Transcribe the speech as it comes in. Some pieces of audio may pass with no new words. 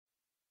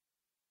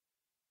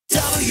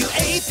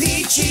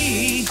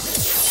WAPG.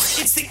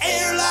 It's the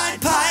Airline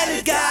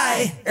Pilot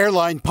Guy.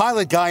 Airline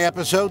Pilot Guy,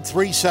 episode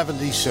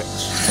 376.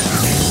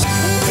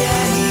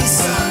 Yeah, he's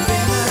up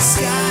in the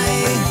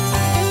sky.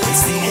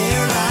 It's the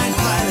Airline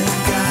Pilot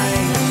Guy.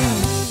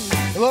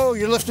 Hello,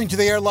 you're listening to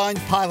the Airline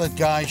Pilot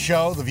Guy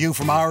show, the view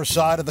from our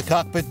side of the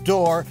cockpit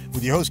door,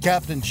 with your host,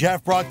 Captain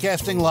Jeff,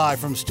 broadcasting live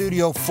from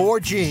Studio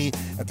 4G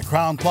at the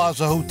Crowne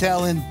Plaza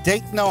Hotel in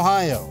Dayton,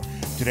 Ohio.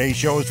 Today's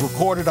show is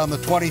recorded on the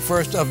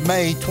 21st of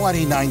May,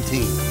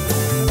 2019. Yeah,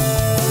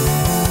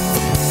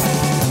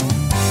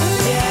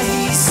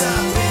 he's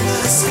up in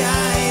the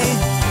sky.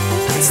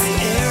 It's the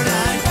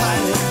Airline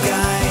Pilot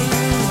Guy.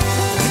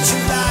 Picture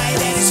light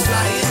and he's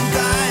flying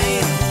by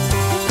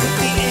with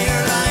the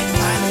Airline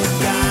Pilot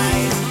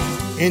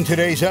Guy. In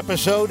today's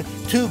episode,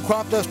 2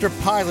 crop duster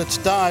pilots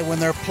die when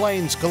their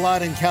planes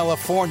collide in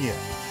California.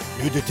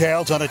 New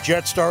details on a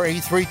Jetstar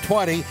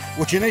A320,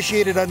 which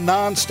initiated a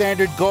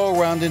non-standard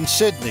go-around in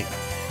Sydney.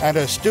 And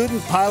a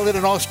student pilot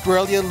in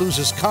Australia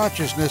loses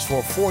consciousness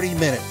for 40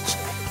 minutes.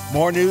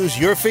 More news,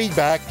 your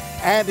feedback,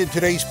 and in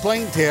today's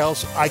Plane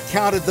Tales, I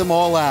counted them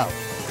all out.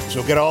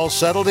 So get all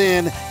settled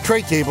in,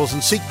 tray tables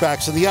and seat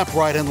backs in the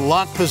upright and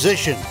locked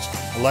positions.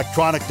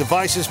 Electronic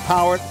devices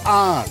powered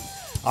on.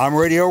 I'm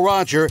Radio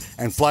Roger,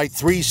 and Flight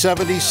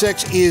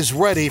 376 is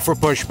ready for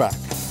pushback.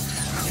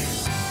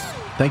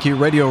 Thank you,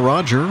 Radio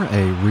Roger,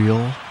 a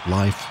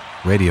real-life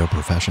radio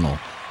professional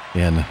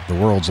in the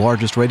world's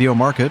largest radio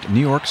market,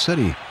 New York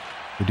City.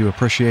 We do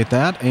appreciate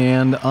that.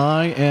 And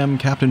I am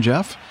Captain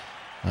Jeff,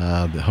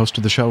 the host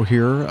of the show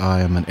here.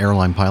 I am an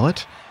airline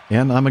pilot,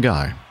 and I'm a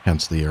guy,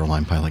 hence the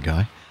Airline Pilot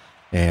Guy.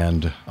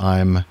 And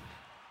I'm,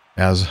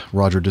 as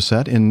Roger just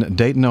said, in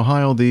Dayton,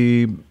 Ohio,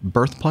 the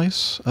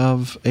birthplace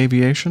of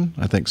aviation.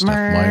 I think Steph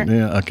might.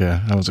 Yeah, okay,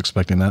 I was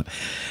expecting that.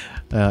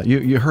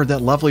 You heard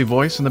that lovely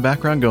voice in the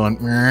background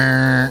going,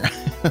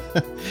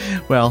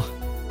 well,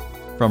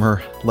 from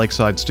her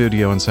lakeside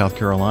studio in South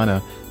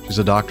Carolina. She's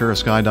a doctor, a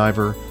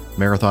skydiver,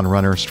 marathon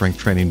runner, strength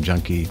training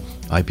junkie,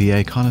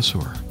 IPA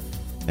connoisseur,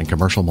 and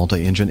commercial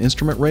multi-engine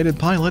instrument-rated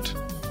pilot.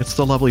 It's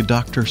the lovely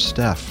Dr.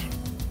 Steph.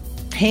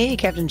 Hey,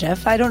 Captain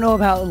Jeff. I don't know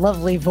about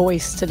lovely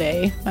voice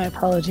today. My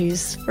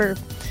apologies for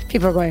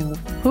people are going,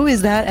 who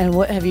is that and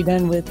what have you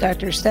done with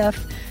Dr.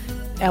 Steph?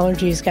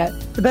 Allergies got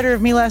the better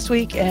of me last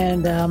week,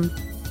 and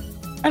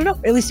I don't know,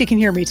 at least you can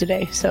hear me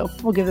today, so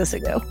we'll give this a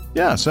go.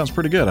 Yeah, sounds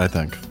pretty good, I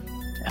think.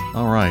 Yeah.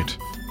 All right.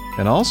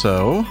 And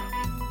also,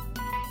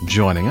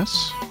 joining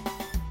us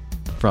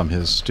from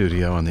his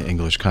studio in the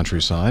English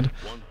countryside,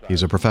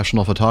 he's a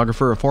professional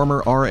photographer, a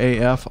former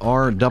RAF,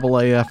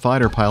 RAAF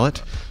fighter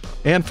pilot,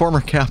 and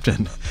former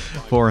captain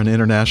for an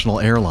international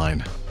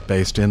airline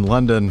based in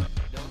London,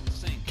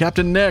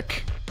 Captain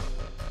Nick.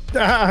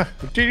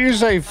 Did you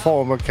say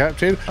former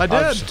captain? I did.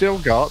 I've still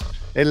got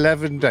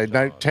 11 days,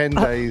 no, 10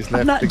 days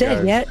left I'm not to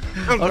dead go. yet.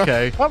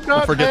 Okay, I'm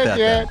not forget dead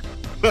that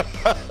yet.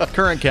 then.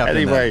 Current captain.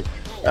 Anyway,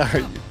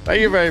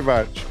 thank you very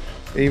much.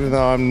 Even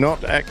though I'm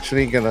not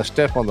actually going to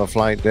step on the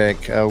flight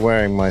deck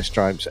wearing my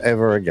stripes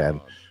ever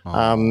again.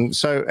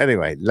 So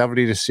anyway,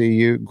 lovely to see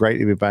you. Great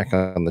to be back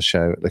on the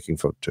show. Looking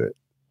forward to it.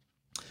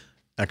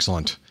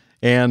 Excellent.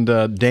 And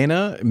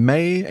Dana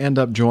may end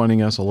up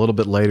joining us a little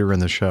bit later in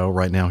the show.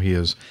 Right now he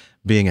is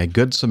being a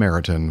good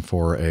Samaritan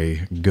for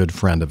a good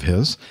friend of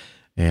his.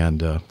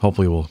 And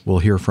hopefully we'll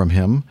hear from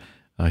him.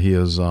 He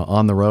is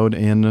on the road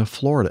in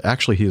Florida.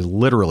 Actually, he is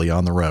literally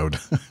on the road.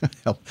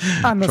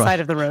 On the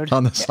side of the road.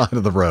 On the side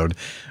of the road,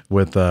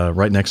 with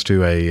right next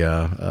to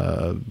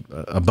a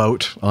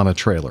boat on a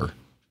trailer.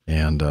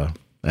 And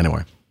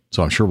anyway,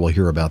 so I'm sure we'll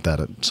hear about that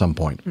at some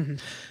point. Mm-hmm.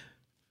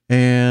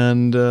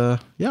 And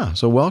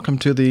so welcome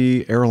to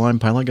the Airline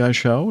Pilot Guy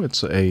show.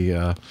 It's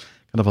a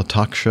kind of a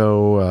talk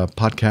show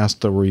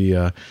podcast where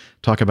we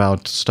talk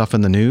about stuff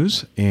in the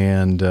news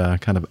and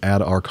kind of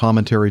add our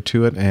commentary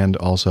to it. And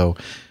also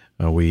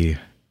we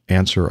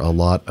answer a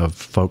lot of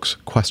folks'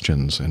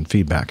 questions and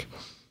feedback.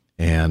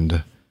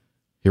 And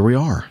here we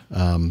are.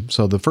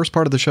 So the first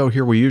part of the show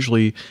here, we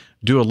usually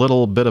do a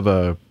little bit of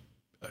a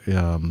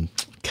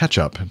catch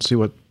up and see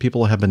what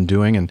people have been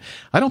doing. And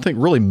I don't think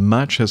really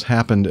much has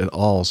happened at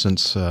all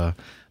since the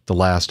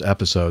last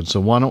episode. So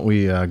why don't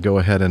we go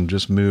ahead and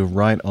just move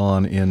right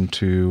on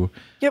into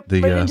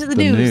the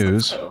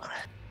news.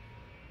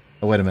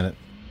 Oh, wait a minute.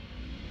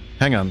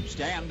 Hang on.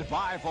 Stand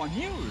by for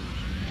news.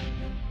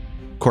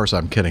 Of course,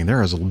 I'm kidding.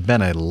 There has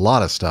been a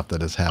lot of stuff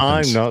that has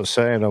happened. I'm not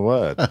saying a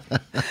word.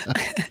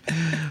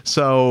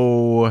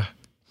 So,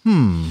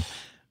 who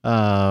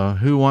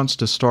wants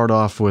to start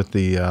off with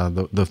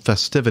the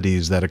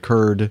festivities that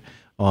occurred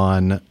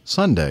on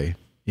Sunday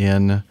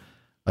in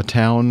a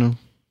town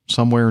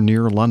somewhere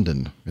near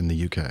London in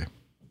the UK?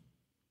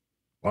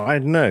 Well, I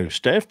don't know.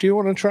 Steph, do you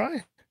want to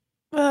try?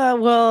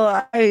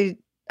 Well, I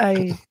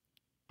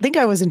think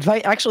I was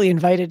actually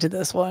invited to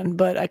this one,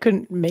 but I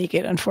couldn't make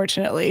it,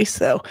 unfortunately.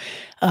 So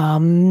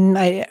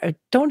I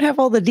don't have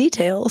all the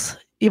details.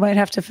 You might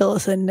have to fill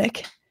us in,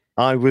 Nick.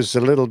 I was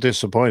a little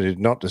disappointed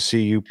not to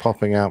see you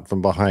popping out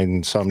from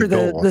behind some For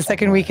door. the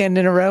second weekend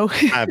in a row.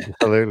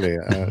 Absolutely.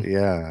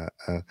 Yeah.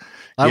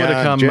 I would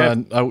have come,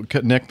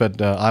 Jeff, Nick,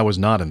 but I was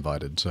not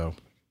invited. So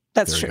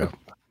That's there you true.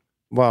 go.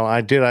 well,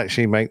 I did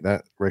actually make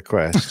that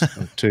request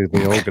to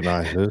the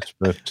organizers,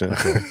 but I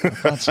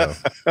thought so.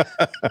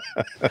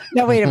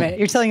 Now, wait a minute.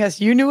 You're telling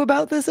us you knew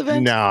about this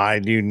event? no, I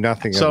knew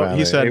nothing So about it.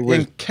 he said, It was,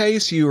 in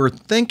case you were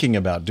thinking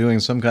about doing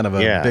some kind of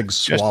a big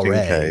just in soiree.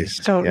 case.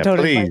 Don't invite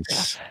please.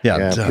 Jeff.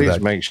 Yeah, please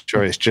that- make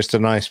sure it's just the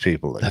nice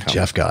people that That come.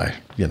 Jeff guy,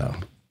 you know.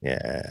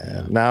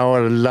 Yeah. Now,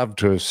 I'd love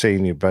to have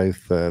seen you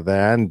both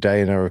there, and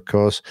Dana, of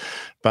course.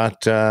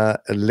 But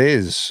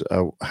Liz,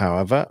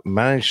 however,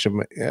 managed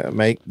to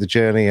make the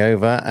journey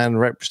over and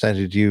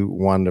represented you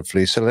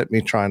wonderfully. So let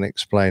me try and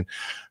explain.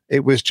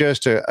 It was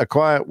just a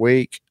quiet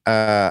week,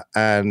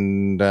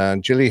 and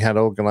Jilly had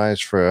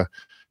organized for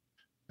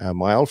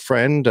my old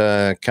friend,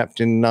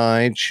 Captain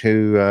Nige,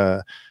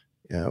 who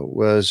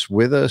was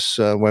with us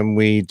when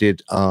we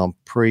did our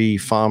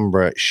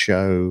pre-Farnborough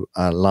show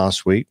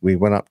last week. We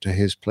went up to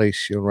his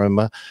place, you'll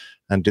remember,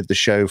 and did the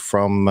show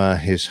from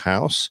his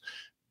house.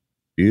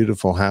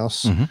 Beautiful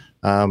house,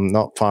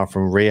 not far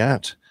from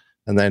Riyadh.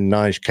 And then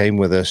Nige came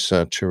with us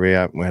to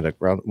Riyadh, and we had a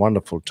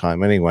wonderful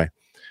time. Anyway,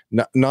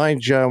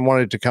 Nige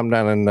wanted to come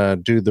down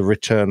and do the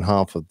return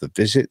half of the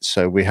visit,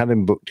 so we had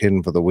him booked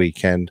in for the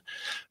weekend.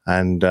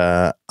 And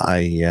I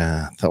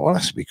thought, well,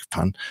 this will be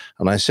fun.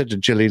 And I said to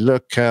Jilly,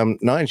 look,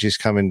 Nige is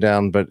coming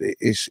down, but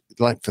it's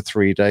like for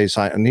 3 days.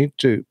 I need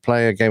to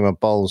play a game of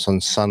bowls on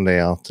Sunday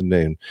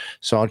afternoon.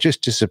 So I'll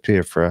just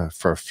disappear for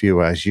a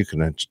few hours. You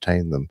can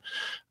entertain them.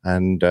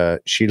 And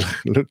she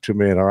looked at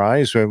me and her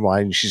eyes went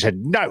wide and she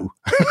said, no.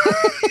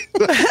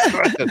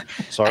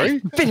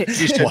 Sorry?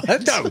 She said,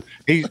 What? no.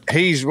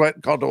 He's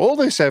got all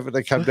this effort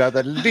to come down.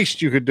 The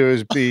least you could do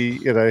is be,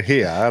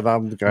 here. And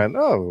I'm going,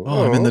 Oh,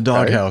 I'm in the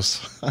okay.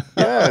 doghouse.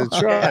 Yeah,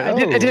 that's right. I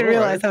didn't all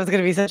realize right. that was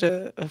going to be such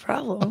a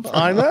problem.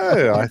 I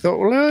know. I thought,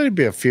 well, it'll only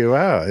be a few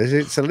hours.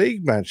 It's a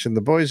league match, and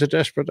the boys are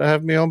desperate to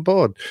have me on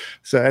board.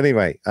 So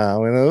anyway, I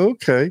went,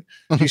 okay.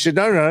 She said,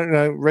 no.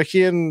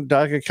 Ricky and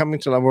Doug are coming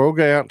to lunch. We're all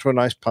going out to a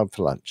nice pub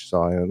for lunch.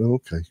 So I went,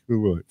 okay,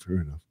 all right,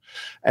 fair enough.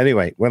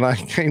 Anyway, when I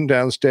came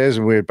downstairs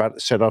and we were about to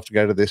set off to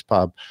go to this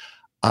pub,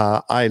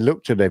 I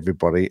looked at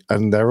everybody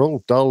and they're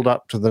all dolled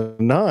up to the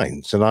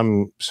nines, and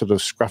I'm sort of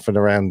scruffing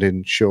around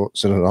in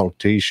shorts and an old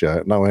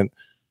T-shirt. And I went,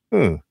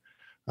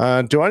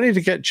 do I need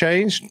to get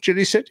changed?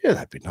 Jilly said, yeah,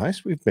 that'd be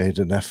nice. We've made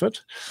an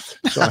effort.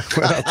 So I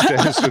went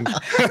upstairs and...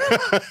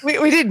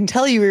 We didn't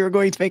tell you we were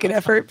going to make an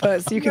effort,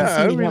 but so you can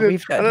see we how didn't-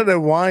 we've I done. don't know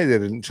why they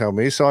didn't tell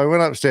me. So I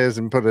went upstairs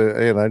and put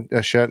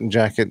a shirt and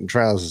jacket and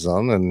trousers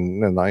on and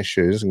nice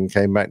shoes and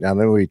came back down,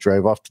 and we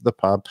drove off to the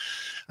pub.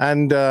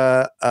 And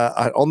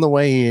on the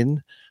way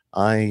in,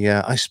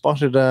 I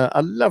spotted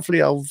a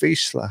lovely old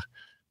Wiesler.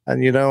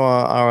 And,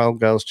 our old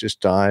girl's just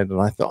died. And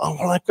I thought, oh,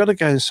 well, I've got to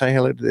go and say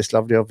hello to this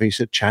lovely old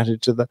Wiesler.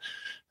 Chatted to the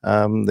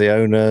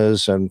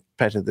owners and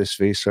petted this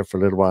Wiesler for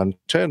a little while. And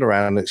turned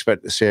around and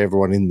expected to see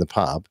everyone in the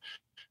pub.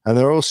 And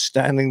they're all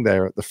standing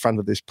there at the front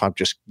of this pub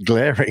just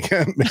glaring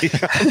at me.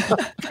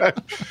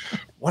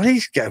 What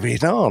is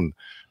going on?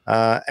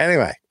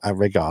 Anyway,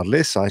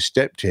 regardless, I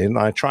stepped in.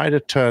 I tried to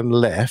turn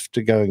left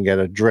to go and get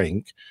a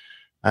drink.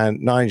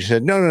 And Nigel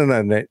said,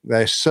 no,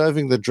 they're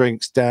serving the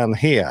drinks down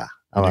here.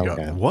 And And I'm you go,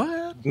 going,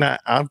 what? no,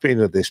 I've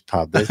been at this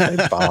pub. There's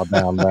no bar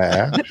down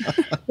there.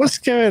 What's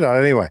going on?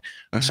 Anyway,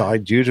 so I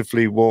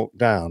dutifully walked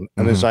down.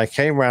 And as I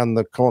came round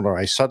the corner,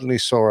 I suddenly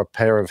saw a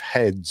pair of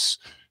heads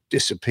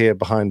disappear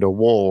behind a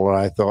wall. And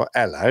I thought,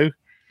 hello.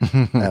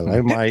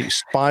 My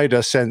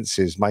spidey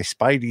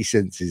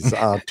senses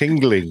are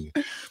tingling.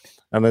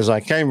 And as I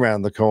came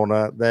round the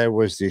corner, there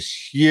was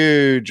this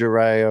huge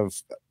array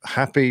of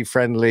happy,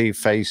 friendly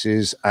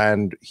faces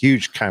and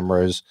huge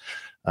cameras,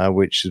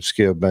 which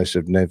obscured most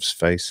of Nev's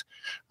face,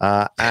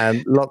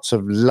 and lots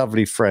of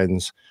lovely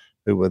friends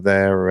who were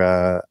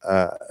there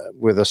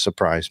with a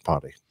surprise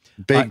party.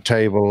 Big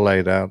table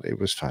laid out. It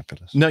was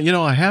fabulous.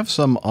 Now, I have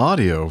some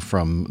audio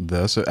from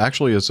this.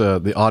 Actually, it's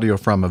the audio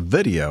from a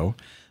video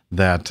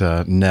that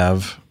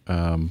Nev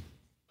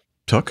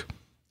took,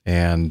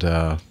 and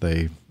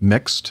they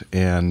mixed,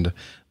 and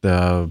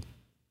the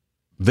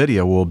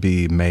video will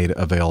be made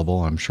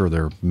available. I'm sure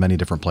there are many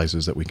different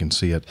places that we can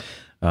see it.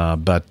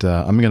 But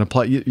I'm going to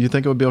play. You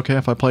think it would be okay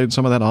if I played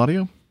some of that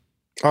audio?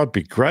 I'd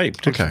be great,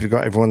 particularly if you've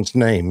got everyone's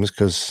names,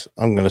 because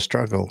I'm going to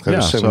struggle.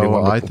 Yeah,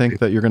 so I think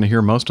that you're going to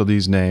hear most of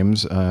these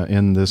names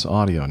in this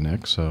audio,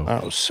 Nick.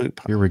 So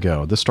super. Here we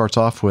go. This starts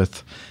off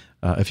with,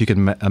 if you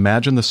can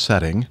imagine the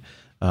setting,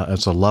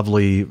 it's a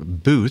lovely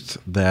booth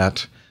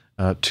that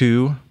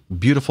two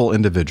beautiful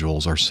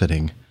individuals are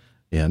sitting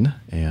in.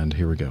 And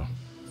here we go.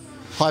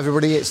 Hi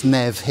everybody, it's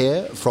Nev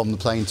here from the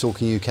Plain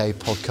Talking UK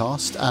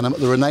podcast, and I'm at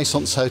the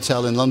Renaissance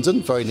Hotel in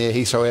London, very near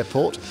Heathrow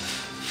Airport.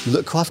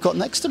 Look who I've got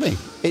next to me.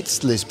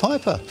 It's Liz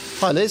Piper.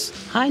 Hi Liz.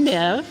 Hi,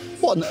 Nev.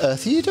 What on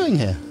earth are you doing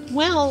here?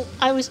 Well,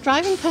 I was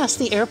driving past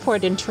the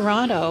airport in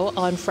Toronto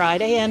on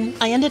Friday, and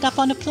I ended up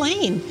on a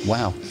plane.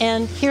 Wow.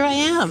 And here I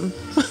am.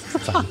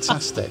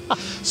 Fantastic.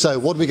 So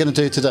what are we going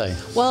to do today?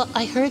 Well,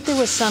 I heard there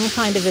was some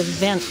kind of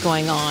event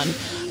going on,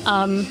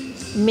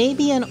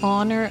 maybe in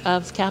honor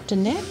of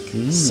Captain Nick.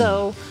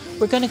 So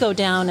we're going to go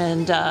down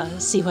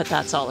and see what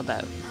that's all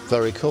about.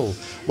 Very cool.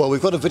 Well,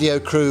 we've got a video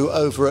crew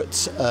over at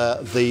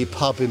the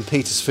pub in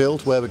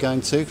Petersfield where we're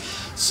going to.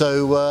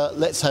 So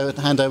let's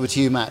hand over to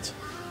you, Matt.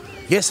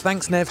 Yes,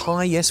 thanks, Nev.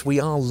 Hi, yes, we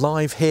are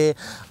live here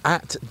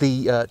at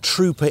the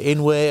Trooper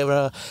Inn.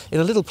 We're in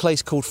a little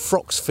place called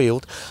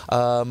Froxfield,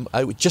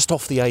 just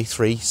off the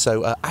A3,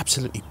 so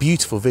absolutely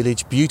beautiful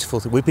village, beautiful.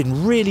 We've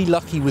been really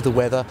lucky with the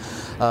weather,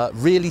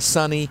 really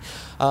sunny,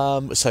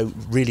 so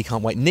really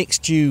can't wait. Nick's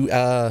due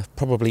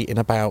probably in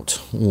about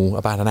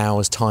an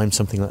hour's time,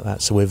 something like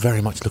that, so we're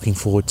very much looking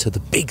forward to the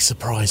big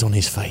surprise on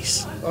his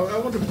face. Oh, I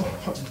want to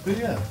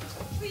beer.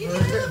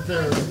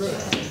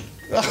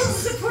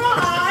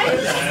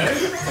 Surprise!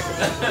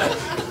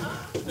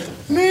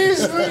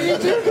 Liz, what are you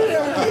doing here?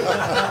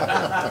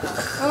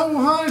 Oh,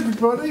 hi,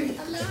 everybody.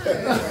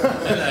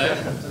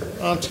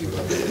 Auntie.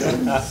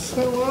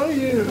 How are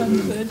you? I'm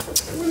good.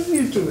 What are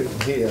you doing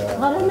here?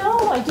 I don't know,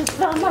 I just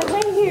found my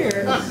way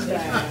here.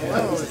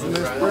 Oh, isn't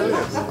this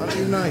brilliant? Aren't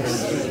you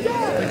nice?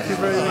 Thank you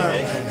very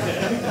much.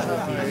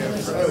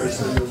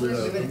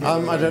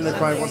 I don't know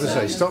quite what to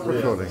say. Stop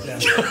recording. Let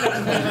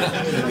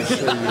me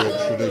show you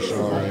a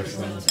traditional RAF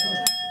thing.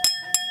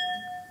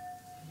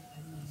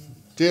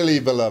 Dearly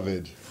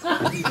beloved,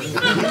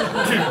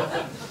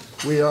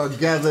 we are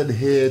gathered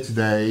here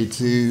today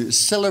to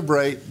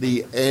celebrate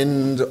the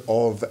end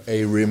of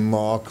a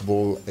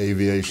remarkable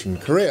aviation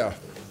career.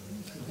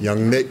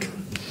 Young Nick,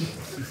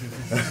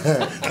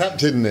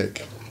 Captain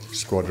Nick,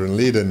 Squadron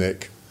Leader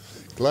Nick,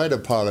 Glider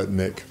Pilot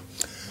Nick.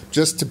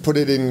 Just to put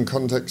it in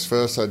context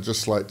first, I'd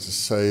just like to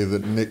say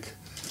that Nick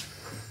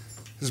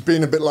has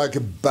been a bit like a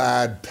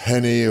bad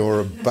penny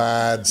or a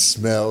bad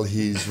smell.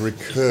 He's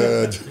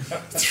recurred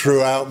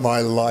throughout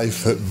my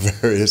life at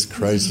various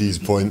crises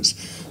points,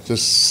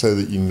 just so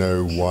that you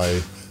know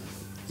why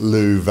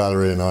Lou,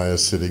 Valerie and I are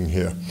sitting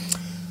here.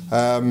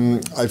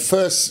 I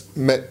first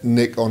met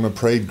Nick on a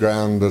parade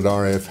ground at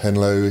RAF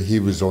Henlow. He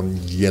was on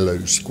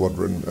Yellow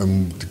Squadron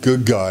and the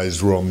good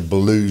guys were on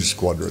Blue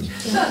Squadron.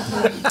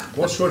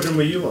 What squadron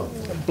were you on?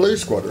 Blue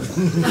Squadron.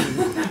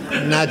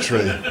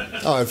 Naturally.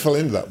 Oh, I fell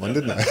into that one,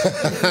 didn't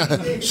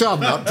I?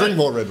 Sharpen up, drink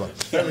more red wine.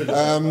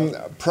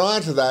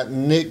 Prior to that,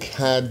 Nick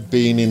had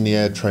been in the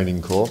Air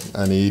Training Corps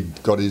and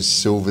he'd got his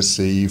Silver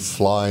Sea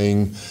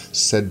flying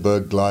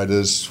Sedberg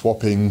gliders,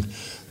 swapping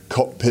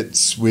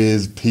cockpits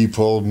with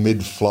people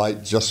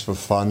mid-flight just for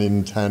fun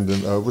in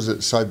tandem, was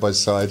it side by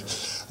side?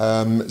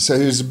 So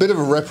he was a bit of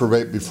a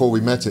reprobate before we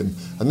met him.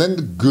 And then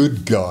the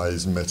good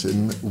guys met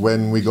him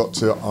when we got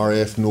to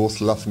RAF North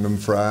Luffenham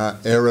for our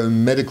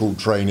aeromedical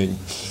training.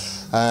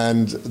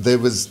 And there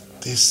was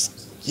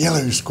this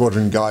Yellow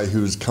Squadron guy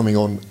who was coming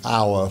on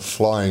our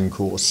flying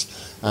course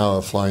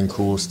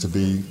to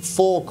be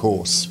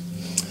 4-course.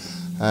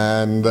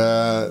 And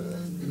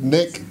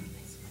Nick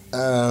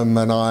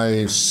and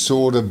I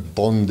sort of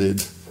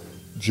bonded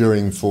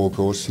during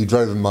 4-course. He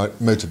drove a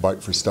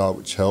motorbike for a start,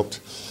 which helped.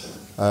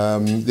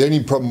 The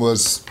only problem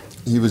was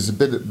he was a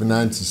bit of an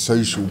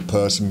antisocial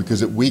person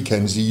because at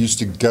weekends he used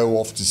to go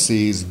off to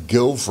see his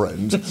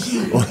girlfriend,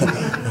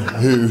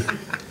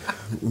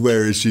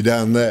 where is she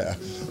down there?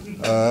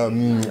 I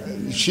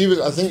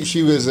think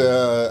she was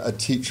a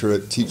teacher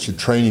at Teacher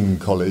Training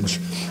College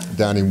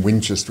down in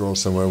Winchester or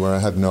somewhere where I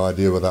had no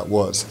idea where that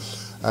was.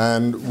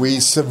 And we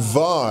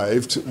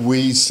survived Dick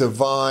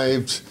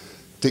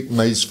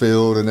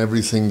Masefield and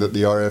everything that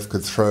the RAF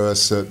could throw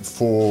us at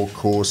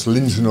 4-course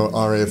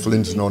RAF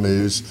Linton on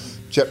Ouse,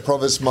 Jet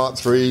Provost Mark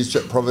 3s,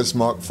 Jet Provost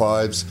Mark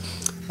 5s,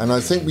 and I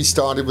think we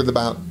started with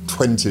about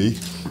 20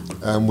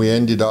 and we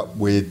ended up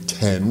with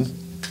 10,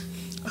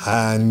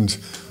 and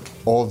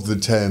of the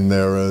 10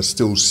 there are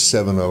still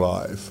 7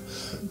 alive.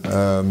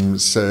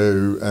 And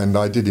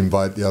I did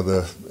invite the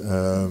other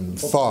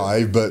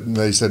 5, but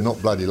they said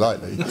not bloody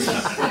likely.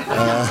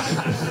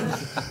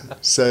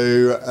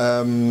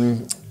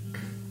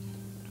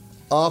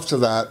 After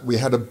that, we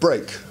had a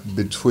break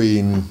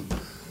between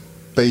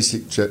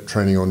basic jet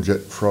training on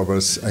Jet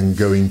Provost and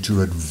going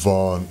to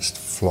advanced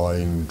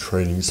flying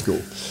training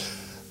school.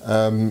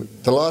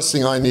 The last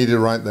thing I needed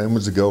right then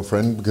was a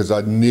girlfriend because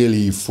I'd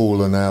nearly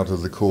fallen out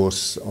of the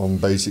course on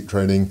basic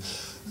training.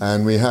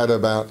 And we had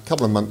about a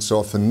couple of months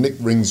off, and Nick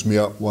rings me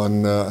up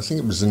one, I think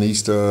it was an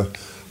Easter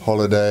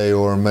holiday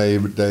or a May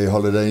Day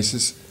holiday. He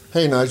says,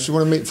 "Hey, Nigel, you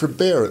want to meet for a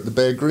beer at the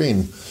Bear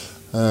Green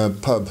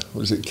pub?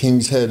 Was it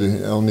King's Head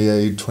on the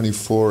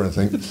A24, I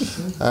think?"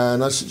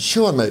 And I said,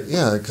 "Sure, mate,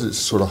 yeah," because it's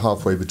sort of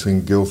halfway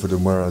between Guildford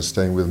and where I was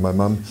staying with my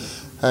mum.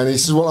 And he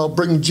says, "Well, I'll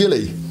bring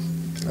Jilly."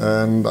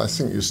 And I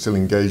think you're still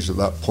engaged at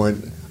that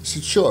point. I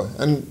said, "Sure."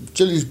 And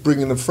Jilly's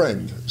bringing a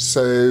friend.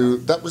 So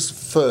that was the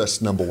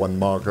first number 1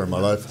 marker in my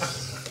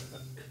life.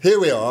 here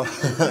we are,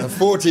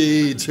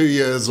 42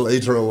 years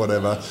later or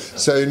whatever.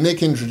 So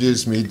Nick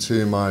introduced me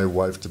to my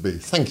wife-to-be.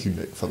 Thank you,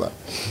 Nick, for that.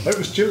 It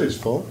was Julie's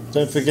fault.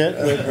 Don't forget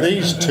that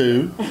these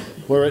two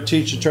were at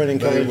Teacher Training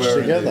College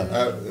together.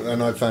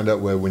 And I found out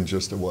where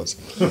Winchester was.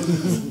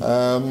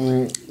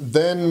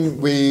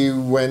 Then we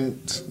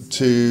went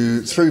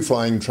through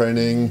flying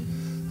training,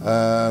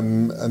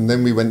 and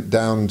then we went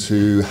down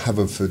to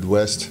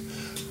Haverfordwest.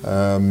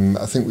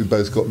 I think we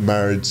both got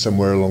married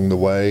somewhere along the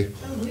way.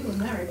 Oh, we were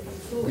married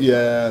before.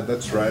 Yeah,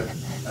 that's right.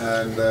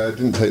 And it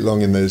didn't take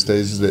long in those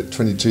days, is it?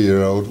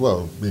 22-year-old,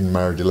 well, being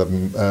married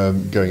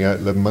going out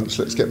 11 months,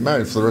 let's get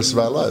married for the rest of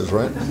our lives,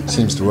 right?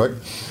 Seems to work.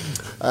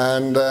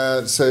 And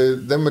so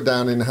then we're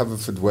down in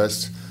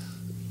Haverfordwest.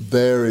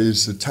 There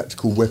is a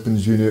tactical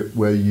weapons unit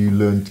where you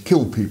learn to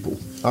kill people.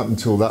 Up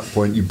until that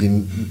point, you've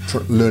been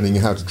learning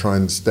how to try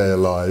and stay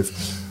alive.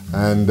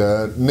 And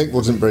Nick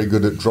wasn't very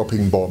good at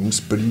dropping bombs,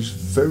 but he's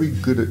very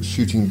good at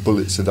shooting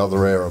bullets at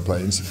other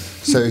aeroplanes.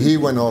 So he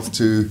went off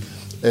to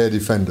air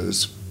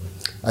defenders.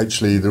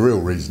 Actually, the real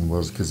reason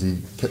was because he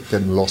kept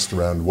getting lost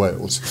around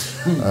Wales.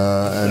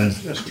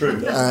 That's true.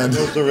 That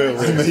was the real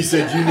reason. And they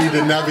said, you need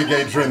a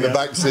navigator in the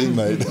back seat,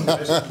 mate.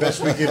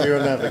 Best we give you a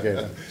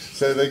navigator.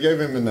 So they gave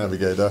him a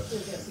navigator.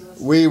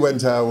 We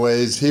went our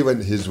ways, he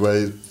went his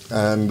way,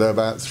 and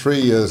about 3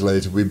 years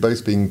later, we'd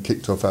both been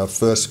kicked off our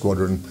first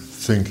squadron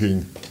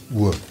thinking,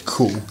 we're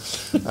cool.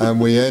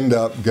 And we end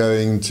up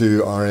going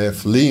to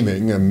RAF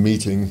Leeming and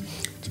meeting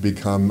to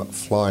become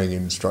flying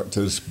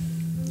instructors.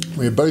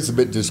 We were both a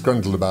bit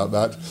disgruntled about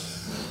that,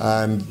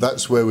 and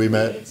that's where we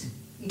met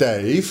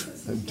Dave,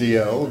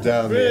 DL,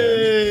 down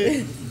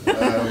there.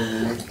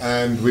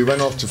 And we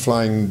went off to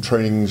flying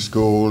training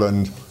school,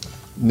 and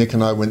Nick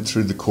and I went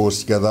through the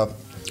course together,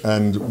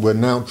 and we're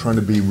now trying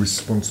to be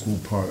responsible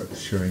pilots,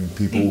 showing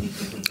people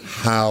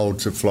how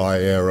to fly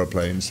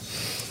aeroplanes.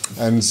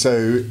 And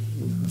so,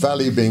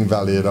 Valley being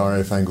Valley at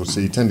RAF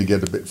Anglesey, tend to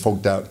get a bit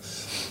fogged out,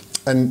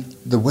 and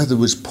the weather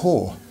was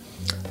poor.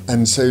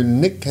 And so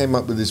Nick came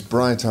up with this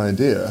bright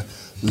idea,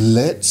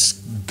 let's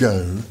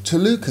go to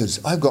Lucas.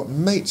 I've got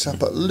mates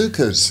up at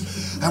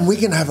Lucas, and we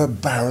can have a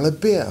barrel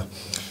of beer.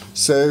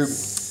 So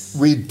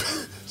we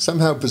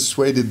somehow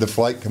persuaded the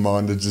flight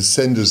commander to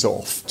send us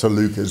off to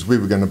Lucas. We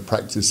were going to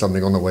practice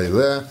something on the way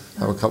there,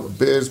 have a couple of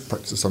beers,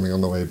 practice something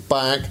on the way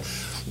back.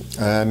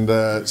 And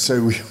so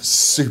we were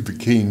super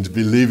keen to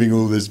be leaving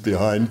all this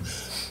behind.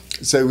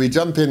 So we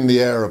jump in the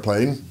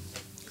aeroplane,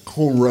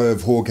 whole row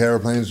of Hawk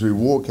aeroplanes, we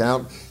walk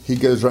out. He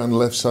goes around the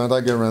left side,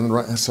 I go around the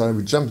right side,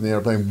 we jump in the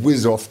aeroplane,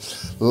 whiz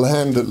off,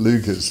 land at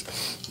Lucas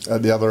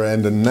at the other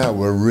end, and now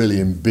we're really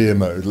in beer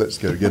mode. Let's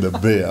go get a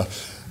beer.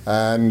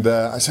 And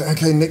I said,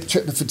 okay, Nick,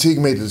 check the fatigue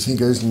meters. He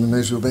goes in the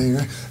nose wheel bay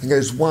and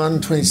goes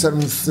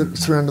 127,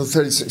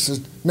 336. Says,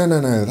 no,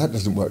 that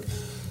doesn't work.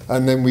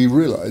 And then we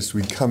realised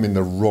we'd come in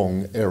the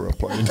wrong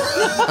aeroplane.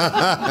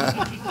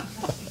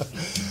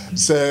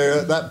 So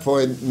at that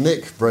point,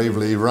 Nick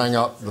bravely rang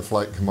up the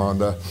flight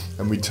commander,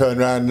 and we turned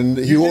around and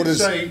he orders.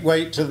 You did say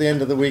wait till the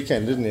end of the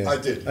weekend, didn't you? I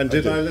did. And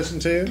did I listen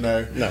to you?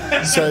 No.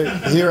 So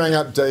he rang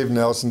up Dave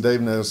Nelson.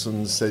 Dave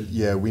Nelson said,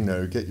 "Yeah, we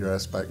know. Get your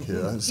ass back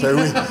here." So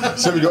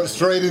we got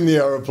straight in the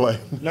aeroplane.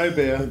 No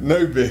beer.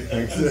 No beer.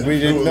 We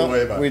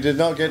did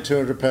not get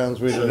 £200.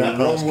 We did not.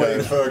 Wrong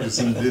way.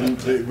 Ferguson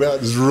didn't. Well,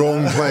 it was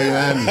wrong plane,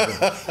 and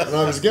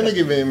I was going to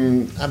give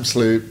him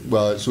absolute.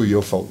 Well, it's all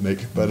your fault,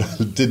 Nick. But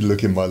I did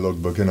look in my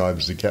logbook, and I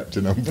was the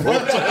captain,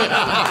 unfortunately.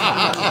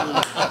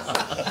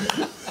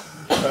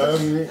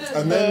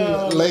 And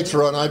then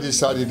later on, I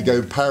decided to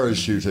go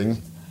parachuting,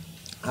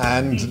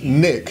 and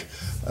Nick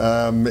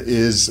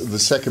is the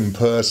second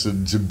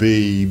person to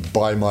be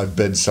by my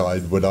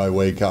bedside when I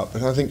wake up.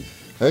 And I think,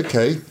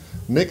 okay,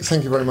 Nick,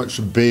 thank you very much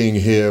for being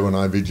here when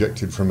I've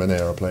ejected from an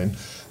aeroplane.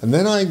 And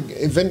then I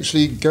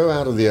eventually go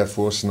out of the Air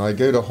Force and I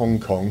go to Hong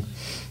Kong,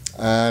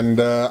 and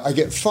I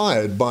get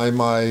fired by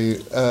my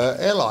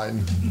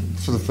airline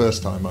for the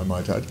first time, I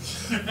might add.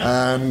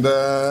 And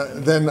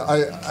then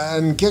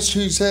and guess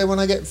who's there when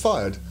I get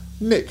fired?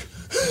 Nick.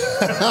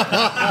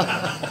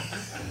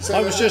 So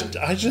I just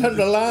had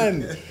the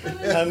line,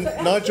 and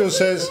Nigel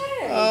says,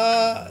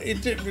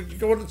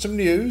 "You wanted some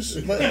news?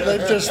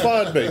 They've just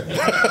fired me."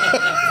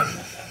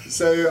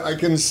 So I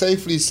can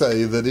safely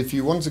say that if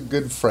you want a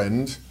good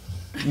friend,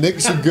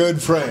 Nick's a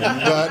good friend,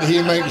 but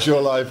he makes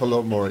your life a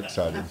lot more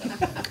exciting.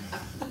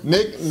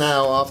 Nick,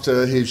 now,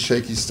 after his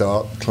shaky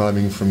start,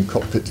 climbing from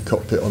cockpit to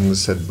cockpit on the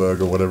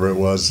Sedberg or whatever it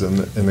was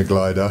in a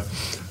glider,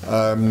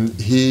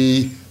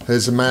 he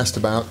has amassed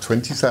about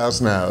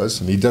 20,000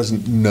 hours, and he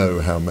doesn't know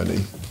how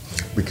many,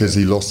 because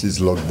he lost his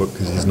logbook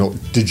because he's not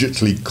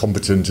digitally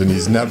competent and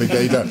his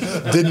navigator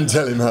didn't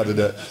tell him how to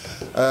do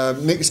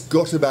it. Nick's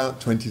got about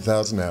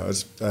 20,000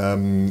 hours.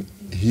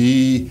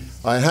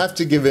 I have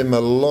to give him a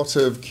lot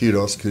of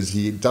kudos because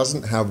he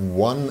doesn't have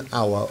 1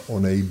 hour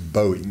on a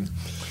Boeing.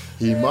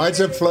 He might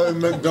have flown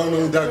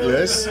McDonnell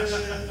Douglas,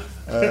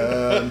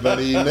 but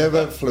he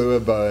never flew a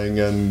Boeing,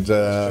 and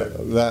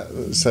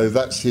so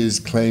that's his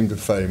claim to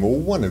fame, or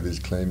one of his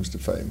claims to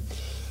fame.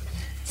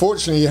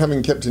 Fortunately,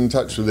 having kept in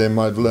touch with him,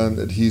 I've learned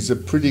that he's a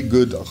pretty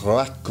good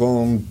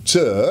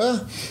raconteur,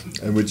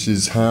 which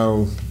is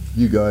how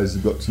you guys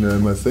have got to know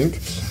him, I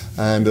think.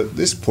 And at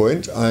this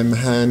point, I'm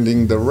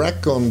handing the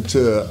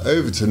raconteur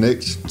over to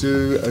Nick to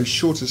do a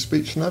shorter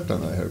speech than I've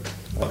done, I hope.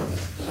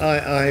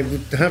 I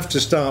would have to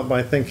start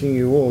by thanking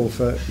you all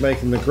for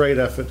making the great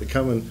effort to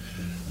come and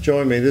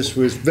join me. This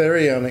was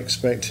very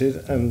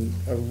unexpected and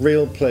a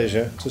real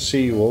pleasure to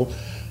see you all.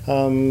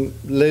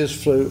 Liz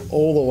flew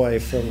all the way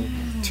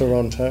from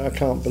Toronto. I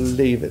can't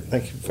believe it.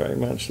 Thank you very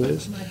much,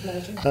 Liz. My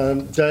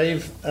pleasure.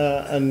 Dave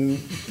and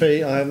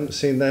Fee, I haven't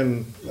seen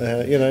them,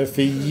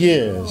 for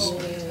years,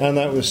 and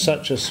that was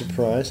such a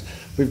surprise.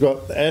 We've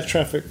got air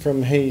traffic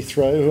from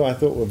Heathrow, who I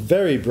thought were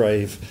very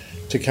brave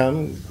to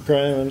come,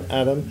 Graham and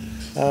Adam,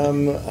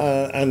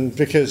 and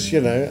because,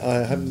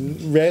 I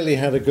have rarely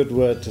had a good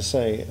word to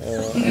say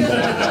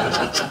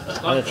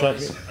about air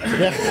traffic.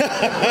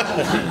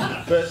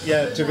 Yeah. But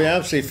yeah, to be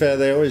absolutely fair,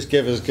 they always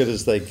give as good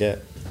as they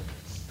get.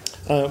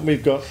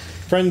 We've got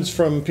friends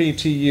from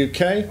PT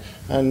UK,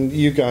 and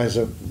you guys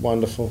are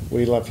wonderful.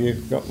 We love you.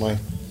 Got my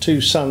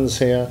 2 sons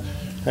here.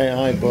 Hey,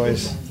 hi,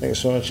 boys. Thanks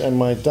so much. And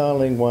my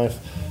darling wife,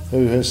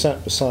 who has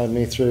sat beside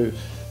me through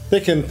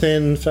thick and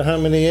thin for how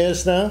many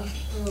years now?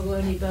 Oh,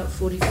 only about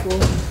 44.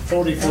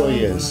 44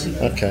 years.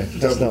 Okay,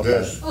 that's not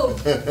bad. Oh,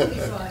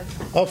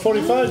 45. Oh,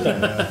 45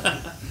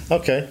 now.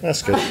 Okay,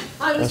 that's good.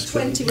 I was That's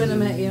good. 20 when I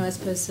met you, I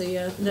suppose, so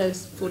yeah. No,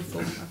 it's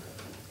 44.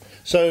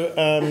 So,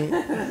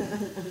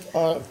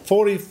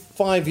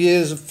 45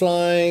 years of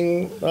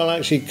flying, well,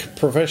 actually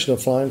professional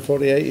flying,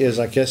 48 years,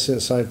 I guess,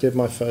 since I did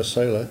my first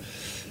solo.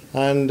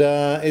 And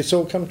it's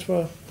all come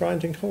to a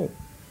grinding halt.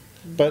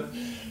 But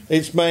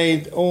it's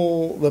made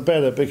all the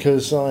better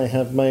because I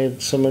have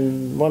made some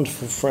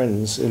wonderful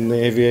friends in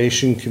the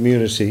aviation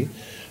community,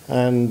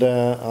 and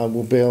I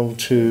will be able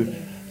to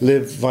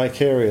live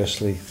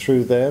vicariously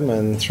through them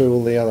and through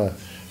all the other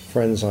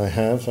friends I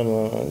have, and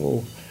I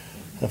will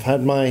have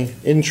had my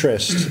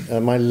interest,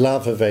 my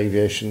love of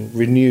aviation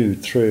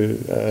renewed through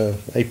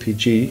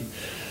APG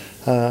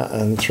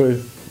and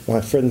through my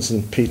friends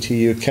in PT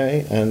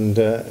UK, and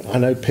I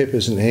know Pip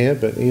isn't here,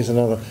 but he's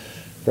another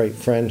great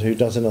friend who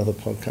does another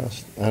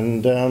podcast,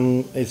 and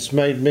it's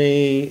made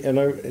me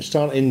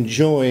start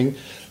enjoying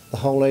the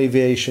whole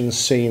aviation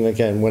scene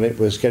again when it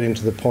was getting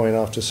to the point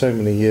after so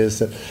many years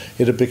that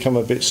it had become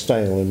a bit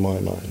stale in my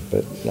mind,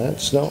 but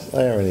that's not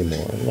there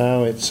anymore.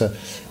 Now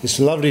it's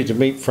lovely to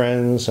meet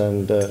friends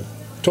and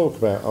talk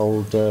about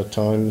old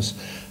times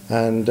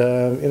and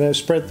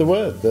spread the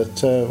word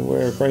that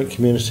we're a great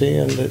community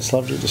and it's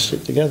lovely to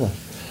stick together.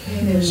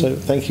 So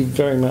thank you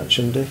very much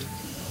indeed.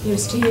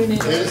 Here's to you,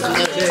 Nick. Cheers to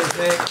Nick.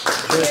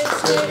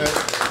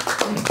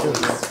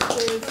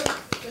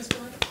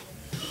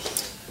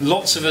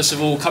 Lots of us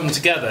have all come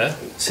together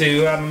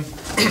to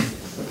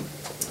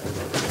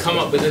come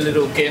up with a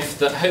little gift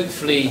that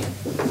hopefully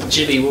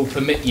Jilly will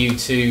permit you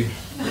to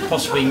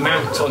possibly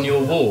mount on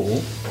your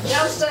wall.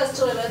 Downstairs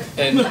toilet.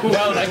 And,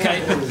 well,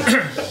 okay.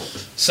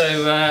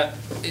 So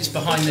it's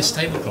behind this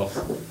tablecloth.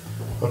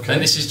 Okay.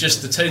 And this is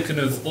just the token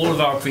of all of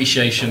our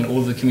appreciation, all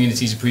of the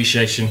community's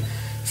appreciation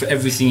for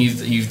everything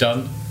you've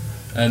done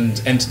and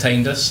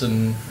entertained us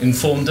and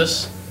informed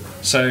us.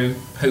 So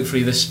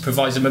hopefully this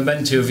provides a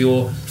memento of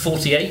your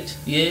 48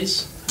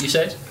 years, you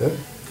said? Good.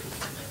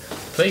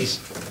 Please.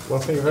 Well,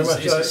 thank you very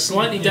much. It's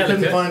slightly you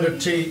delicate. couldn't find a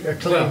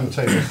clean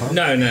tablecloth?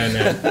 No.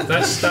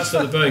 That's for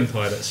the Boeing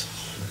pilots.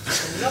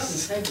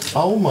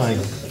 Oh my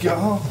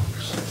God.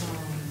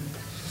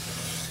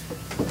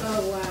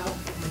 Oh, wow.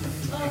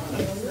 Oh,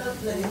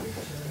 lovely.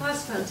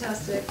 That's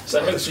fantastic. So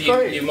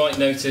hopefully you might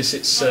notice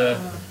it's a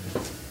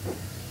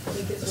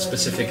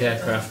specific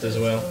aircraft as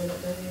well.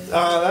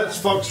 That's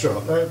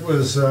Foxtrot. That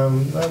was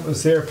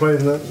the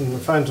airplane in the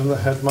Phantom that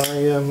had my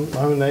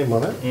own name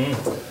on it.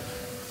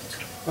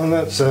 And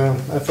that's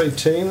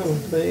F-18,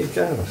 and there you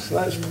go. So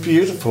that's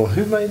beautiful.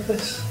 Who made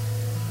this?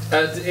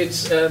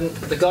 It's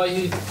the guy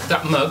who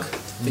that mug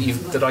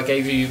that I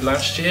gave you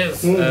last year,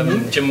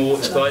 Jim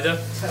Walks Glider.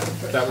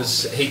 That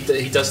was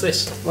he does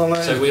this. Well,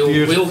 so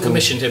we all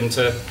commissioned him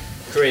to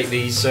create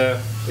these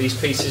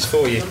pieces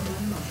for you.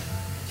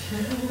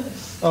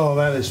 Oh,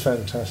 that is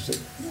fantastic.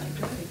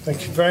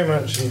 Thank you very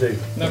much indeed.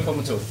 No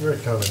problem at all. Very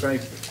kind.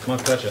 Great, my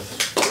pleasure.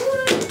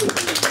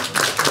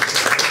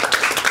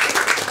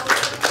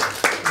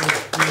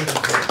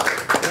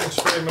 Thanks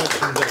very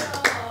much indeed.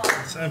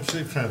 It's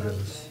absolutely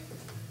fabulous.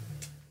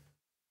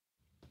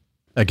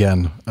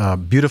 Again,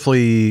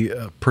 beautifully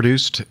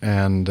produced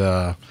and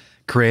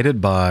created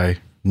by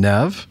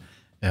Nev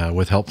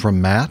with help from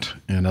Matt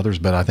and others,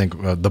 but I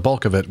think the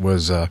bulk of it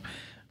was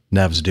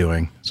Nev's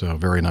doing, so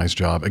very nice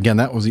job. Again,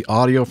 that was the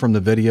audio from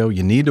the video.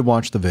 You need to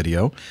watch the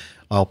video.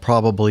 I'll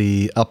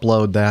probably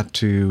upload that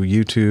to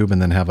YouTube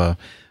and then have a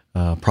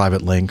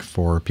private link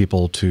for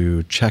people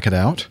to check it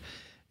out.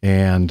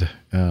 And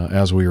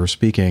as we were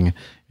speaking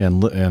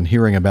and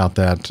hearing about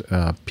that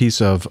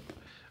piece of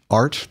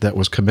art that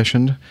was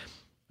commissioned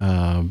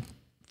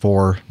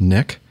for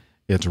Nick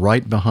It's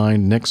right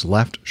behind Nick's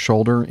left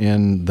shoulder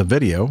in the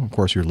video. Of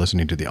course, you're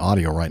listening to the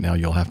audio right now.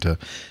 You'll have to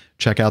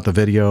check out the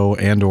video,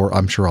 and or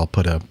I'm sure I'll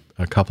put a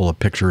couple of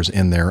pictures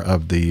in there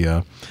of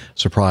the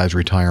surprise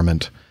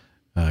retirement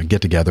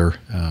get-together.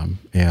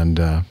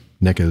 And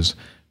Nick is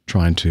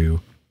trying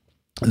to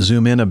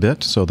zoom in a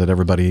bit so that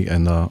everybody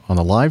on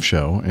the live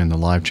show in the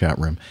live chat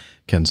room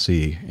can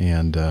see.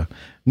 And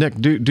Nick,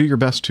 do your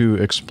best to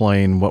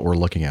explain what we're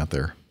looking at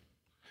there.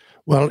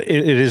 Well, it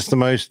is the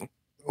most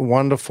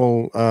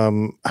wonderful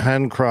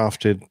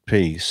handcrafted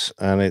piece,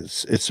 and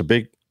it's a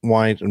big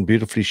white and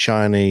beautifully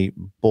shiny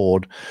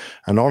board,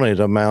 and on it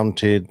are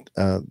mounted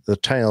the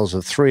tails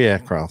of 3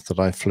 aircraft that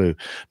I flew.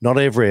 Not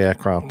every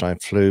aircraft I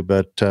flew,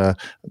 but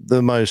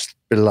the most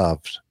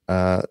beloved.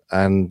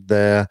 And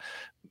there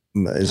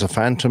is a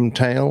Phantom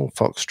tail,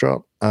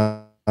 Foxtrot.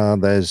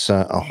 There's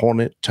a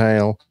Hornet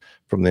tail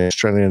from the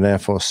Australian Air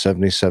Force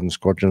 77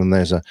 Squadron, and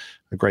there's a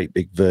great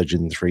big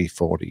Virgin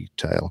 340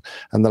 tail.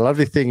 And the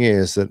lovely thing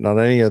is that not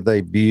only are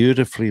they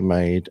beautifully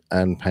made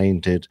and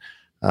painted,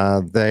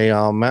 they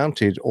are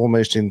mounted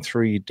almost in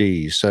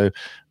 3D. So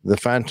the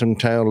Phantom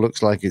tail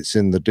looks like it's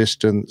in the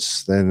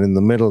distance. Then in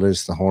the middle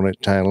is the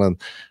Hornet tail,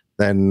 and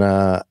then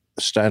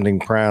standing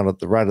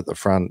proud right at the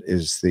front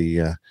is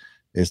the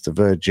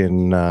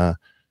Virgin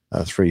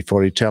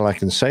 340 tail. I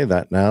can say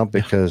that now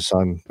because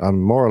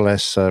I'm more or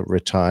less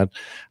retired,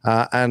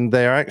 and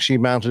they're actually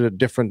mounted at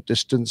different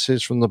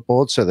distances from the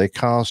board, so they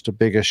cast a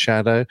bigger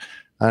shadow,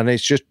 and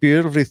it's just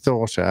beautifully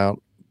thought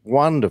out.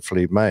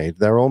 Wonderfully made.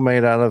 They're all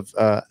made out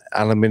of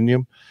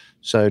aluminium,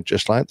 so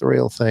just like the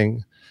real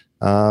thing.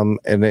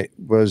 And it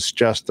was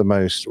just the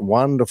most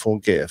wonderful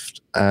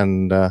gift.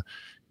 And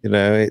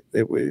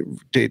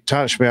it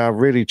touched me. I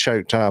really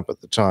choked up at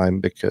the time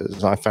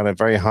because I found it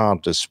very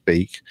hard to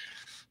speak,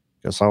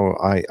 because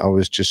I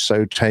was just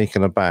so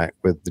taken aback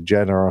with the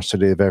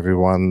generosity of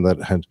everyone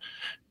that had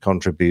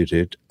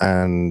contributed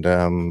and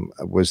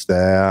was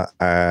there,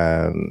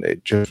 and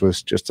it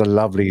was just a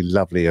lovely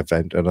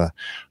event and a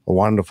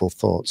wonderful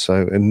thought.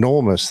 So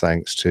enormous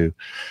thanks to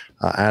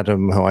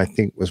Adam, who I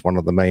think was one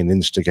of the main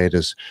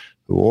instigators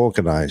who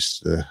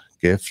organized the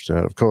gift.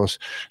 Of course,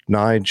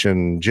 Nige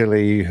and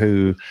Jilly,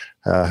 who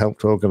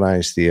helped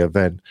organize the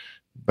event,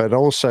 but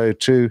also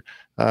to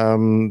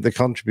the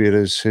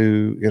contributors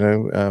who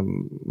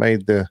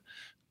made the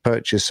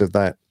purchase of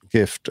that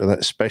gift,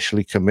 that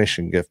specially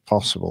commissioned gift,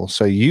 possible.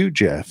 So you,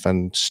 Jeff,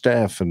 and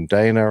Steph, and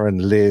Dana,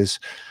 and Liz,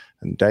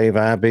 and Dave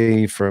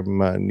Abbey from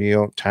New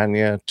York,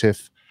 Tanya,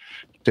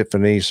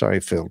 Tiffany,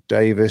 Phil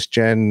Davis,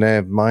 Jen,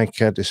 Nev,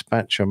 Micah,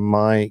 Dispatcher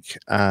Mike,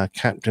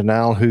 Captain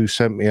Al, who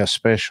sent me a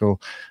special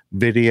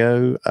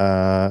video,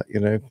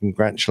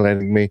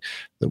 congratulating me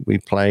that we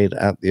played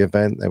at the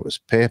event. There was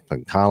Pip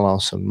and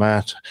Carlos and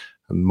Matt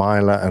and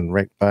Mila and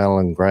Rick Bell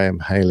and Graham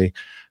Haley.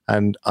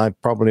 And I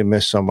probably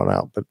missed someone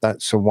out, but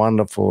that's a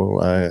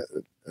wonderful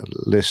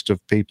list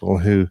of people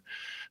who,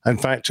 in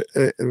fact,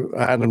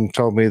 Adam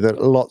told me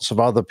that lots of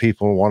other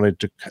people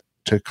wanted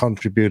to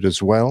contribute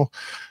as well.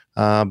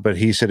 But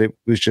he said it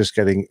was just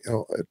getting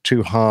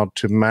too hard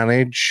to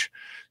manage.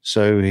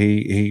 So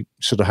he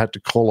sort of had to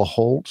call a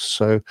halt.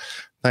 So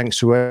thanks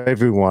to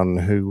everyone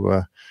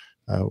who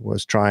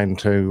was trying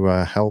to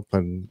help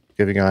and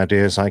giving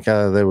ideas. I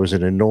gather there was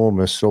an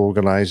enormous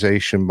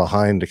organization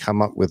behind to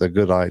come up with a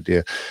good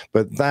idea.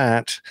 But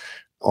that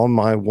on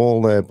my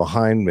wall there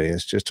behind me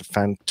is just a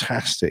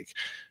fantastic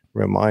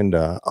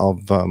reminder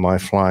of my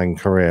flying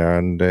career,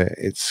 and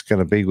it's going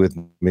to be with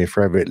me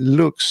forever. It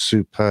looks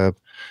superb,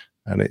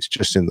 and it's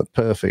just in the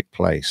perfect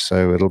place.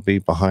 So it'll be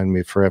behind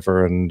me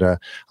forever. And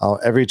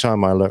every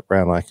time I look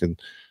around, I can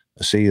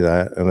see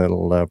that, and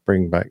it'll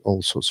bring back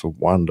all sorts of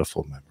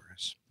wonderful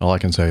memories. All I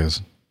can say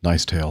is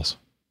nice tails.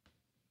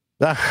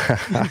 Yeah.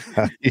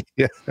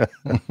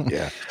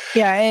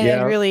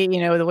 And really,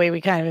 the way we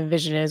kind of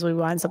envision it is we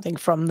want something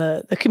from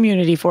the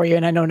community for you.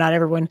 And I know not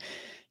everyone,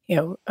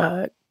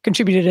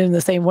 contributed in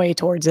the same way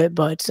towards it,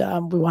 but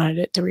we wanted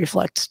it to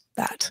reflect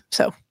that.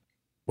 So.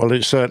 Well,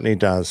 it certainly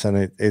does,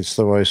 and it's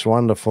the most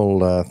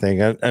wonderful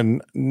thing,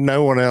 and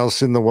no one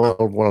else in the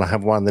world will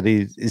have one that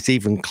is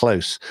even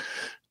close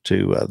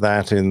to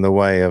that in the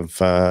way of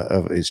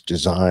its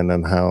design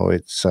and how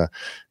it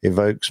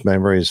evokes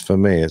memories for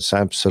me. It's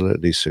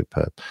absolutely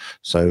superb.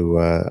 So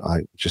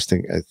I just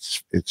think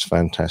it's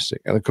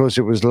fantastic, and of course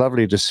it was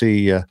lovely to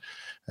see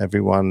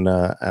everyone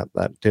at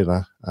that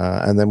dinner,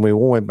 and then we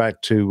all went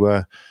back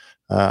to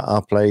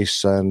our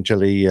place, and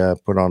Jilly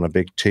put on a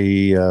big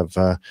tea of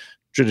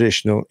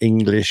traditional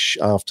English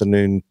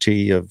afternoon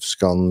tea of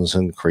scones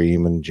and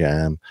cream and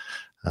jam.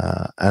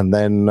 And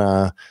then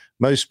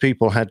most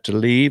people had to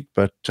leave,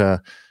 but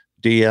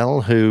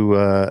DL, who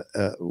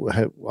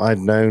I'd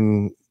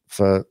known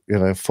for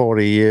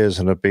 40 years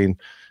and he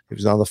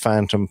was another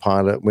Phantom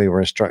pilot. We were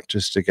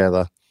instructors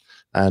together.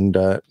 And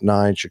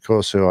Nige, of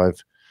course, who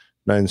I've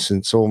known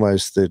since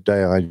almost the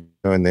day I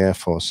joined the Air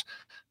Force.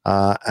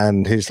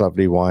 and his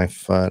lovely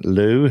wife,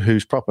 Lou,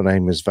 whose proper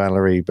name is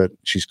Valerie, but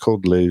she's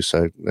called Lou,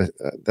 so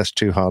that's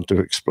too hard to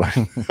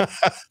explain.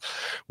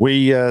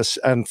 We,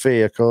 and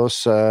Fee, of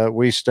course,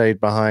 we stayed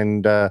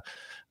behind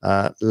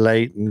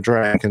late and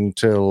drank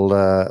until,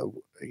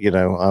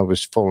 I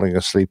was falling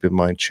asleep in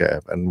my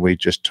chair, and we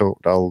just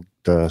talked old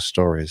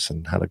stories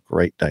and had a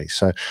great day.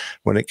 So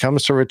when it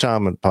comes to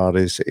retirement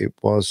parties, it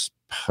was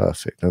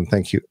perfect. And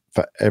thank you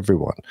to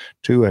everyone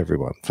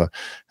for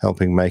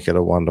helping make it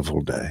a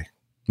wonderful day.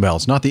 Well,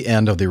 it's not the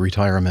end of the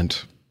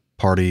retirement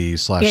party /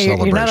 celebration.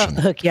 You're not off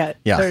the hook yet.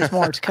 Yeah. There's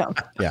more to come.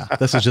 Yeah,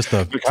 this is just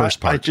the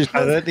first part.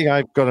 I don't think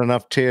I've got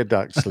enough tear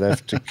ducts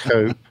left to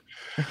cope.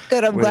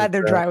 Good. I'm glad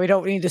they're dry. We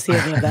don't need to see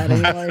any of that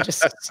anymore.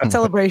 Just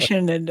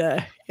celebration and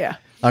yeah.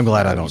 I'm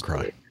glad I don't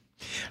cry.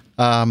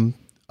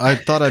 I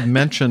thought I'd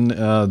mention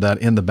that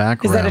in the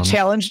background. Is that a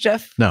challenge,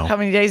 Jeff? No. How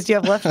many days do you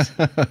have left?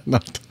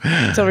 Not,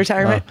 Until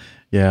retirement?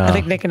 Yeah. I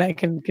think Nick and I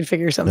can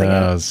figure something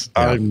out.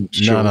 No. I'm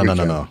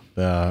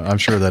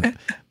sure that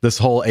this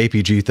whole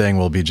APG thing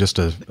will be just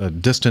a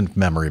distant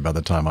memory by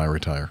the time I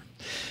retire.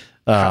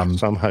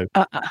 Some hope.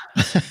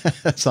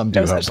 Some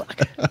do hope.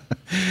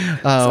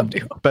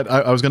 But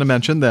I was going to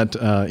mention that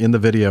in the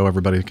video,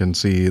 everybody can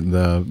see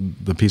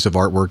the piece of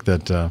artwork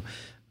that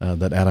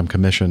Adam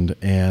commissioned,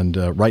 and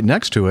right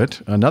next to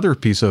it, another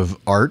piece of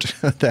art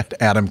that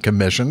Adam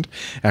commissioned.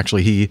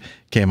 Actually, he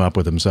came up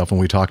with himself, and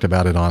we talked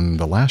about it on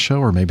the last show,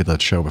 or maybe the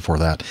show before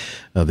that.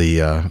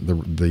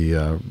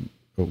 The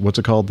what's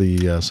it called?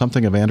 The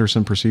something of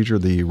Anderson procedure,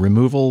 the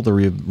removal, the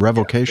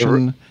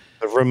revocation,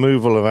 the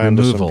removal of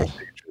Anderson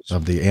procedures.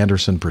 Of the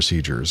Anderson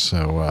procedures.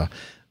 So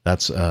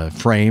that's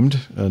framed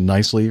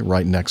nicely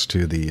right next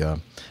to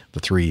the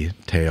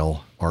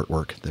three-tail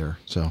artwork there.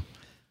 So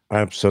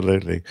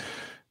absolutely.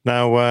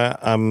 Now,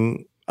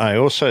 I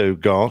also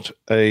got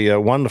a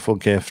wonderful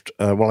gift.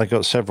 I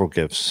got several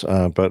gifts,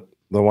 but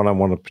the one I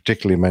want to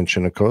particularly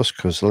mention, of course,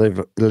 because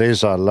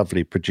Liz, our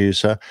lovely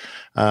producer,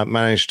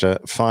 managed to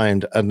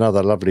find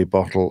another lovely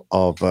bottle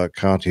of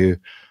Cardew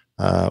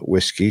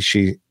whiskey.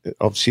 She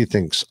obviously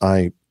thinks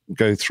I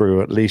go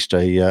through at least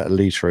a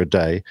litre a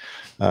day.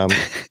 But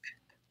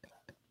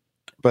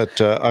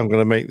I'm going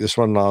to make this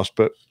one last.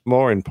 But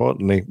more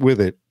importantly, with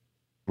it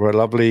were a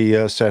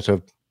lovely set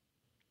of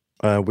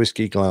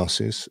whiskey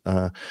glasses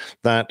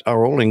that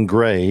are all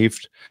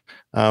engraved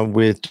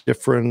with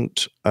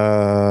different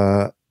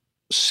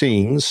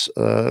scenes,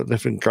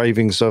 different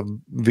engravings of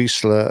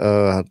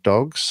Vizsla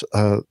dogs,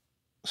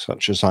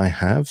 such as I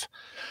have.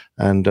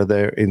 And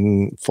they're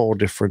in 4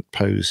 different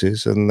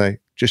poses, and they're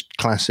just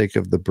classic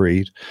of the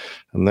breed.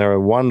 And they're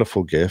a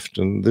wonderful gift.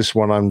 And this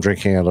one I'm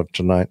drinking out of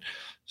tonight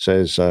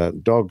says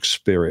Dog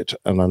Spirit,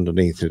 and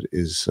underneath it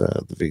is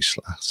the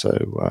Vizsla. So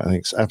I think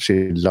it's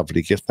absolutely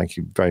lovely gift. Thank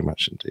you very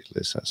much indeed,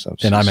 Liz.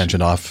 And I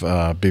mentioned off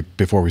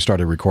before we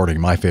started recording,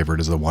 my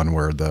favorite is the one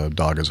where the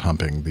dog is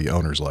humping the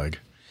owner's leg.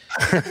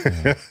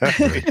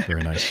 Very,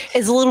 very nice.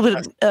 It's a little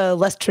bit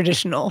less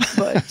traditional,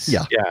 but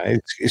yeah,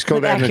 it's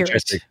called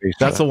energetic.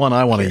 That's the one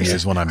I want to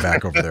use when I'm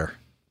back over there.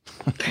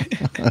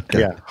 Okay.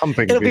 Yeah,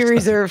 humping. It'll be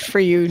reserved for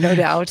you, no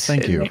doubt.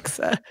 Thank you.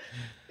 Nick's,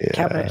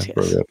 cabinet.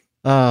 Yes.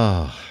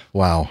 Oh,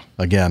 wow.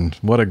 Again,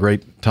 what a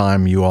great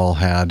time you all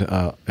had.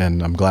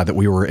 And I'm glad that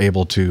we were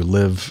able to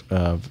live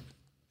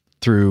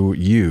through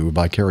you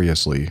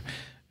vicariously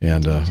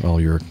and all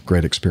your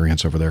great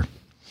experience over there.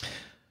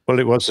 Well,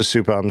 it was a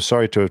super. I'm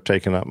sorry to have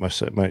taken up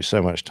so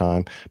much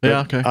time. But, yeah,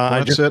 okay.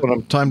 Well, that's it.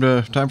 Time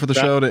for the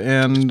show to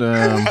end.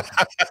 I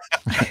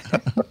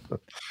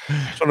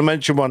just want to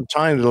mention one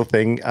tiny little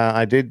thing.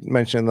 I did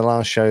mention in the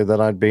last show that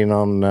I'd been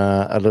on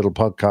a little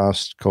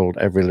podcast called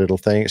Every Little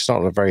Thing. It's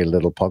not a very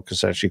little podcast,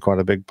 it's actually quite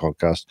a big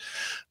podcast.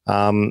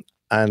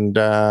 And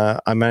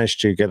I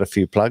managed to get a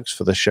few plugs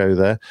for the show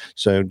there.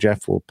 So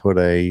Jeff will put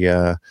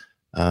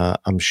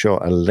I'm sure,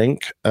 a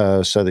link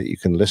so that you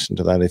can listen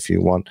to that if you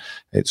want.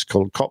 It's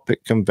called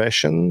Cockpit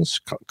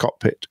Confessions,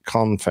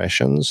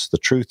 The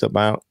Truth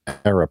About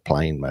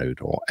Aeroplane Mode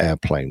or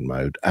Airplane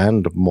Mode,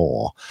 and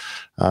more.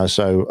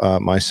 So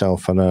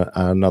myself and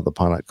another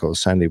pilot called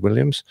Sandy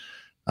Williams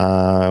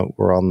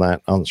were on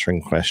that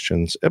answering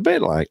questions, a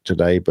bit like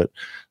today, but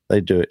they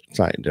do it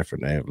slightly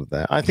differently over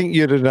there. I think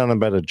you'd have done a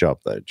better job,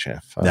 though,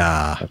 Jeff.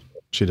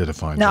 She did a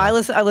fine job. I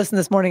listened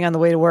this morning on the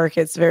way to work.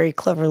 It's very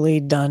cleverly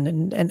done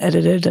and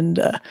edited, and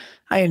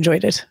I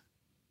enjoyed it.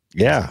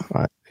 Yeah,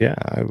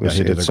 it was.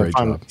 He did a great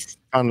job.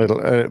 Fun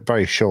little,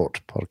 very short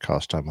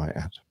podcast, I might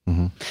add.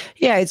 Mm-hmm.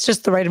 Yeah, it's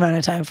just the right amount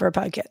of time for a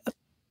podcast.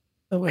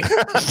 Oh, wait.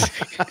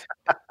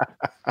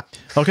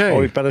 Okay.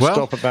 We better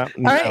stop about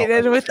now. All right,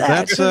 and with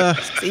that,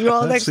 see you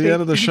all next week. That's the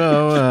end of the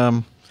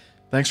show.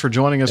 Thanks for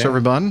joining us,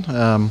 everyone.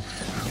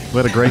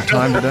 We had a great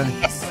time today.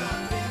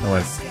 Oh,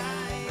 wait.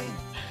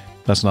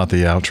 That's not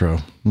the outro.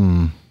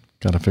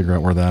 Got to figure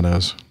out where that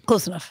is.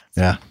 Close enough.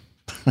 Yeah.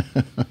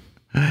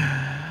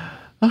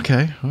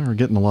 Okay. Well, I'm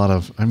getting a lot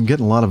of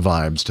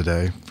vibes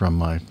today from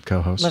my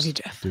co-host. Love you,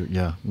 Jeff.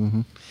 Yeah.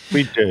 Mm-hmm.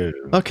 We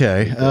do.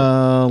 Okay.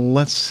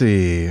 Let's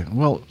see.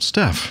 Well,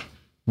 Steph,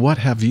 what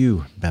have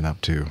you been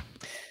up to?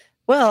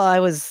 Well,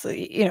 I was,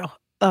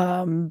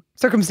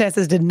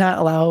 circumstances did not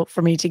allow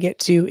for me to get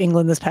to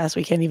England this past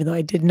weekend, even though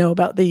I did know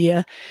about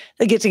the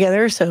get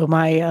together. So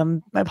my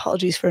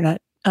apologies for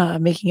not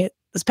making it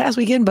this past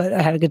weekend, but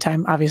I had a good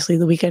time, obviously,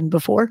 the weekend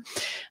before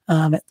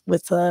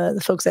with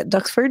the folks at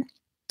Duxford.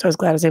 So I was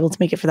glad I was able to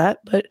make it for that.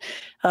 But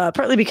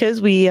partly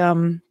because we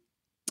a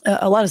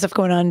lot of stuff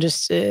going on,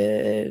 just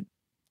kind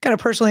of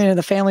personally and in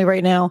the family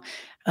right now.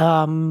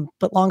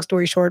 But long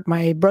story short,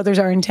 my brothers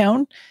are in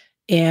town.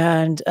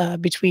 And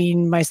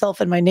between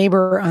myself and my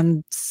neighbor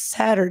on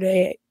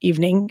Saturday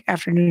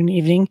afternoon,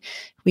 evening,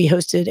 we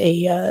hosted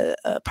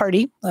a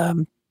party.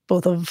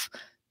 Both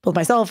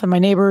myself and my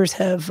neighbors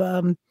have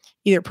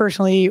either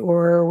personally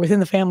or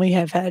within the family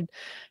have had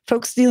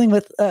folks dealing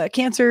with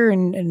cancer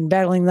and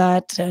battling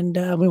that. And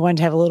we wanted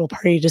to have a little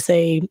party to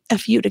say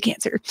F you to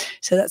cancer.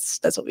 So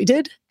that's what we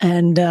did.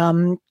 And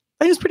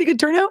it was a pretty good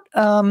turnout.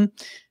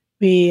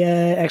 We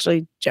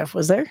actually, Jeff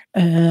was there,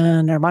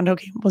 and Armando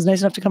was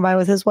nice enough to come by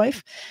with his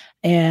wife,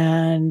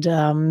 and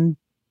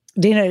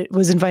Dana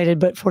was invited,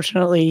 but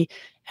fortunately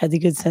had the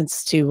good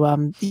sense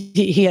to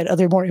he had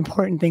other more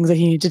important things that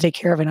he needed to take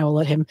care of, and I will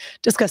let him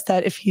discuss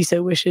that if he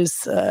so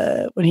wishes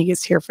when he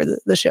gets here for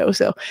the show.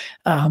 So,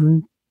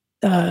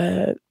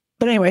 but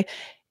anyway,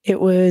 it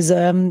was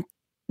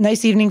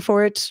nice evening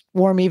for it,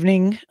 warm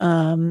evening,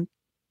 had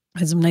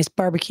some nice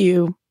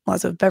barbecue,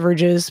 lots of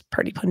beverages,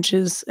 party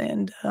punches,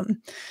 and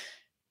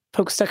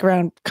folks stuck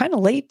around kind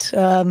of late.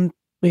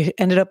 We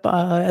ended up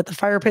at the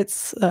fire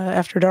pits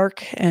after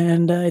dark,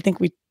 and I think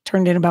we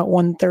turned in about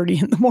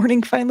 1:30 in the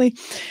morning finally.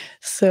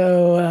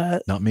 So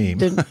not me.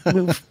 Didn't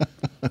move.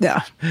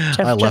 Yeah,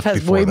 Jeff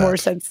has way more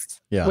sense.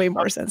 Yeah. Way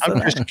more sense. I'm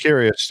than just that.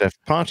 curious, Steph.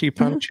 Party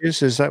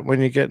punches, is that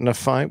when you get in a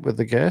fight with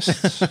the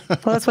guests? Well,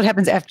 that's what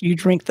happens after you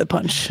drink the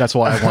punch. That's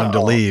why I wanted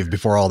to leave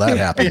before all that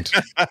happened.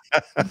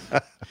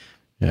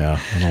 Yeah,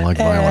 I don't like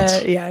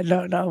violence. Yeah,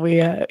 no,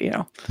 we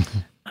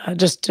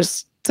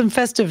just some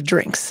festive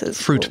drinks.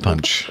 Fruit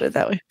punch. Put it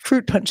that way.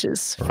 Fruit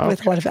punches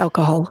with a lot of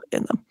alcohol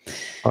in them.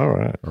 All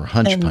right. Or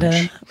hunch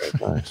punch.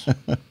 Nice.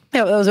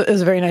 Yeah, it was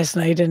a very nice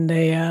night and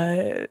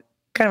a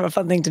kind of a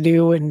fun thing to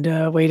do and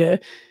a way to,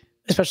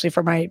 especially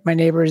for my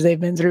neighbors, they've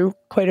been through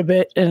quite a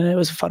bit, and it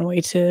was a fun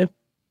way to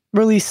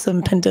release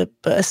some pent up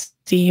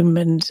steam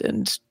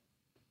and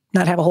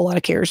not have a whole lot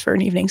of cares for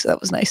an evening. So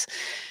that was nice.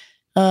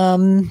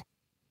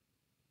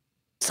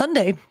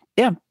 Sunday,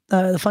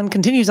 the fun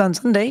continues on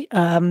Sunday.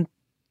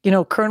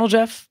 Colonel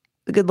Jeff,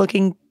 the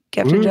good-looking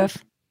Captain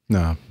Jeff.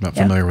 No, not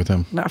familiar with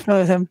him. Not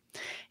familiar with him.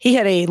 He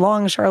had a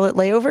long Charlotte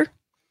layover,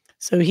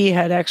 so he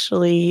had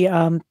actually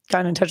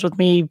gotten in touch with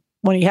me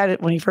when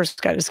he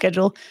first got his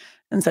schedule,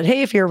 and said,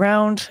 "Hey, if you're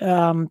around,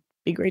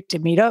 be great to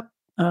meet up."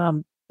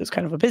 It was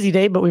kind of a busy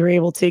day, but we were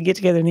able to get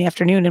together in the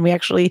afternoon, and we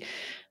actually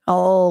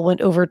all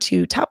went over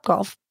to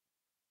Topgolf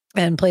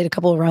and played a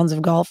couple of rounds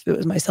of golf. It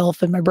was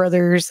myself and my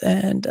brothers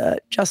and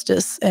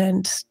Justice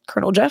and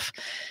Colonel Jeff.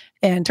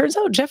 And turns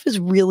out Jeff is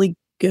really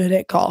good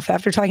at golf.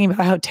 After talking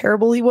about how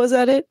terrible he was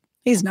at it,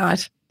 he's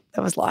not.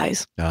 That was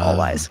lies. All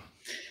lies.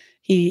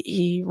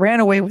 He ran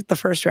away with the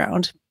first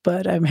round,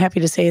 but I'm happy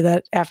to say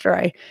that after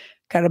I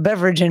got a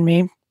beverage in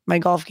me, my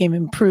golf game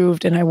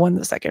improved and I won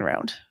the second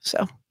round.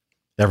 So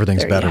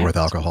everything's better with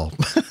alcohol.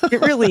 It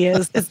really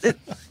is.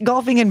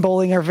 Golfing and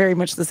bowling are very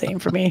much the same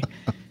for me.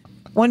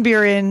 One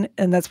beer in,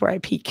 and that's where I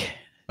peak.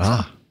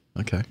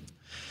 Okay.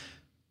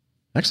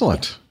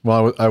 Excellent.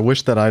 Well, I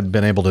wish that I'd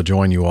been able to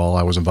join you all.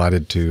 I was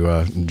invited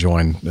to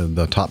join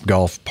the Top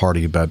Golf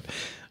party, but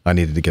I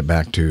needed to get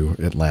back to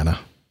Atlanta.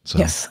 So.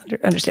 Yes,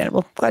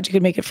 understandable. Glad you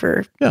could make it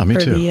for me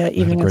too. The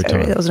evening on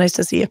Saturday. That was nice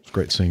to see you.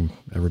 Great seeing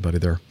everybody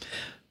there.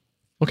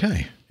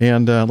 Okay.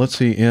 And let's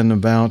see, in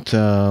about,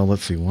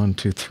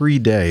 3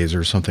 days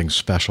or something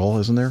special,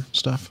 isn't there,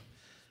 Steph?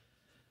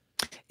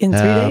 In 3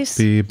 days?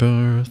 Happy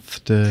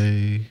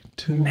birthday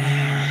to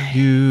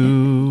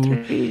you.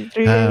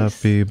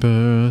 Happy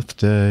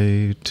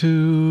birthday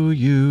to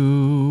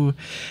you.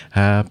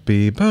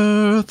 Happy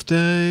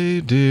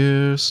birthday,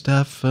 dear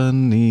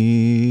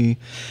Stephanie.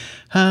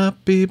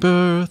 Happy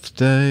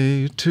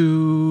birthday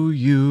to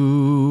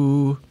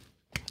you.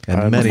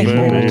 And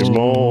many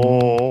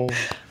more.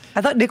 I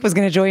thought Nick was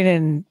going to join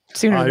in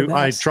sooner than that.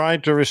 I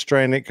tried to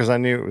restrain it because I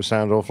knew it would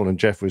sound awful, and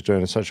Jeff was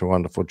doing such a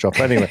wonderful job.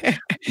 Anyway,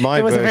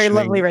 it was a very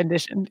lovely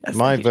rendition. Yes,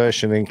 my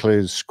version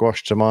includes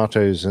squashed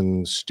tomatoes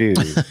and stew,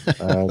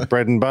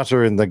 bread and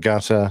butter in the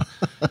gutter.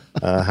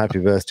 Happy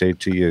birthday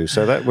to you.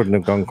 So that wouldn't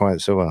have gone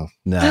quite so well.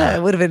 No,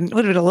 it would have been a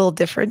little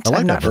different. I like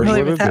I'm that not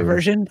familiar version. with that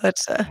version, but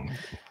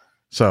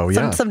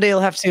someday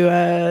you'll have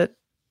to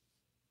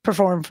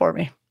perform for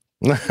me.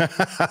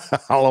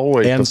 I'll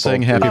always and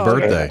sing happy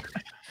birthday. Okay.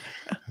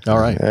 All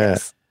right.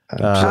 Yes.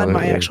 On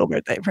my actual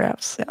birthday,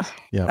 perhaps. Yeah.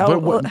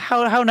 Yeah.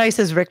 How nice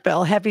is Rick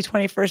Bell? Happy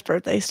 21st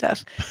birthday,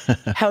 Steph.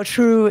 How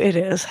true it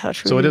is. How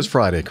true. So it is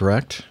Friday,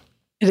 correct?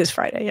 It is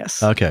Friday,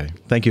 yes. Okay.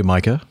 Thank you,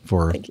 Micah,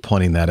 for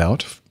pointing that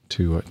out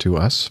to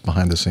us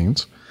behind the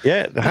scenes.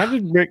 Yeah. How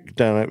did Rick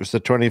know it was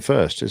the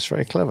 21st? It's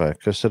very clever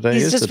because today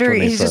is the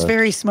 21st. He's just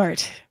very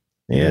smart.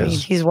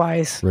 Yes. He's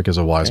wise. Rick is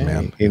a wise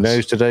man. He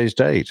knows today's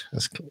date.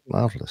 That's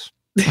marvelous.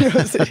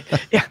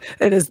 Yeah,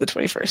 it is the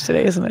 21st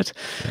today, isn't it?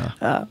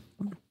 Yeah.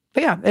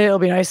 But yeah, it'll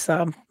be nice.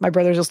 My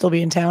brothers will still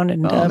be in town,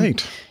 and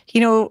Neat.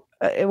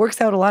 It works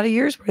out a lot of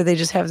years where they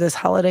just have this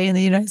holiday in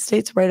the United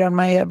States right on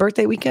my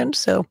birthday weekend.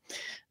 So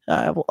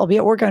I'll be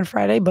at work on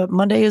Friday, but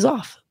Monday is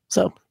off.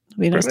 So it'll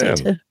be a nice day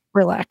to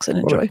relax and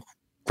enjoy.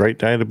 Great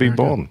day to be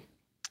born.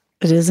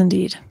 It is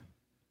indeed.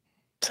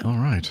 So. All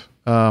right.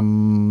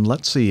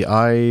 Let's see.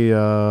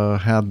 I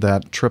had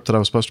that trip that I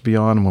was supposed to be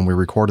on when we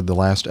recorded the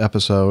last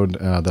episode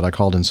that I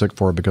called in sick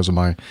for because of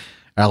my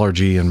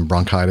allergy and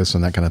bronchitis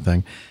and that kind of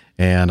thing.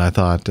 And I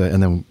thought,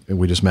 and then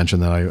we just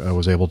mentioned that I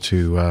was able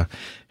to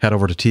head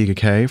over to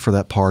TGK for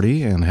that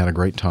party and had a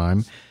great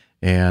time.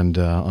 And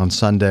on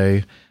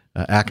Sunday,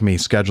 Acme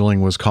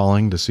Scheduling was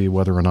calling to see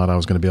whether or not I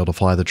was going to be able to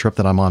fly the trip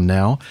that I'm on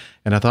now.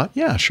 And I thought,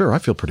 yeah, sure, I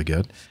feel pretty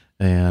good.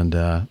 And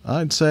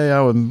I'd say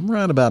I was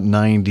right about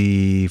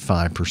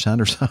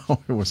 95% or so.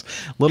 It was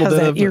a little How's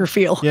bit that of ear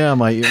feel? Yeah,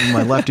 my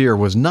left ear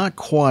was not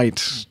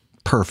quite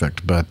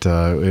perfect, but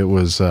it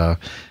was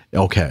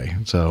okay.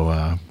 So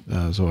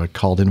I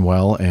called in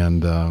well,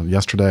 and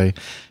yesterday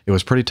it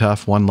was pretty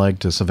tough. One leg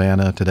to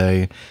Savannah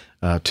today,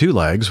 2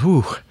 legs,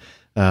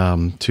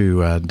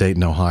 to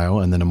Dayton, Ohio,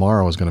 and then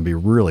tomorrow is going to be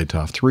really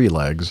tough. 3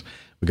 legs.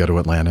 We go to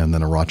Atlanta and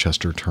then a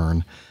Rochester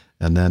turn.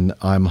 And then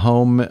I'm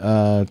home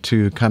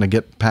to kind of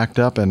get packed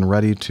up and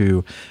ready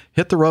to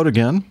hit the road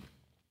again.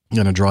 I'm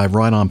going to drive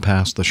right on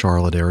past the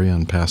Charlotte area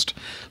and past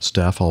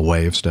Steph. I'll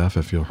wave, Steph,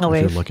 if you're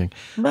looking.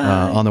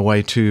 On the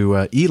way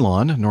to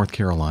Elon, North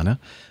Carolina,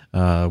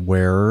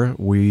 where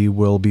we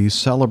will be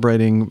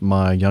celebrating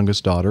my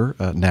youngest daughter,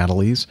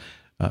 Natalie's,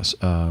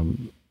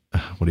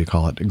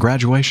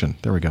 graduation.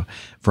 There we go.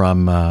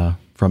 From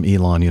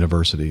Elon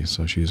University.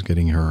 So she's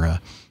getting her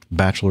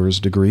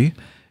bachelor's degree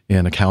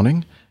in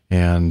accounting.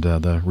 And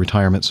the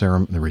retirement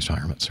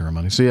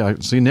ceremony.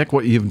 See, Nick,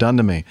 what you've done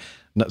to me.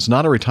 It's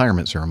not a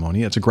retirement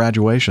ceremony. It's a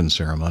graduation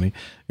ceremony.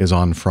 Is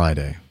on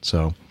Friday.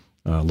 So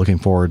looking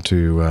forward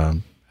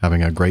to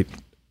having a great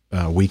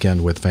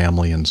weekend with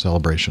family and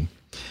celebration.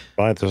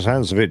 By the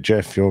sounds of it,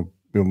 Jeff, your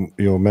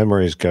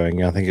memory is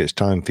going. I think it's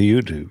time for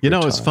you to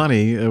retire. It's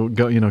funny,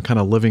 kind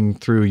of living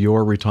through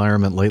your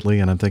retirement lately,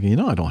 and I'm thinking,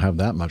 I don't have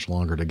that much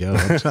longer to go.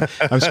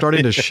 I'm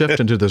starting to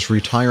shift into this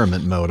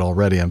retirement mode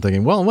already. I'm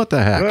thinking, well, what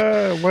the heck?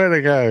 Way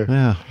to go.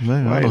 Yeah,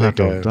 I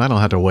don't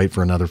have to wait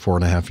for another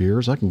 4.5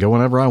 years. I can go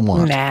whenever I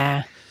want.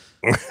 Nah.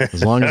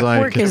 As long as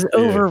work is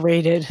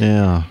overrated.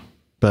 Yeah,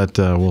 but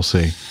we'll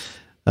see.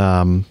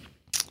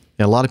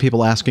 A lot of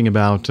people asking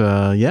about,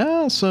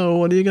 so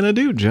what are you going to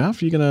do,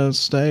 Jeff? Are you going to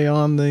stay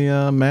on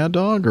the Mad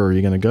Dog, or are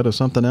you going to go to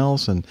something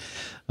else? And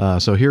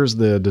so here's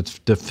the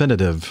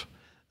definitive.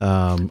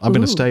 I'm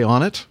going to stay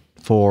on it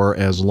for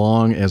as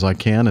long as I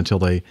can until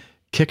they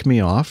kick me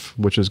off,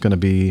 which is going to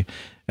be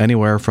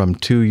anywhere from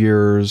 2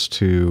 years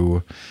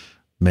to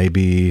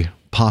maybe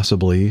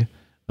possibly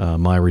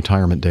my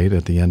retirement date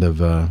at the end of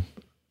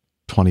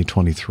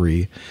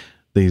 2023.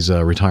 These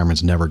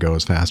retirements never go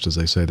as fast as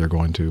they say they're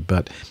going to,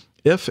 but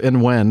if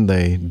and when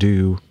they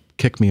do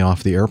kick me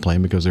off the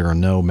airplane because there are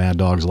no Mad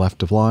Dogs left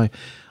to fly,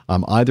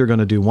 I'm either going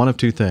to do one of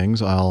two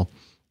things. I'll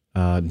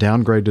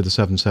downgrade to the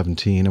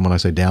 717, and when I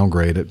say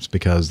downgrade, it's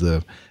because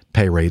the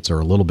pay rates are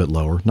a little bit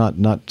lower,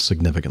 not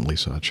significantly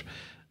such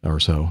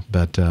or so.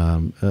 But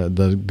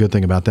the good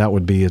thing about that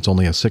would be it's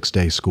only a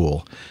 6-day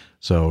school,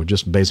 so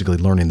just basically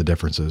learning the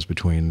differences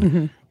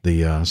between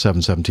the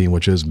 717,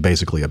 which is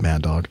basically a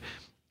Mad Dog,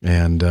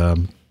 and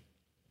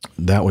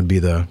that would be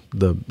the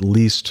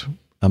least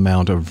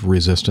amount of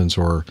resistance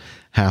or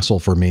hassle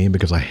for me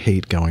because I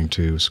hate going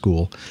to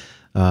school.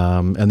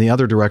 And the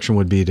other direction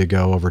would be to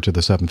go over to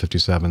the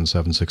 757,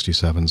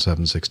 767,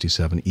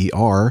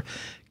 767ER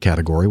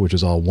category, which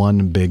is all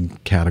one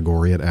big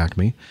category at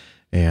Acme.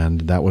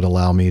 And that would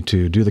allow me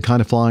to do the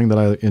kind of flying that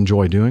I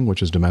enjoy doing,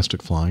 which is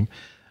domestic flying.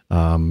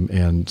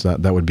 And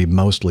that would be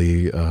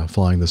mostly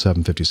flying the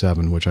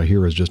 757, which I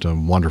hear is just a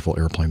wonderful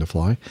airplane to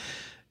fly.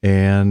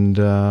 And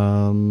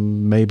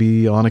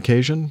maybe on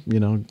occasion,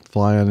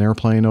 fly an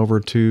airplane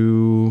over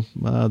to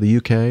the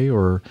UK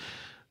or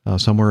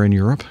somewhere in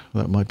Europe.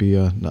 That might be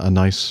a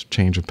nice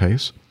change of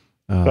pace.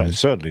 That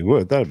certainly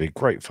would. That would be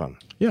great fun.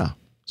 Yeah.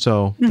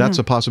 So that's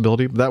a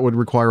possibility. That would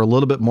require a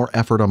little bit more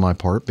effort on my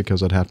part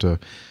because I'd have to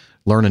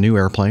learn a new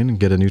airplane and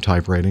get a new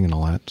type rating and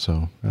all that.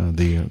 So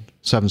the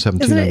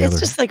 717 on the other. It's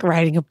just like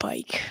riding a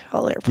bike.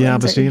 All airplanes. Yeah,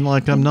 but see,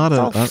 I'm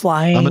not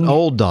flying. I'm an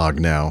old dog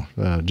now,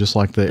 just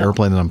like the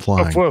airplane that I'm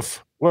flying.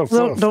 Woof, woof,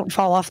 woof. Don't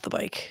fall off the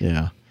bike.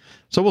 Yeah.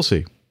 So we'll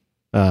see.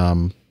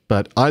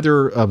 But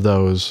either of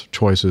those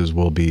choices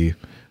will be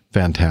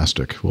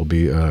fantastic. Will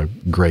be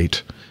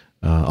great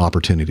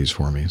opportunities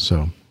for me.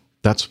 So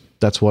that's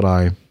what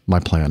my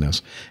plan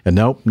is. And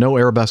no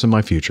Airbus in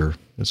my future.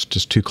 It's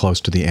just too close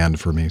to the end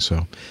for me.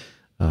 So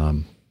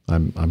I'm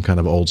kind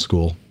of old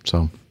school.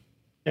 So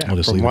I'll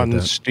just from leave it at one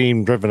that.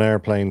 steam-driven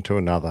airplane to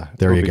another.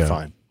 There you It'll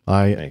go.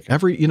 Fine.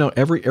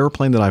 Every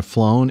airplane that I've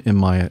flown in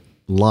my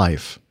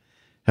life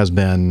has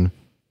been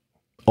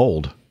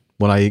old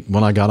when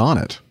I got on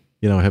it.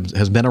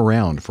 Has been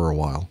around for a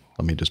while.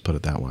 Let me just put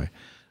it that way.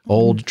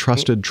 Old,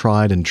 trusted,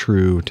 tried, and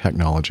true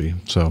technology.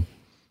 So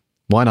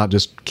why not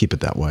just keep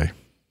it that way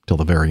till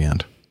the very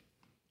end?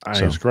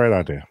 It's a great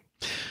idea.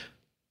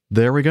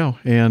 There we go.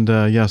 And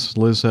yes,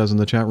 Liz says in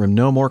the chat room,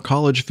 no more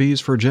college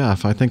fees for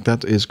Jeff. I think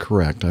that is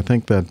correct. I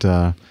think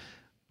that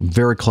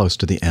very close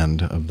to the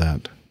end of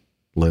that,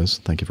 Liz.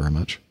 Thank you very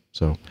much.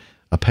 So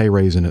a pay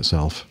raise in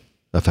itself,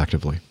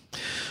 effectively.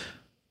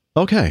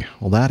 Okay,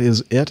 well, that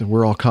is it.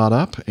 We're all caught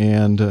up.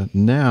 And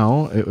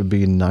now it would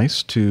be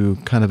nice to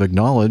kind of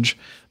acknowledge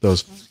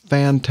those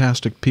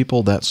fantastic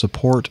people that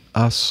support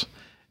us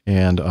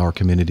and our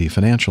community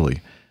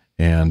financially.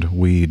 And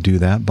we do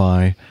that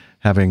by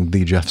having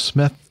the Jeff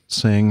Smith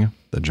sing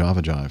the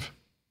Java Jive.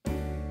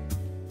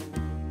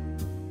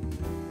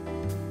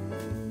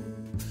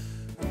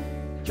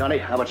 Johnny,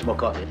 how much more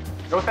coffee?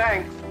 No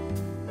thanks.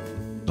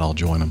 I'll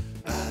join him.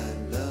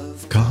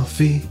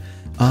 Coffee,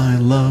 I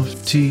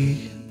love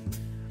tea.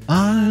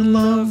 I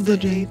love the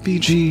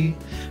JPG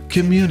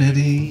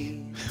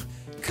community.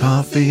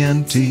 Coffee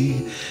and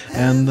tea,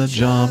 and the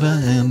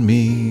Java and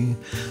me.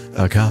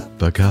 A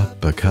cup, a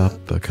cup, a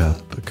cup, a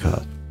cup, a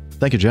cup.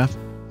 Thank you, Jeff.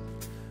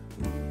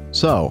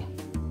 So,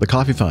 the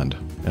Coffee Fund.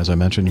 As I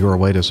mentioned, you're a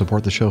way to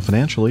support the show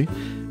financially.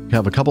 You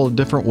have a couple of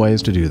different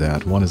ways to do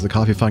that. One is the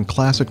Coffee Fund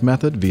Classic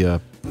method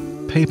via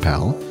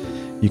PayPal.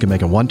 You can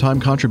make a one-time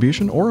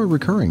contribution or a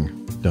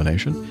recurring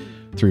donation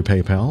through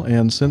PayPal.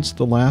 And since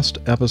the last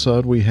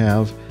episode, we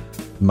have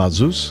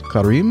Mazus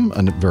Karim,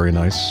 a very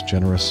nice,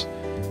 generous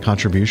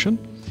contribution.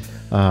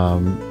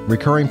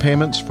 Recurring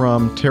payments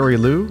from Terry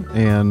Liu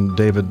and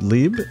David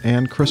Lieb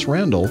and Chris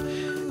Randall,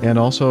 and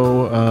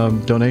also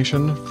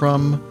donation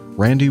from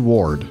Randy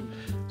Ward.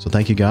 So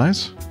thank you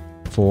guys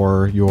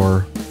for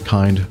your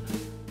kind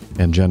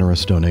and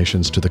generous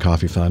donations to the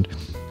Coffee Fund.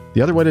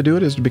 The other way to do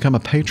it is to become a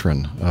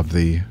patron of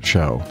the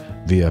show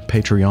via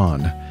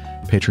Patreon,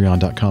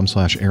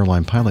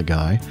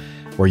 patreon.com/airlinepilotguy,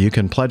 where you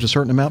can pledge a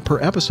certain amount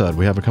per episode.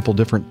 We have a couple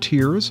different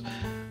tiers.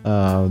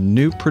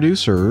 New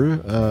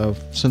producer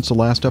since the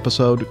last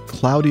episode,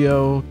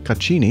 Claudio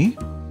Caccini,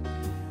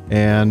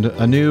 and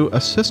a new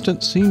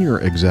assistant senior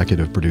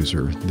executive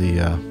producer,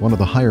 the one of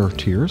the higher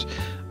tiers,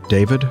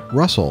 David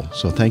Russell.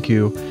 So thank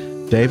you,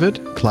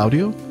 David,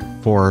 Claudio,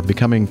 for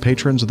becoming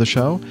patrons of the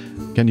show.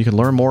 Again, you can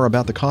learn more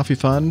about the Coffee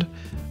Fund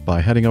by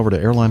heading over to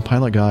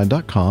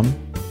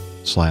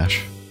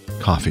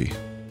airlinepilotguy.com/coffee.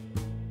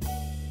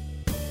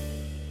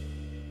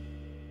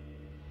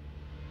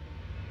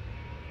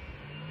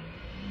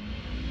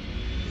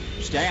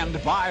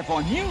 Stand by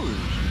for news.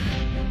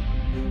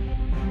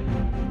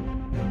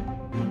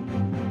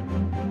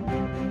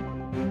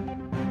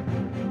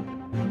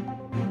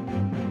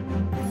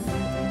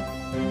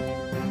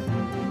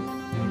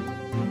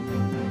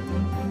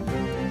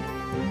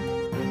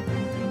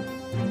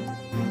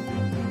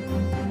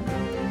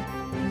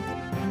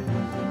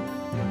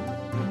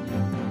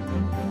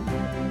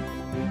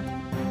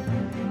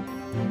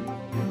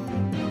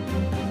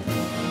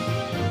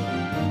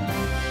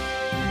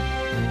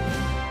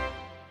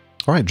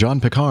 All right, John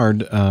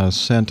Pickard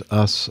sent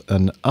us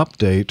an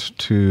update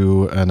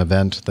to an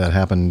event that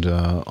happened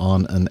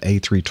on an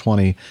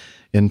A320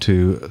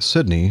 into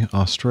Sydney,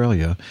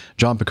 Australia.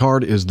 John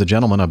Pickard is the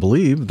gentleman, I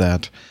believe,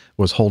 that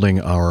was holding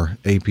our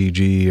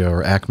APG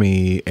or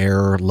Acme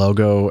Air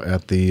logo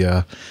at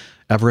the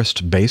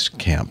Everest Base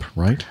Camp,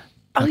 right?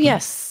 Oh,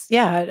 yes.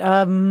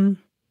 Yeah.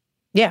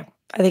 Yeah.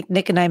 I think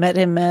Nick and I met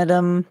him at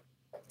Duxford.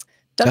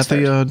 At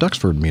the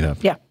Duxford meetup.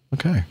 Yeah.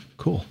 Okay,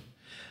 cool.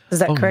 Is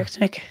that correct,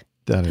 Nick?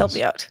 Help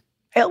me out.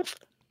 Help.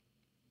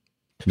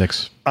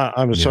 Nick's.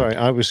 I'm sorry.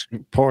 I was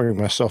pouring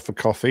myself a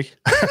coffee.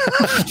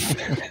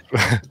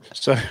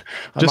 So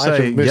just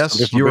say,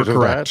 yes, you were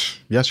correct.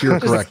 Yes, you're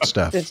correct,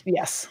 Steph.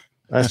 Yes.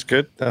 That's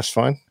good. That's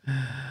fine.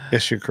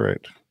 Yes, you're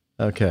correct.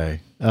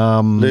 Okay.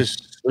 Liz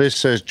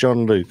says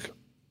John Luke.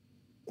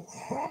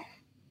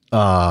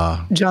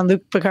 John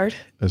Luke Picard.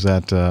 Is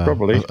that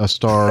probably a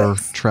Star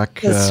Trek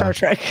Star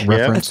Trek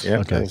reference? Yeah,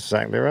 okay. That's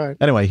exactly right.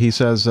 Anyway, he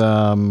says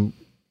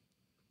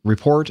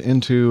report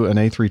into an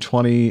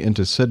A320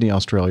 into Sydney,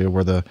 Australia,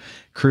 where the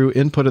crew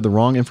inputted the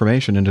wrong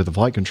information into the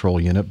flight control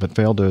unit, but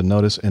failed to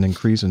notice an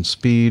increase in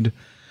speed,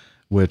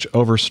 which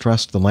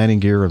overstressed the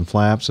landing gear and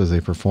flaps as they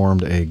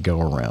performed a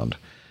go-around.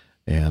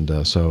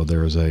 And so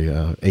there is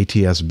a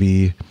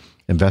ATSB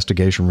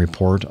investigation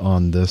report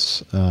on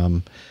this.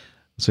 Let's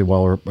see,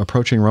 while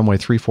approaching runway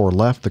 34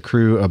 left, the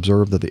crew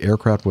observed that the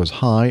aircraft was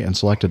high and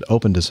selected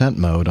open descent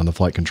mode on the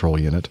flight control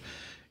unit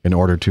in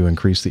order to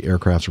increase the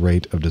aircraft's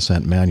rate of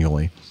descent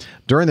manually.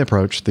 During the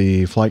approach,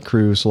 the flight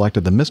crew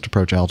selected the missed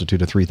approach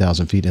altitude of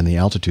 3,000 feet in the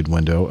altitude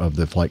window of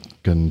the flight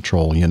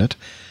control unit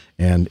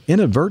and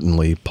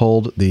inadvertently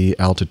pulled the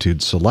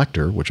altitude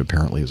selector, which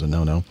apparently is a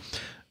no-no,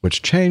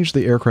 which changed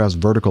the aircraft's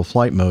vertical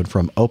flight mode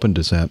from open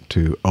descent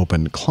to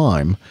open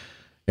climb.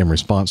 In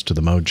response to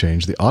the mode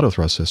change, the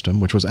autothrust system,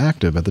 which was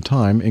active at the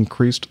time,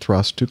 increased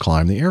thrust to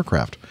climb the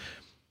aircraft.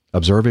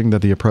 Observing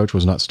that the approach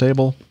was not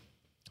stable,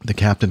 the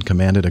captain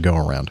commanded a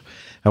go-around.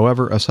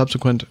 However, a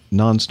subsequent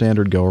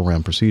non-standard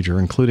go-around procedure,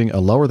 including a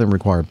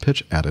lower-than-required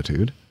pitch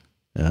attitude,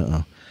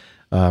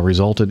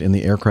 resulted in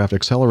the aircraft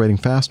accelerating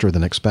faster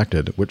than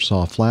expected, which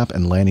saw flap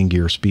and landing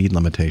gear speed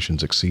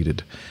limitations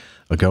exceeded.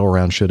 A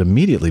go-around should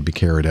immediately be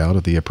carried out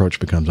if the approach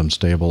becomes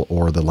unstable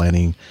or the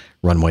landing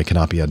runway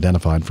cannot be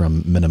identified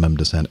from minimum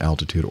descent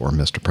altitude or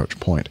missed approach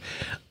point.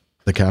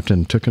 The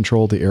captain took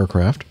control of the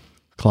aircraft,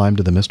 climbed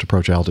to the missed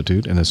approach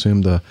altitude, and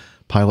assumed the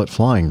pilot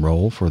flying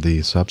role for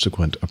the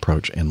subsequent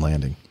approach and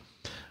landing.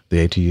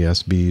 The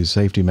ATSB's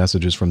safety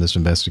messages from this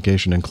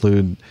investigation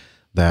include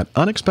that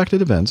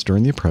unexpected events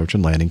during the approach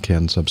and landing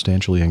can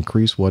substantially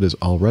increase what is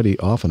already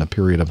often a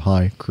period of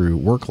high crew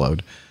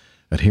workload.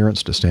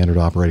 Adherence to standard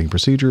operating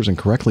procedures and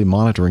correctly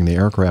monitoring the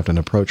aircraft and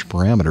approach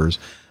parameters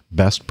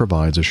best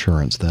provides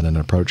assurance that an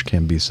approach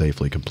can be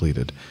safely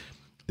completed.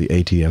 The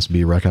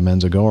ATSB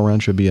recommends a go-around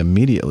should be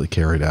immediately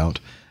carried out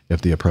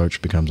if the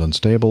approach becomes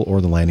unstable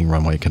or the landing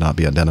runway cannot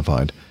be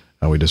identified.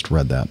 We just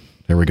read that.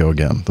 Here we go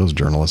again. Those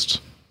journalists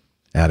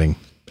adding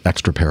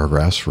extra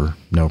paragraphs for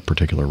no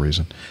particular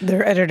reason.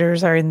 Their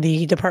editors are in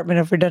the Department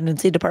of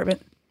Redundancy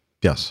department.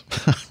 Yes,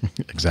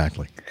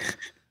 exactly.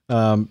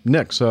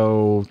 Nick,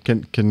 so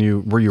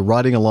were you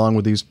riding along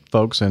with these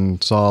folks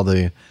and saw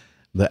the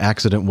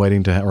accident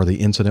waiting to or the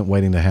incident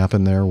waiting to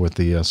happen there with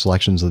the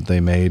selections that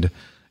they made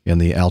in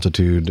the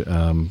altitude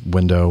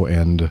window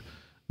and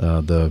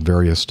the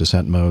various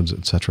descent modes,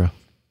 etc.?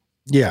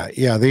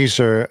 Yeah. These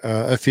are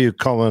a few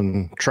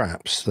common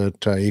traps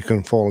that you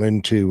can fall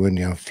into when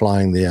you're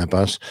flying the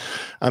Airbus,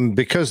 and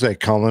because they're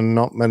common,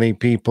 not many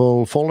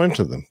people fall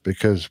into them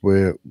because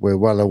we're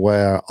well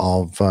aware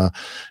of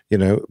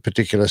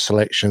particular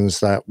selections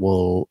that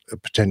will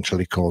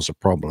potentially cause a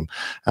problem,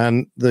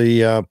 and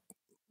the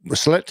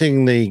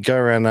selecting the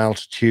go-around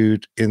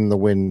altitude in the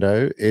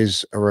window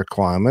is a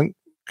requirement.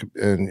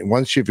 And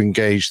once you've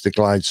engaged the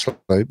glide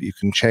slope, you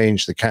can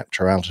change the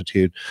capture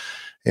altitude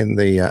in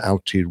the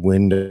altitude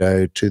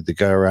window to the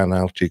go-around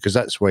altitude because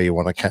that's where you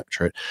want to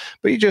capture it.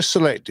 But you just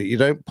select it. You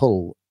don't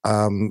pull.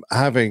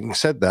 Having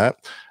said that,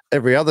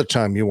 every other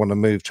time you want to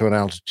move to an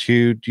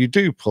altitude, you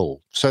do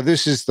pull. So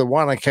this is the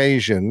one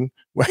occasion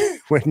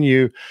when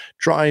you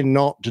try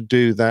not to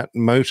do that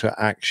motor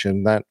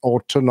action, that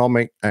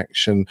autonomic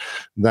action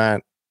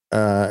that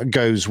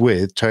goes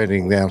with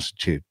turning the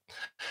altitude.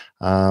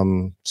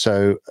 That's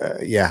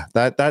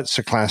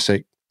a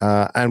classic.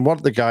 And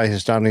what the guy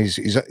has done is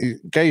he's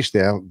gauged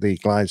the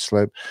glide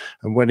slope,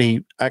 and when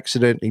he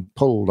accidentally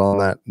pulled on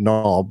that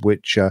knob,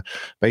 which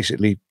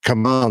basically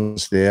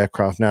commands the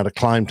aircraft now to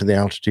climb to the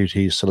altitude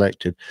he's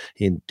selected,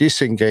 he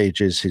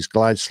disengages his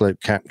glide slope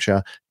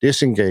capture,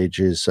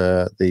 disengages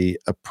the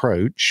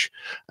approach,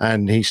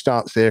 and he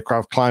starts the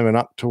aircraft climbing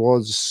up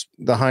towards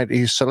the height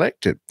he's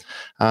selected,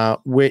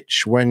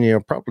 which, when you're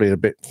probably a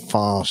bit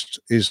fast,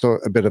 is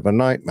a bit of a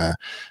nightmare.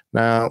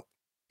 Now,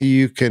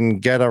 you can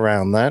get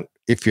around that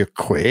if you're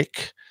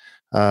quick,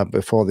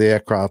 before the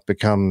aircraft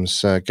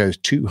goes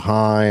too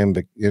high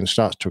and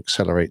starts to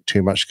accelerate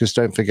too much. Because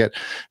don't forget,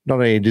 not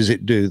only does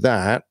it do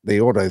that, the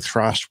auto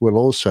thrust will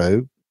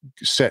also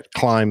set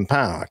climb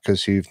power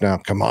because you've now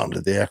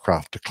commanded the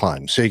aircraft to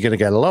climb. So you're going to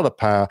get a lot of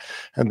power,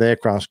 and the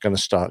aircraft's going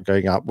to start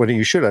going up when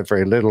you should have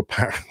very little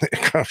power. The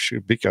aircraft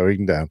should be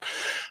going down.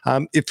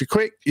 If you're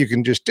quick, you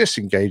can just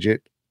disengage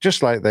it,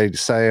 just like they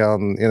say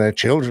on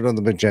Children of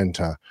the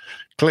Magenta.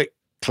 Click,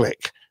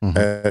 click.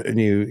 Mm-hmm. And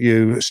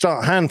you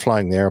start hand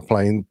flying the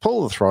airplane,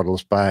 pull the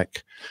throttles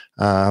back,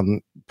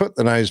 put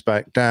the nose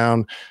back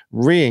down,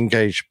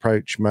 re-engage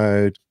approach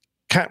mode,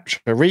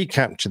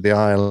 recapture the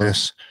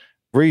ILS,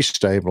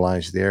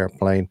 restabilize the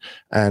airplane,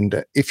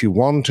 and if you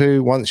want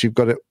to, once you've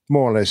got it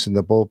more or less in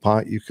the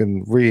ballpark, you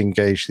can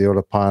re-engage the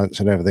autopilots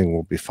and everything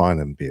will be fine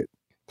and be it.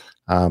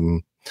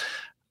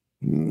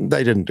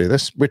 They didn't do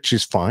this, which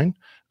is fine,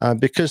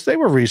 because they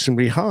were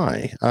reasonably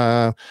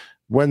high.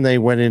 When they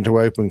went into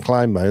open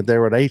climb mode, they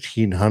were at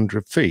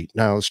 1,800 feet.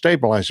 Now, the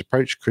stabilized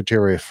approach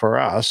criteria for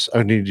us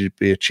only need to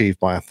be achieved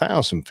by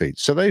 1,000 feet.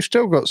 So they've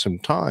still got some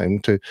time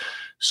to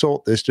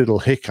sort this little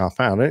hiccup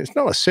out. And it's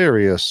not a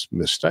serious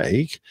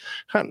mistake. It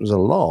happens a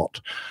lot.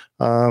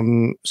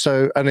 And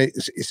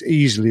it's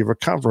easily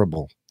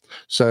recoverable.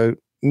 So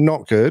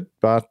not good,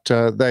 but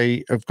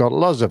they have got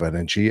lots of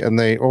energy, and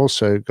they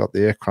also got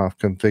the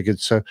aircraft configured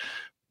so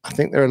I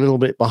think they're a little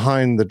bit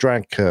behind the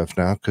drag curve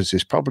now because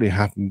this probably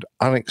happened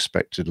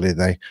unexpectedly.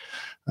 They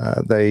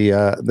allowed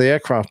the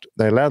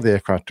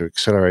aircraft to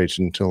accelerate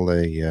until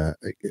they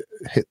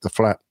hit the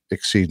flat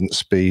exceedance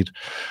speed,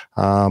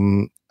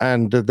 and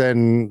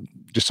then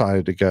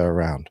decided to go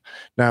around.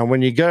 Now,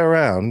 when you go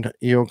around,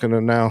 you're going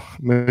to now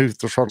move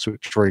the throttle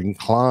switch in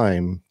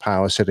climb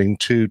power setting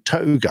to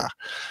TOGA.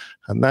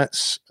 And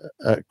that's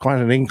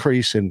quite an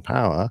increase in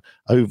power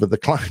over the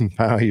climb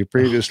power you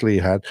previously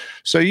had.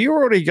 So you're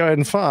already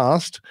going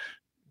fast,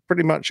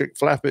 pretty much at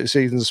flap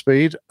exceedance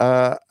speed,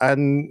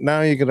 and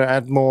now you're going to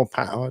add more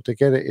power to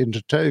get it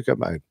into TOGA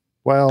mode.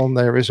 Well,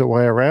 there is a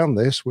way around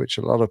this, which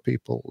a lot of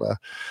people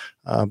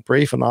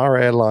brief, and our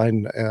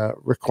airline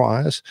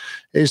requires,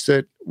 is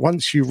that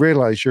once you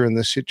realize you're in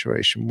this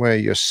situation where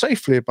you're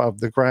safely above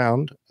the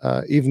ground,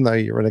 even though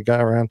you're in a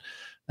go-around,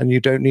 and you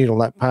don't need all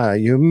that power.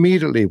 You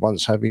immediately,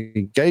 once having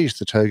engaged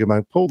the toga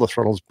mode, pull the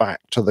throttles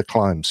back to the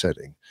climb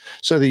setting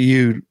so that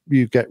you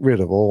get rid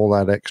of all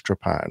that extra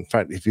power. In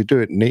fact, if you do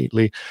it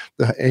neatly,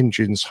 the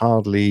engines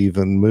hardly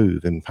even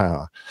move in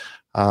power.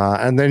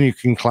 And then you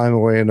can climb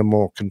away in a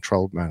more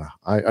controlled manner.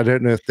 I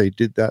don't know if they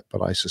did that,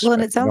 but I suspect. Well,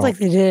 and it sounds like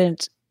they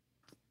didn't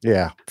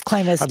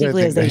climb as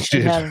steeply as they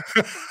should have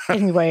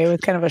anyway,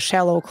 with kind of a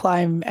shallow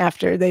climb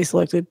after they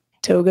selected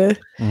toga.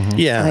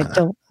 Yeah. And I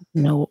don't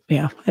know.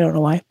 Yeah, I don't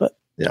know why, but.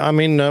 Yeah, I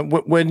mean,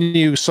 when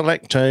you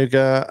select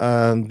toga,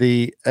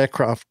 the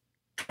aircraft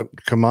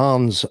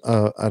commands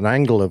an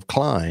angle of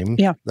climb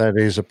that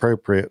is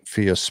appropriate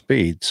for your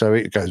speed. So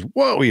it goes,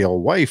 whoa, you're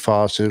way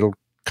fast. It'll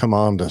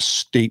command a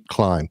steep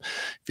climb.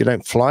 If you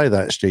don't fly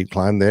that steep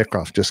climb, the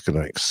aircraft's just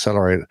going to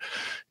accelerate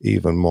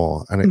even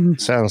more. And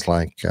it sounds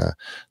like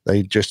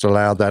they just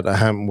allowed that to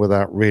happen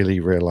without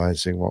really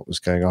realizing what was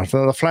going on.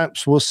 Now, the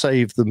flaps will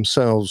save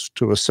themselves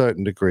to a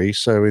certain degree.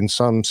 So in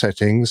some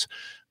settings,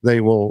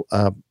 they will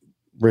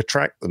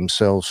retract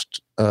themselves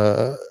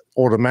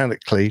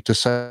automatically to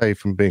save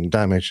from being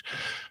damaged,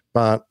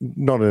 but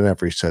not in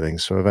every setting.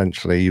 So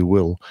eventually you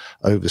will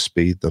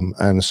overspeed them,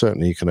 and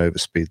certainly you can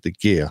overspeed the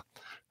gear.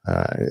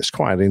 It's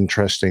quite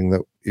interesting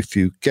that if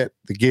you get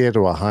the gear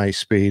to a high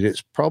speed,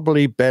 it's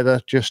probably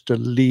better just to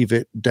leave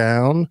it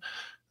down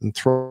and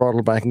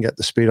throttle back and get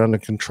the speed under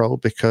control,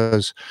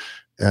 because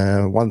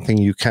one thing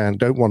you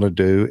don't want to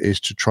do is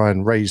to try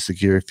and raise the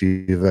gear if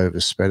you've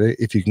oversped it,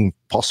 if you can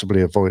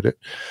possibly avoid it,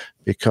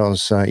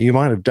 because you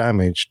might have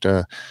damaged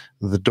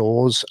the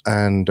doors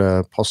and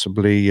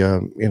possibly,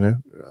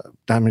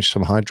 damaged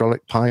some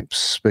hydraulic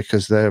pipes,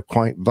 because they're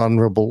quite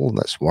vulnerable.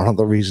 That's one of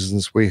the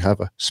reasons we have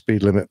a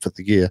speed limit for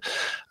the gear.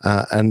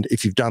 And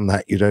if you've done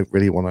that, you don't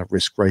really want to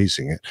risk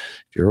raising it.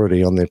 If you're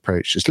already on the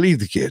approach, just leave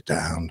the gear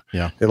down.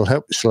 Yeah. It'll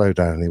help you slow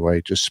down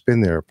anyway. Just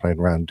spin the airplane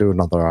around, do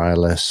another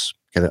ILS,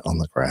 get it on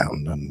the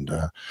ground,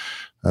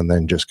 and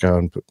then just go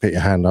and put your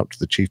hand up to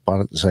the chief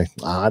pilot and say,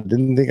 I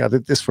didn't think I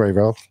did this very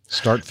well.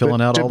 Start filling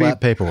out all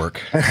that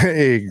paperwork.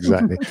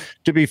 Exactly.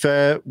 To be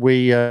fair,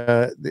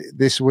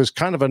 this was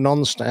kind of a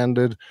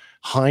non-standard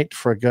height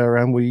for a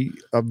go-around. We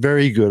are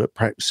very good at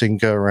practicing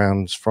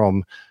go-arounds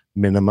from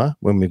minima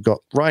when we've got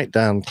right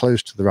down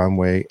close to the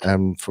runway,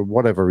 and for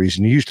whatever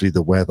reason, usually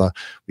the weather,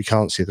 we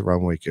can't see the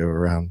runway go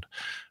around.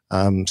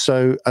 And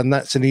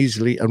that's an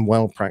easily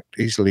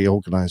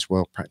organized,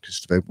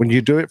 well-practiced event. When you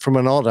do it from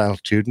an odd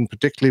altitude, and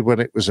particularly when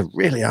it was a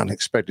really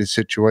unexpected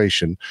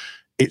situation,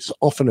 it's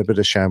often a bit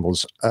of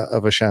shambles,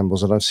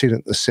 and I've seen it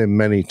in the sim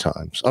many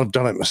times. I've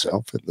done it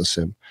myself in the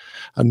sim,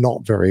 and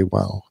not very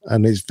well.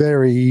 And it's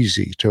very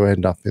easy to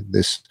end up in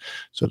this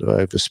sort of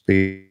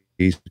overspeed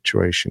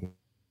situation,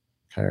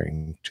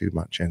 carrying too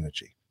much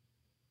energy.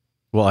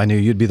 Well, I knew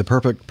you'd be the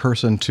perfect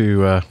person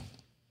to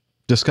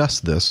discuss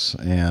this,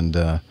 and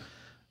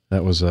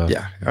that was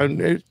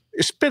and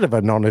it's a bit of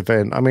a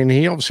non-event. I mean,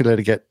 he obviously let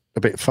it get a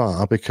bit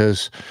far,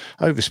 because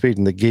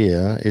overspeeding the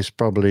gear is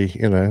probably,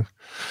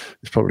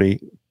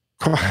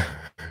 quite.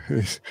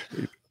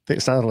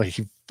 It sounded like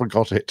he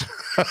forgot it.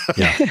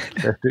 Yeah,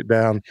 left it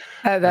down.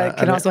 That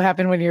can also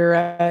happen when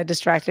you're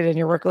distracted and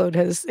your workload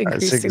has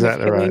increased exactly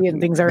significantly, right.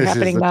 and things are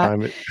happening not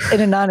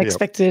in a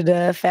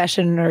non-expected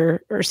fashion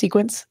or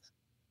sequence.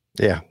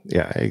 Yeah,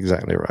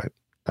 exactly right.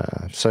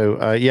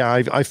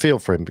 I feel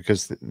for him,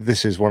 because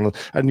this is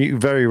and you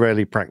very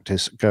rarely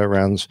practice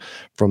go-arounds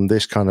from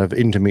this kind of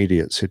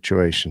intermediate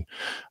situation,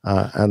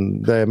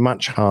 and they're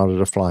much harder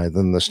to fly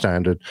than the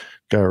standard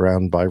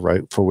go-around by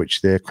rope, for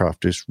which the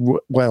aircraft is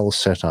well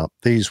set up.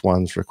 These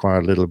ones require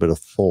a little bit of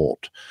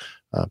thought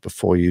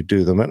before you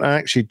do them. And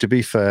actually, to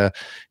be fair,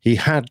 he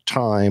had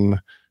time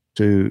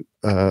to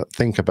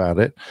think about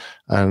it,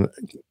 and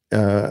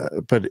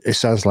but it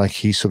sounds like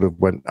he sort of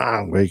went,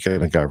 we're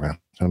going to go around.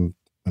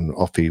 And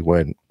off he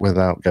went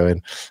without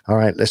going, all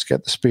right, let's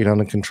get the speed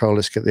under control.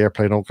 Let's get the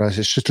airplane organized.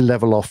 Let's just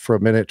level off for a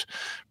minute.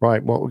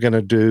 Right, what we're going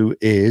to do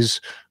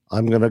is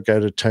I'm going to go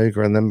to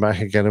toga and then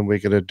back again, and we're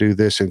going to do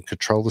this and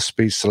control the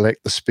speed,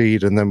 select the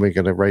speed, and then we're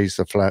going to raise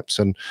the flaps,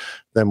 and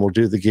then we'll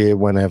do the gear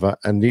whenever.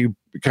 And you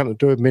kind of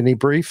do a mini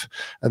brief,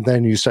 and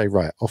then you say,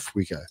 right, off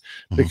we go.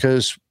 Mm-hmm.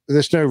 Because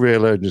there's no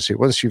real urgency.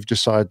 Once you've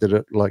decided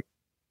at, like,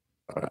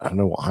 I don't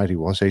know what height he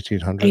was,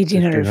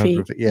 1,800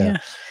 feet. Yeah.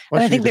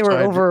 And I think they were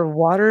over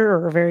water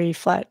or very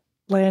flat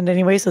land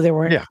anyway, so there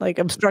weren't like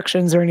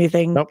obstructions or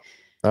anything. Nope.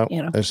 I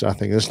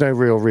think there's no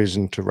real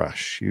reason to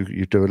rush.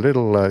 You do a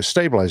little,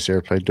 stabilize the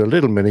airplane, do a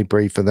little mini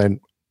brief, and then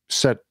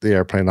set the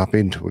airplane up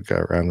into a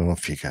go-around, and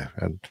off you go.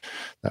 And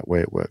that way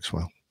it works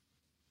well.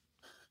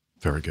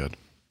 Very good.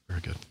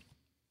 Very good.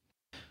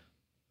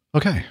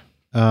 Okay.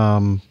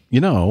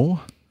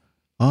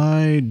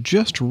 I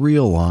just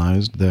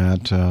realized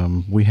that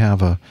we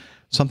have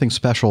something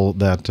special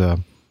that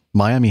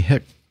Miami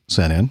Hick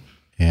sent in,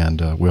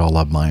 and we all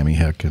love Miami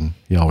Hick, and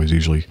he always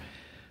usually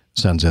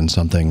sends in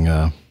something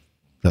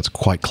that's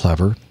quite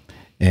clever.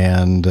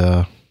 And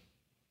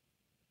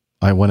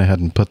I went ahead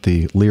and put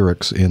the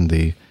lyrics in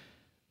the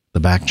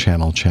back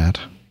channel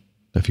chat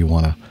if you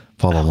want to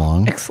follow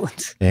along.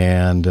 Excellent.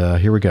 And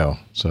here we go.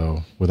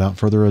 So without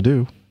further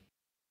ado.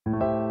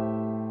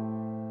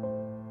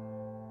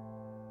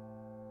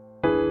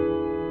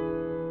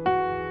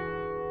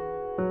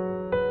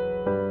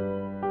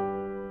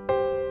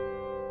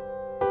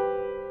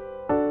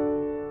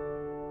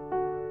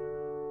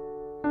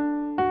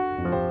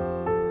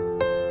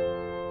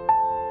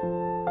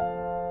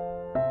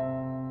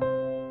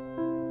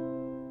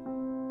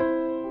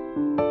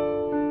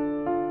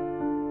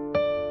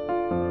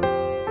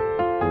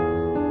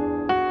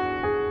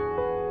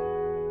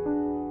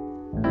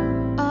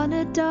 On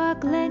a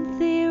dark,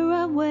 lengthy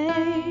runway,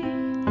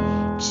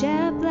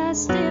 jet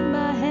blast in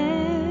my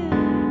hair,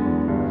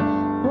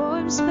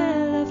 warm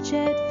smell of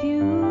jet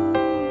fuel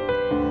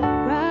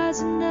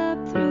rising up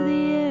through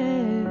the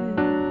air.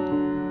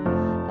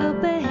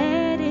 Up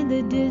ahead in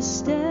the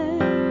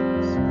distance,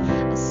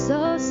 I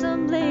saw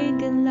some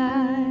blinking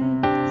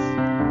lights.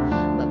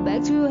 My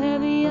bag grew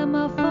heavy and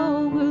my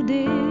phone grew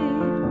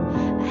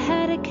dim. I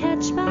had to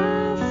catch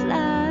my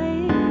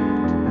flight.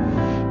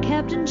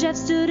 Captain Jeff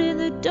stood in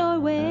the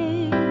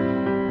doorway.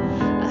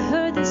 I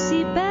heard the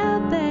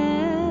seatbelt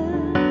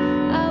bell.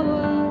 I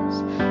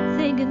was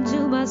thinking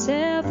to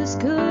myself, this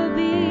could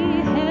be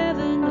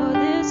heaven or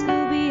this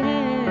could be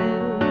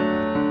hell.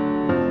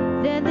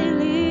 Then they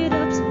lit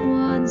up some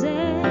ones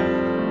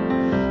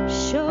and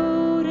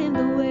showed him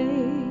the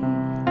way.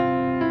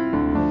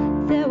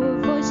 There were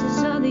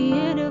voices on the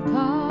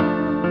intercom.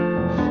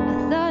 I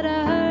thought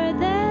I heard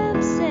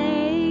them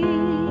say,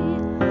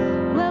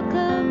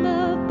 welcome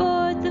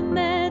aboard the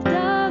Mad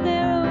Dog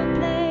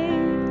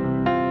aeroplane.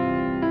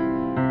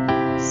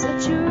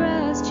 Such a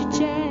rusty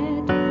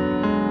jet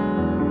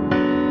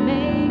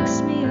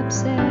makes me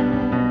upset.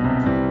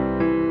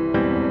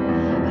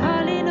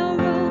 Hardly no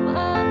room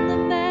on the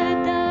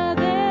Mad Dog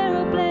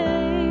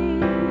aeroplane.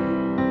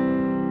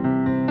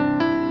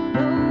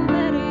 No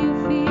matter your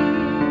fear,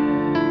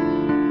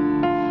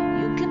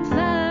 you can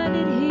find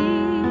it here.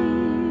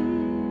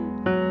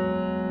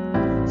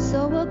 So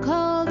I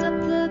called up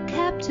the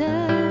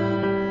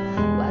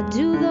captain. Why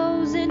do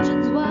those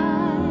engines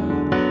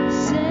whine? He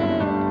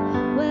said,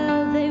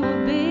 well, they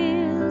were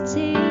built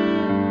in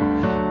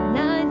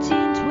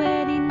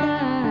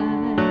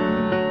 1929.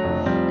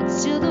 And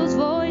still those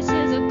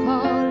voices are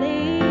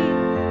calling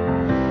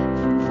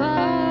from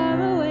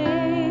far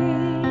away.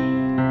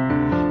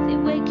 They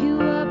wake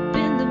you up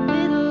in the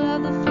middle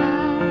of the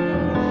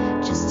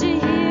flight just to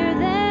hear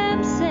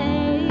them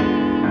say,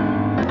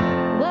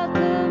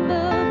 welcome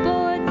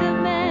aboard the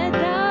Mad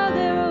Dog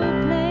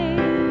aeroplane.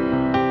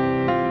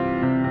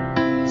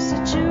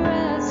 Such a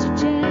rusty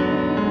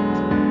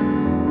jet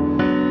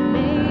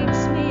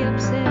makes me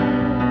upset.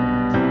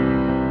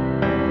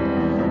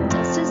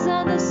 Dust is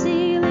on the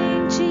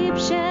ceiling, cheap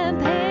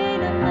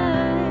champagne and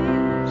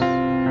knives.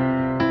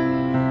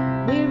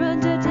 We're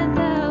under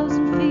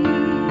 10,000 feet,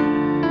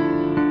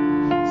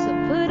 so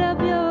put up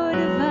your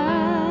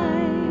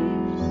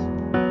device.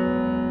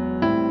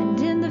 And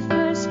in the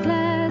first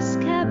class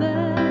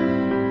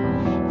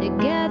cabin, they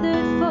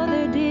gathered for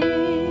their dish.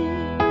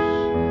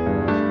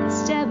 They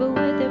stab her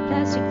with their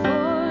plastic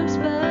forks,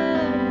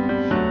 but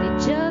they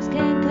just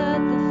can't cut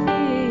the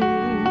fish.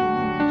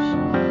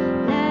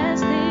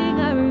 Last thing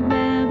I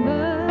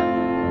remember,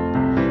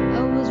 I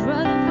was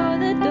running for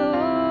the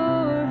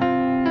door.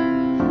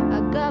 I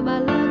got my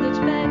luggage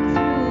back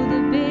through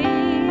the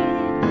big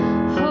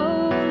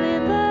hole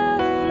in the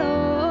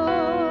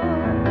floor.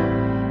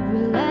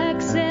 Relax,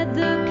 said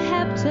the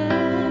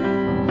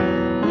captain.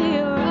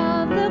 We're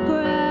on the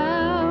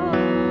ground.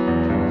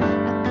 I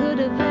could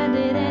have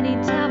landed any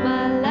time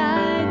I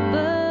liked,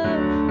 but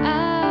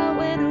I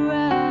went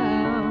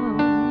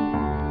around.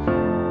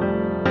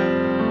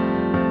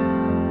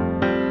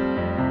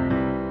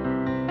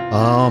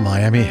 Oh,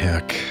 Miami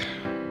Heck.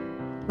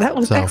 That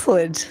was So-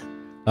 excellent.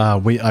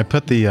 I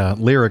put the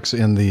lyrics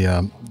in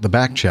the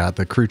back chat,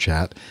 the crew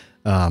chat,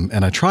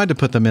 and I tried to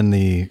put them in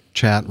the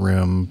chat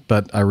room,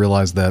 but I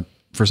realized that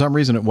for some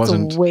reason it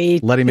wasn't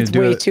letting me It's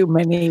do way it. too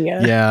many.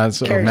 Yeah,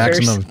 it's a characters.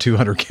 maximum of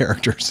 200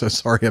 characters. So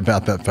sorry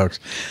about that, folks.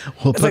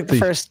 We'll It's like the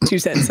first two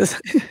sentences.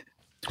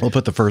 We'll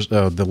put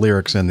the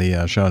lyrics in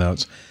the show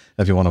notes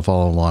if you want to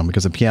follow along,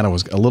 because the piano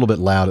was a little bit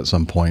loud at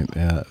some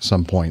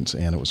points,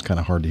 and it was kind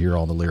of hard to hear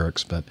all the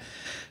lyrics. But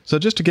so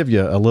just to give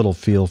you a little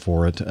feel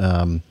for it,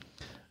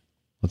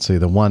 let's see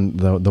the ones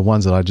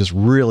that I just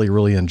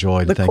really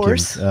enjoyed. The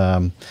chorus?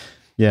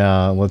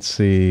 Yeah, let's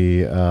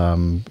see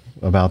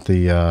about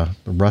the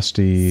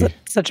rusty.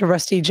 Such a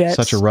rusty jet.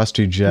 Such a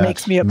rusty jet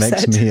Makes me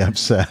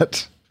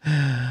upset.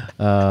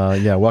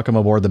 Yeah, welcome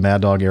aboard the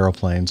Mad Dog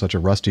aeroplane. Such a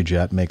rusty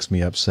jet makes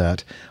me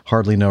upset.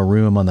 Hardly no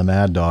room on the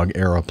Mad Dog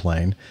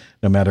aeroplane.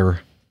 No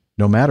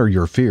matter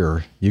your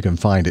fear, you can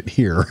find it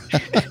here.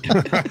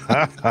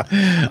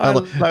 I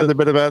like the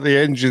bit about the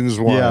engines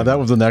one. Yeah, that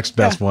was the next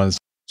best one.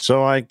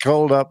 So I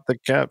called up the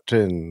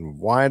captain.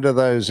 Why do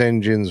those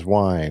engines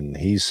whine?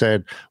 He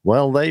said,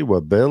 well, they were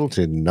built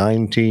in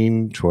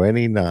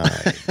 1929.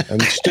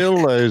 And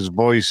still those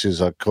voices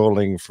are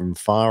calling from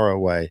far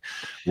away.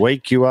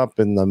 Wake you up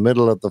in the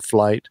middle of the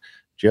flight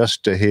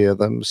just to hear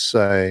them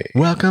say,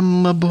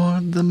 "Welcome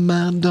aboard the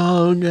Mad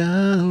Dog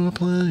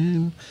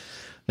airplane."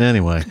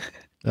 Anyway,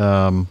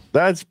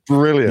 that's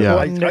brilliant. Yeah.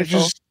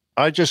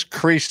 I just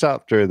creased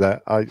up during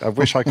that. I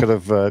wish I could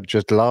have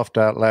just laughed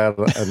out loud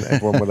and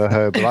everyone would have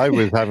heard, but I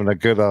was having a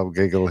good old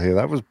giggle here.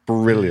 That was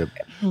brilliant.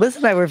 Liz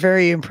and I were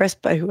very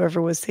impressed by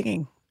whoever was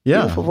singing.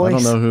 Yeah, Beautiful voice.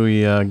 I don't know who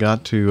he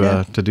got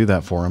to do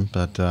that for him,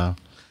 but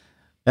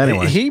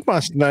anyway, he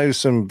must know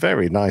some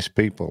very nice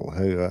people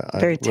who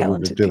Very would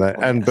talented do that.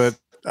 people, And but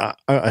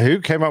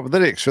who came up with the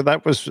lyrics? So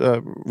that was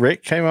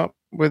Rick came up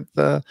with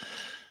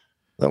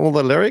all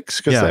the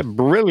lyrics because they're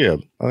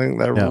brilliant. I think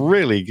they're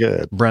really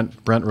good. Brent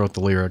wrote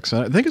the lyrics.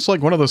 I think it's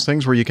like one of those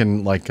things where you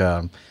can like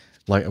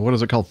what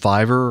is it called,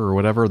 Fiverr or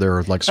whatever? There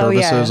are like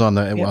services on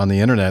the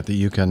internet that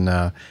you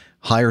can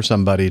hire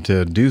somebody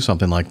to do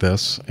something like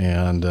this,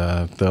 and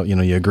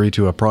you agree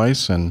to a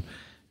price, and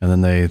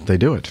then they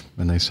do it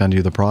and they send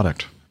you the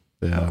product.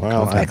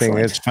 Well, I think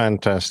it's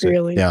fantastic.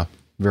 Really? Yeah,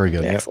 very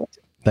good. Excellent.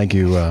 Thank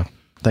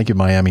you,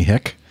 Miami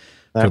Hick,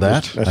 for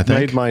that. That's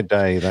made my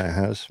day. That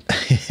has.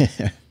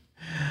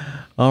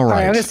 All right.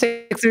 I'm going to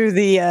stick through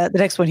the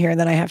next one here, and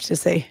then I have to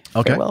say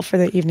farewell for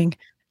the evening.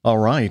 All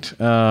right.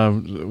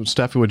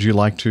 Steph, would you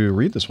like to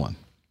read this one?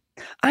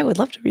 I would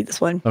love to read this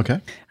one. Okay.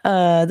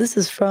 This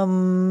is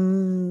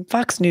from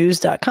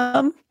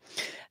foxnews.com,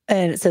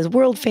 and it says,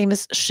 world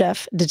famous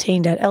chef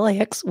detained at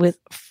LAX with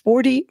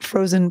 40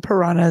 frozen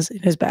piranhas in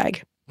his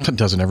bag.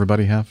 Doesn't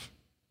everybody have?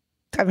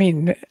 I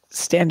mean,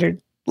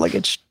 standard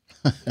luggage.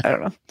 I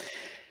don't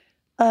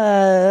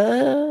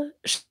know.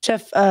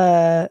 Chef,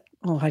 how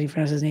do you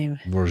pronounce his name?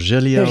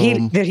 Virgilio.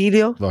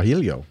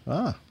 Virgilio.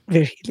 Ah.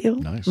 Virgilio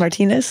Nice.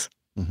 Martinez.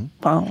 Mm-hmm.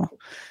 Wow.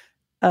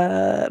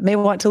 May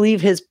want to leave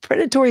his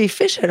predatory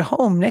fish at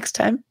home next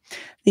time.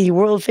 The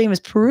world famous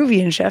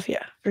Peruvian chef,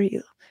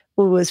 Virgilio,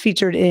 who was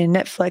featured in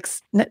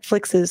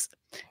Netflix's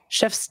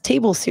Chef's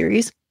Table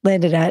series,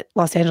 landed at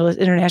Los Angeles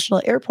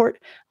International Airport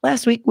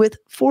last week with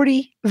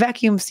 40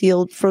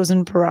 vacuum-sealed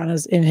frozen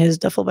piranhas in his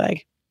duffel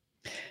bag.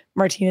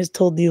 Martinez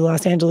told the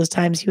Los Angeles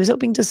Times he was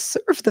hoping to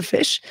serve the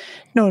fish,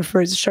 known for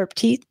its sharp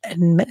teeth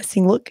and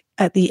menacing look,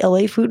 at the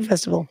LA Food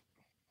Festival.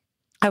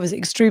 I was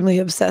extremely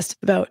obsessed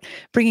about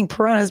bringing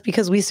piranhas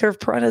because we serve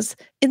piranhas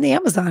in the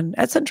Amazon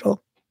at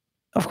Central,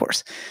 of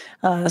course.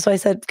 So I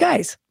said,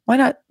 guys, why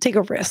not take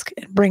a risk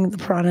and bring the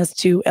piranhas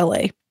to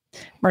LA?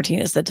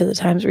 Martinez said to the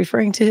Times,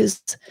 referring to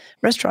his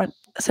restaurant,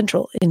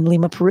 Central, in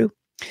Lima, Peru.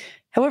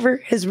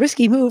 However, his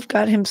risky move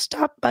got him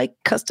stopped by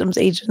customs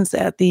agents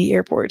at the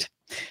airport.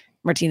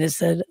 Martinez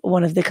said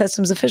one of the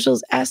customs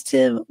officials asked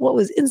him what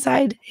was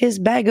inside his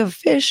bag of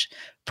fish,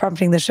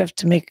 prompting the chef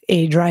to make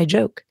a dry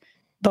joke.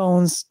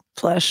 Bones,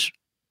 flesh,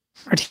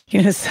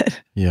 Martinez said.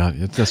 Yeah,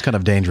 that's kind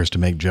of dangerous to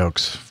make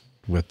jokes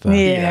with.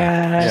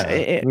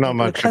 Not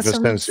much of a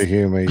sense of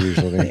humor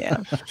usually.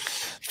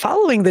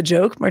 Following the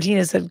joke,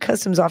 Martinez said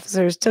customs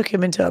officers took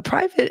him into a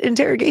private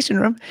interrogation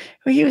room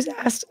where he was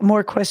asked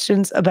more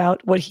questions about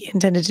what he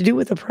intended to do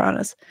with the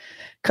piranhas.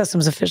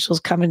 Customs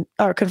officials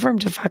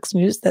confirmed to Fox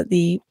News that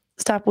the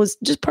stop was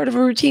just part of a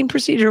routine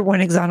procedure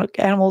when exotic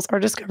animals are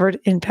discovered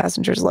in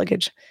passengers'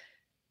 luggage.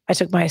 I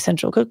took my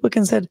Central cookbook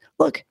and said,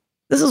 look,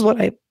 this is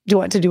what I do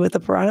want to do with the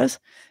piranhas.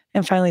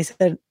 And finally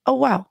said, oh,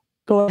 wow,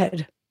 go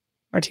ahead,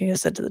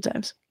 Martinez said to the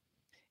Times.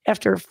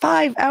 After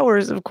 5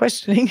 hours of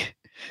questioning,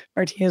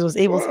 Martinez was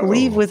able to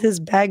leave with his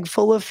bag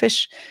full of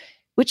fish,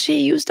 which he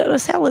used on a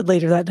salad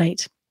later that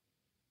night.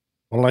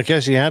 Well, I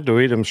guess he had to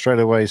eat them straight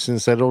away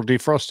since they'd all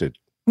defrosted.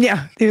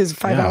 Yeah, it was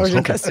 5 hours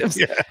in customs.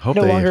 No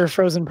longer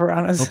frozen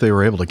piranhas. Hope they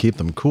were able to keep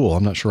them cool.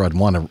 I'm not sure I'd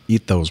want to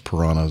eat those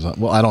piranhas.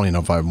 Well, I don't even know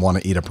if I'd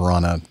want to eat a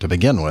piranha to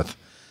begin with.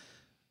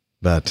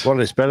 But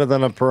it's better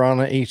than a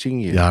piranha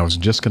eating you. Yeah, I was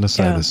just going to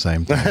say the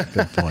same thing.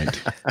 Good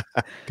point.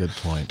 Good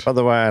point. By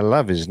the way, I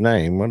love his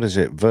name. What is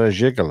it?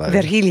 Virgilio.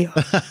 Virgilio.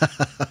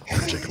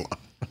 Virgilio.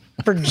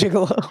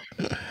 Virgilio.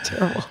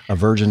 Terrible. A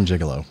virgin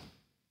gigolo.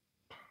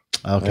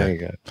 Okay. There you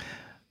go.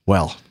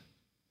 Well.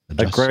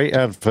 A great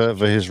advert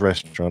for his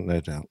restaurant, no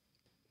doubt.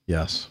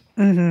 Yes.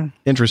 Mm-hmm.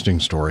 Interesting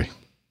story.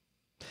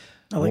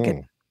 I like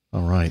it.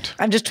 All right.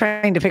 I'm just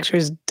trying to picture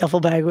his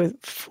duffel bag with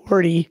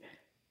 40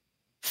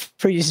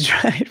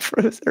 freeze-dried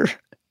frozen.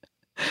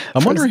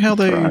 I'm wondering how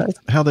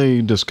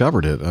they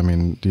discovered it. I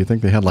mean, do you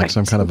think they had like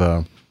some kind of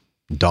a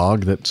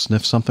dog that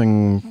sniffed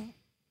something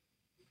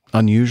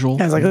unusual?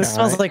 I was like, this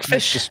smells like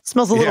fish. It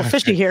smells a little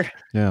fishy here.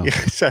 Yeah.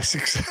 Yes, that's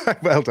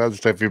exactly. Well done,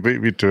 Steph. You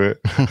beat me to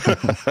it.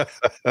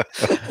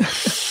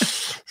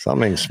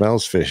 Something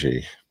smells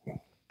fishy.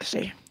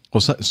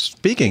 Well,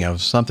 speaking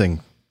of something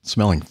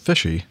smelling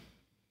fishy,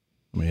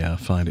 let me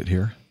find it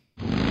here.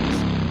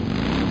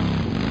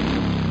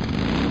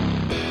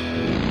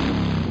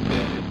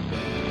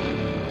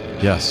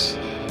 Yes.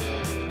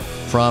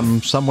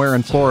 From somewhere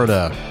in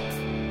Florida.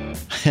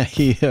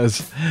 He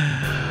is,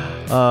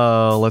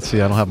 let's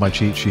see, I don't have my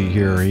cheat sheet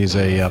here. He's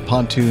a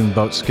pontoon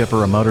boat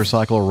skipper, a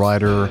motorcycle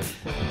rider,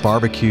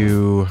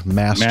 barbecue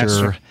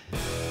master,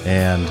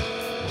 and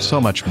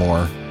so much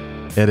more.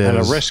 It is. And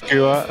a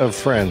rescuer of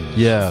friends.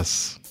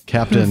 Yes.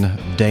 Captain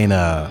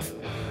Dana.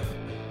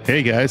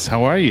 Hey guys,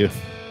 how are you?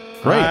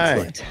 Great.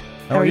 Excellent.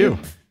 How are you?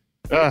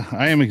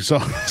 I am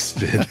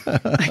exhausted.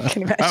 I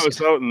can imagine. I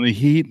was out in the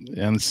heat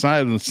on the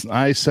side of the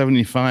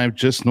I-75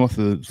 just north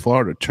of the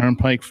Florida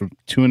Turnpike for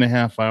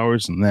 2.5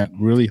 hours in that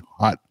really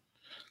hot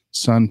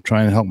sun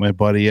trying to help my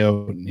buddy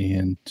out,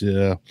 and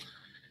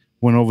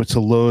went over to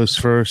Lowe's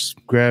first,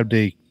 grabbed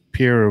a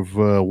pair of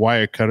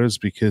wire cutters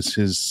because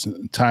his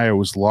tire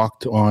was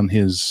locked on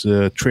his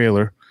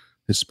trailer,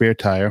 his spare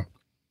tire.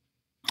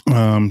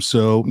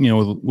 So, you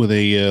know, with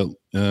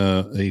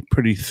a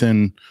pretty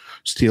thin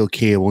steel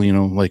cable, you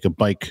know, like a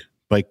bike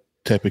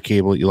type of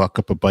cable that you lock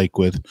up a bike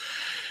with.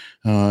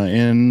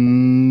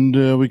 And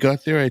we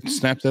got there. I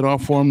snapped that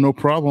off for him, no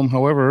problem.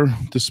 However,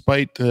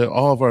 despite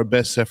all of our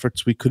best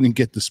efforts, we couldn't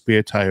get the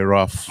spare tire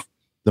off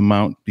the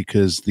mount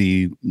because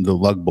the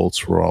lug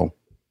bolts were all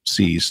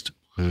seized.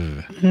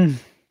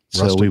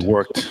 So we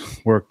worked.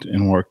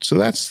 So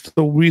that's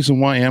the reason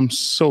why I'm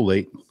so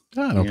late.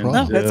 Oh, no problem.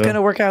 No, that's going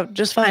to work out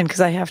just fine because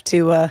I have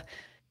to.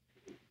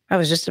 I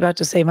was just about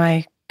to say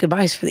my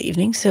goodbyes for the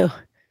evening, so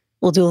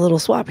we'll do a little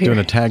swap here. Doing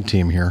a tag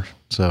team here.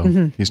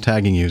 So he's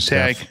tagging you,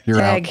 Tag. Steph. You're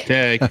Tag.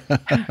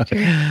 out.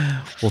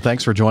 Tag. Well,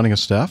 thanks for joining us,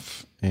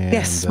 Steph. And,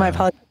 Yes, my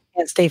apologies. I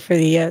can't stay for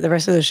the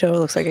rest of the show. It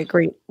looks like a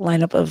great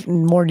lineup of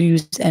more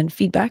news and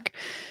feedback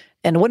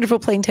and wonderful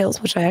Plain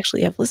Tales, which I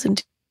actually have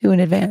listened to in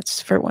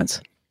advance for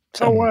once.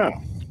 So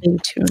wow. Stay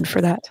tuned for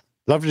that.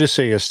 Lovely to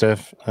see you,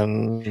 Steph,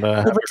 and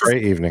have a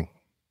great evening.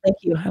 Thank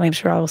you. And I'm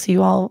sure I will see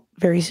you all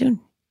very soon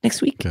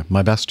next week. Okay.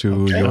 My best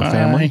to your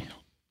family.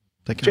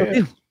 Take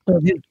care.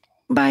 Will do.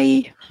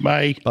 Bye.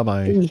 Bye.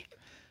 Bye-bye.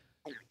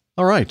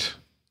 All right.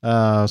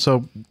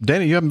 So,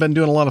 Dana, you haven't been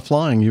doing a lot of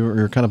flying.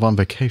 You're kind of on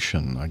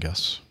vacation, I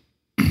guess.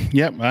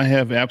 Yep, I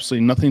have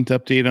absolutely nothing to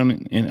update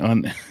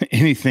on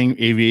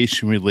anything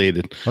aviation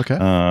related. Okay.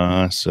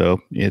 So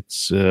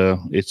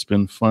it's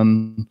been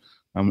fun.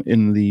 I'm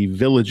in the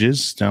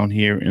villages down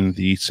here in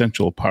the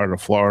central part of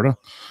Florida,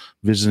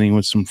 visiting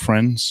with some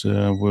friends.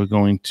 We're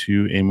going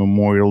to a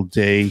Memorial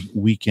Day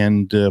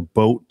weekend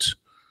boat,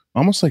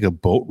 almost like a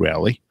boat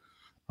rally.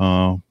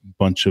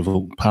 Bunch of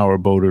power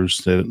boaters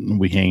that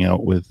we hang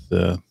out with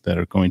that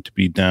are going to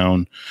be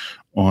down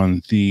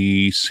on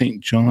the St.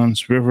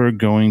 Johns River,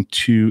 going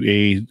to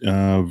a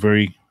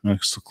very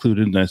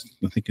secluded, I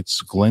think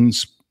it's Glen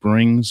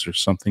Springs or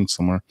something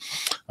somewhere,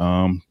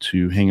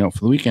 to hang out for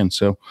the weekend.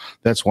 So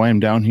that's why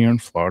I'm down here in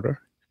Florida.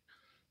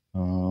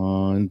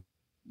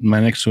 My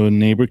next door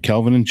neighbor,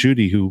 Kelvin and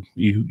Judy, who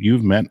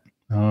you've met.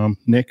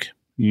 Nick,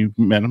 you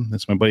met him.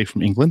 That's my buddy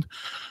from England.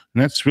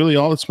 And that's really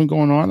all that's been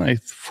going on. I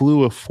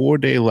flew a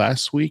 4-day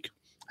last week.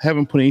 I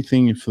haven't put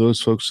anything, for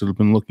those folks that have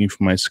been looking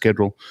for my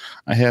schedule,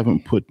 I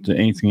haven't put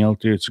anything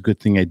out there. It's a good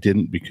thing I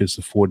didn't, because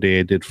the 4-day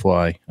I did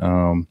fly,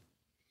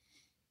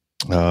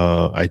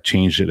 I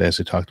changed it as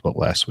I talked about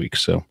last week.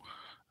 So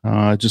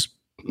just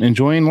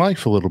enjoying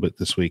life a little bit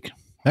this week.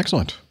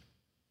 Excellent.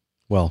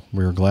 Well,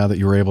 we're glad that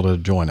you were able to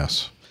join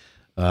us.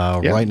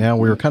 Right now,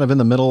 we're kind of in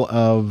the middle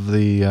of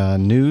the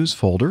news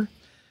folder.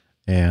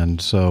 And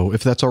so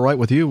if that's all right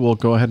with you, we'll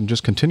go ahead and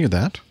just continue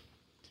that.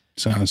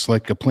 Sounds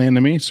like a plan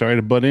to me. Sorry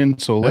to butt in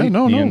so late.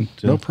 Hey,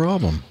 no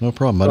problem. No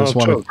problem. I just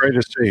want to great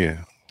to see you.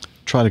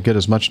 Try to get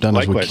as much done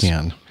Likewise. as we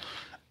can.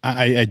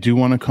 I do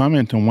want to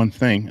comment on one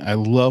thing. I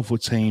love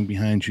what's hanging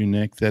behind you,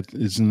 Nick. That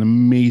is an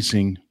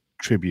amazing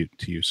tribute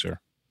to you, sir.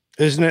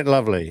 Isn't it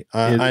lovely?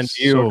 And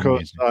you, so of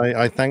course,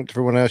 I thanked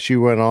everyone else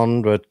you went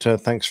on, but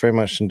thanks very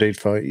much indeed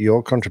for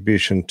your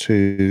contribution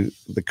to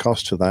the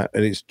cost of that.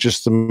 And it's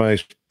just the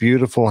most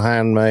beautiful,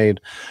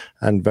 handmade,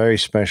 and very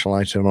special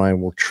item. I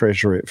will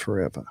treasure it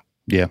forever.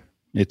 Yeah,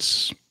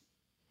 it's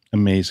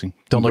amazing.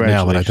 Don't look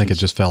now, but I think it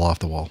just fell off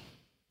the wall.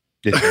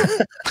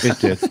 It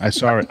did. I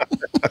saw it.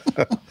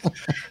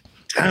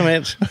 Damn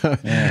it.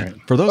 Right.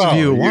 For those of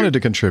you who wanted to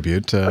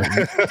contribute,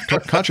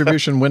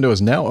 contribution window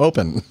is now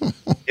open.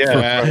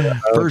 Yeah.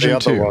 Version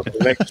 2. The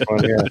next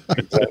one, yeah.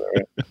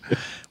 Exactly.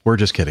 We're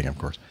just kidding, of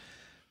course.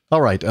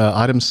 All right.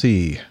 Item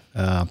C.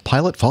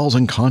 Pilot falls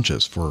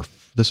unconscious.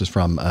 This is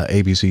from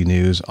ABC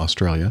News,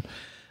 Australia.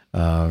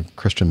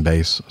 Christian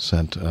Base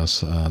sent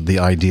us the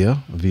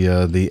idea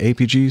via the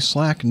APG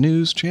Slack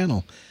news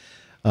channel.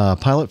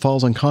 Pilot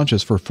falls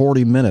unconscious for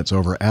 40 minutes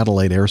over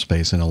Adelaide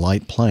airspace in a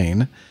light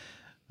plane.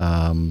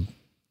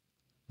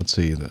 Let's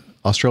see, the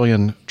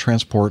Australian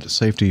Transport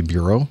Safety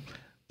Bureau,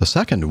 the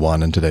second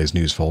one in today's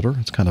news folder,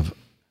 it's kind of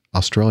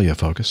Australia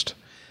focused,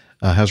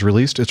 has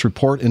released its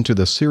report into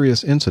the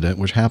serious incident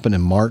which happened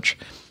in March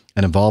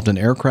and involved an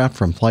aircraft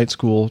from flight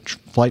school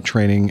flight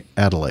training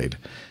Adelaide.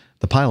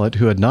 The pilot,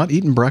 who had not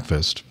eaten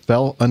breakfast,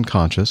 fell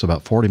unconscious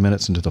about 40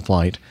 minutes into the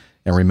flight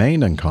and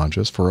remained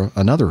unconscious for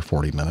another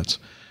 40 minutes.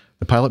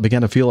 The pilot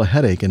began to feel a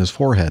headache in his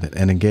forehead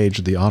and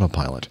engaged the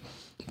autopilot.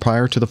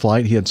 Prior to the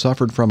flight, he had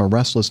suffered from a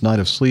restless night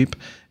of sleep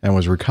and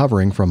was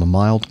recovering from a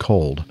mild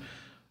cold.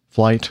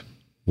 Flight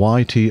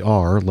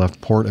YTR left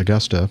Port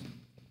Augusta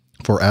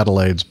for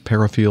Adelaide's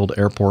Parafield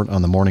Airport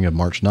on the morning of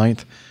March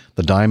 9th.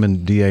 The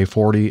Diamond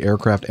DA-40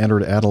 aircraft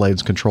entered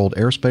Adelaide's controlled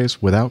airspace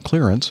without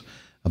clearance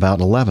about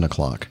 11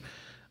 o'clock.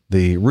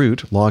 The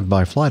route, logged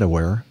by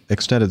FlightAware,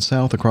 extended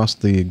south across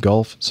the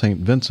Gulf St.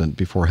 Vincent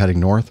before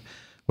heading north,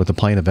 with the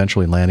plane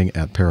eventually landing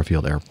at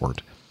Parafield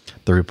Airport.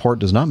 The report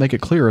does not make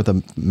it clear if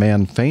the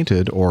man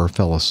fainted or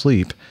fell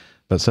asleep,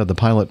 but said the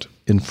pilot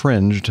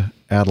infringed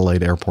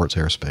Adelaide Airport's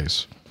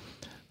airspace.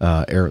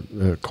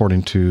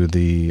 According to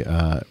the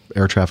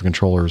air traffic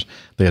controllers,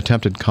 they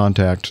attempted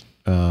contact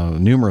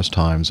numerous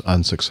times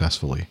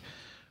unsuccessfully.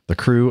 The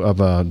crew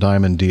of a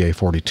Diamond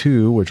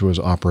DA-42, which was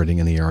operating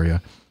in the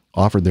area,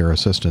 offered their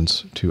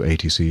assistance to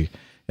ATC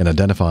in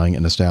identifying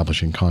and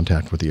establishing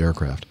contact with the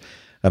aircraft.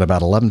 At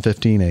about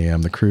 11:15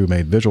 a.m., the crew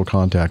made visual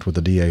contact with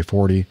the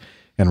DA-40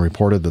 and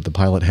reported that the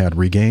pilot had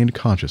regained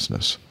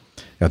consciousness.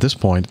 At this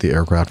point, the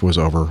aircraft was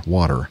over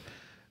water.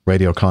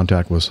 Radio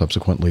contact was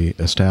subsequently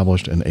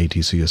established, and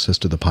ATC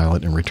assisted the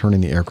pilot in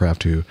returning the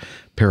aircraft to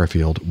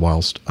Parafield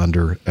whilst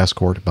under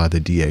escort by the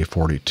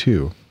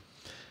DA-42.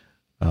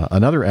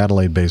 Another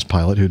Adelaide-based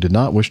pilot who did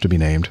not wish to be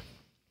named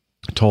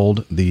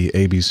told the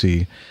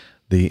ABC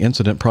the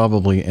incident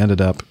probably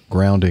ended up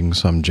grounding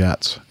some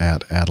jets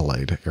at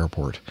Adelaide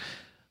Airport.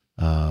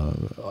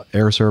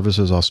 Air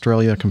Services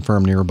Australia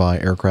confirmed nearby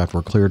aircraft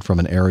were cleared from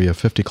an area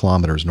 50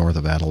 kilometers north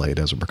of Adelaide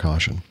as a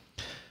precaution.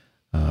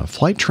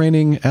 Flight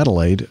Training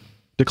Adelaide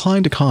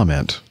declined to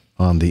comment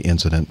on the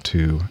incident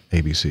to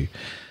ABC.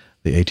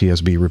 The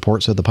ATSB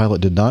report said the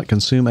pilot did not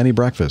consume any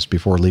breakfast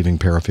before leaving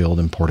Parafield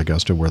and Port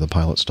Augusta, where the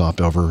pilot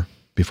stopped over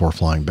before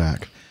flying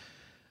back.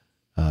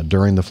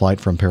 During the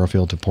flight from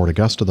Parafield to Port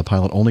Augusta, the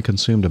pilot only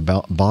consumed a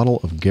bottle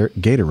of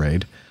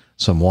Gatorade,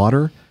 some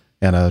water,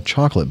 and a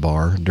chocolate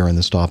bar during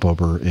the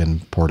stopover in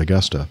Port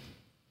Augusta.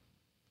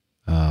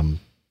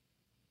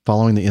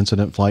 Following the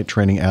incident, Flight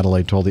Training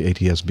Adelaide told the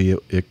ATSB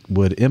it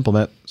would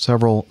implement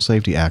several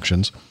safety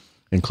actions,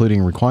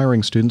 including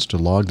requiring students to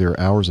log their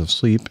hours of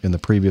sleep in the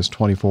previous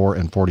 24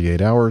 and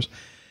 48 hours,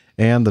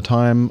 and the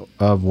time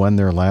of when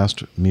their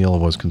last meal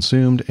was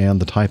consumed and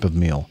the type of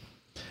meal.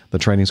 The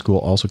training school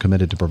also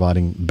committed to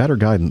providing better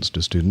guidance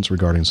to students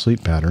regarding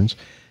sleep patterns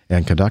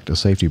and conduct a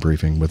safety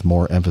briefing with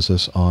more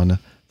emphasis on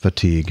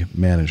fatigue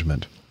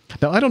management.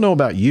 Now, I don't know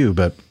about you,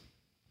 but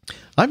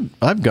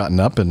I've gotten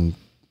up and,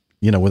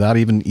 without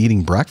even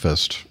eating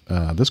breakfast.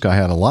 This guy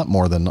had a lot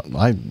more than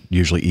I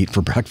usually eat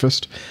for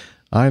breakfast.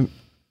 I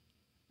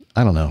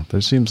don't know.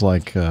 There seems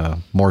like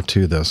more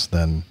to this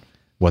than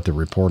what they're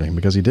reporting,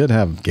 because he did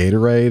have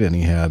Gatorade and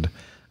he had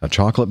a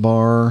chocolate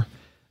bar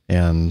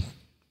and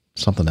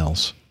something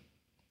else.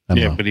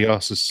 Yeah, but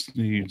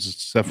he's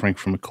suffering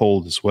from a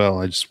cold as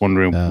well. I just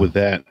wondering with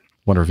that.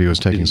 Wonder if he was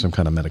taking some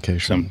kind of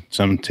medication,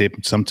 some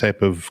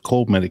type of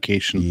cold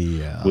medication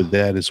with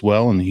that as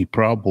well. And he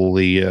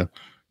probably,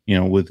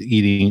 with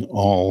eating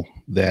all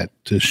that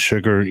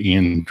sugar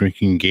and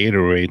drinking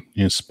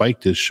Gatorade,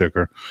 spiked his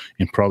sugar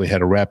and probably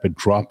had a rapid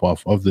drop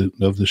off of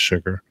the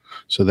sugar.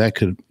 So that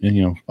could,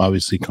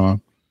 obviously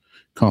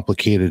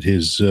complicated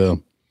his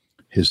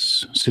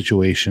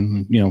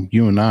situation.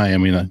 You and I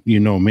mean,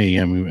 me.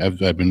 I mean,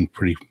 I've been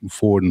pretty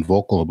forward and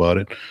vocal about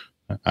it.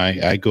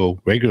 I go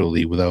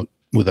regularly without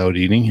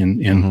eating,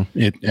 and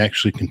it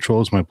actually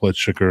controls my blood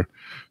sugar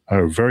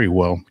very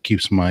well,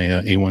 keeps my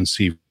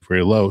A1C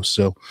very low.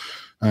 So,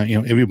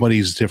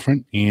 everybody's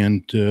different,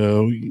 and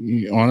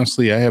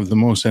honestly, I have the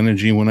most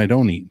energy when I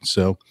don't eat.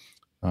 So,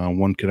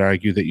 one could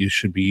argue that you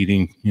should be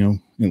eating,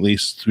 at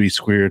least 3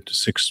 to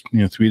 6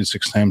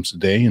 times a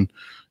day, and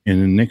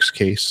in Nick's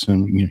case,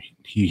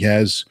 he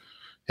has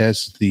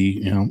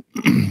the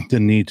the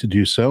need to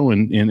do so,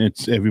 and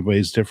it's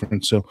everybody's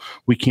different, so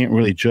we can't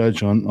really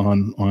judge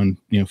on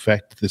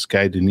fact that this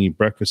guy didn't eat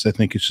breakfast. I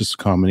think it's just a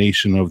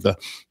combination of the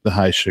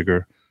high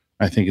sugar.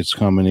 I think it's a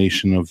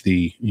combination of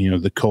the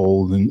the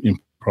cold and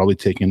probably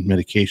taking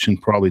medication.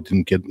 Probably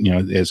didn't get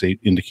as they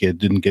indicated,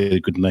 didn't get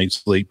a good night's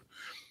sleep,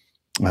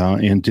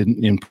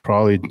 and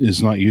probably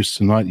is not used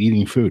to not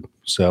eating food.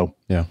 So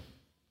yeah,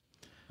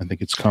 I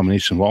think it's a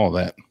combination of all of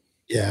that.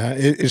 Yeah,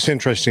 it's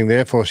interesting. The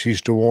Air Force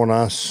used to warn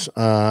us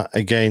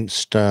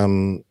against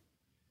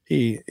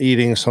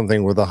eating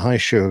something with a high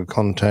sugar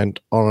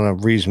content on a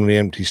reasonably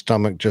empty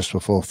stomach just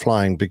before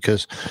flying,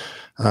 because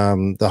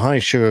the high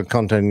sugar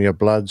content in your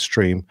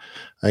bloodstream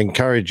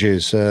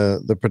encourages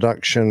the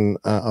production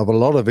of a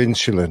lot of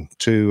insulin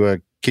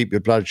to keep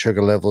your blood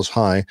sugar levels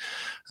high.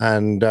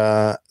 And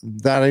that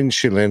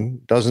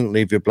insulin doesn't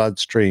leave your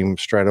bloodstream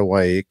straight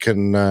away. It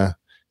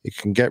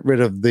can get rid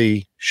of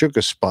the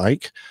sugar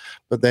spike,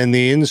 but then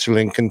the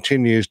insulin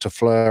continues to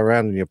flow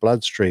around in your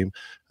bloodstream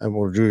and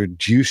will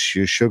reduce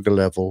your sugar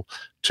level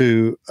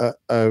to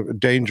a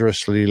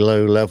dangerously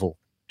low level,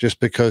 just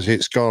because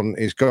it's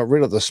got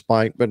rid of the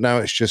spike, but now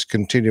it's just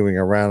continuing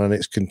around and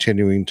it's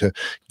continuing to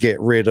get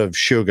rid of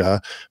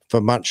sugar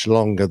for much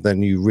longer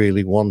than you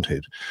really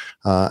wanted.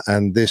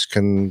 And this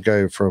can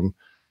go from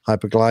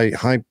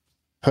hyperglycemic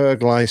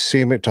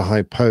to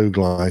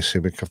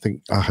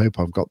hypoglycemic. I hope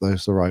I've got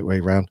those the right way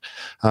around.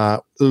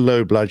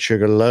 Low blood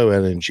sugar, low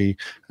energy,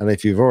 and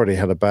if you've already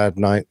had a bad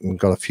night and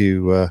got a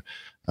few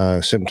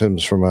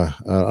symptoms from an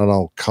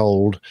old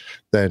cold,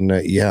 then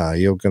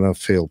you're going to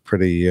feel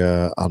pretty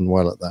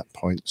unwell at that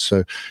point.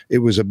 So it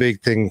was a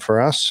big thing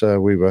for us.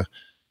 We were,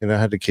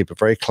 had to keep a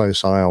very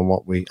close eye on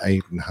what we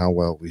ate and how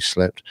well we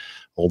slept.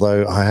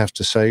 Although I have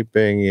to say,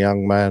 being a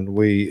young man,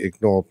 we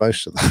ignored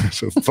most of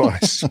that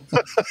advice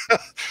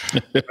most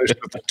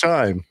of the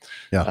time.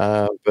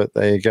 Yeah. But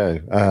there you go.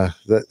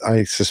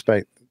 I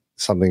suspect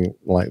something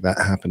like that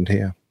happened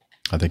here.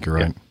 I think you're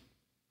right.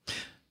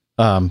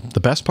 The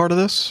best part of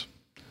this,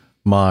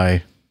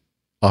 my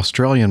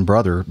Australian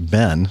brother,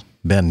 Ben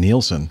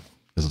Nielsen,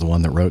 is the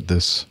one that wrote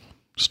this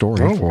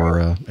story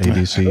for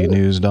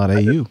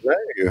abcnews.au.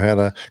 You had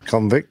a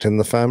convict in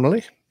the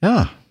family?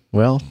 Yeah.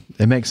 Well,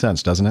 it makes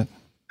sense, doesn't it?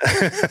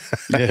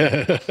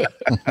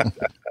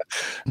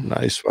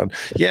 Nice one.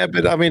 Yeah,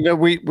 but I mean,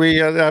 we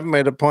haven't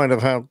made a point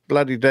of how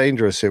bloody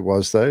dangerous it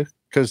was, though,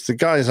 because the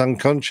guy's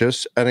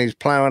unconscious and he's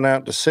ploughing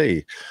out to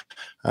sea.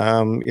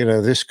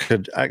 This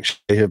could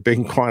actually have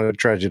been quite a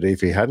tragedy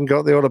if he hadn't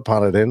got the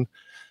autopilot in,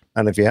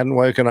 and if he hadn't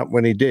woken up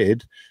when he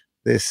did,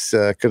 this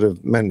could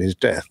have meant his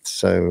death.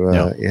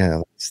 So,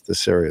 that's the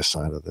serious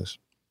side of this.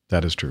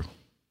 That is true.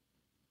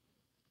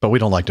 But we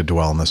don't like to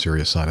dwell on the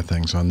serious side of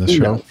things on this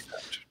show.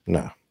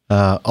 No.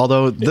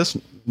 Although this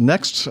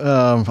next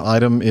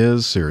item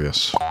is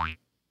serious.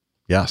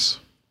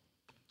 Yes.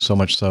 So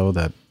much so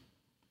that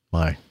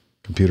my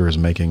computer is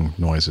making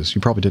noises.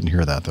 You probably didn't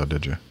hear that, though,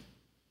 did you?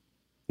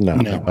 No.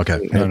 Okay.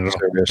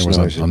 It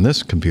was on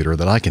this computer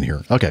that I can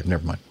hear. Okay,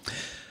 never mind.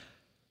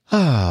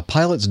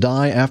 Pilots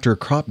die after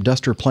crop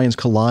duster planes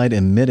collide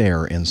in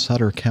midair in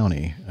Sutter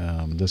County.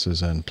 This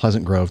is in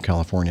Pleasant Grove,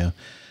 California,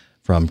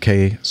 from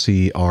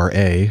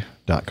KCRA.com,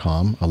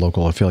 a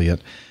local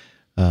affiliate.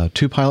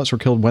 2 pilots were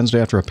killed Wednesday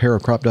after a pair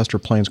of crop duster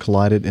planes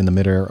collided in the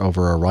midair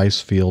over a rice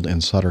field in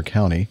Sutter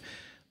County,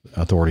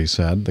 authorities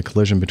said. The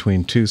collision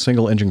between 2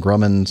 single-engine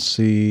Grumman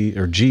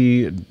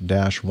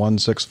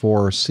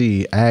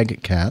G-164C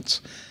Ag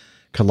Cats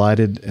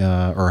collided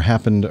or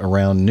happened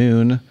around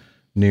noon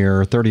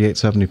near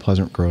 3870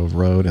 Pleasant Grove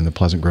Road in the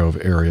Pleasant Grove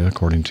area,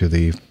 according to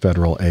the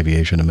Federal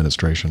Aviation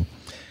Administration.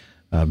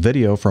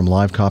 Video from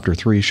Livecopter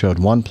 3 showed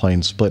one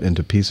plane split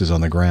into pieces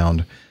on the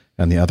ground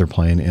and the other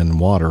plane in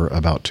water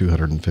about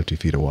 250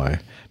 feet away.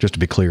 Just to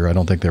be clear, I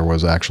don't think there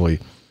was actually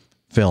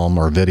film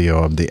or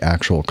video of the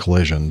actual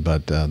collision,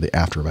 but the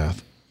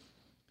aftermath.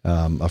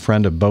 A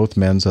friend of both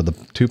men said the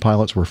 2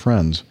 pilots were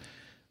friends.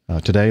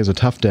 Today is a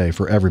tough day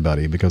for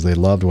everybody because they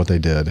loved what they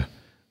did,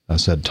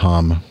 said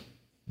Tom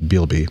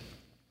Beelby.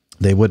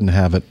 They wouldn't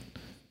have it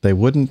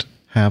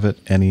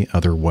any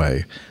other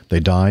way.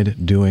 They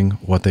died doing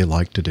what they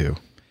liked to do.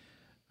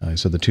 He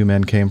said the 2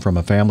 men came from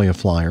a family of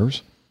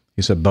flyers.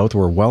 He said both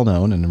were well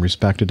known and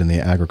respected in the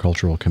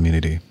agricultural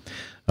community.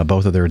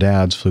 Both of their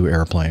dads flew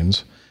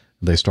airplanes.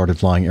 They started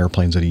flying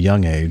airplanes at a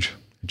young age.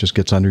 It just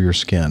gets under your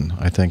skin.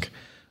 I think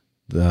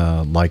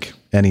like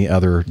any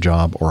other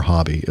job or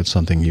hobby, it's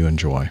something you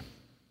enjoy.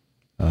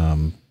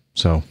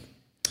 So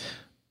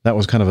that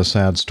was kind of a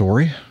sad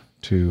story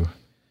to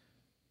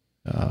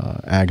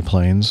ag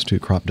planes, to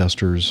crop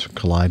dusters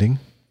colliding.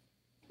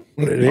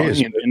 It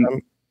is.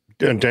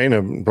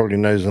 Dana probably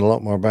knows a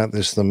lot more about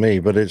this than me,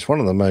 but it's one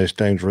of the most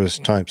dangerous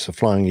types of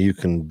flying you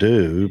can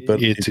do.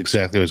 But it's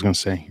exactly what I was going to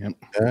say. Yep.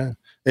 Yeah.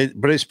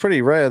 But it's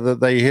pretty rare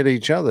that they hit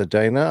each other,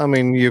 Dana. I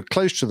mean, you're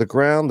close to the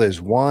ground, there's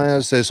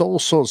wires, there's all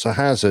sorts of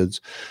hazards,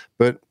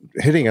 but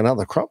hitting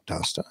another crop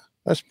duster,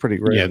 that's pretty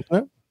rare, isn't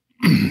it?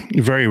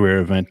 Very rare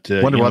event.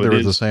 Wonder why they're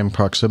in the same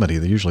proximity.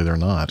 Usually they're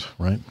not,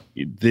 right?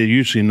 They're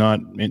usually not,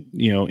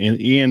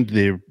 and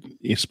they're,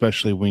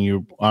 especially when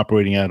you're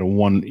operating out of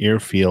one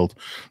airfield,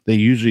 they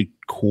usually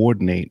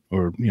coordinate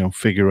or,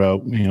 figure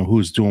out,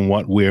 who's doing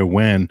what, where,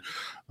 when.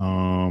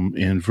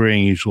 And very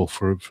unusual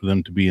for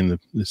them to be in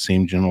the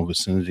same general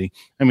vicinity.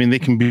 I mean, they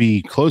can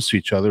be close to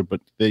each other,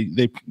 but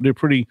they're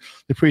pretty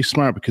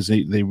smart because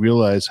they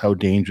realize how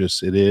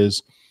dangerous it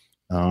is.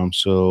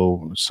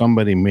 So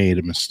somebody made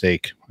a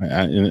mistake.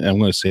 I'm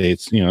going to say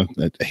it's, I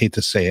hate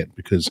to say it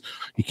because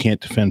you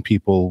can't defend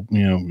people.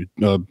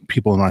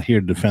 People are not here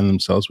to defend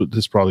themselves, but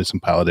there's probably some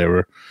pilot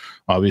error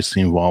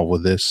obviously involved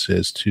with this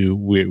as to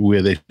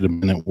where they should have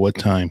been at what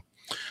time.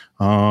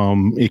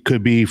 It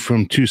could be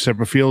from 2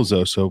 separate fields,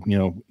 though. So,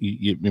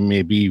 it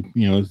may be,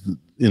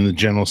 in the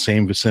general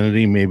same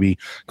vicinity, maybe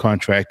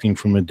contracting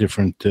from a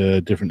different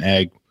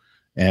ag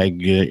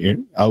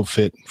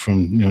outfit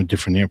from,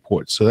 different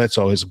airports. So that's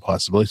always a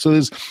possibility. So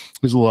there's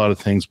a lot of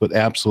things, but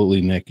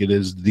absolutely, Nick, it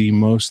is the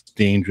most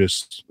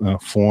dangerous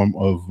form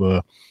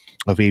of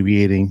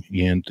aviating,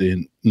 and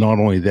not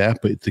only that,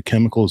 but the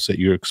chemicals that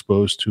you're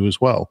exposed to as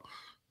well.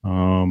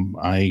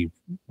 I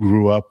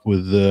grew up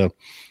with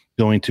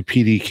going to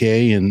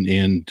PDK,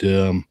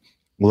 and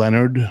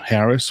Leonard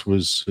Harris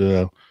was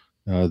the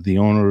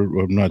owner,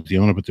 or not the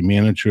owner, but the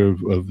manager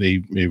of a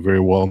very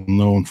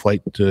well-known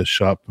flight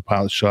shop, a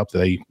pilot shop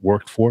that I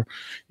worked for.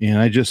 And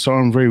I just saw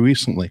him very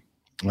recently.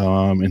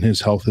 And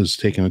his health has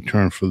taken a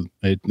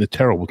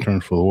terrible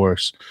turn for the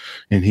worse.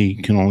 And he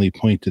can only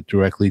point it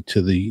directly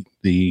to the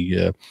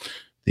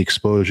the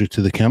exposure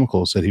to the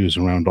chemicals that he was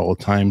around all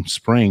the time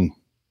spraying.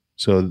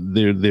 So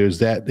there's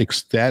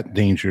that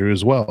danger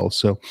as well.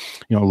 So,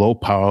 low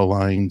power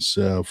lines,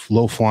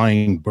 low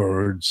flying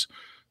birds,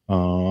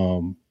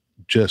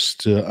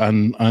 just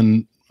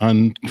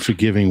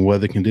unforgiving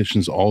weather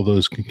conditions, all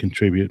those can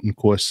contribute. And of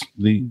course,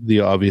 the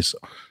obvious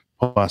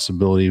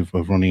possibility of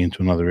running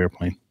into another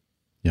airplane.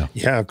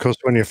 Yeah, of course,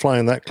 when you're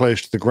flying that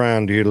close to the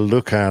ground, your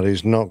lookout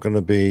is not going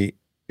to be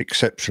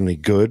exceptionally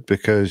good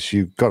because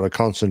you've got to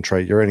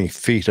concentrate. You're only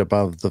feet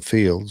above the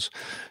fields,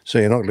 so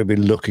you're not going to be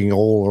looking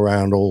all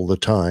around all the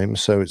time,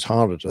 so it's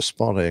harder to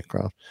spot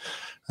aircraft.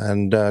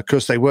 And of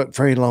course, they work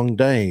very long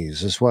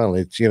days as well.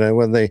 It's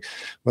when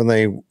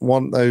they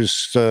want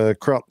those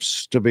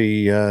crops to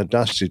be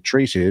dusted,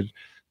 treated,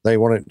 they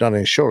want it done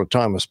in as short a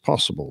time as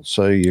possible.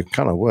 So you're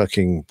kind of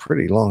working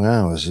pretty long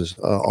hours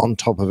on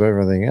top of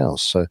everything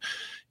else. So,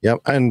 yeah.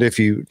 And if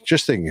you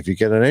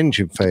get an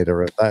engine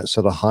failure at that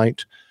sort of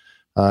height,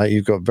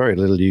 you've got very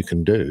little you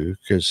can do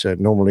because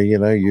normally,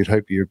 you'd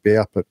hope you'd be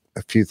up at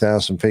a few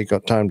thousand feet,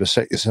 got time to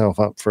set yourself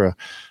up for a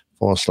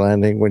forced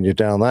landing. When you're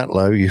down that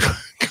low, you've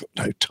got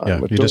no time.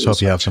 Yeah, you just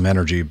hope you have some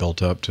energy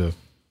built up to,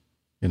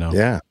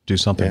 do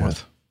something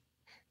with.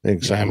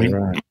 Exactly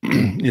right.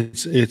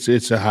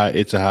 It's a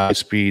high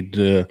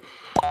speed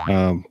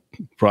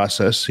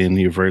process, and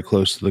you're very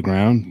close to the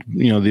ground.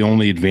 The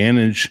only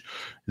advantage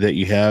that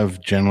you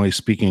have, generally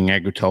speaking,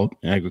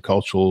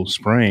 agricultural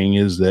spraying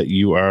is that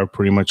you are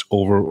pretty much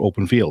over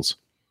open fields,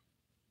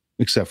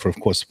 except for, of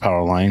course, the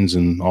power lines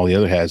and all the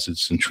other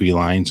hazards and tree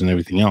lines and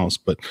everything else.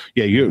 But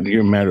yeah,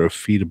 you're a matter of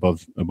feet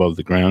above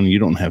the ground. You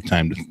don't have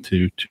time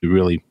to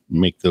really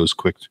make those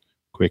quick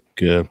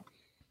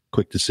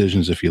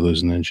decisions if you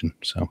lose an engine.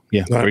 So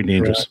yeah, very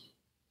dangerous.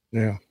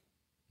 Yeah.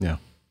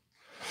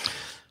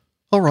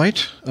 All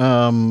right.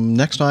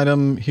 Next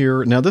item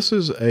here. Now this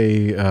is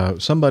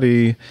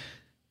somebody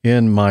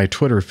in my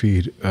Twitter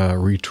feed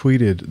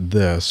retweeted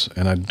this,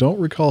 and I don't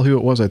recall who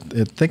it was. I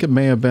think it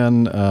may have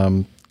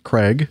been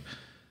Craig,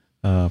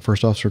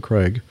 First Officer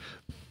Craig,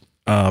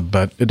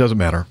 but it doesn't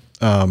matter.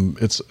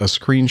 It's a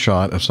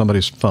screenshot of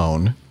somebody's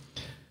phone.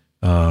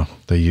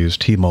 They use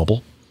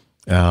T-Mobile,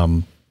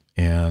 and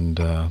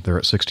they're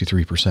at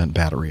 63%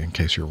 battery, in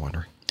case you're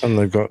wondering. And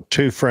they've got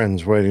two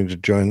friends waiting to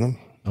join them.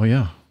 Oh,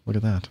 yeah. Look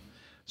at that.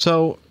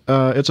 So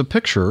it's a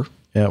picture,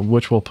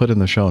 which we'll put in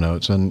the show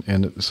notes, and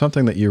it's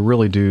something that you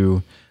really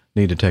do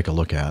need to take a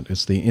look at.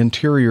 It's the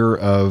interior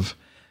of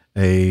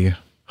a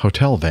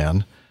hotel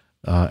van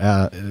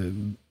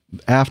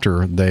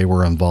after they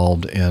were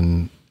involved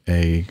in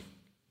an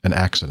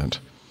accident.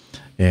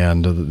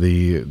 And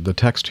the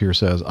text here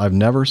says, "I've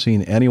never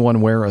seen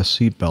anyone wear a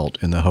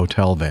seatbelt in the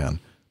hotel van,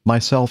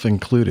 myself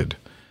included.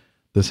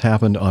 This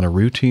happened on a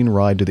routine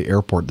ride to the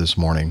airport this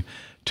morning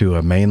to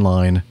a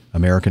mainline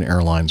American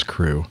Airlines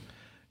crew.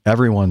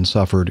 Everyone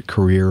suffered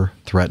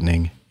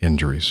career-threatening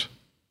injuries."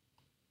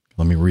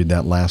 Let me read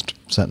that last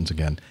sentence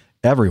again.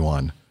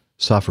 Everyone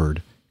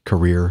suffered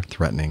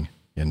career-threatening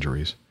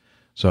injuries.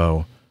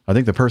 So I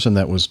think the person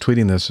that was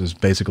tweeting this is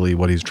basically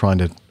what he's trying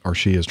to, or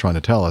she is trying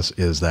to tell us,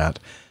 is that,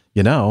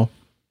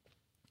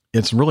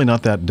 it's really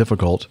not that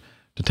difficult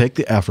to take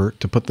the effort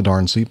to put the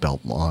darn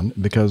seatbelt on,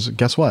 because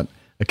guess what?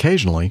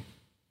 Occasionally,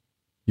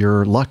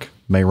 your luck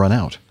may run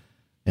out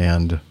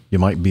and you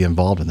might be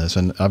involved in this.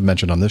 And I've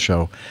mentioned on this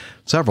show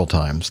several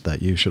times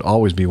that you should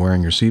always be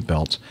wearing your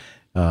seatbelts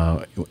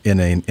in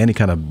any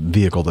kind of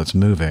vehicle that's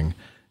moving,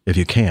 if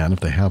you can,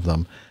 if they have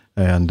them.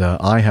 And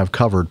I have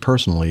covered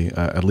personally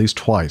at least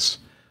twice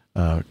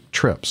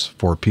trips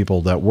for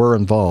people that were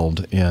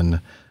involved in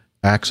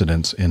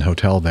accidents in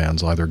hotel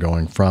vans, either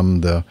going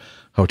from the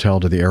hotel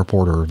to the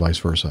airport or vice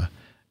versa.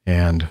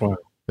 And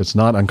it's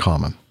not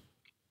uncommon.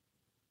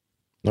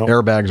 Nope.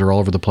 Airbags are all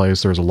over the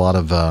place. There's a lot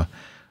of,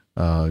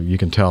 you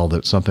can tell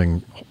that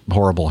something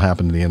horrible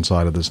happened to the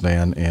inside of this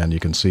van, and you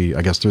can see,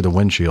 I guess, through the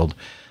windshield,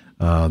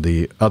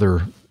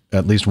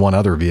 at least one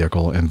other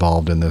vehicle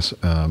involved in this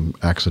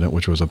accident,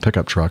 which was a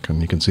pickup truck,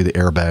 and you can see the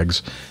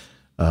airbags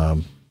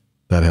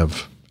that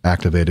have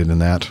activated in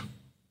that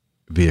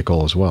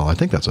vehicle as well. I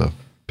think that's a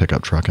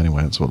pickup truck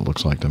anyway. That's what it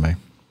looks like to me.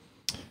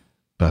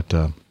 But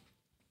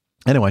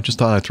anyway, I just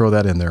thought I'd throw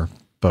that in there,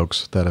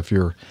 folks, that if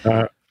you're...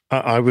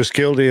 I was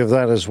guilty of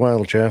that as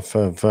well, Jeff,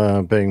 of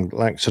being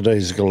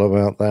lackadaisical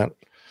about that.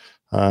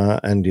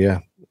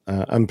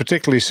 And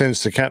particularly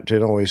since the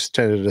captain always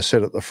tended to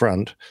sit at the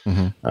front,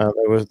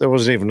 there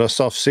wasn't even a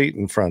soft seat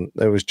in front.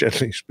 There was,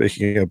 generally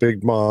speaking, a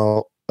big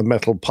metal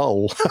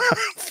pole.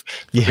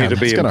 Yeah,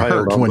 that's going to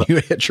hurt when you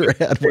hit your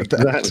head with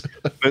that.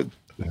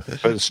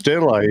 But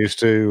still, I used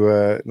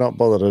to not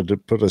bother to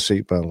put a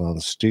seatbelt on.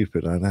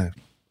 Stupid, I know.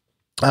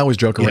 I always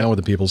joke around with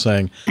the people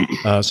saying,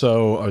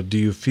 so do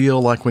you feel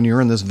like when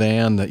you're in this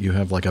van that you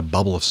have like a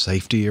bubble of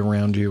safety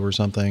around you or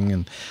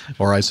something?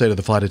 Or I say to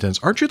the flight attendants,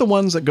 aren't you the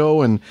ones that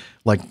go and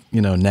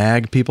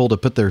nag people to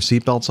put their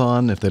seatbelts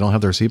on if they don't have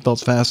their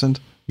seatbelts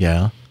fastened?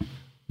 Yeah.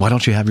 Why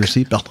don't you have your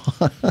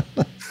seatbelt on?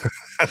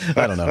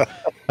 I don't know.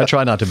 I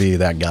try not to be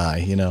that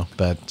guy,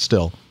 but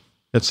still,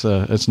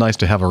 it's nice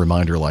to have a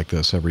reminder like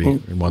this every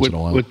once in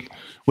a while.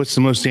 what's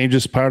the most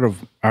dangerous part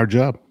of our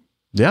job?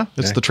 Yeah,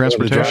 it's the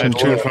transportation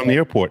to and from the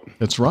airport.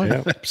 That's right.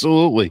 Yeah,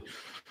 absolutely.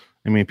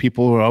 I mean,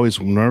 people are always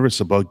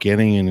nervous about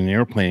getting in an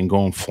airplane and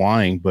going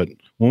flying, but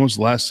when was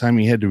the last time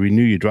you had to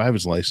renew your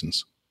driver's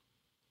license?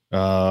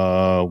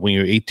 When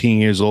you're 18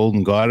 years old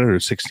and got it, or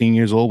 16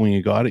 years old when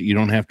you got it, you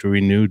don't have to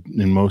renew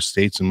in most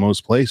states and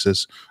most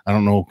places. I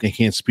don't know. I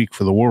can't speak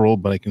for the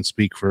world, but I can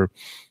speak for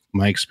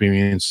my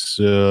experience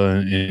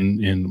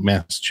in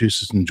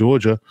Massachusetts and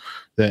Georgia,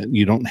 that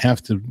you don't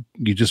have to,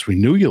 you just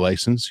renew your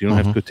license. You don't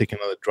have to go take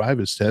another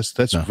driver's test.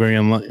 That's very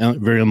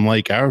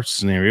unlike our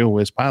scenario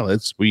as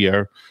pilots. We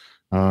are,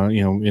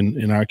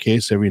 in our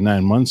case, every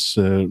 9 months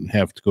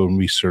have to go and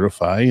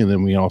recertify, and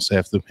then we also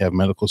have to have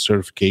medical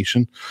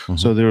certification.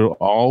 So there are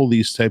all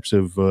these types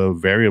of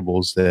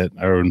variables that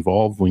are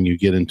involved when you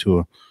get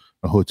into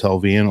a hotel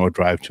van or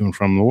drive to and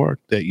from the work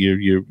that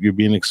you're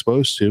being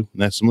exposed to. And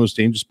that's the most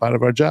dangerous part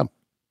of our job.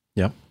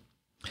 Yep.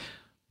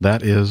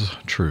 That is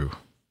true.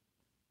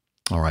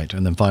 All right.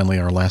 And then finally,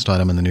 our last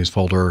item in the news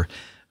folder,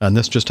 and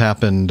this just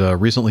happened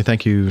recently.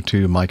 Thank you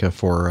to Micah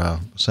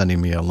for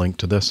sending me a link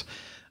to this.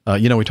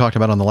 We talked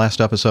about on the last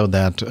episode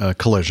that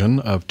collision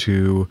of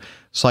two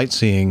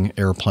sightseeing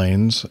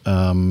airplanes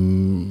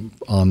on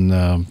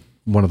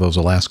one of those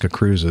Alaska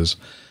cruises.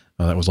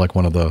 That was like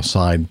one of the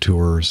side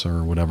tours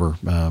or whatever,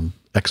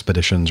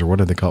 expeditions or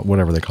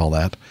whatever they call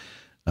that.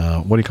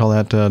 What do you call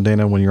that,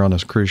 Dana, when you're on a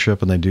cruise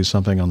ship and they do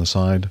something on the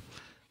side?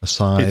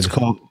 It's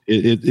called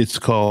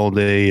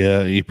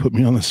a, you put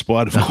me on the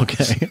spot.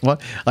 Okay. Well,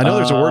 I know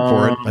there's a word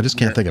for it. I just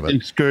can't think of it.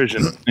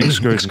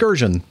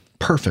 Excursion.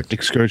 Perfect.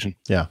 Excursion.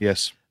 Yeah.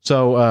 Yes.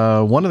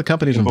 So one of the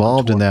companies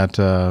involved in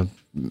that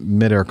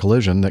mid-air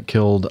collision that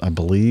killed, I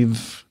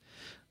believe,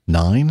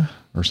 9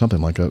 or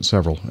something like that,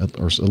 several,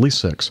 or at least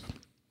 6.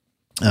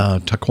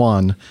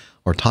 Taquan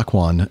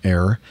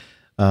Air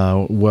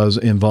was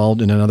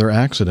involved in another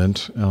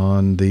accident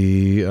on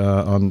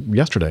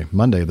yesterday,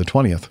 Monday, the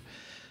 20th.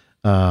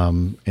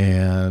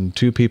 And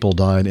 2 people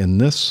died in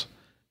this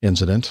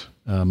incident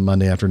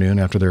Monday afternoon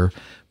after their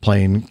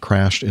plane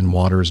crashed in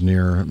waters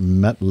near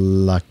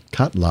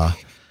Metlakatla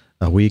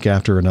a week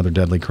after another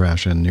deadly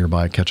crash in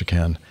nearby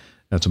Ketchikan.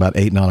 That's about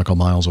 8 nautical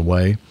miles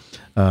away.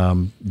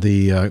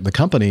 The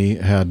company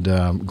had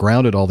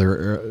grounded all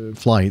their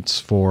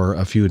flights for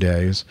a few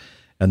days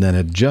and then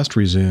had just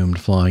resumed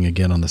flying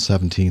again on the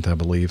 17th, I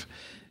believe.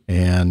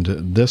 And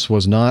this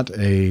was not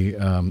a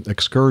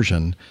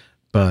excursion,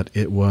 but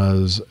it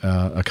was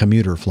a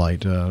commuter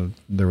flight.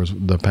 There was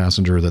the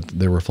passenger that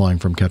they were flying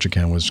from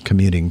Ketchikan was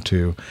commuting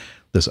to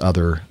this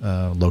other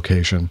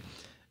location.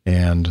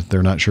 And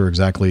they're not sure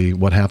exactly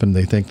what happened.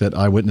 They think that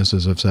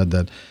eyewitnesses have said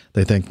that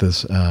they think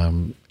this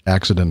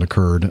accident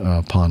occurred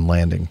upon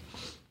landing,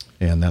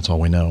 and that's all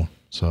we know.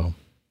 So,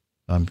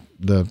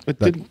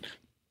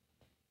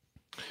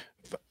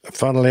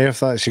 funnily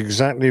enough, that's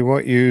exactly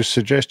what you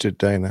suggested,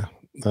 Dana,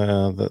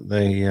 that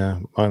they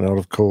might not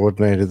have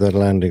coordinated their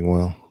landing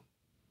well.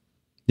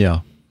 Yeah.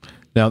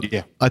 Now,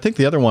 I think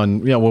the other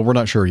one, we're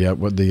not sure yet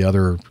what the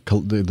other,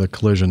 the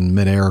collision,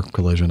 mid-air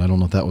collision, I don't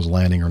know if that was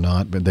landing or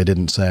not, but they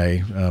didn't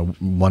say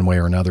one way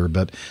or another.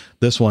 But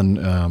this one,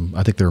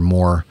 I think they're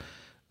more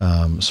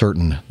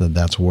certain that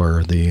that's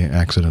where the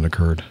accident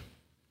occurred.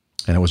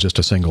 And it was just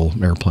a single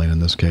airplane in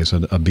this case,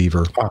 a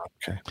Beaver. Oh,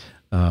 okay.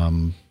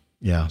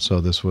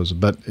 So this was,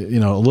 but,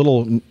 a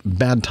little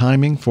bad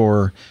timing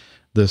for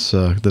this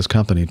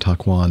company,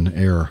 Taquan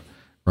Air,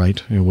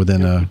 right?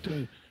 Within a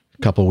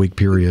couple week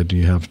period,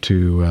 you have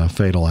 2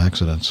 fatal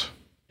accidents.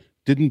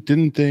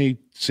 Didn't they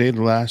say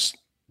last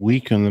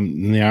week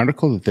in the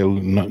article that they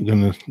were not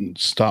going to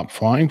stop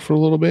flying for a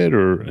little bit?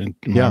 Or am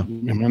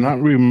I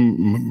not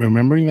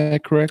remembering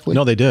that correctly?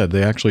 No, they did.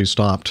 They actually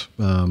stopped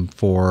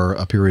for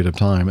a period of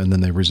time, and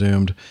then they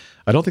resumed.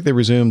 I don't think they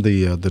resumed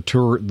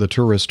the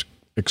tourist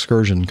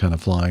excursion kind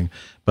of flying,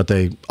 but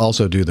they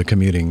also do the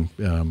commuting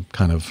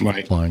kind of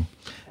flying.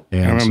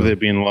 And I remember there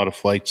being a lot of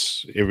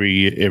flights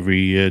every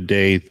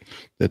day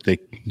that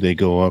they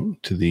go up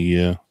to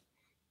the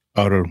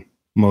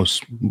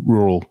outermost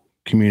rural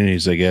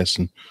communities, I guess,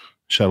 and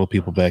shuttle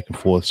people back and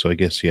forth. So I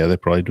guess, they're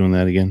probably doing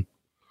that again.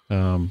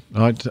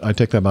 I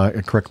take that back.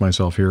 I correct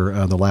myself here.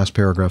 The last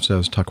paragraph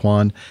says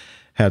Taquan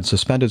had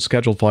suspended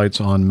scheduled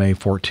flights on May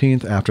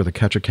 14th after the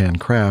Ketchikan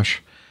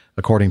crash,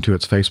 according to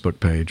its Facebook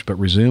page, but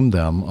resumed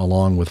them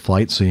along with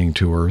flight seeing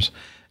tours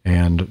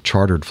and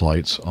chartered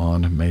flights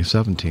on May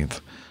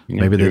 17th.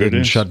 Maybe they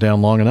didn't shut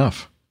down long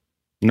enough.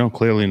 No,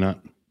 clearly not.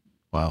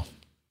 Wow.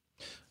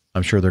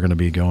 I'm sure they're going to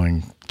be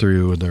going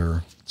through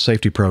their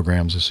safety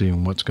programs to see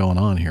what's going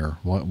on here.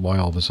 Why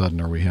all of a sudden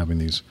are we having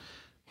these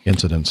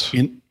incidents?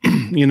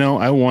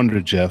 I wonder,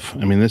 Jeff,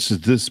 I mean, this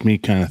is me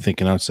kind of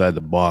thinking outside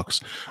the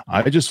box.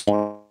 I just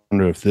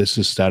wonder if this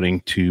is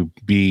starting to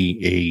be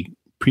a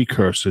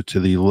precursor to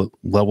the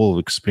level of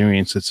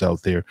experience that's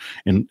out there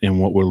and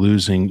what we're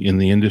losing in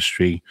the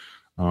industry,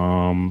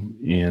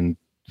 and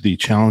the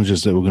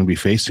challenges that we're going to be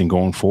facing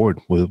going forward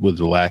with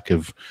the lack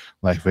of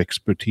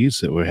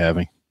expertise that we're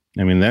having.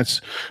 I mean,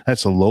 that's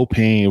a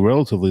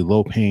relatively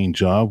low paying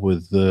job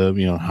with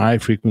high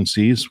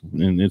frequencies,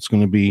 and it's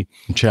going to be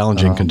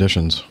challenging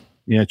conditions.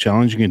 Yeah,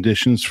 challenging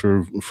conditions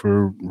for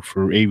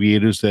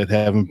aviators that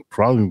haven't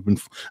probably been.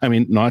 I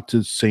mean, not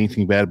to say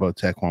anything bad about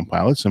Tech 1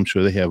 pilots. I'm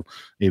sure they have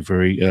a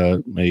very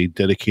a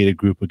dedicated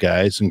group of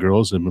guys and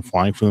girls that have been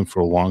flying for them for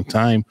a long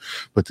time.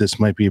 But this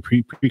might be a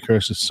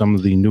precursor to some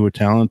of the newer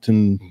talent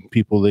and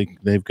people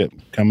they've got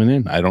coming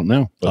in. I don't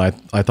know. I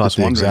thought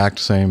the exact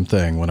same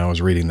thing when I was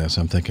reading this.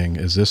 I'm thinking,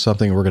 is this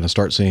something we're going to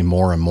start seeing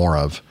more and more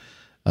of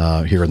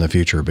here in the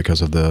future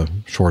because of the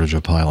shortage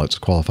of pilots,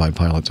 qualified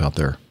pilots out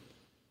there?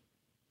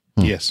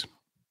 Yes.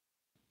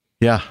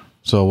 Yeah.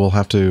 So we'll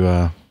have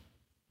to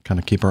kind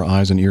of keep our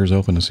eyes and ears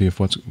open to see if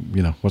what's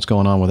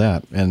going on with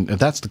that. And if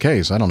that's the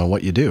case, I don't know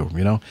what you do.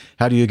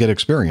 How do you get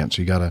experience?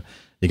 You gotta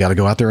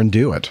go out there and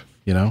do it.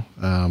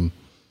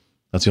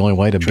 That's the only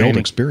way to build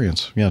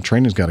experience. Yeah,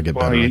 training's got to get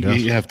better.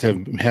 You have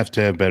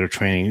to have better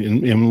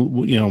training,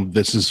 and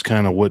this is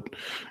kind of what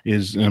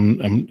is.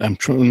 I'm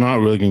not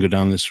really going to go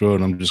down this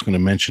road. I'm just going to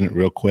mention it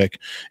real quick.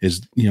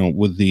 Is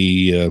with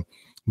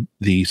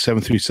the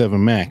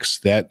 737 MAX,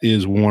 that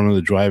is one of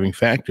the driving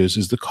factors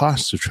is the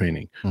costs of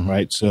training,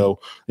 right? So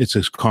it's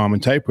a common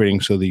type rating.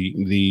 So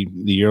the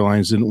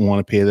airlines didn't want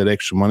to pay that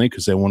extra money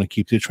because they want to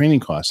keep their training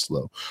costs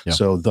low. Yeah.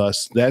 So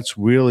thus,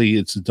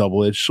 it's a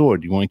double-edged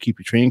sword. You want to keep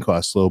your training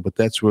costs low, but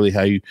that's really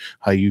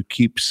how you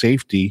keep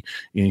safety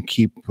and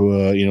keep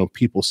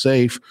people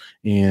safe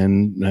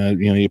and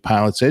your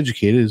pilots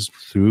educated is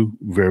through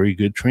very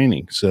good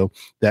training. So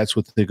that's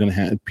what they're going to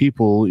have.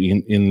 People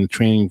in the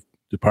training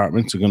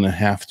departments are going to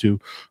have to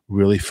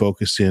really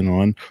focus in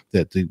on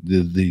that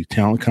the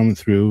talent coming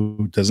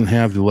through doesn't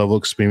have the level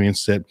of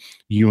experience that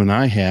you and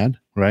I had,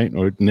 right?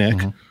 Or Nick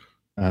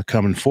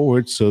coming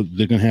forward. So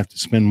they're going to have to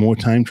spend more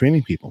time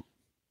training people.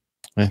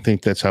 I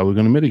think that's how we're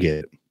going to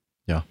mitigate it.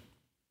 Yeah.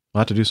 We'll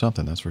have to do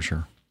something. That's for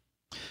sure.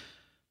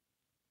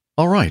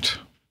 All right.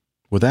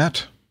 With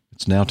that,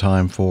 it's now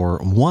time for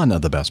one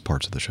of the best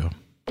parts of the show.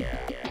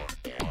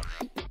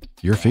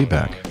 Your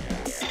feedback.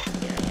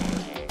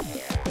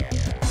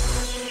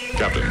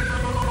 Captain,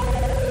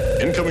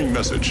 incoming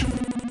message.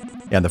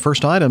 And the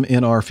first item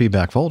in our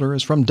feedback folder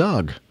is from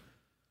Doug.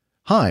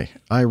 Hi,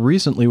 I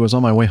recently was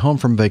on my way home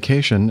from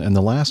vacation, and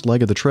the last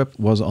leg of the trip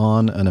was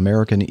on an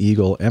American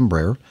Eagle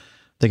Embraer. I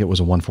think it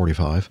was a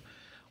 145.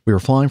 We were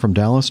flying from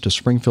Dallas to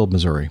Springfield,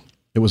 Missouri.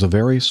 It was a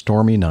very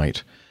stormy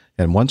night,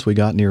 and once we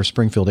got near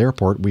Springfield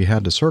Airport, we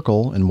had to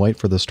circle and wait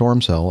for the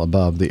storm cell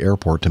above the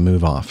airport to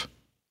move off,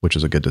 which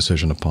is a good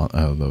decision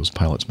those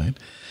pilots made.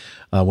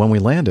 When we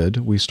landed,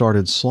 we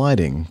started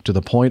sliding to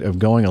the point of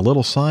going a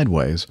little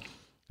sideways,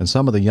 and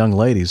some of the young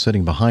ladies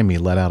sitting behind me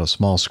let out a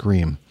small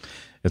scream.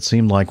 It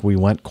seemed like we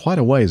went quite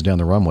a ways down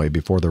the runway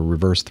before the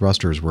reverse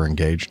thrusters were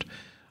engaged.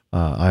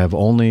 I have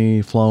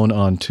only flown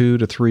on 2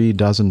 to 3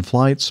 dozen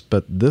flights,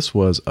 but this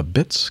was a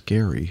bit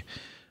scary.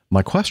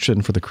 My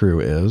question for the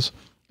crew is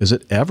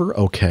it ever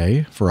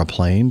okay for a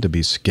plane to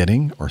be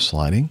skidding or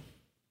sliding?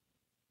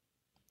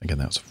 Again,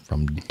 that's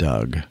from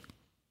Doug.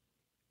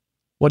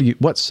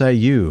 What say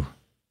you,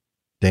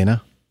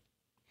 Dana?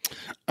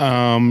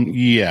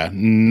 Yeah,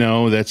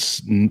 no,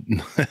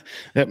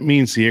 that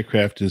means the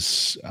aircraft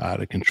is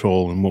out of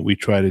control. And what we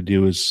try to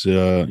do is,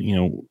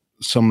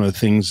 some of the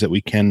things that we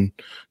can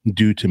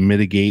do to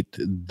mitigate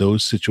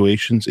those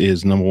situations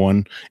is, number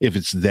one, if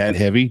it's that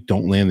heavy,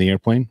 don't land the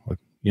airplane.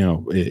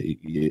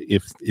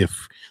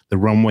 If the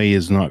runway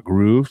is not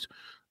grooved,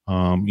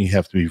 you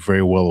have to be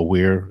very well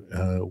aware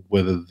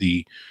whether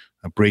the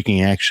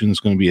braking action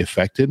is going to be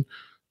affected.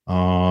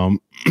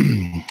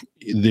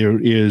 There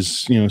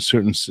is,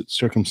 certain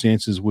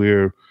circumstances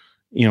where,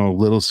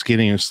 little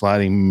skidding or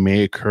sliding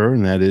may occur,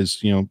 and that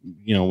is, when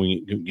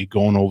you're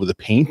going over the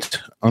paint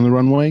on the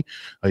runway,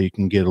 you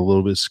can get a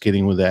little bit of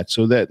skidding with that.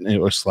 So that,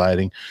 or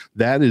sliding,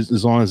 that is,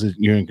 as long as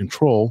you're in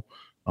control.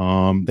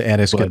 The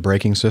anti-skid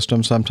braking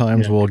system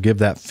sometimes will give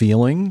that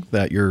feeling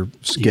that you're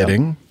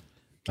skidding.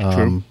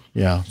 True.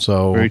 Yeah.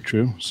 So very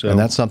true. So, and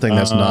that's something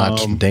that's not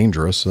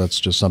dangerous.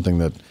 That's just something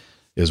that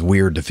is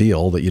weird to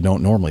feel that you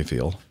don't normally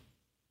feel.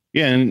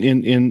 Yeah,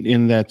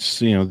 and that's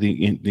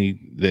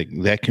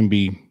that can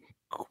be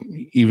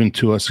even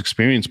to us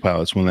experienced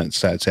pilots when that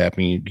starts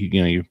happening.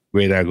 Your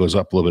radar goes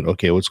up a little bit.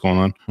 Okay, what's going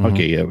on? Mm-hmm.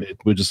 Okay, yeah,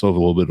 we're just over a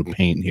little bit of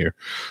paint here,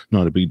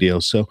 not a big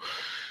deal. So,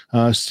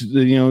 one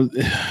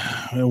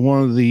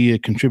of the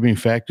contributing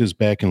factors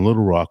back in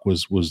Little Rock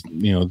was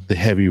the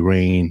heavy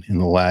rain and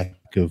the lack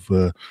of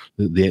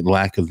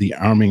the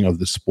arming of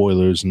the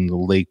spoilers and the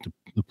late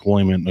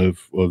deployment of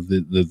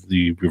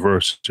the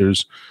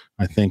reversers.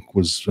 I think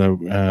was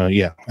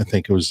I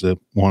think it was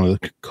one of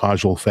the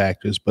causal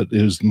factors, but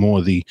it was more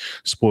the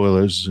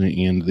spoilers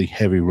and the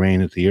heavy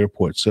rain at the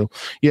airport. So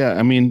yeah,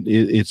 I mean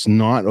it's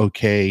not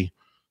okay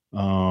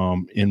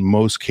in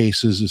most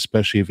cases,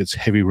 especially if it's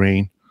heavy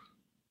rain.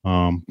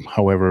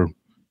 However,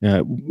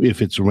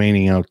 if it's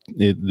raining out,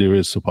 there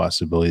is a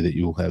possibility that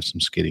you will have some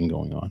skidding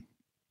going on.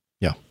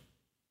 Yeah.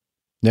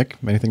 Nick,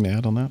 anything to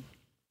add on that?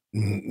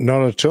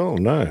 Not at all.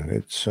 No,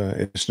 it's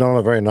not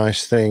a very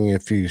nice thing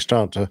if you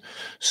start to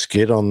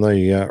skid on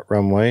the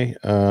runway.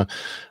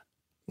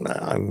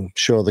 I'm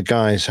sure the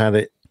guys had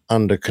it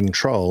under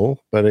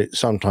control, but it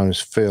sometimes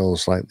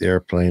feels like the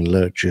airplane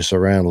lurches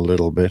around a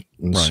little bit,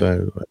 and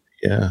so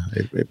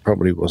it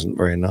probably wasn't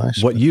very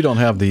nice. What you don't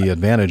have the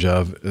advantage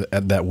of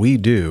that we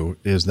do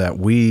is that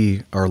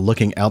we are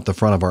looking out the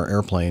front of our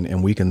airplane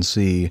and we can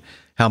see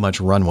how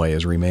much runway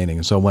is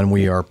remaining. So when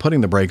we are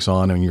putting the brakes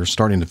on and you're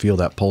starting to feel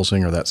that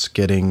pulsing or that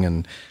skidding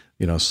and,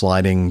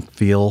 sliding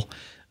feel,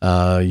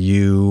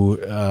 you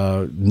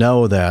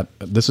know that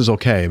this is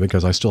okay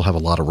because I still have a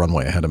lot of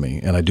runway ahead of me.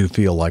 And I do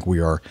feel like we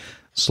are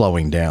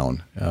slowing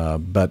down.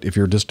 But if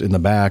you're just in the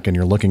back and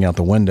you're looking out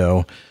the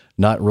window,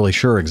 not really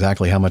sure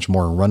exactly how much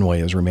more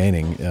runway is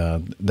remaining,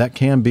 that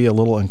can be a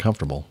little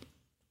uncomfortable.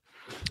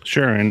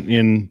 Sure.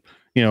 And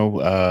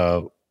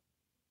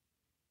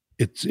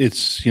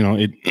it's how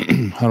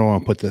do I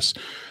want to put this?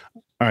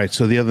 All right.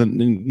 So the other,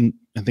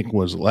 I think it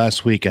was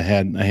last week, I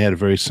had a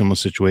very similar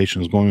situation.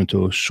 I was going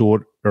into a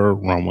shorter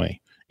runway,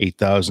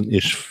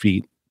 8,000-ish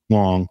feet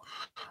long,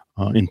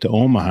 into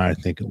Omaha, I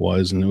think it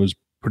was. And it was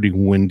pretty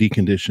windy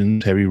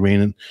conditions, heavy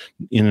rain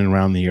in and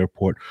around the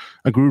airport,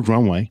 a grooved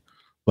runway.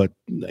 But,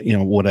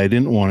 what I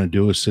didn't want to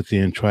do is sit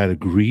there and try to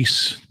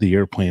grease the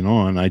airplane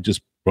on. I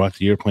just brought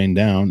the airplane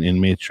down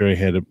and made sure I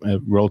had a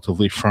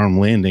relatively firm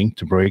landing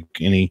to break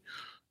any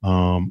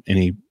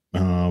hydroplaning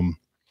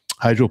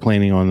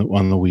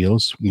on the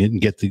wheels,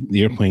 get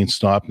the airplane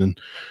stopped. And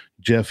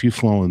Jeff, you've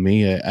flown with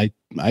me.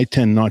 I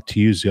tend not to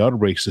use the auto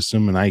brake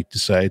system, and I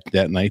decided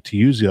that night to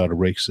use the auto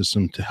brake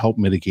system to help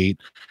mitigate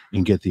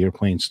and get the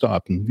airplane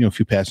stopped. And a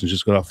few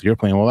passengers got off the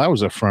airplane. Well, that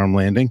was a firm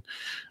landing.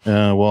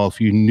 Well,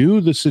 if you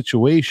knew the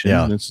situation,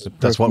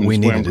 that's what we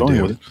needed to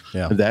do.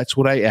 That's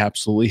what I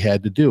absolutely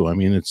had to do. I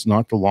mean, it's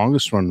not the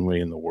longest runway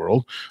in the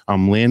world.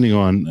 I'm landing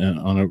on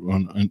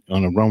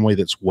a runway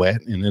that's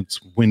wet and it's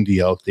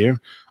windy out there.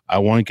 I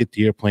want to get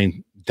the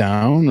airplane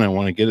down and I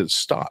want to get it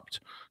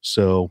stopped.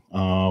 So,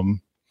 and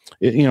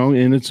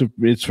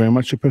it's very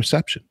much a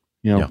perception.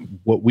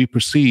 What we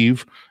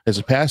perceive as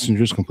a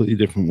passenger is completely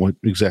different.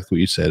 Exactly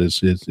what you said is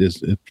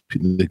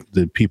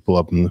the people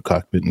up in the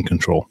cockpit and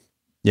control.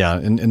 Yeah,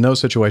 in those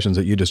situations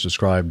that you just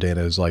described,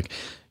 Dana, is like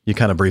you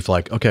kind of brief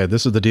like, okay,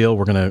 this is the deal.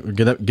 We're going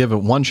to give it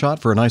one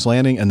shot for a nice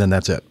landing, and then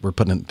that's it. We're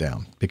putting it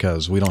down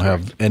because we don't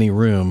have any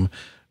room,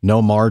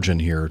 no margin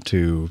here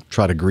to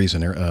try to grease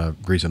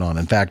it on.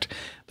 In fact,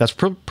 that's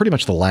pretty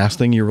much the last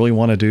thing you really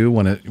want to do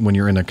when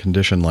you're in a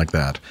condition like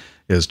that,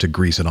 is to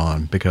grease it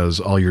on, because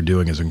all you're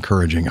doing is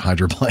encouraging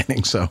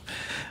hydroplaning. So,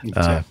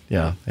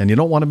 and you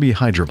don't want to be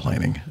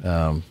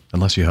hydroplaning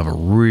unless you have a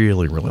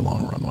really, really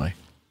long runway.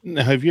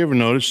 Now, have you ever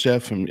noticed,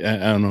 Jeff, and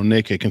I don't know,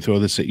 Nick, I can throw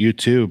this at you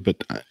too,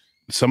 but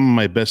some of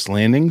my best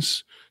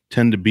landings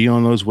tend to be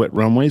on those wet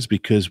runways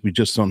because we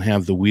just don't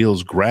have the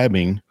wheels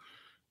grabbing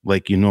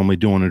like you normally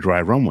do on a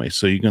dry runway.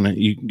 So you're gonna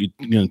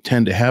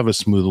tend to have a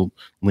smooth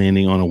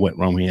landing on a wet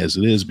runway as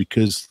it is,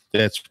 because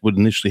that's what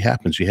initially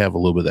happens. You have a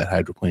little bit of that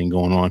hydroplane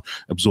going on,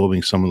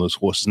 absorbing some of those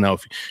forces. Now,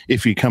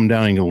 if you come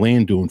down and you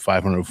land doing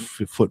 500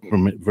 foot per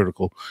minute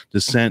vertical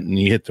descent and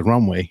you hit the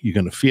runway, you're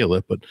going to feel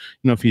it. But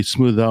if you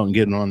smooth it out and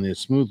get it on there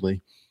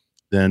smoothly,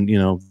 then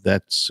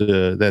that's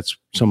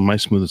some of my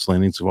smoothest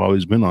landings have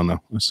always been on a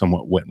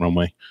somewhat wet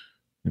runway.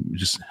 It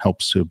just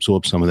helps to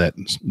absorb some of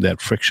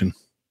that friction.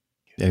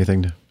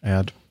 Anything to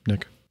add,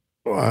 Nick?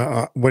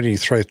 When you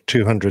throw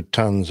 200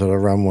 tons at a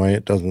runway,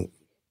 it doesn't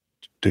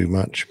do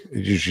much.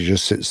 It usually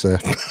just sits there.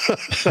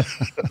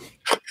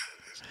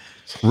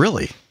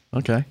 Really?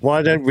 Okay. Well,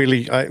 I don't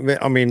really.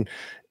 I mean,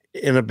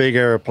 in a big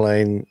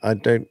airplane, I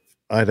don't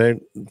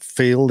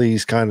feel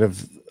these kind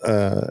of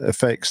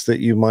effects that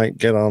you might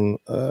get on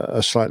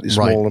a slightly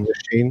smaller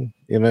machine.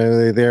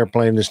 The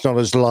airplane is not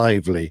as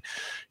lively.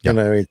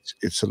 Yep.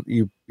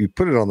 You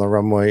put it on the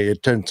runway,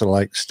 it tends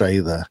to stay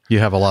there. You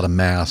have a lot of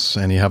mass,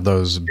 and you have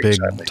those big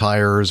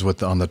tires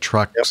on the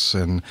trucks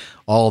and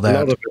all that. A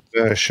lot of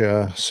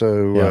inertia.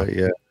 So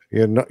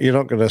you're not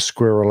going to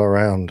squirrel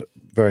around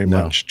very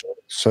much.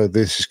 So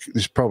this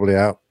is probably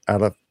out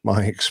of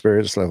my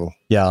experience level.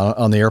 Yeah,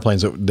 on the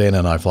airplanes that Dana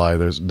and I fly,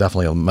 there's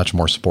definitely a much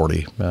more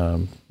sporty.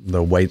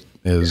 The weight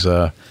is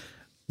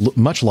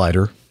much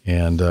lighter,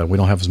 and we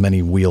don't have as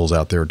many wheels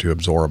out there to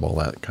absorb all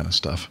that kind of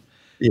stuff.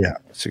 Yeah,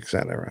 that's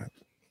exactly right.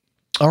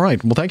 All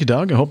right. Well, thank you,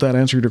 Doug. I hope that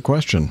answered your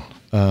question.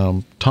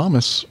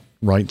 Thomas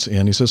writes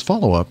in, he says,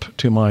 follow-up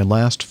to my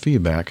last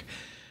feedback.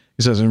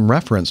 He says, in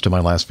reference to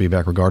my last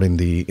feedback regarding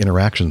the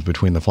interactions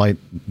between the flight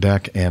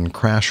deck and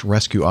crash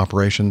rescue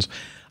operations,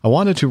 I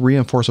wanted to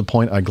reinforce a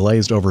point I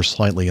glazed over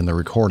slightly in the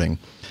recording.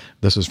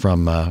 This is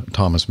from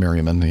Thomas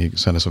Merriman. He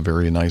sent us a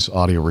very nice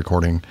audio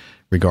recording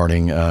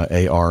regarding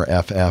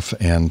ARFF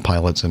and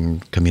pilots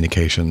and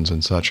communications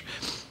and such.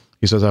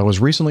 He says, I was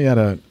recently at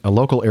a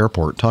local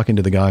airport talking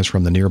to the guys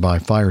from the nearby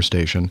fire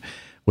station,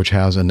 which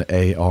has an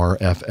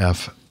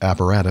ARFF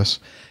apparatus.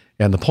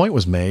 And the point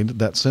was made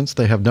that since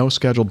they have no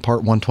scheduled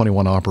Part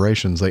 121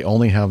 operations, they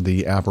only have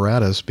the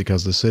apparatus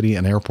because the city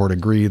and airport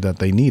agree that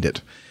they need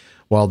it.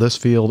 While this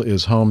field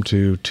is home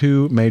to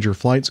 2 major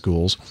flight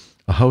schools,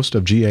 a host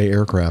of GA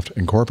aircraft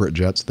and corporate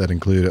jets that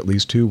include at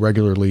least 2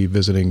 regularly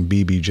visiting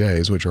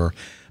BBJs, which are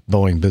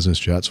Boeing business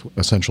jets,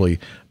 essentially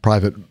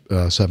private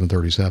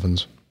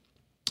 737s,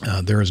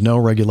 there is no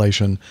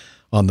regulation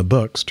on the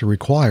books to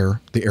require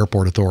the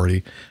airport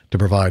authority to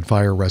provide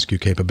fire rescue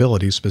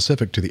capabilities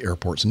specific to the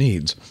airport's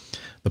needs.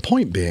 The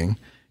point being,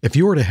 if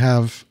you were to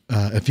have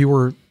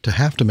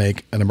to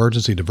make an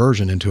emergency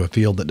diversion into a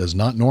field that does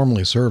not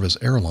normally service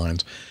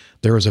airlines,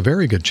 there is a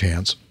very good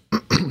chance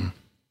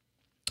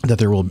that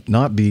there will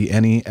not be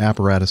any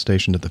apparatus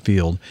stationed at the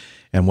field,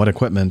 and what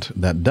equipment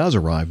that does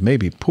arrive may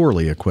be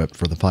poorly equipped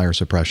for the fire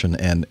suppression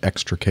and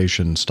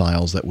extrication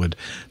styles that would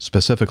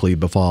specifically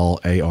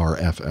befall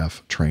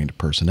ARFF trained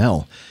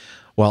personnel.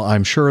 While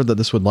I'm sure that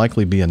this would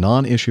likely be a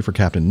non-issue for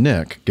Captain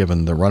Nick,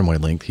 given the runway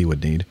length he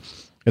would need,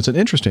 it's an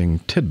interesting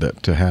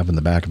tidbit to have in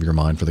the back of your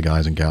mind for the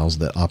guys and gals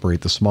that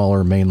operate the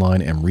smaller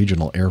mainline and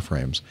regional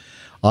airframes.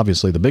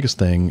 Obviously, the biggest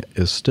thing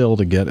is still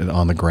to get it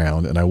on the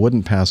ground, and I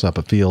wouldn't pass up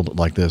a field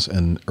like this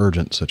in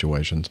urgent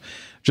situations.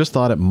 Just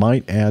thought it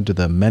might add to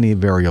the many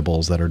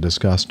variables that are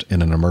discussed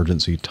in an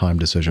emergency time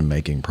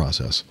decision-making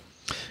process.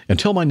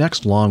 Until my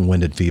next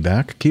long-winded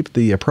feedback, keep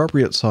the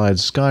appropriate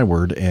sides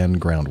skyward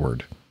and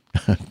groundward.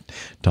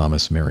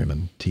 Thomas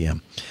Merriman,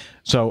 TM.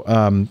 So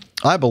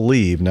I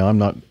believe, now I'm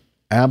not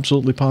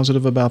absolutely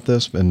positive about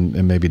this, and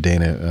maybe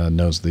Dana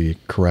knows the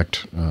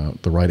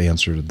right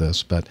answer to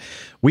this, but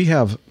we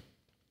have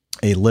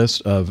a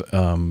list of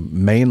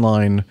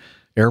mainline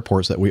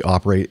airports that we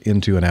operate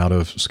into and out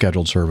of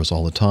scheduled service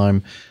all the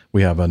time.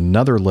 We have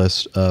another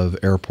list of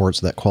airports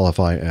that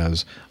qualify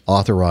as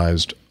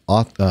authorized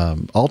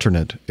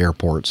alternate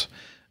airports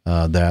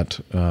that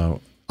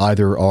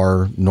either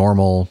are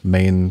normal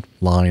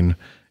mainline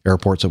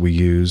airports that we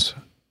use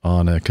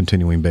on a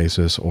continuing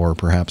basis or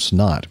perhaps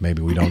not.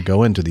 Maybe we don't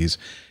go into these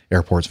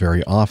airports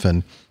very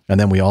often. And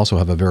then we also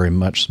have a very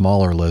much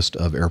smaller list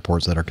of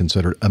airports that are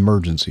considered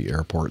emergency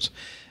airports.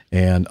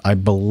 And I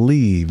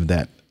believe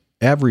that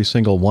every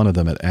single one of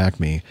them at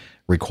Acme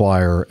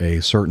require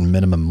a certain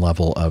minimum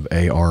level of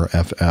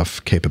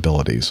ARFF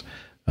capabilities.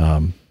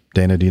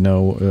 Dana, do you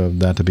know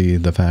that to be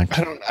the fact?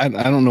 I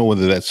don't know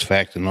whether that's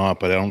fact or not,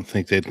 but I don't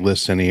think they'd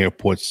list any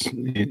airports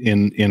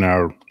in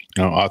our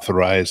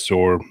authorized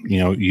or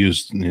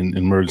used in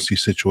emergency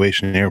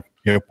situation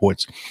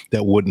airports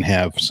that wouldn't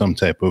have some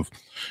type of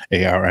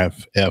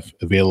ARFF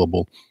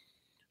available.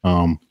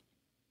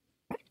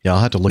 Yeah, I'll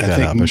have to look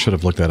that up. I should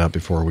have looked that up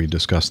before we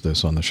discussed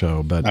this on the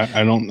show, but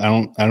I don't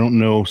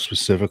know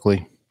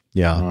specifically.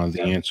 Yeah,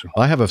 the answer.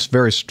 I have a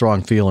very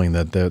strong feeling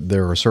that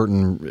there are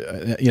certain,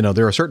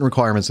 there are certain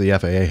requirements the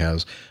FAA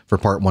has for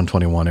Part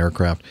 121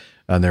 aircraft,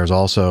 and there's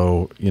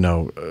also,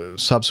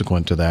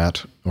 subsequent to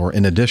that, or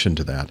in addition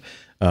to that,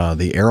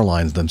 the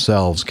airlines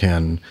themselves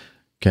can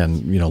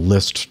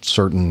list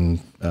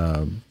certain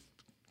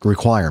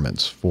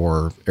requirements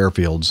for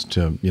airfields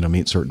to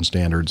meet certain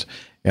standards.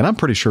 And I'm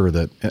pretty sure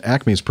that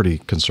Acme is pretty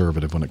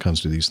conservative when it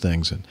comes to these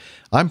things, and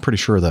I'm pretty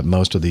sure that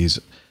most of these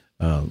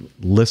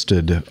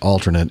listed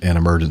alternate and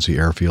emergency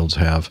airfields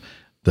have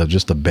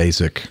just the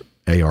basic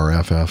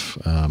ARFF,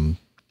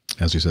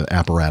 as you said,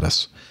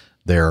 apparatus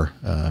there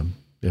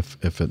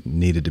if it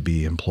needed to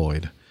be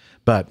employed.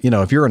 But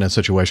if you're in a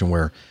situation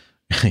where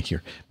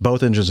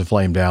both engines have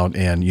flamed out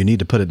and you need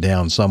to put it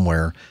down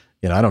somewhere,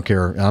 I don't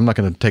care. I'm not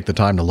going to take the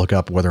time to look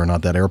up whether or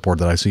not that airport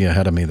that I see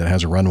ahead of me that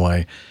has a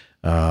runway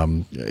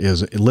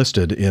is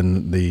listed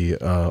in the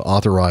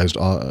authorized,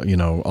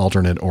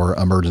 alternate or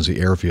emergency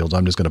airfields.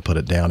 I'm just going to put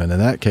it down. And in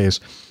that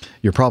case,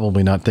 you're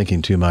probably not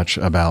thinking too much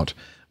about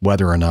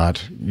whether or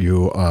not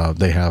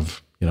they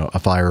have, a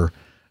fire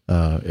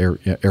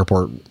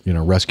airport,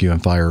 rescue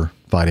and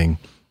firefighting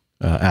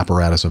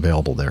apparatus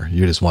available there.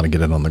 You just want to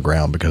get it on the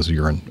ground because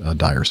you're in a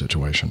dire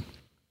situation.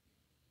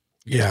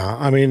 Yeah,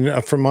 I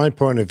mean, from my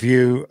point of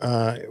view,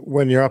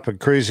 when you're up at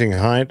cruising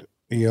height,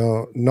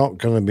 you're not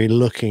going to be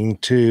looking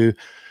to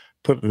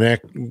put the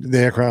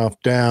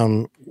aircraft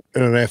down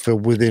in an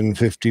airfield within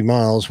 50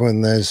 miles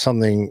when there's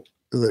something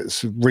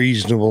that's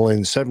reasonable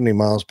in 70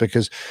 miles,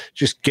 because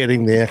just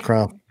getting the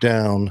aircraft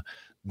down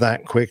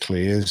that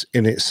quickly is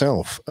in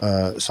itself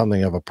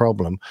something of a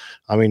problem.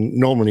 I mean,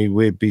 normally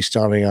we'd be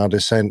starting our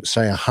descent,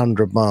 say,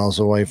 100 miles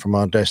away from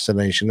our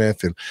destination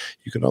airfield.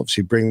 You can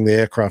obviously bring the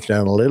aircraft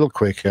down a little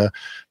quicker,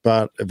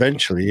 but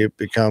eventually it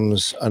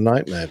becomes a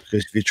nightmare,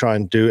 because if you try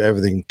and do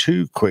everything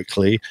too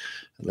quickly,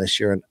 unless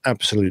you're an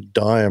absolute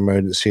dire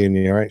emergency and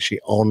you're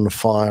actually on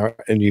fire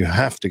and you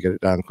have to get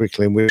it down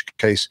quickly, in which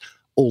case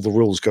all the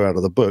rules go out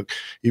of the book,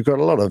 you've got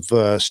a lot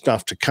of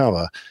stuff to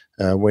cover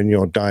when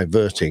you're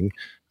diverting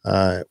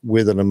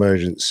with an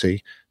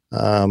emergency.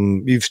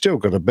 You've still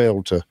got to be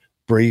able to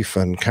brief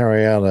and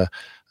carry out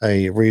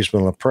a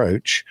reasonable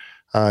approach.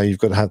 You've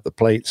got to have the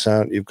plates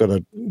out. You've got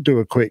to do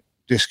a quick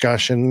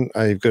discussion.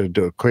 You've got to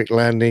do a quick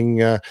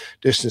landing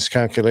distance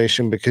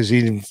calculation, because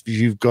even if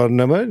you've got an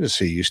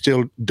emergency, you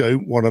still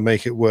don't want to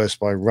make it worse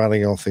by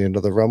running off the end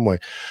of the runway.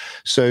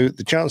 So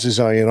the chances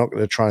are you're not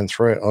going to try and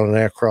throw it on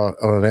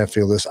an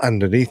airfield that's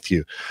underneath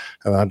you.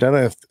 And I don't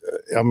know if,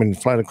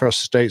 flying across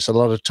the States a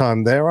lot of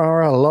time, there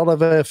are a lot of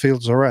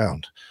airfields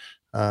around.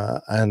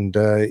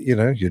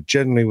 You're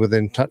generally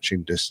within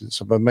touching distance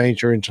of a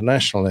major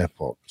international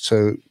airport.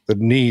 So the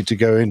need to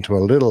go into a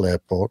little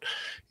airport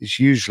is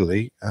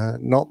usually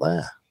not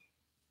there.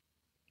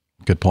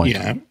 Good point.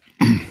 Yeah.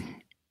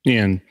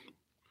 And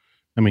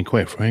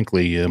quite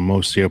frankly,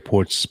 most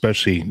airports,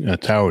 especially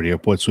towered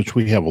airports, which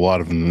we have a lot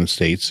of them in the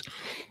States,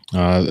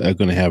 are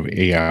going to have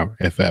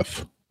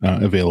ARFF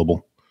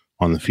available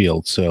on the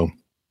field. So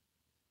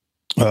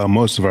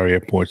most of our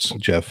airports,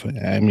 Jeff,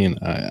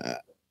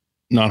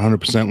 not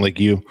 100% like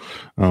you,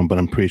 but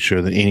I'm pretty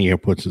sure that any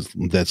airport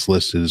that's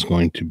listed is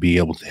going to be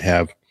able to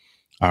have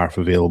ARF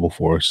available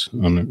for us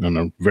on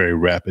a very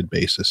rapid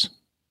basis.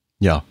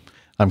 Yeah.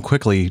 I'm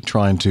quickly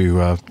trying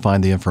to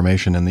find the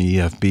information in the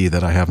EFB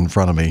that I have in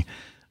front of me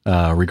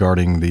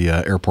regarding the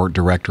airport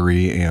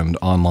directory and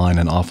online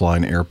and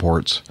offline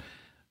airports.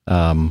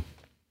 But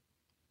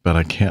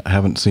I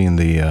haven't seen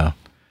the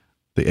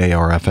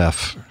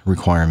ARFF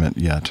requirement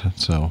yet.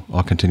 So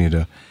I'll continue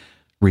to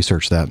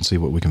research that and see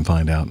what we can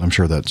find out. I'm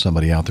sure that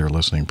somebody out there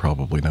listening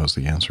probably knows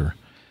the answer.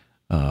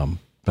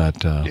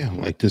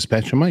 Like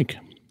Dispatcher Mike.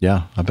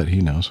 Yeah, I bet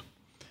he knows.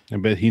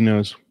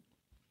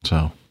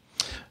 So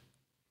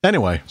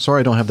anyway, sorry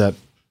I don't have that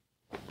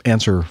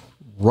answer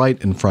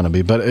right in front of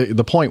me, but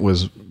the point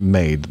was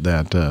made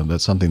that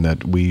that's something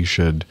that we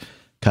should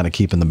kind of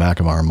keep in the back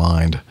of our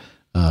mind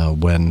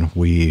when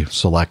we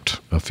select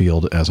a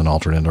field as an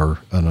alternate or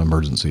an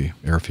emergency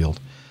airfield.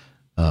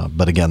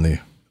 But again,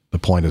 the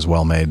point is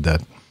well made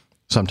that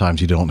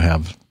sometimes you don't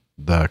have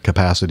the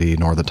capacity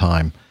nor the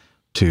time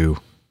to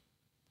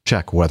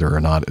check whether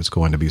or not it's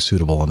going to be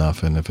suitable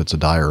enough. And if it's a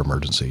dire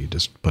emergency,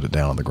 just put it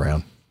down on the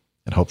ground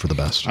and hope for the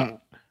best.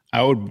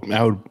 I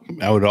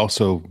would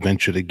also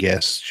venture to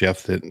guess,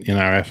 Jeff, that in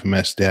our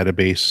FMS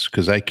database,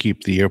 because I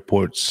keep the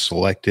airports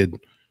selected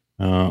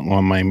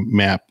on my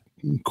map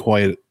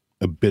quite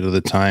a bit of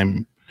the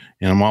time,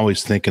 and I'm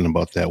always thinking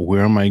about that.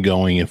 Where am I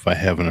going if I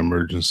have an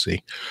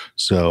emergency?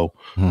 So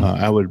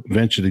I would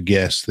venture to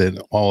guess that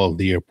all of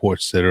the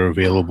airports that are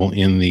available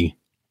in the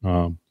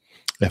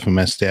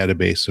FMS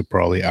database are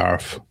probably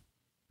ARF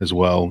as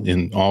well.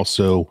 And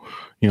also,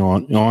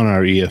 on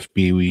our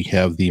EFB, we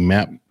have the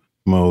map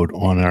mode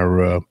on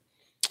our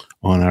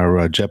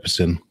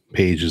Jeppesen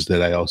pages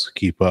that I also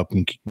keep up,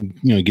 and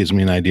it gives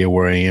me an idea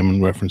where I am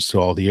in reference to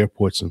all the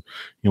airports. And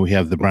we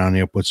have the brown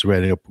airports,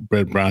 red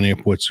brown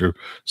airports are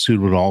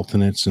suited with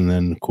alternates, and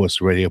then of course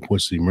the red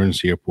airports, the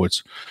emergency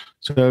airports.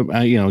 So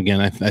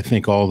again, I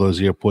think all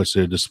those airports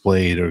that are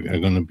displayed are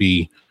going to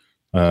be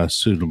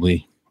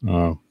suitably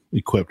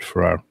equipped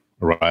for our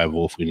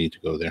arrival if we need to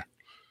go there.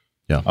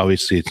 Yeah.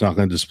 Obviously, it's not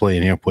going to display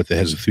an airport that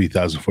has a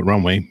 3,000-foot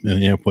runway.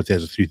 An airport that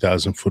has a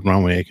 3,000-foot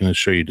runway, I can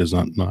assure you, does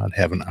not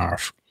have an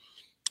ARF.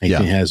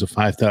 Anything has a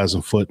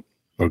 5,000-foot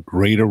or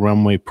greater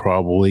runway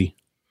probably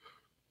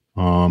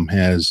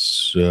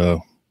has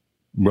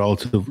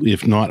relatively,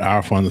 if not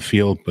ARF on the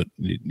field, but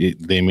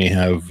they may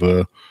have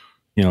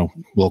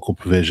local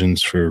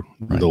provisions for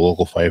the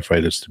local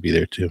firefighters to be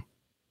there too.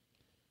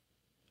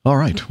 All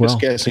right. Well, just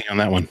guessing on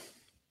that one.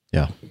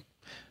 Yeah.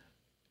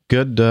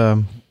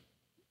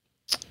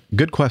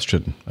 Good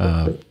question,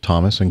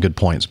 Thomas, and good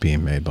points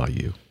being made by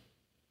you.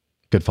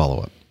 Good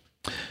follow-up.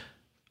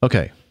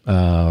 Okay,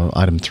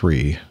 item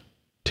 3.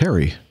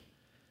 Terry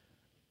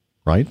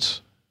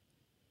writes,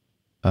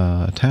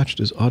 attached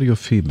is audio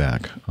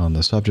feedback on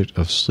the subject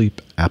of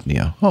sleep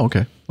apnea. Oh,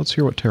 okay. Let's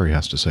hear what Terry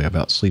has to say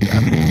about sleep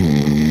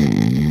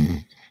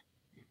apnea.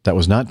 That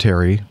was not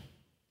Terry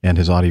and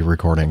his audio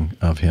recording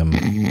of him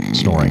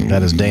snoring.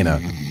 That is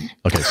Dana.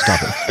 Okay, stop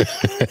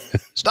it.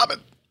 Stop it.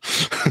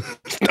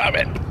 Stop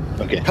it.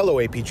 Okay. Hello,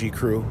 APG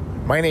crew.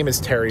 My name is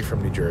Terry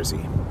from New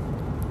Jersey.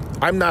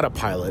 I'm not a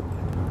pilot.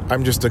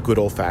 I'm just a good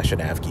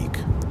old-fashioned av geek.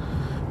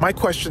 My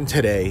question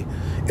today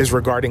is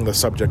regarding the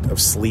subject of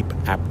sleep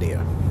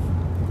apnea.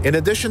 In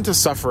addition to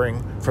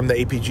suffering from the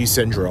APG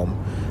syndrome,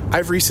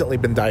 I've recently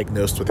been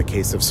diagnosed with a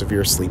case of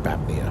severe sleep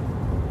apnea.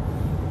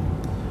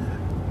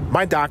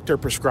 My doctor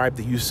prescribed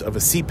the use of a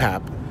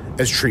CPAP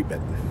as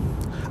treatment.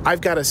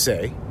 I've got to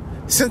say,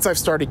 since I've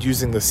started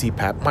using the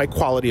CPAP, my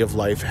quality of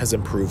life has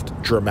improved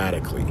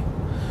dramatically.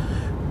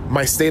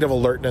 My state of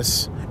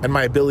alertness and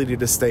my ability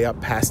to stay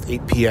up past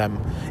 8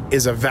 p.m.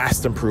 is a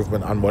vast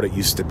improvement on what it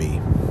used to be.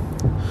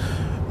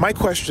 My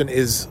question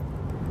is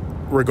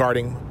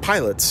regarding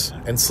pilots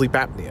and sleep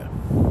apnea.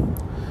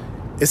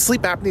 Is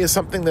sleep apnea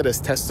something that is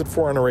tested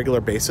for on a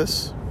regular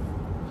basis?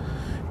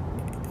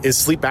 Is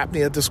sleep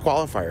apnea a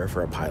disqualifier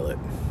for a pilot?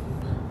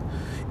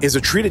 Is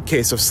a treated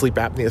case of sleep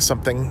apnea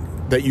something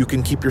that you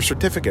can keep your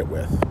certificate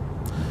with?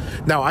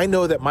 Now, I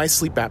know that my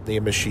sleep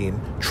apnea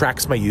machine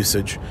tracks my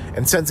usage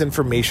and sends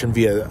information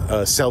via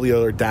a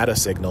cellular data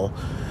signal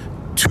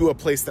to a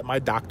place that my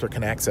doctor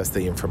can access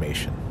the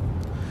information.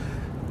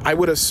 I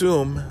would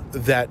assume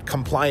that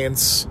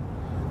compliance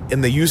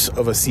in the use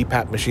of a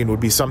CPAP machine would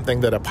be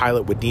something that a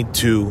pilot would need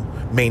to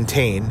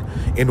maintain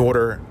in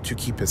order to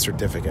keep his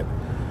certificate.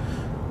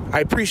 I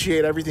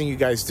appreciate everything you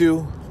guys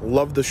do,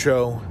 love the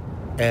show,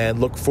 and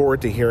look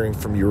forward to hearing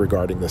from you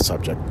regarding this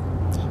subject.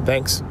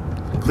 Thanks.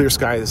 Clear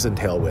skies and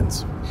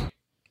tailwinds.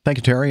 Thank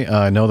you, Terry.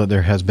 I know that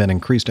there has been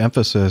increased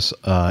emphasis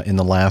in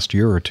the last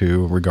year or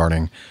two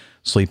regarding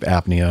sleep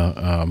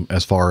apnea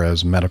as far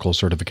as medical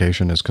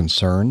certification is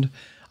concerned.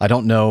 I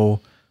don't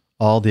know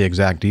all the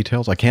exact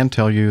details. I can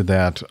tell you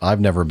that I've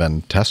never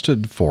been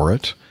tested for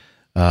it.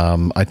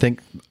 I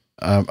think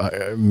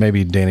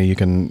maybe, Dana, you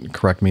can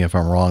correct me if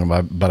I'm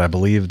wrong, but I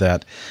believe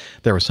that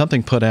there was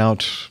something put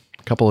out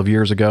a couple of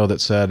years ago that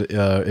said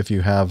if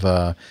you have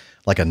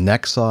like a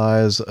neck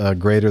size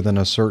greater than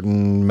a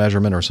certain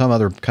measurement or some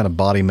other kind of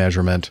body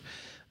measurement,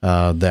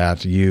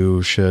 that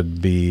you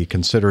should be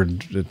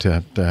considered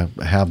to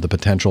have the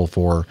potential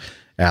for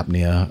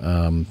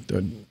apnea.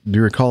 Do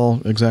you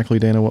recall exactly,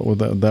 Dana, what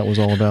that was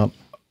all about?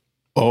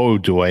 Oh,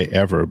 do I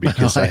ever?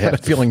 Because I had a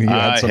feeling you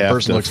had some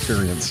personal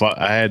experience.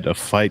 I had to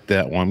fight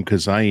that one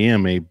because I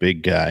am a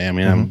big guy. I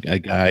mean, I'm a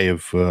guy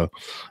of a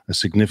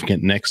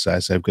significant neck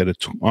size. I've got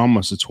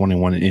almost a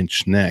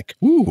 21-inch neck.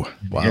 Ooh,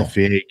 wow. The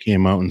FAA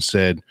came out and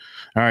said,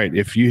 all right,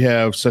 if you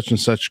have such and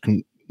such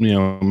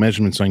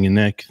measurements on your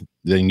neck,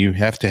 then you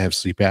have to have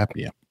sleep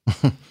apnea.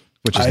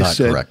 Which is not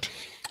correct.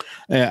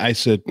 I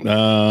said,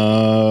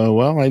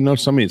 well, I know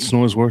somebody that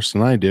snores worse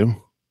than I do.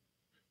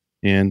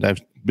 And I've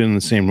been in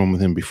the same room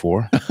with him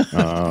before.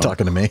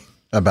 Talking to me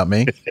about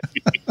me?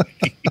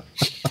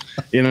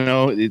 In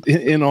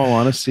all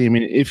honesty, I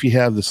mean, if you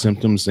have the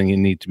symptoms, then you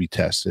need to be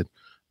tested.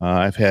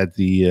 I've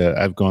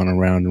gone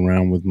around and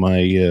around with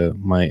my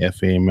my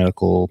FAA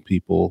medical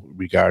people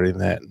regarding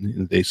that.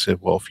 And they said,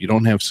 well, if you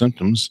don't have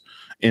symptoms,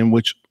 and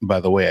which, by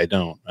the way, I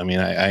don't. I mean,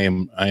 I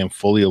am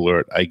fully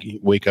alert. I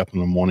wake up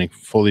in the morning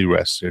fully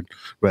rested.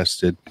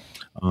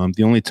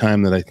 The only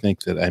time that I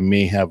think that I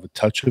may have a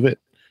touch of it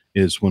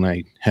is when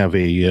I have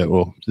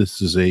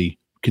this is a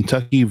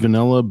Kentucky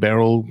vanilla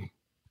barrel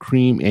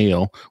cream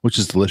ale, which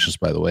is delicious,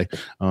 by the way.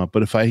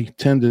 But if I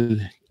tend to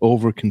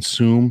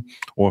overconsume,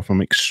 or if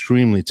I'm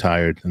extremely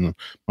tired, and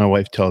my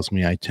wife tells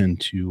me I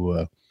tend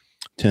to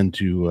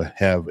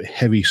have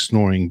heavy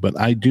snoring, but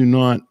I do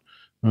not,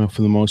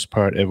 for the most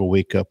part, ever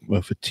wake up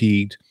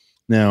fatigued.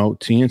 Now,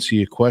 to answer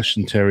your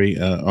question, Terry,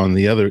 on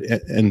the other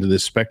end of the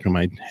spectrum,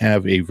 I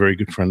have a very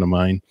good friend of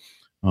mine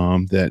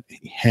that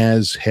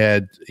has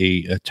had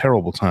a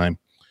terrible time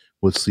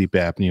with sleep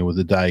apnea, with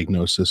a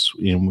diagnosis,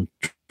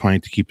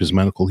 trying to keep his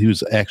medical. He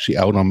was actually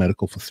out on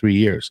medical for 3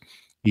 years.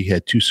 He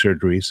had 2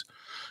 surgeries,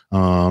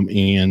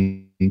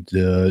 and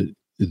the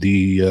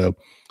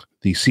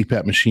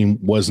CPAP machine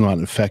was not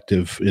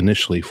effective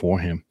initially for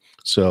him.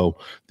 So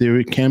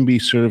there can be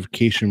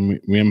certification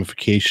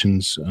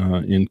ramifications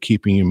in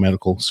keeping your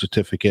medical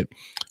certificate.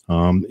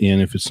 And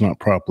if it's not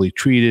properly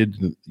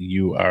treated,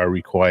 you are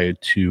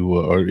required to,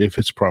 or if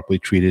it's properly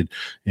treated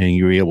and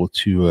you're able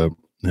to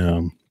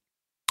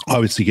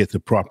obviously get the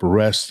proper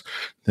rest,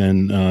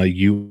 then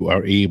you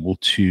are able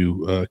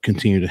to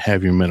continue to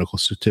have your medical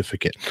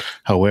certificate.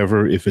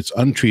 However, if it's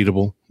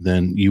untreatable,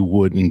 then you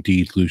would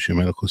indeed lose your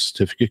medical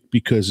certificate,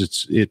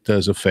 because it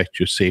does affect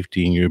your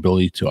safety and your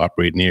ability to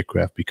operate an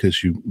aircraft,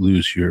 because you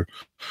lose your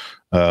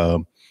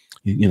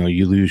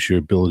you lose your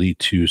ability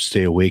to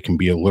stay awake and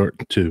be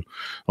alert to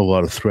a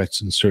lot of threats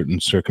in certain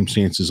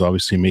circumstances,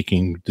 obviously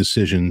making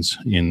decisions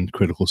in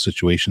critical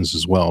situations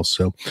as well.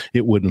 So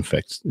it would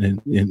impact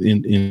and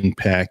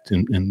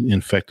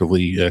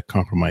effectively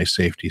compromise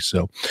safety.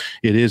 So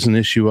it is an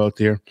issue out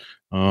there.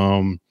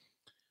 I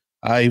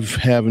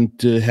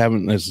haven't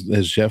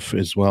as Jeff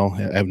as well.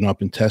 I have not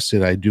been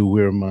tested. I do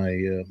wear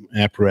my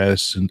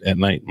apparatus at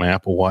night, my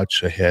Apple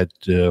Watch. I had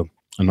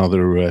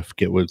another, I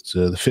forget what,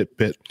 the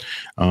Fitbit,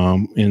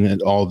 and then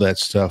all that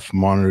stuff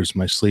monitors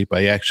my sleep.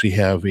 I actually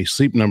have a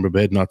sleep number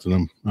bed, not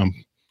that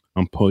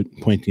I'm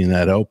pointing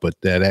that out, but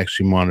that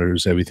actually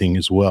monitors everything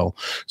as well.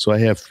 So I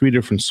have 3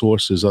 different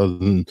sources other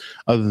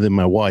than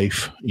my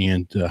wife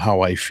and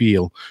how I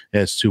feel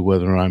as to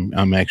whether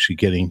I'm actually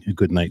getting a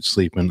good night's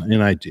sleep,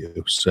 and I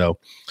do. So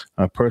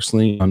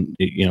personally,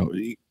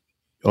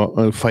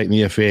 fighting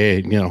the FAA,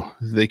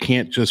 they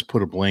can't just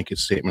put a blanket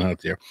statement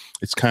out there.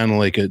 It's kind of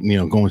like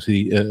going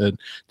to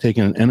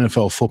taking an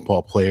NFL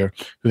football player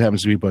who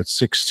happens to be about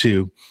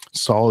 6'2",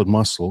 solid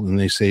muscle, and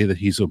they say that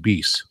he's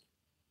obese.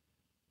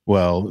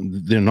 Well,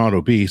 they're not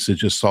obese; they're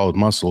just solid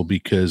muscle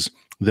because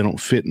they don't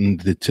fit in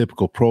the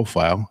typical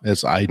profile,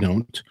 as I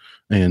don't.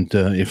 And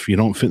if you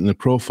don't fit in the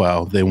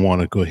profile, they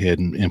want to go ahead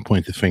and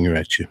point the finger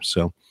at you.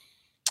 So,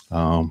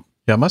 yeah,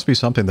 it must be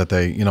something that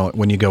they,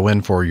 when you go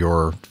in for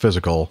your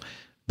physical,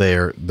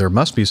 there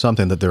must be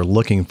something that they're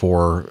looking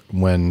for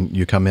when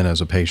you come in as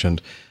a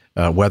patient,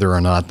 whether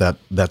or not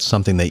that's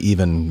something they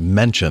even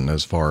mention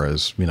as far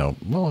as,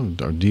 well,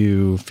 do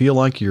you feel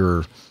like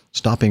you're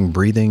stopping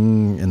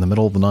breathing in the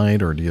middle of the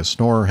night, or do you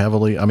snore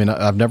heavily? I mean,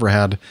 I've never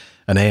had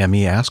an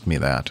AME ask me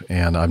that,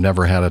 and I've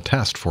never had a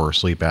test for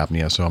sleep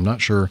apnea, so I'm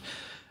not sure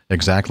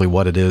exactly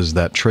what it is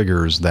that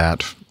triggers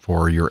that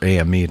for your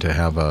AME to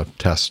have a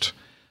test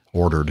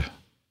ordered?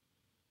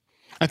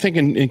 I think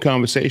in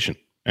conversation.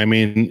 I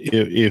mean,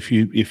 if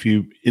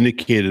you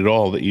indicate at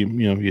all that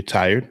you're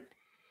tired,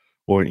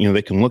 or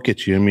they can look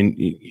at you. I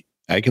mean,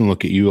 I can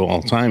look at you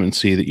all the time and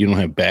see that you don't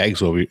have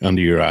bags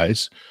under your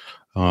eyes.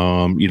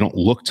 You don't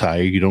look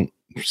tired. You don't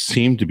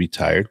seem to be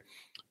tired.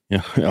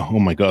 Oh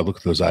my God, look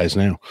at those eyes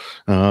now.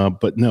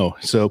 But no,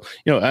 so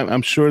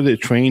I'm sure they're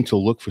trained to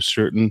look for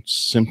certain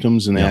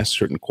symptoms and ask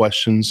certain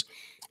questions.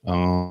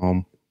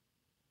 But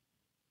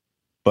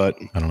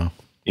I don't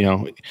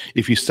know.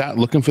 If you start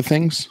looking for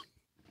things,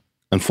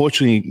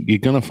 unfortunately, you're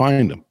going to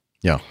find them.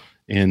 Yeah.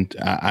 And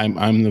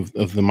I'm of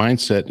the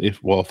mindset, if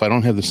I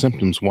don't have the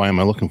symptoms, why am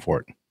I looking for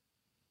it?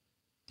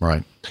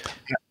 Right.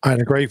 I had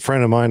a great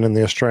friend of mine in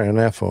the Australian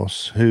Air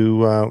Force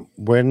who,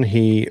 when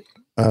he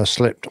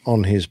slipped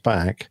on his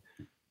back,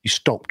 he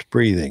stopped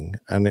breathing,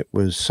 and it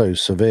was so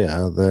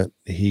severe that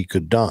he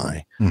could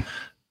die.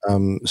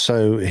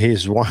 So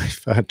his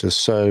wife had to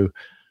sew,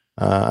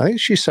 I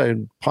think she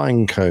sewed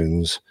pine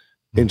cones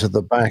into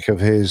the back of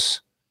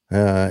his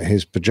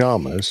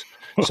pajamas,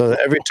 so that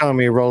every time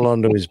he rolled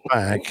onto his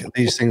back,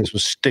 these things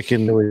would stick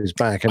into his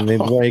back and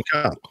he'd wake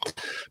up.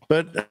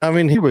 But I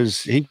mean,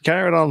 he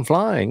carried on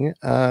flying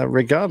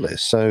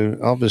regardless. So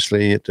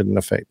obviously it didn't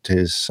affect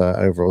his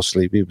overall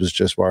sleep. He was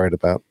just worried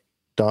about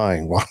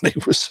dying while he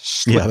was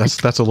asleep. Yeah,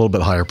 that's a little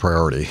bit higher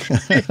priority.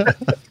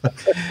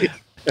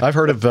 I've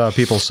heard of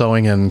people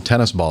sewing in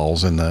tennis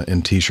balls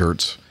in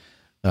t-shirts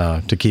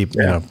to keep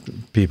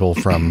people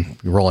from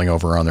rolling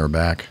over on their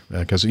back,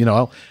 because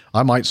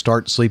I might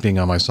start sleeping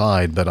on my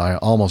side, but I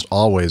almost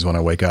always, when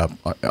I wake up,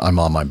 I'm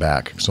on my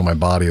back. So my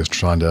body is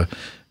trying to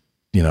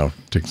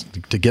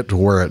to get to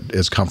where it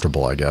is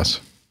comfortable, I guess.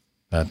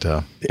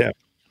 Yeah,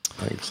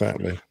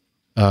 exactly.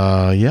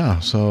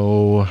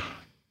 So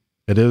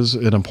it is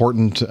an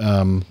important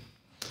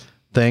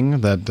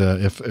thing that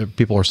if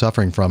people are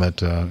suffering from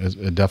it,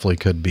 it definitely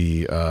could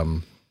be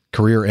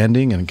career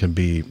ending, and it can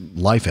be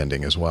life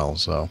ending as well.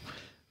 So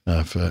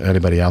if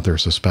anybody out there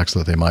suspects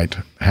that they might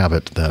have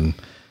it, then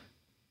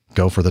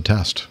go for the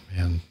test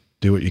and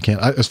do what you can.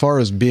 As far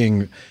as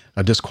being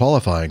a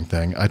disqualifying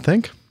thing,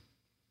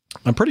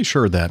 I'm pretty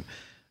sure that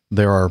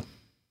there are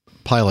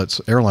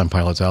airline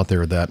pilots out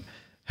there that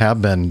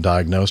have been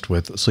diagnosed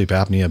with sleep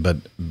apnea, but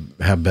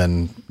have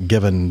been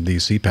given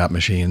these CPAP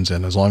machines,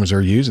 and as long as they're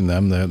using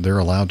them, they're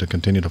allowed to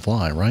continue to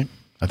fly, right?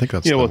 I think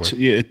that's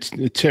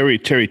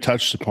Terry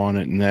touched upon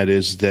it, and that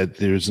is that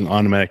there's an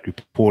automatic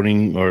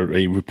reporting or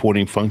a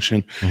reporting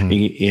function,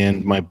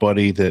 and my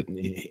buddy that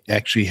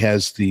actually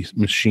has the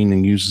machine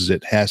and uses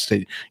it has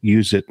to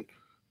use it.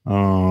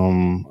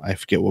 I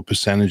forget what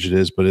percentage it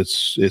is, but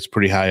it's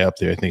pretty high up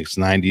there. I think it's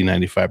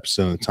 95%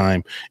 of the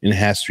time, and it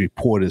has to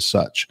report as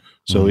such.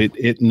 So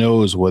it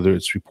knows whether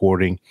it's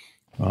reporting,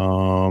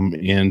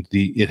 and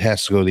it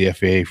has to go to the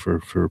FAA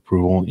for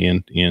approval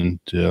and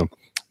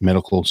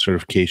medical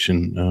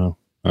certification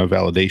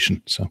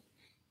validation. So,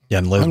 yeah,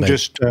 and Liz, I'm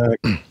just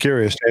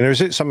curious. And is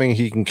it something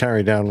he can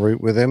carry down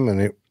route with him,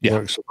 and it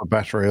works on a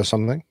battery or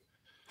something?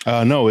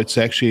 No, it's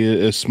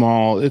actually a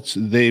small.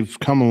 They've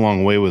come a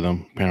long way with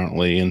them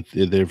apparently, and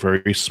they're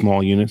very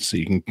small units that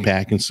you can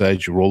pack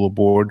inside your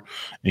rollerboard,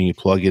 and you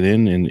plug it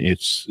in, and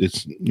it's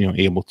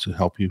able to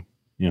help you.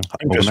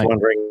 I'm just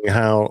wondering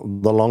how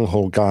the long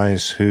haul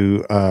guys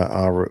who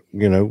are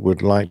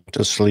would like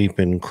to sleep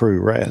in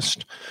crew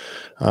rest,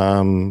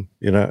 during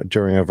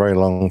a very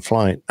long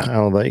flight,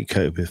 how they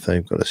cope if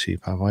they've got a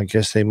CPAP. I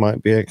guess they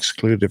might be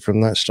excluded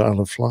from that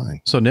style of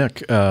flying. So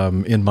Nick,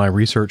 in my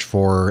research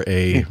for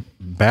a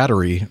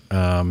battery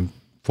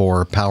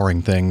for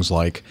powering things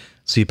like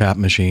CPAP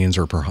machines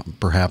or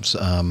perhaps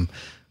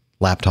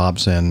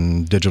laptops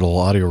and digital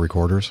audio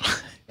recorders,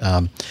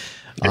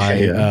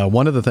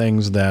 one of the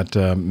things that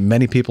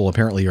many people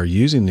apparently are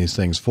using these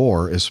things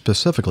for is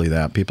specifically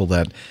that people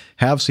that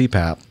have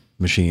CPAP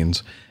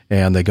machines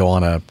and they go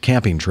on a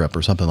camping trip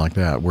or something like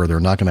that where they're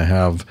not going to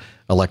have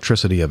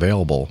electricity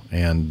available,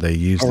 and they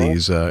use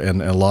these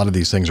and a lot of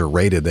these things are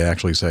rated. They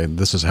actually say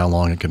this is how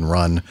long it can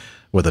run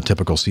with a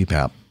typical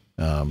CPAP,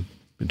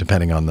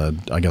 depending on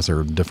I guess there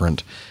are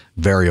different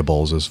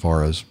variables as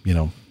far as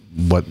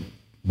what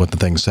the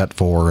thing's set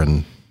for,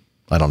 and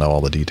I don't know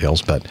all the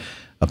details, but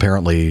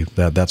apparently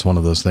that's one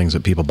of those things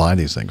that people buy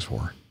these things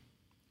for.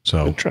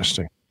 So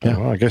interesting. Yeah,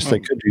 well, I guess they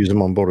could use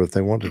them on board if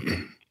they wanted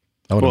to.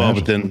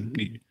 But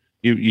then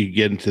you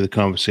get into the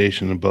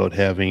conversation about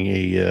having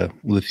a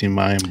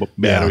lithium-ion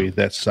battery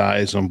that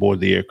size on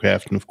board the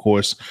aircraft, and of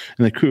course,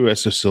 in the crew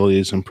rest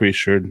facilities, I'm pretty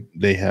sure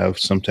they have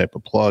some type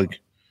of plug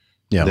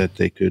that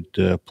they could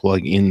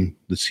plug in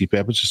the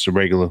CPAP. It's just a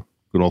regular,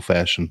 good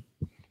old-fashioned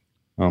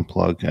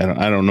plug.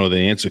 I don't know the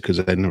answer because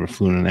I never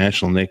flew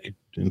international, Nick.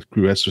 In the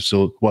crew rest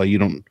facility, you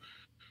don't.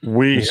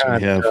 We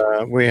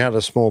had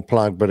a small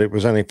plug, but it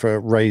was only for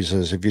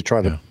razors. If you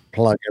try to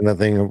plug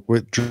anything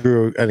with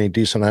drew any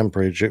decent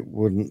amperage, it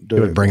wouldn't do it.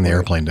 It would bring the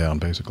airplane down,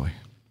 basically.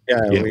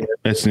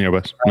 it's near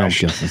us. No, I'm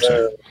kidding. I'm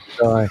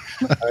sorry.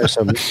 There's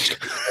a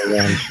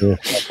around here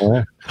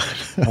somewhere.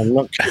 I'm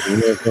not kidding.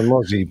 There's a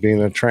mozzie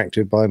being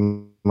attracted by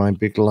my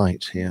big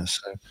light here.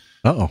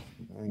 So.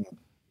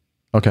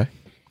 Okay.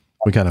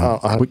 We kind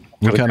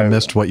of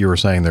missed what you were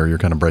saying there. You're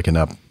kind of breaking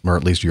up, or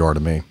at least you are to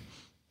me.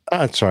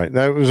 That's right.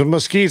 No, it was a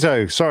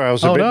mosquito. Sorry, I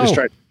was a bit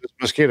distracted. There's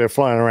a mosquito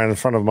flying around in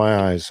front of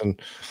my eyes.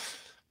 And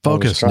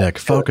focus, Nick.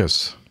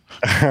 Focus.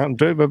 I'm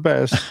doing my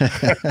best.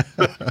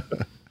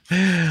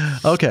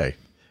 Okay.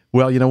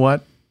 Well, you know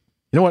what?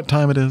 You know what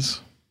time it is?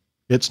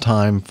 It's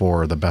time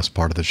for the best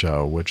part of the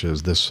show, which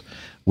is this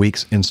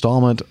week's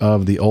installment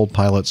of the Old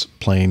Pilot's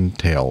Plain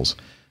Tales.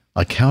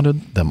 I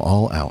counted them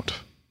all out.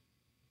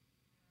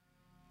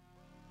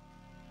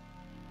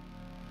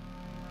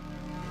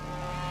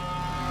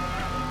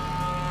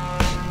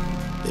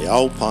 The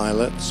Old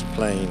Pilot's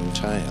Plain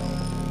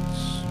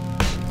Tales.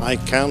 I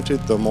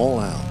counted them all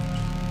out.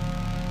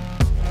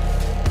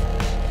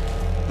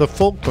 The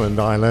Falkland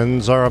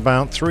Islands are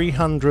about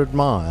 300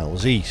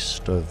 miles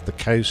east of the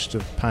coast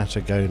of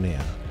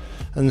Patagonia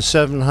and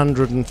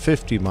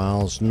 750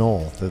 miles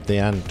north of the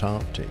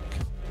Antarctic.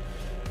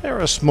 They're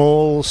a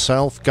small,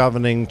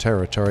 self-governing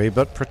territory,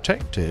 but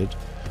protected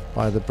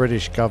by the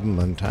British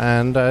government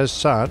and, as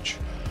such,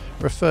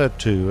 referred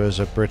to as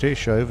a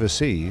British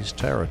Overseas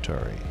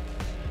Territory.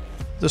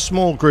 The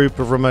small group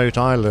of remote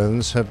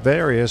islands have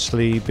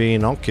variously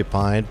been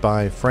occupied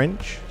by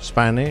French,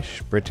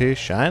 Spanish,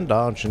 British and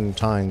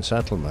Argentine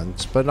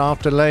settlements, but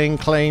after laying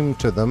claim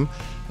to them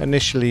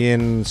initially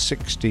in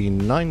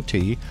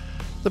 1690,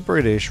 the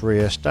British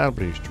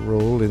re-established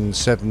rule in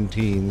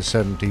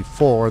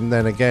 1774 and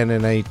then again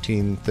in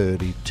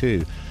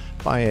 1832.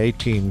 By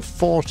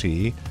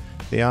 1840,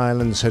 the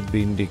islands had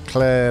been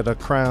declared a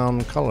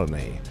crown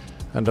colony,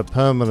 and a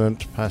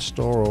permanent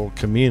pastoral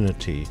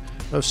community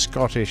of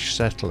Scottish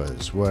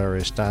settlers were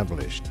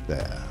established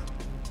there.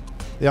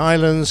 The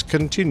islands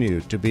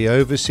continued to be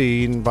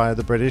overseen by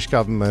the British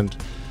government,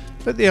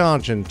 but the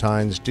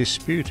Argentines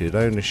disputed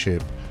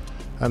ownership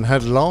and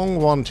had long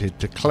wanted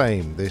to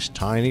claim this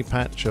tiny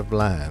patch of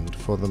land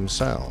for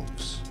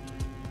themselves.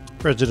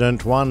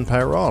 President Juan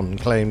Perón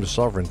claimed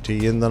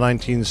sovereignty in the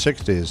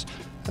 1960s,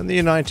 and the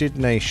United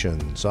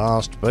Nations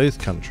asked both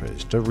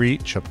countries to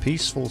reach a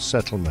peaceful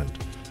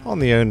settlement on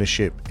the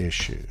ownership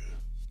issue.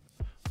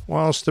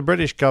 Whilst the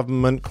British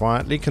government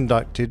quietly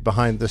conducted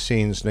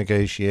behind-the-scenes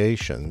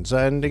negotiations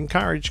and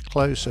encouraged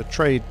closer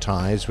trade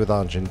ties with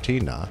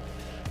Argentina,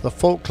 the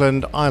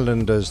Falkland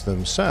Islanders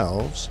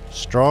themselves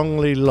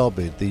strongly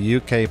lobbied the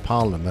UK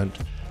Parliament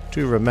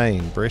to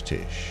remain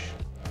British.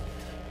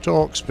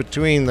 Talks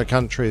between the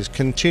countries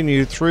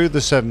continued through the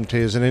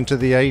 70s and into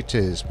the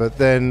 80s, but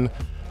then,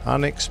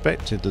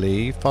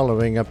 unexpectedly,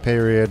 following a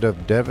period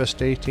of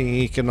devastating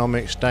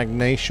economic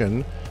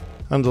stagnation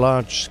and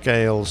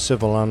large-scale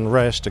civil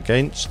unrest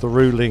against the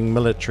ruling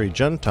military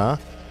junta,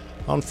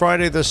 on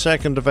Friday the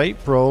 2nd of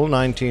April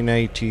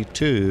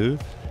 1982,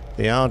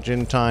 the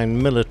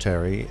Argentine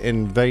military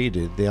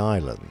invaded the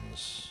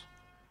islands.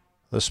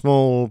 The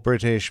small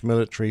British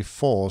military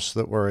force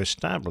that were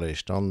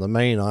established on the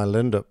main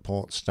island at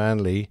Port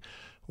Stanley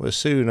were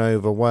soon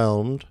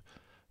overwhelmed,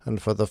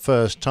 and for the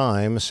first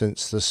time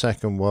since the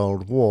Second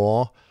World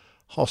War,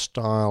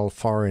 hostile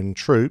foreign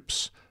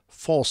troops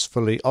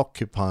forcefully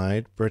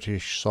occupied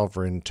British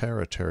sovereign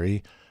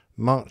territory,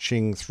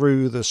 marching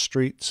through the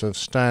streets of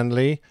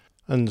Stanley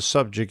and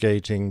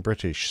subjugating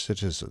British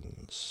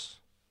citizens.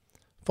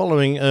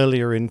 Following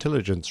earlier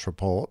intelligence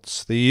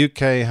reports, the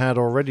UK had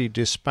already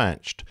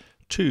dispatched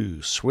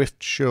 2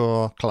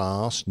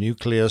 Swiftsure-class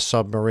nuclear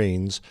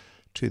submarines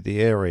to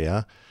the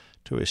area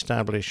to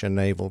establish a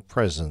naval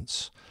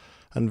presence,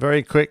 and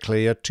very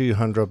quickly a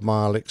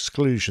 200-mile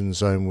exclusion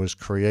zone was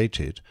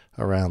created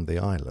around the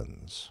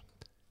islands.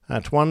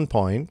 At one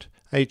point,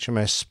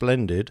 HMS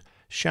Splendid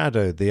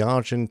shadowed the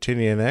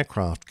Argentinian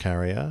aircraft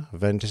carrier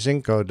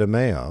Veinticinco de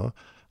Mayo,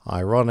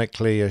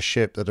 ironically a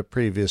ship that had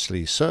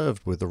previously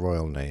served with the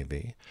Royal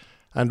Navy,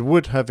 and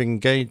would have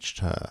engaged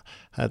her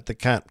had the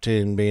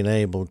captain been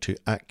able to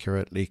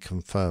accurately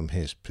confirm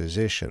his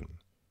position.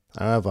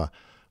 However,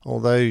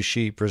 although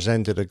she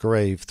presented a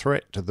grave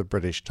threat to the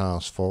British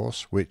task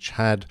force, which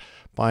had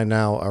by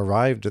now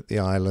arrived at the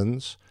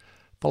islands,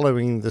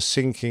 following the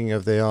sinking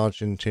of the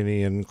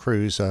Argentinian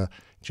cruiser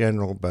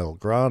General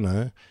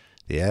Belgrano,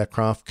 the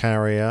aircraft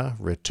carrier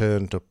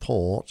returned to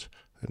port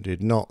and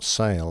did not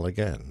sail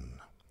again.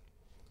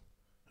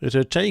 It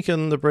had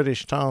taken the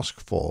British task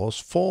force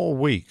 4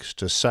 weeks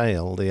to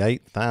sail the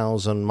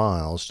 8,000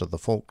 miles to the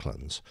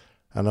Falklands,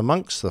 and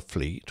amongst the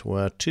fleet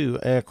were 2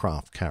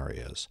 aircraft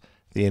carriers,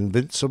 the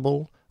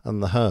Invincible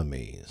and the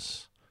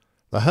Hermes.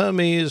 The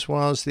Hermes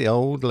was the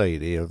old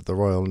lady of the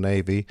Royal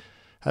Navy,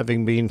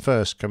 having been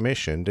first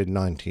commissioned in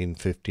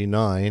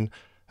 1959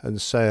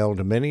 and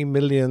sailed many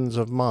millions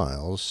of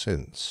miles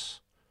since.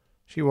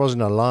 She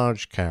wasn't a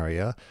large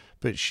carrier,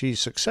 but she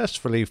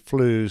successfully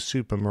flew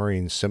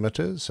Supermarine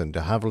Scimitars and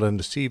de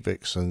Havilland Sea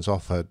Vixens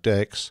off her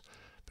decks,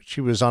 but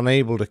she was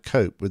unable to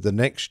cope with the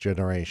next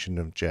generation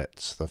of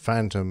jets, the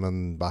Phantom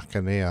and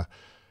Buccaneer,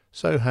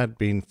 so had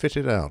been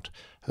fitted out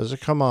as a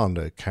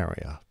commando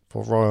carrier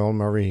for Royal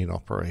Marine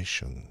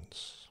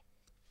operations.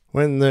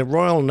 When the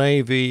Royal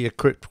Navy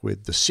equipped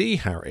with the Sea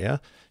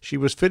Harrier, she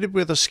was fitted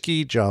with a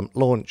ski jump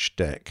launch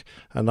deck,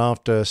 and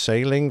after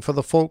sailing for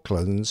the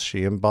Falklands,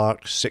 she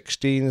embarked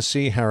 16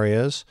 Sea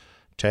Harriers,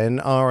 10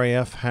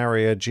 RAF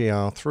Harrier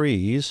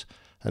GR3s,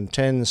 and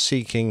 10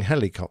 Sea King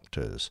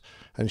helicopters,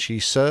 and she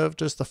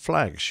served as the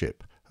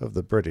flagship of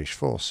the British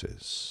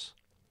forces.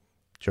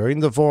 During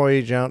the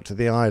voyage out to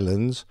the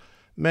islands,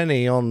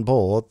 many on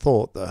board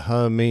thought that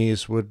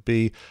Hermes would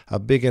be a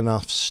big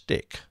enough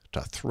stick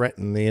to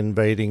threaten the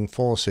invading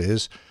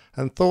forces,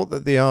 and thought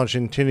that the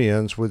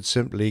Argentinians would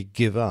simply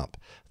give up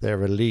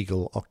their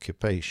illegal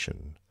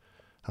occupation.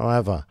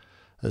 However,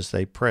 as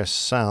they pressed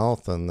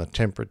south and the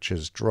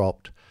temperatures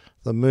dropped,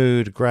 the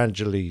mood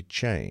gradually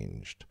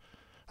changed.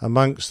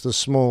 Amongst the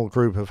small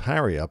group of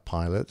Harrier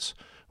pilots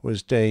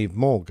was Dave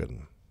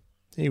Morgan.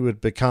 He would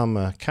become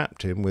a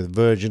captain with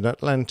Virgin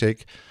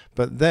Atlantic,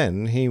 but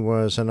then he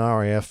was an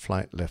RAF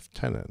flight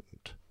lieutenant.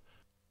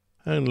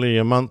 Only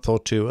a month or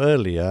two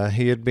earlier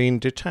he had been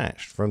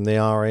detached from the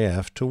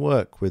RAF to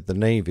work with the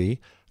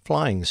Navy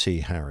flying Sea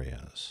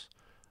Harriers.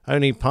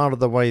 Only part of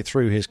the way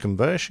through his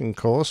conversion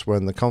course,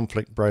 when the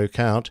conflict broke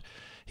out,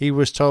 he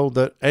was told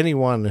that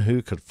anyone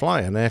who could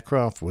fly an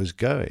aircraft was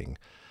going,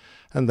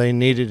 and they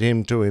needed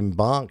him to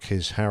embark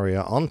his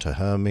Harrier onto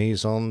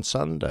Hermes on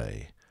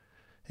Sunday.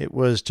 It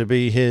was to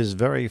be his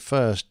very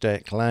first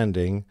deck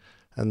landing,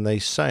 and they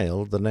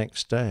sailed the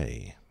next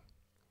day.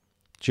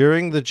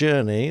 During the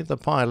journey, the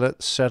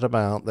pilots set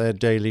about their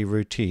daily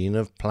routine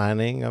of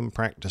planning and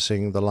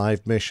practicing the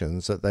live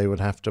missions that they would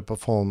have to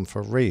perform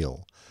for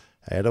real: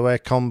 air-to-air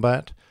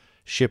combat,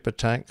 ship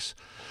attacks,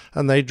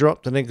 and they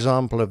dropped an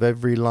example of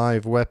every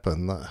live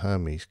weapon that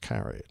Hermes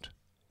carried.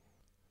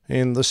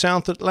 In the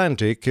South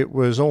Atlantic it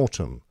was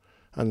autumn,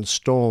 and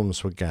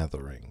storms were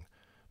gathering,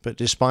 but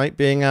despite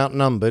being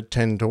outnumbered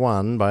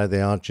 10-1 by the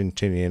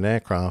Argentinian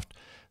aircraft,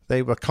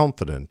 they were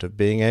confident of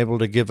being able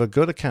to give a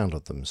good account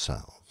of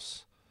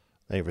themselves.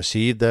 They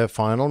received their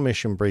final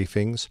mission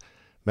briefings,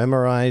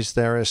 memorized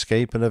their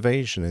escape and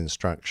evasion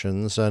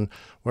instructions, and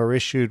were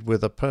issued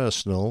with a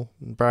personal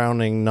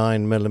Browning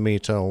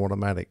 9mm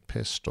automatic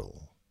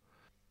pistol.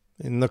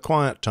 In the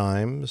quiet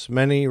times,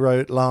 many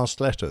wrote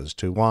last letters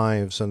to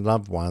wives and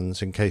loved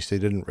ones in case they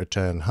didn't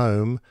return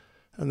home,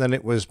 and then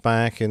it was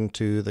back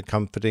into the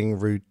comforting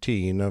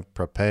routine of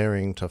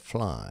preparing to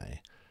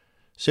fly.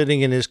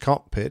 Sitting in his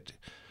cockpit,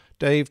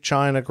 Dave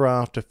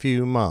chinographed a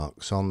few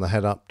marks on the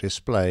head-up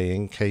display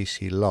in case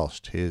he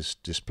lost his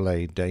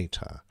display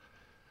data,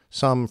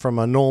 some from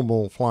a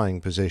normal flying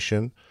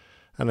position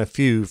and a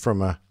few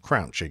from a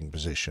crouching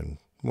position,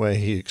 where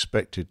he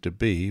expected to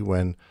be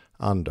when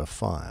under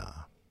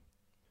fire.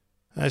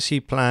 As he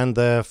planned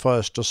their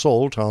first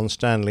assault on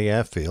Stanley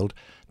Airfield,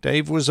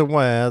 Dave was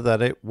aware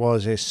that it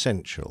was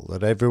essential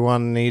that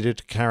everyone needed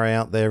to carry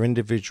out their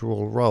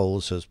individual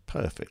roles as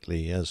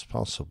perfectly as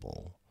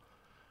possible.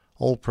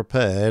 All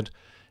prepared,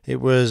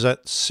 it was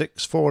at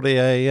 6:40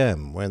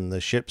 a.m. when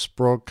the ship's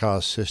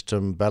broadcast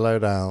system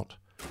bellowed out,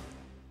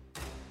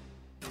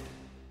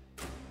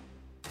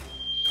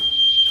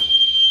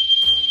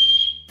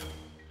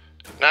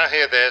 "Now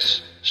hear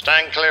this.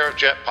 Stand clear of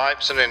jet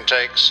pipes and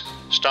intakes.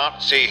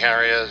 Start Sea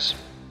Harriers."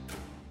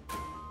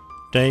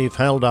 Dave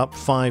held up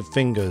 5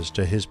 fingers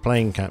to his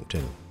plane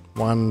captain,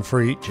 one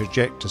for each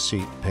ejector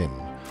seat pin,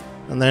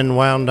 and then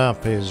wound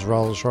up his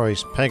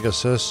Rolls-Royce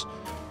Pegasus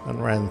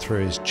and ran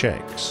through his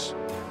checks.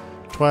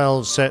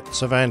 12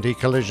 sets of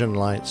anti-collision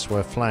lights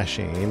were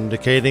flashing,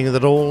 indicating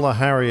that all the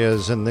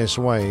Harriers in this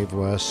wave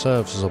were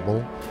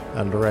serviceable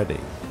and ready.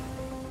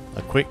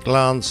 A quick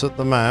glance at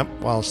the map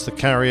whilst the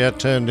carrier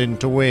turned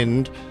into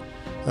wind,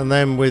 and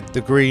then with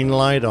the green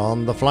light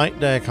on, the flight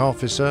deck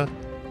officer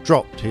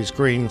dropped his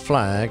green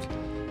flag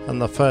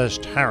and the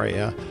first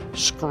Harrier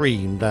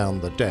screamed down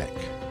the deck.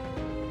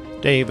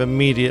 Dave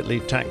immediately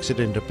taxied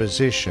into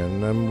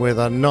position and with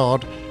a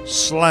nod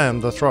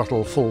slammed the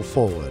throttle full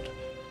forward.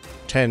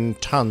 10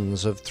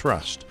 tons of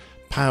thrust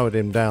powered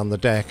him down the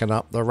deck and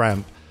up the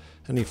ramp,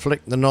 and he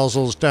flicked the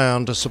nozzles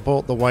down to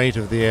support the weight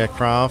of the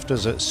aircraft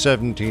as at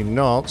 17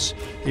 knots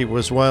he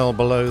was well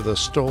below the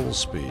stall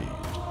speed.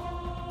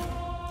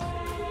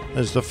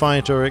 As the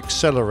fighter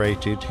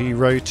accelerated, he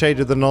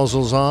rotated the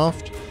nozzles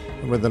aft,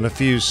 and within a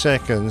few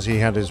seconds he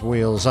had his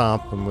wheels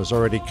up and was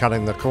already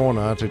cutting the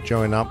corner to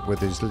join up with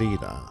his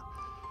leader.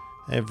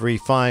 Every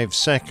 5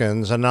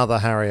 seconds another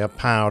Harrier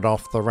powered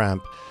off the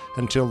ramp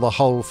until the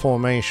whole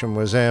formation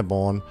was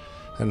airborne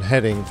and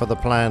heading for the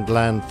planned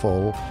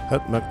landfall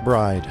at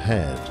McBride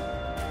Head.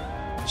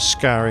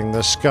 Scouring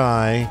the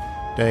sky,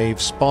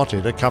 Dave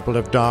spotted a couple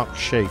of dark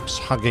shapes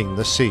hugging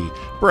the sea.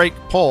 "Break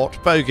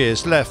port,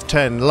 bogies, left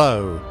 10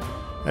 low."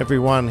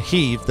 Everyone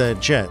heaved their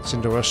jets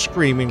into a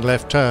screaming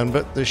left turn,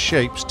 but the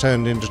shapes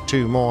turned into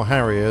 2 more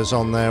Harriers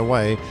on their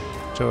way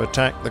to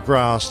attack the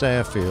grassed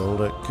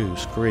airfield at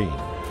Goose Green.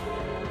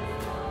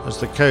 As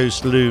the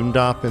coast loomed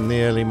up in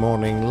the early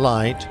morning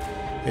light,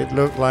 it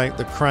looked like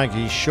the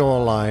craggy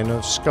shoreline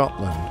of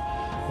Scotland,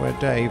 where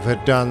Dave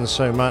had done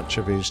so much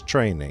of his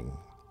training.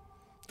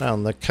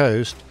 Down the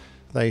coast,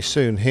 they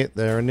soon hit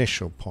their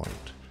initial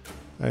point,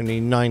 only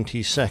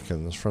 90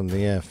 seconds from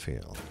the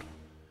airfield.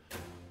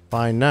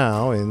 By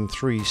now, in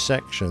 3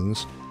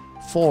 sections,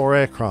 4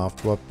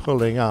 aircraft were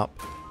pulling up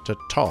to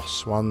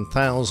toss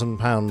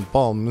 1,000-pound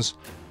bombs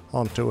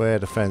onto air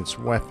defense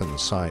weapon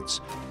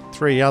sites.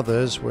 3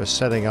 others were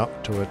setting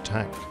up to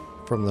attack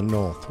from the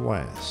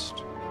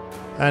northwest.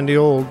 Andy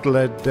Auld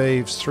led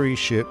Dave's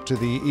 3-ship to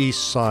the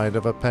east side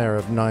of a pair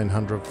of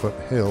 900-foot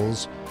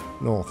hills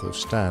north of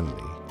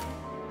Stanley.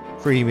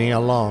 Creaming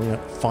along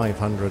at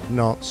 500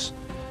 knots,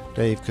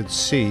 Dave could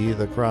see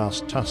the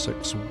grass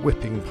tussocks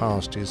whipping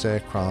past his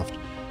aircraft,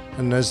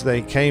 and as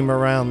they came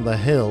around the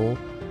hill,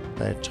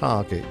 their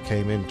target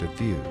came into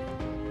view.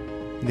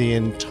 The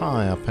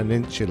entire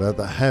peninsula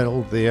that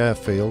held the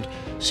airfield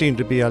seemed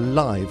to be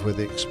alive with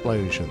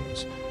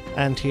explosions.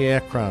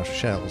 Anti-aircraft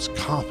shells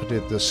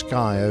carpeted the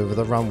sky over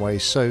the runway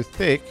so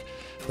thick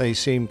they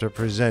seemed to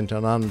present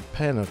an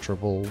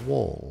impenetrable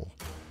wall.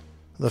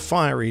 The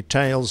fiery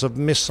tails of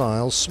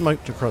missiles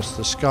smoked across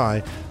the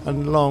sky,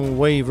 and long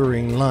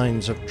wavering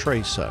lines of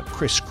tracer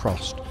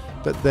crisscrossed,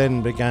 but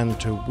then began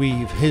to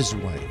weave his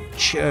way,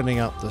 churning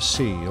up the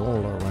sea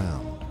all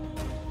around.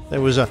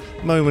 There was a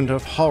moment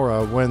of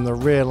horror when the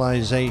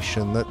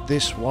realization that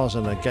this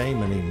wasn't a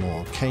game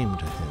anymore came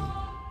to him.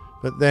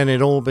 But then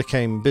it all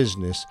became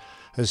business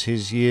as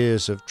his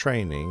years of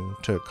training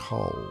took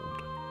hold.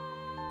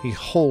 He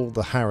hauled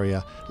the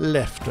Harrier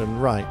left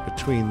and right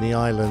between the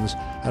islands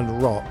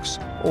and rocks,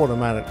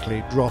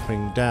 automatically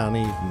dropping down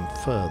even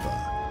further.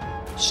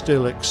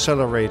 Still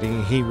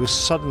accelerating, he was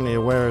suddenly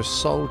aware of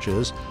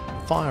soldiers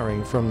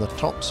firing from the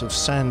tops of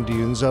sand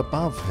dunes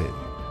above him.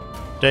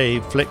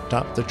 Dave flicked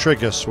up the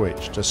trigger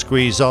switch to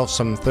squeeze off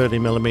some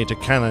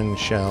 30mm cannon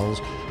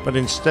shells, but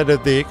instead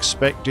of the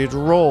expected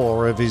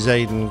roar of his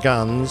Aden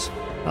guns,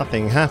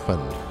 nothing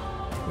happened.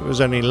 It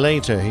was only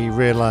later he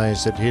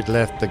realized that he'd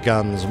left the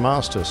gun's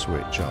master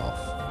switch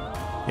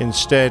off.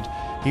 Instead,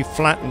 he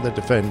flattened the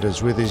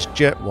defenders with his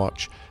jet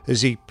watch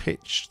as he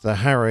pitched the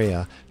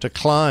Harrier to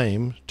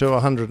climb to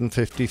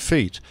 150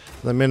 feet,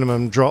 the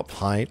minimum drop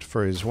height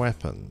for his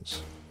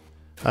weapons.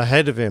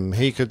 Ahead of him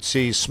he could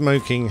see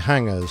smoking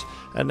hangars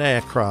and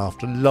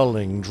aircraft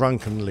lolling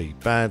drunkenly,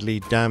 badly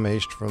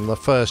damaged from the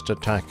first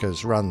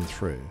attacker's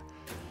run-through.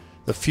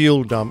 The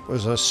fuel dump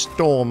was a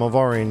storm of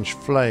orange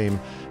flame,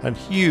 and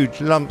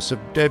huge lumps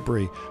of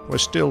debris were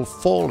still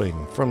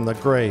falling from the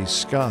grey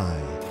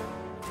sky.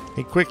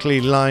 He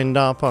quickly lined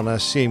up on a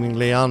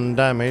seemingly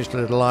undamaged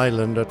little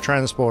island of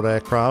transport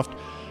aircraft,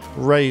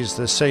 raised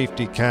the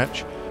safety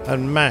catch,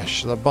 and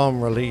mashed the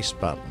bomb release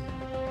button.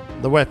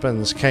 The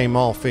weapons came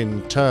off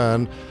in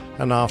turn,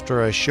 and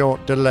after a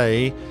short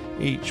delay,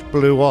 each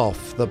blew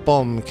off the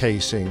bomb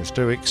casings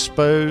to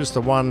expose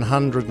the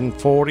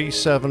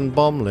 147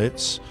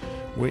 bomblets,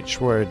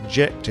 which were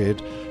ejected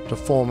to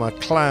form a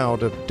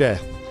cloud of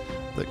death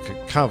that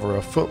could cover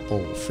a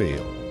football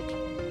field.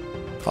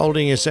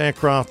 Holding his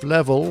aircraft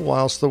level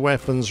whilst the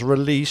weapons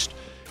released,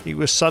 he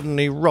was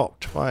suddenly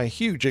rocked by a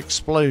huge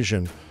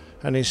explosion,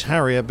 and his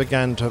Harrier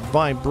began to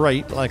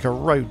vibrate like a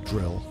road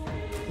drill.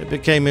 It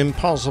became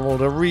impossible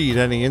to read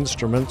any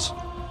instruments,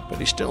 but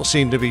he still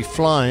seemed to be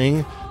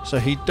flying, so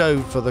he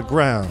dove for the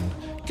ground,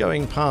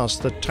 going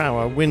past the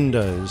tower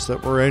windows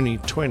that were only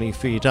 20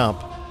 feet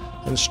up,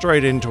 and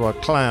straight into a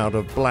cloud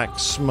of black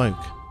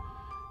smoke.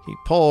 He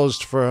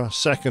paused for a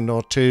second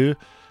or two,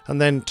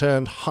 and then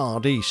turned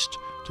hard east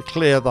to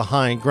clear the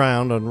high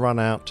ground and run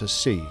out to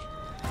sea.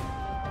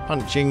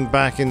 Punching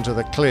back into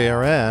the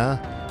clear air,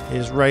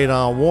 his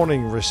radar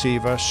warning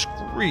receiver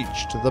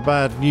screeched the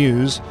bad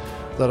news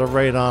that a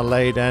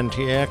radar-laid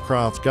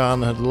anti-aircraft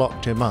gun had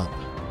locked him up.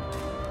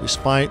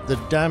 Despite the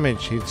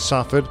damage he'd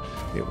suffered,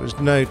 it was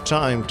no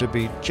time to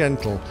be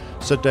gentle,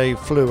 so Dave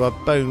flew a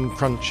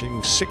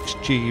bone-crunching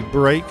 6G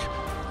brake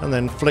and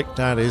then flicked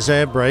out his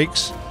air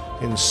brakes,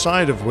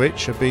 inside of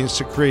which had been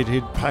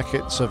secreted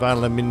packets of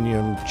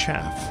aluminium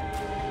chaff.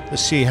 The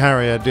Sea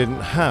Harrier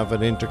didn't have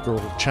an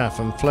integral chaff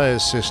and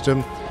flares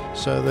system,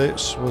 so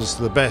this was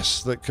the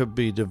best that could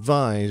be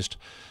devised.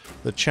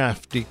 The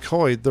chaff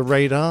decoyed the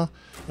radar,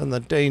 and the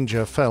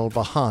danger fell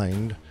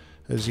behind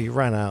as he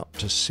ran out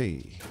to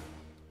sea.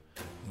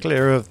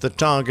 Clear of the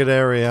target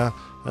area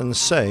and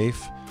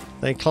safe,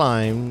 they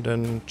climbed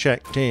and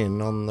checked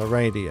in on the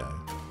radio.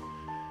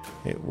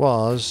 It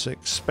was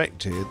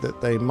expected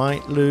that they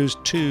might lose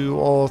 2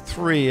 or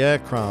 3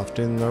 aircraft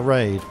in the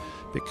raid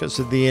because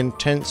of the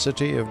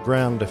intensity of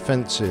ground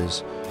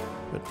defences,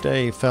 but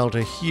Dave felt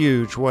a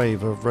huge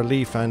wave of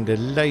relief and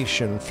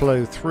elation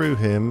flow through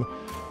him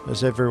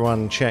as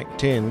everyone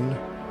checked in.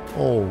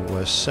 All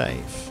were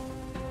safe.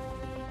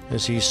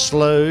 As he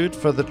slowed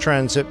for the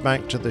transit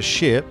back to the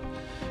ship,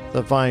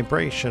 the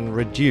vibration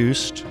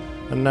reduced,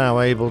 and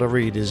now able to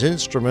read his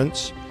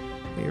instruments,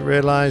 he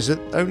realized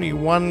that only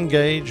one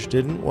gauge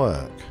didn't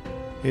work,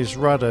 his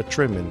rudder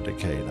trim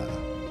indicator.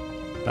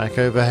 Back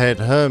overhead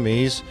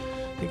Hermes,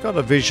 he got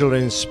a visual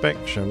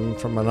inspection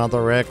from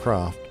another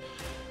aircraft,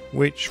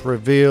 which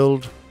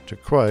revealed, to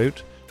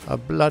quote, a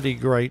bloody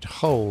great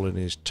hole in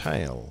his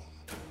tail.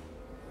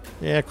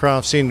 The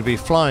aircraft seemed to be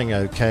flying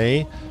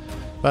okay,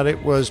 but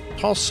it was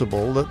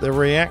possible that the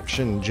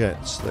reaction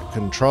jets that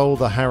control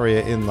the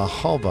Harrier in the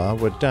hover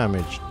were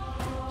damaged.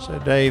 So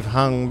Dave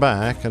hung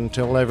back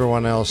until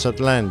everyone else had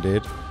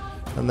landed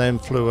and then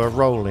flew a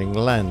rolling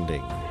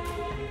landing,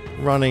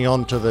 running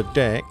onto the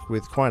deck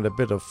with quite a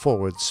bit of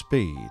forward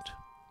speed.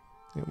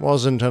 It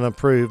wasn't an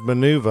approved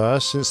maneuver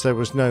since there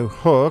was no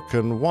hook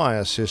and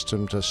wire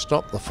system to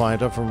stop the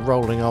fighter from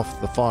rolling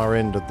off the far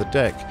end of the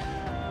deck.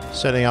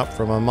 Setting up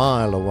from a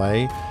mile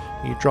away,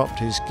 he dropped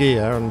his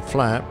gear and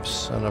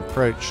flaps and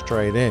approached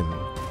straight in.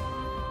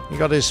 He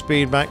got his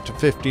speed back to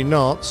 50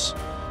 knots,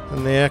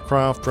 and the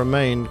aircraft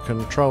remained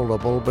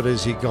controllable, but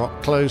as he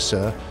got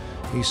closer,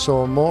 he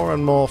saw more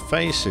and more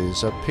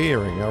faces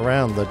appearing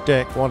around the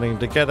deck wanting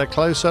to get a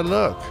closer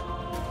look.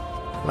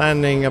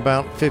 Landing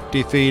about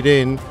 50 feet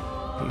in,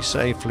 he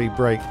safely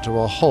braked to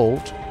a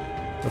halt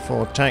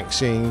before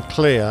taxiing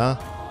clear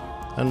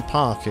and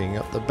parking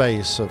at the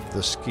base of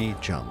the ski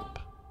jump.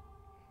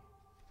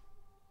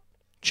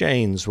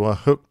 Chains were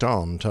hooked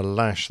on to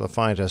lash the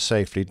fighter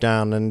safely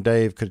down, and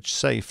Dave could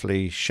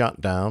safely shut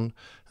down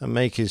and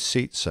make his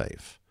seat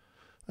safe.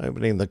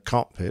 Opening the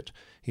cockpit,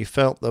 he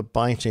felt the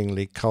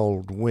bitingly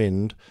cold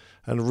wind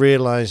and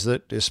realized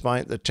that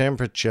despite the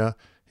temperature,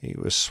 he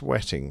was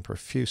sweating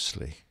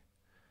profusely.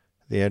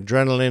 The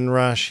adrenaline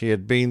rush he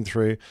had been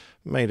through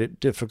made it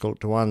difficult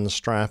to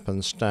unstrap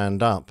and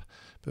stand up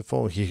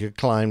before he could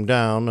climb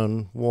down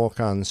and walk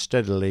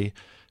unsteadily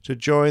to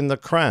join the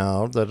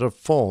crowd that had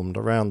formed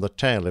around the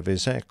tail of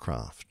his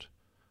aircraft.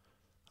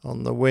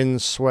 On the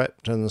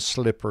wind-swept and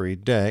slippery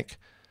deck,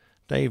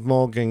 Dave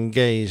Morgan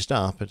gazed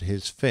up at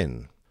his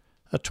fin.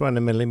 A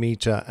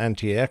 20mm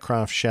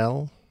anti-aircraft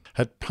shell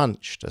had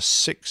punched a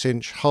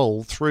 6-inch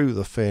hole through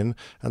the fin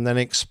and then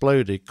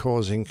exploded,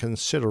 causing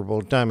considerable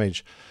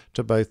damage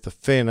to both the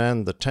fin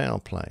and the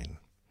tailplane.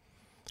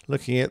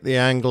 Looking at the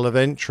angle of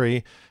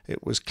entry,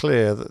 it was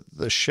clear that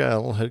the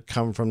shell had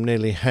come from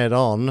nearly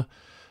head-on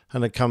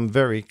and had come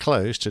very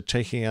close to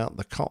taking out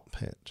the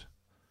cockpit.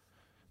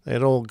 They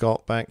had all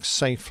got back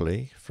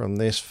safely from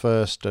this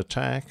first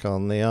attack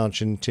on the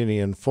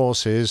Argentinian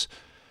forces,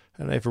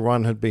 and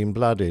everyone had been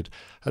blooded.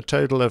 A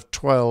total of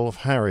 12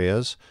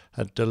 Harriers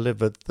had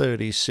delivered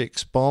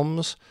 36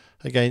 bombs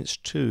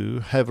against 2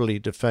 heavily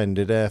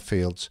defended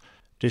airfields,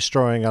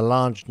 destroying a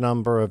large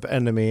number of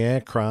enemy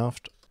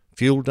aircraft,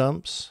 fuel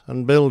dumps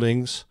and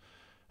buildings,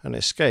 and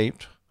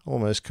escaped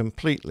almost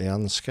completely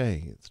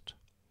unscathed.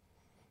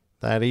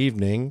 That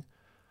evening,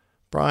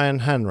 Brian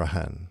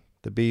Hanrahan,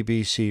 the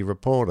BBC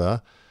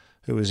reporter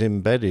who was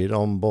embedded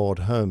on board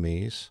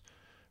Hermes,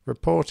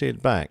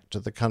 reported back to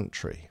the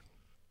country.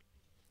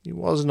 He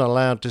wasn't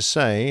allowed to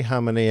say how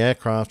many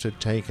aircraft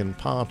had taken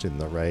part in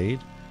the raid,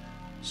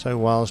 so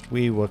whilst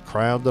we were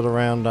crowded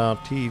around our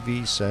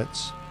TV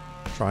sets,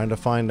 trying to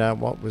find out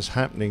what was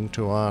happening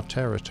to our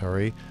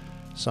territory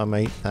some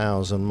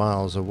 8,000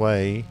 miles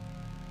away,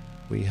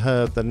 we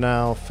heard the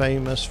now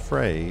famous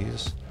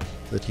phrase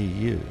that he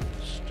used.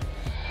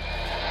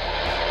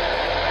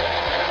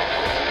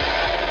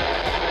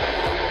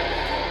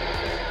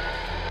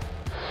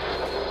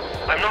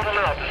 I'm not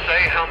allowed to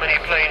say how many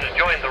planes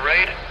joined the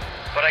raid,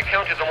 but I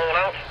counted them all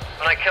out,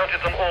 and I counted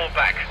them all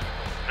back.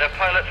 Their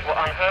pilots were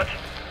unhurt,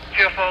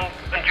 cheerful,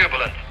 and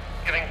jubilant,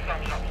 giving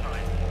thumbs up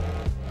signs.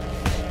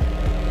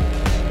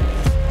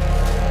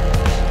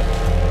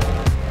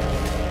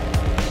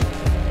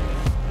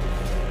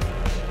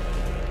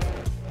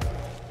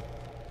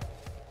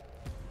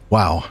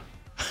 Wow.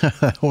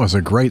 That was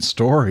a great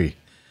story.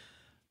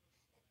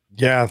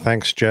 Yeah,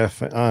 thanks,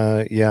 Jeff.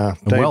 Yeah.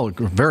 Dave, well,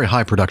 very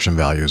high production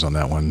values on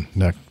that one,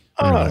 Nick.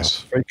 Very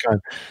nice. Very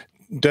kind.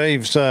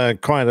 Dave's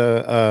quite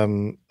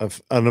an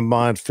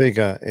admired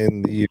figure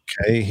in the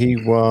UK. He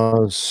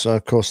was,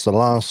 of course, the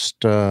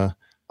last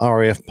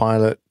RAF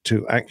pilot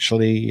to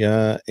actually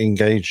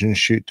engage and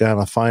shoot down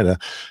a fighter.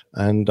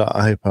 And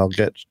I hope I'll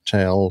get to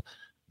tell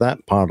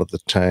that part of the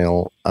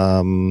tale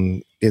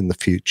in the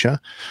future.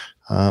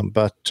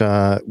 But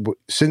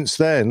since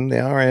then, the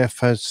RAF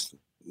has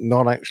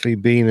not actually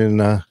been in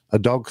a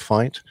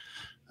dogfight.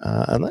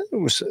 And that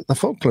was the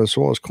Falklands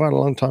War was quite a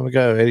long time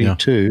ago,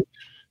 82. Yeah.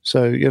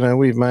 So, you know,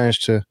 we've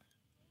managed to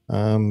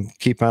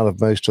keep out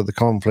of most of the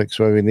conflicts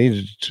where we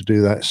needed to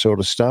do that sort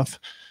of stuff.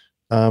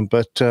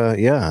 But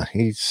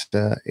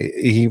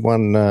he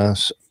won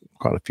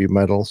quite a few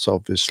medals,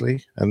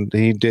 obviously, and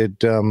he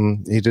did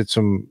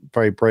some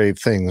very brave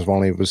things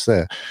while he was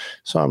there.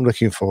 So I'm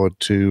looking forward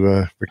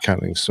to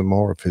recounting some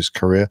more of his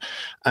career.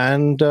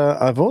 And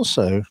I've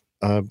also,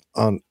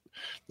 on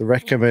the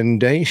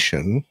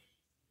recommendation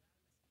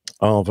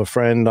of a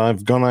friend,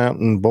 I've gone out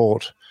and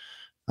bought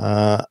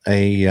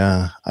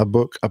a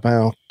book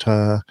about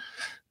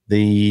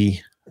the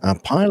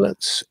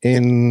pilots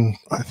in,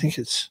 I think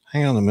it's,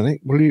 hang on a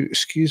minute, will you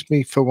excuse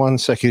me for 1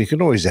 second? You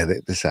can always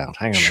edit this out.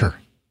 Hang on. Sure.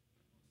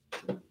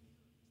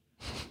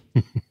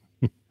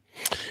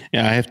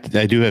 Yeah,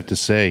 I do have to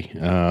say,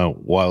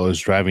 while I was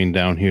driving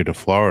down here to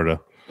Florida,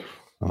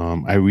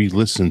 I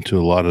re-listened to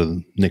a lot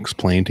of Nick's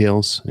Plane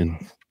Tales and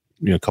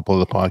a couple of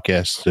the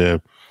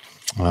podcasts,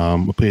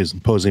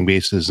 Opposing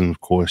Bases, and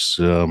of course,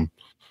 oh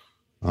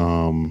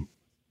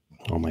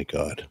my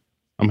God,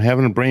 I'm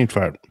having a brain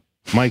fart.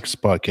 Mike's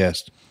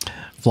podcast,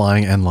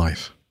 Flying and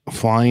Life.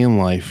 Flying in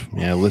Life.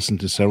 Yeah, I listened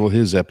to several of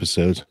his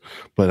episodes,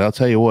 but I'll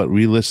tell you what,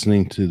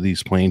 re-listening to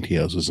these Plane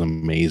Tales is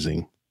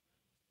amazing.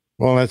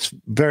 Well, that's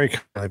very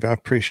kind. I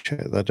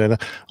appreciate that, Dana.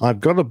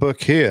 I've got a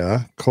book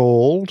here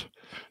called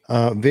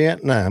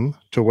Vietnam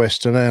to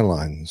Western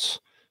Airlines,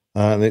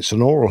 and it's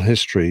an oral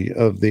history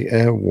of the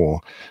air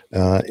war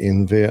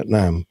in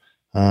Vietnam.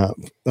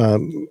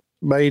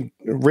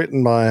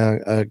 Written by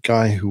a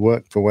guy who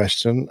worked for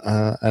Western,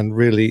 and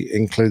really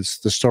includes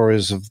the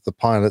stories of the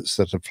pilots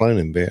that have flown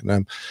in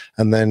Vietnam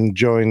and then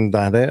joined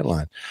that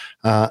airline.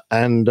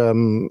 And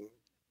I'm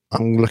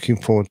looking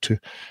forward to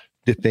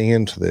dipping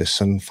into this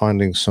and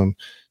finding some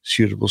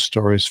suitable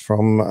stories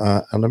from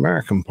an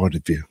American point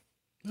of view.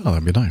 Oh,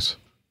 that'd be nice.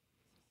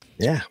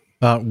 Yeah.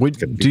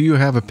 Do you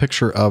have a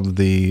picture of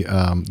the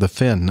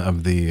fin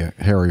of the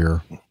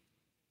Harrier?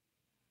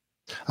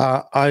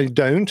 I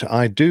don't.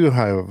 I do,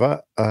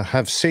 however,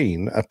 have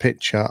seen a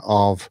picture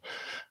of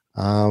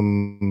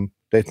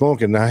Dave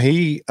Morgan. Now,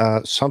 he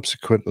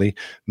subsequently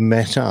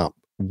met up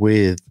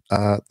with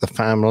the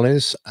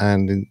families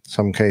and, in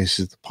some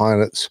cases, the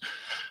pilots.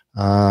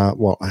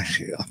 Well,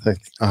 actually, I think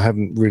I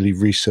haven't really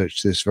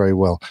researched this very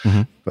well,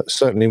 but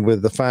certainly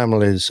with the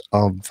families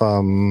of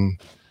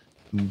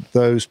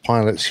those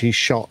pilots he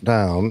shot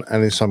down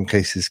and, in some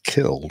cases,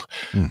 killed,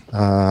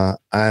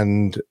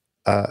 and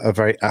a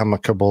very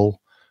amicable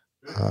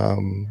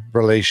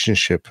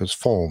relationship has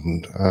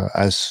formed,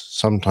 as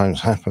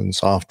sometimes happens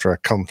after a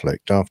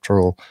conflict. After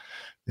all,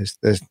 it's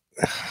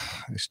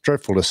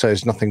dreadful to say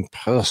there's nothing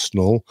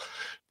personal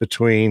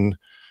between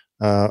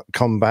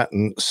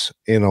combatants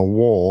in a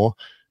war.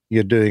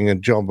 You're doing a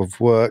job of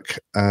work,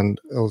 and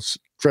as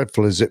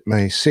dreadful as it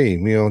may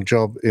seem, your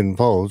job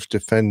involves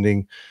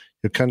defending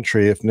your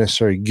country, if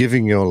necessary,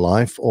 giving your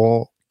life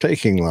or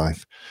taking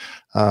life.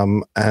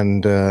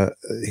 And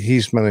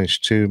he's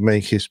managed to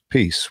make his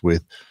peace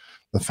with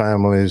the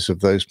families of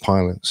those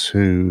pilots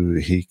who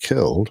he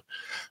killed,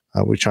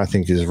 which I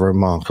think is a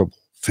remarkable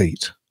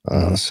feat.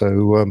 He's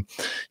a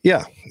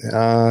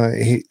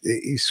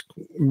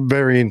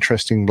very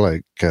interesting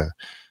bloke,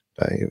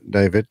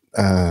 David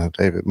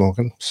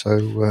Morgan. So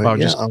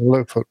I'll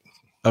look for.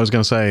 I was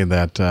going to say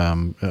that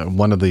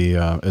one of the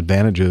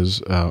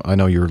advantages, I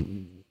know your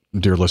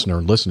dear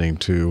listener listening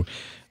to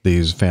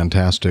these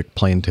fantastic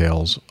plane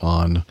tales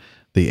on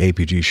the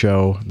APG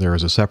show, there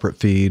is a separate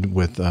feed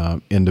with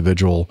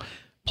individual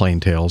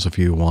plane tales if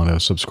you want to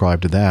subscribe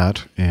to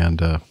that,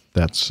 and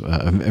that's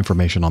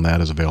information on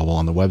that is available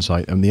on the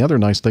website. And the other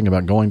nice thing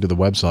about going to the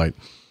website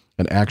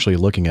and actually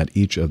looking at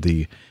each of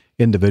the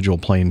individual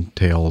Plane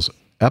Tales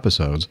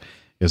episodes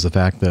is the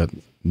fact that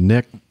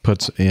Nick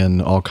puts in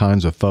all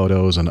kinds of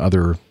photos and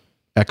other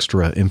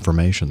extra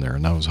information there.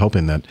 And I was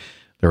hoping that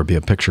there would be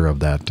a picture of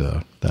that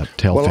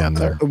tail fin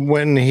there.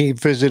 When he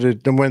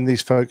visited, and when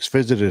these folks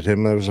visited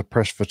him, there was a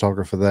press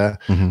photographer there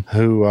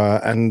who,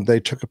 and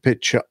they took a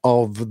picture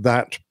of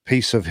that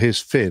piece of his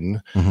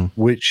fin,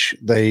 which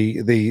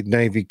the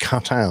Navy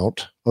cut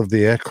out of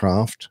the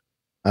aircraft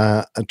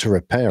to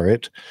repair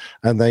it,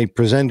 and they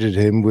presented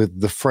him with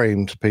the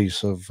framed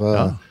piece of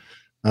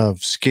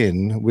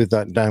skin with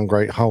that damn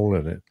great hole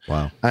in it.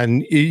 Wow!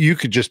 And you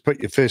could just put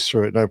your fist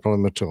through it, no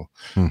problem at all.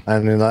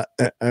 And in that,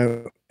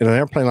 in an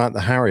airplane like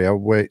the Harrier,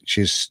 which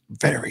is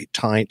very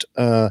tight,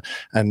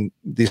 and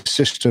the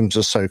systems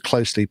are so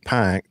closely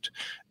packed,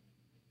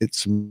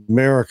 it's a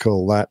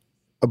miracle that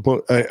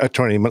a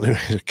 20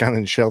 millimeter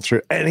cannon shell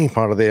through any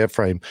part of the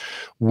airframe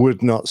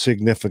would not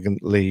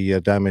significantly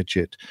damage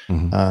it.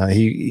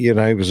 He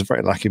was a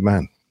very lucky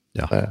man.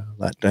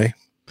 That day.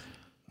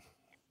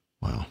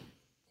 Wow.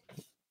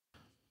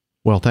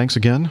 Well, thanks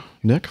again,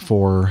 Nick,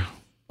 for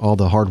all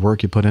the hard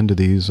work you put into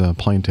these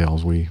plane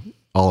tales.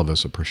 All of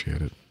us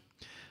appreciate it.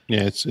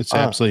 Yeah, it's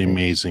absolutely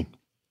amazing.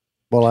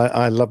 Well,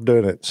 I love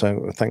doing it,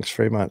 so thanks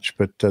very much.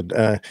 But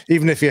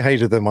even if you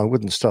hated them, I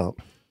wouldn't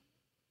stop.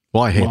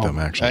 Well, I hate them,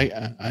 actually.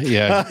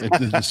 I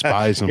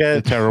despise them. Yeah,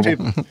 they're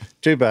terrible.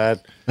 Too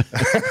bad.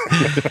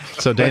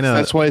 So Dana,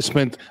 that's why I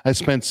spent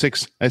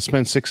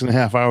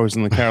 6.5 hours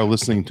in the car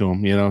listening to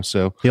him.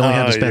 So he only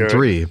had to spend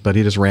 3, but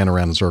he just ran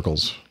around in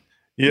circles.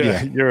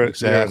 Yeah, you're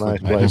exactly.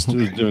 I was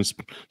doing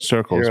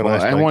circles. Well,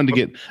 I wanted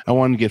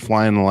to get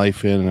Flying in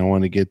Life in, and I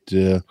wanted to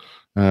get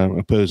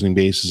Opposing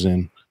Bases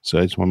in. So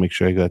I just want to make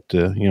sure I got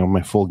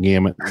my full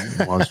gamut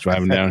while I was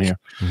driving down here.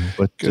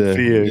 But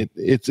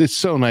it's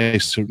so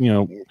nice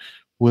to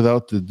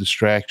without the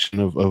distraction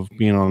of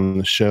being on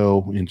the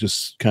show and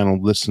just kind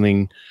of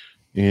listening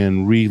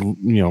and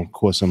of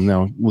course I'm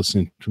now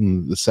listening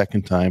to the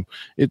second time.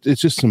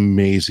 It's just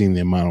amazing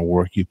the amount of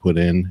work you put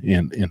in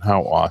and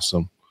how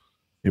awesome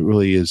it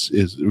really is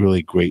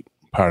really great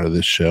part of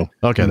this show.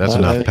 Okay, that's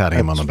enough patting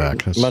him on the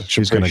back.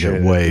 He's going to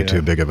get way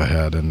too big of a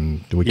head,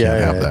 and we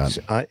can't have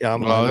that.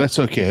 Well, that's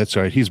okay. That's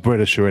all right. He's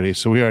British already,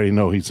 so we already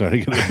know he's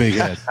already got a big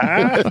head.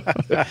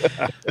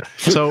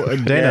 So,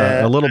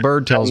 Dana, a little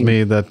bird tells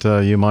me that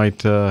you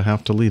might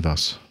have to leave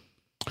us.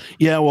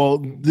 Yeah, well,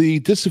 the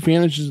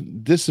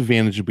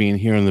disadvantage of being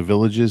here in the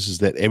villages is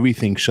that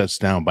everything shuts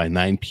down by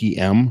 9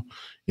 p.m.,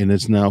 and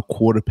it's now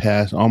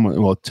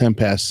 10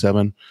 past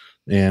 7.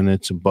 And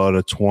it's about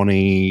a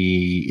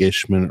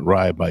 20-ish minute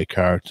ride by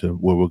car to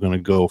where we're going to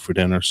go for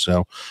dinner.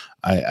 So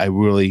I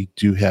really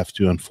do have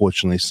to,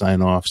 unfortunately,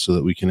 sign off so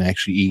that we can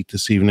actually eat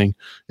this evening.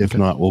 If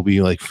not, we'll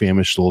be like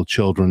famished little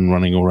children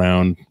running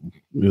around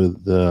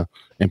with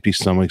empty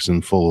stomachs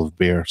and full of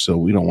beer. So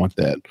we don't want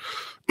that.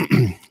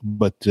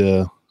 But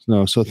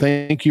no, so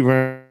thank you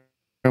very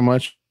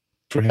much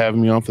for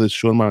having me on for this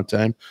short amount of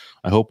time.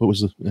 I hope it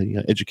was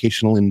an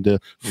educational and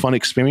fun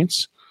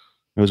experience.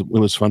 It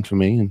was fun for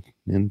me,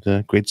 and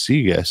great to see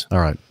you guys. All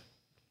right,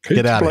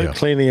 get out of here.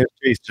 Cleaning his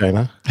teeth,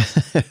 Dana.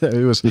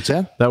 It was. What's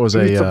that? That was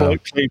a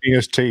bloke cleaning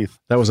his teeth.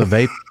 That was a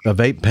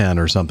vape pen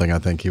or something. I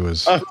think he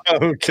was. Oh,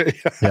 okay.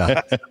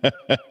 Yeah.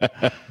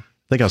 I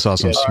think I saw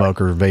some smoke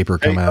or vapor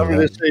come out of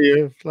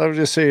that. Lovely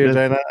to see you,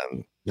 Dana.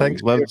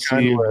 Thanks. Love to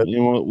see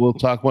you. We'll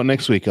talk about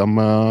next week. I'm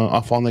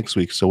off all next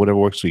week, so whatever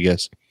works for you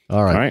guys.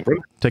 All right.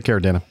 Take care,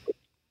 Dana.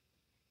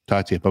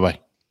 Talk to you. Bye-bye.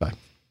 Bye.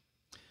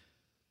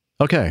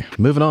 Okay,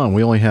 moving on.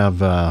 We only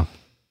have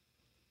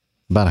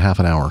about a half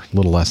an hour, a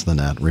little less than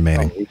that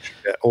remaining. We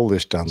should get all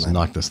this done. Let's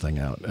knock this thing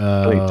out.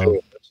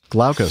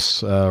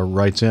 Glaucus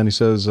writes in. He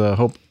says,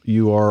 hope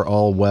you are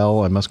all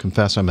well. I must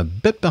confess I'm a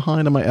bit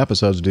behind on my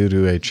episodes due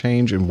to a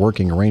change in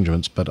working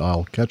arrangements, but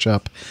I'll catch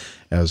up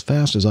as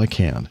fast as I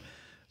can.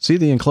 See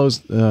the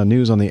enclosed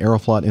news on the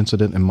Aeroflot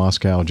incident in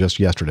Moscow just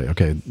yesterday.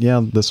 Okay,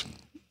 yeah, this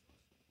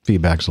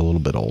feedback's a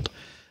little bit old.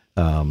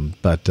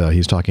 But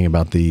he's talking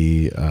about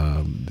the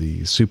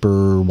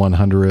Super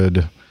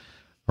 100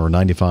 or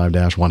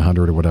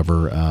 95-100 or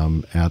whatever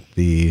at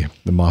the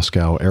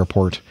Moscow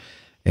airport,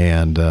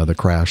 and the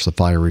crash, the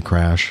fiery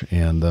crash,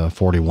 and the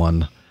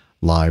 41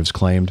 lives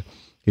claimed.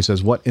 He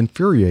says, what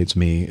infuriates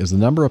me is the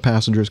number of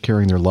passengers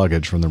carrying their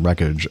luggage from the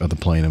wreckage of the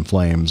plane in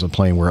flames, a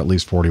plane where at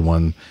least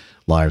 41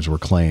 lives were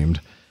claimed.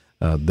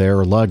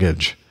 Their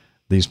luggage.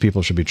 These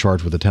people should be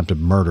charged with attempted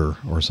murder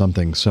or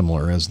something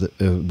similar, as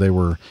they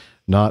were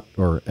not,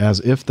 or as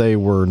if they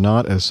were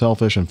not as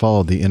selfish and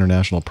followed the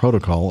international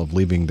protocol of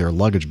leaving their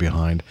luggage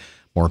behind,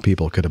 more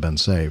people could have been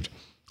saved.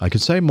 I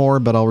could say more,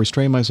 but I'll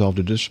restrain myself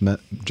to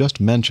just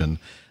mention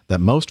that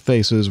most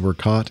faces were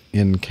caught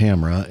in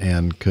camera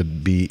and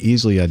could be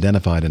easily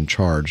identified and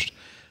charged.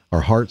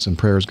 Our hearts and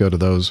prayers go to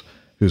those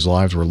whose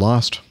lives were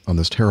lost on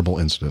this terrible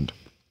incident.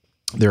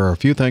 There are a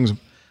few things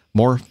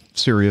more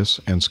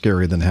serious and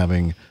scary than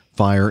having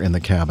fire in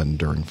the cabin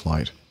during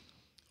flight.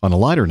 On a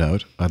lighter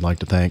note, I'd like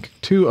to thank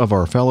two of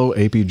our fellow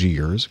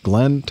APGers,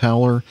 Glenn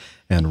Towler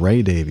and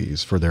Ray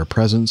Davies, for their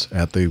presence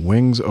at the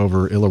Wings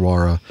over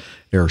Illawarra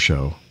Air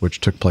Show, which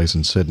took place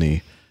in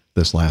Sydney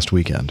this last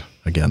weekend.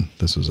 Again,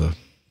 this was a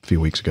few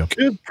weeks ago.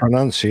 Good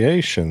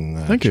pronunciation.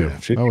 Thank you.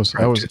 I was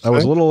a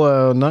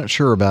little not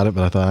sure about it,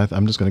 but I thought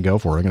I'm just going to go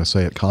for it. I'm going to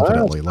say it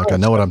confidently, like I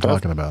know what I'm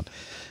talking about.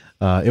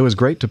 It was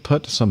great to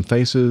put some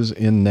faces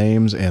in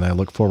names, and I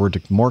look forward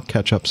to more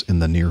catch-ups in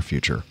the near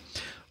future.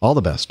 All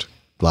the best,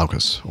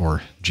 Glaucus,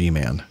 or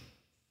G-Man.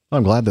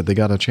 I'm glad that they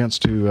got a chance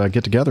to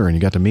get together, and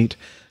you got to meet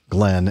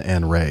Glenn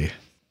and Ray.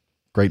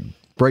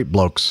 Great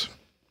blokes.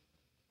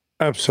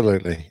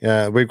 Absolutely.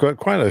 Yeah, we've got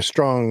quite a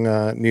strong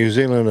New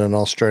Zealand and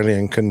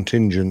Australian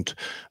contingent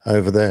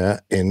over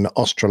there in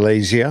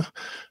Australasia,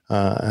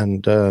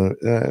 and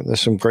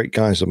there's some great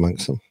guys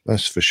amongst them,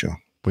 that's for sure.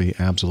 We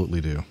absolutely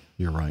do.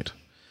 You're right.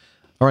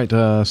 All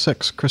right,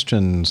 6.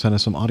 Christian, send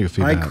us some audio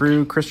feedback. Hi,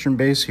 crew. Christian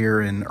Bass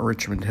here in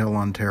Richmond Hill,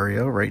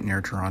 Ontario, right near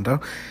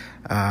Toronto.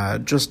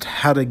 Just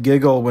had a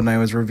giggle when I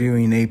was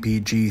reviewing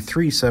APG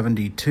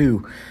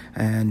 372,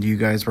 and you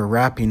guys were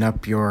wrapping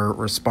up your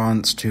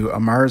response to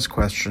Amar's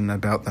question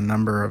about the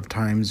number of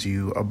times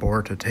you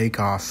abort a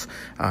takeoff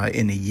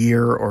in a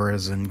year, or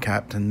as in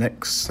Captain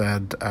Nick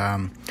said,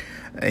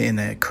 in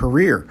a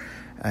career.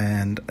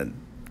 And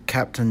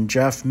Captain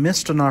Jeff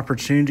missed an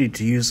opportunity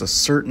to use a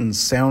certain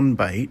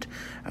soundbite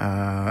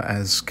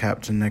as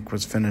Captain Nick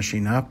was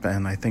finishing up,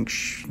 and I think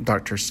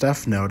Dr.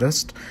 Steph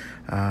noticed,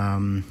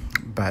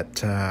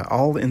 but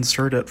I'll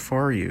insert it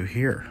for you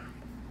here.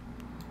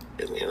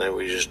 You know,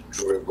 we just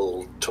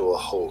dribbled to a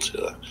halt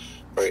in a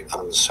very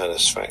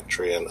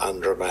unsatisfactory and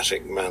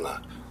undramatic manner.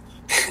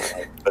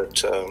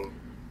 But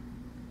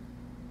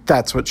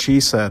that's what she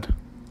said.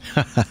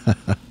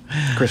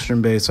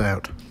 Christian Bass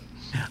out.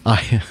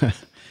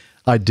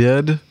 I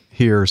did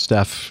hear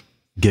Steph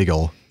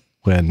giggle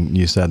when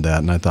you said that,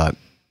 and I thought,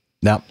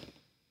 nope,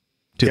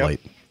 too late.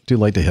 Too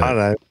late to hit it. I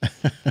know.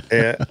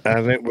 Yeah,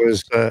 and it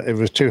was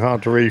too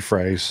hard to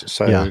rephrase.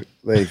 So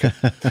there you go.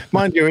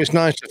 Mind you, it's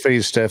nice to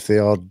feed Steph the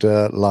odd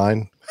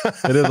line.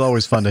 It is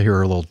always fun to hear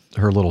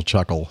her little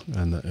chuckle,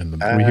 and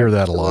we hear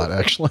that a lot,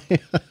 actually.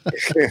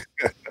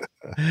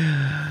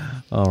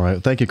 All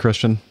right. Thank you,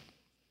 Christian.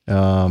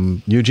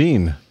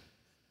 Eugene,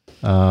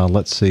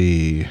 let's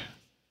see.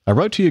 I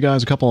wrote to you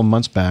guys a couple of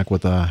months back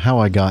with how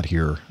I got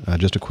here.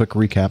 Just a quick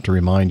recap to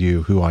remind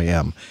you who I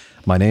am.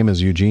 My name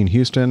is Eugene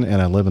Houston,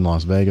 and I live in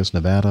Las Vegas,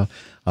 Nevada.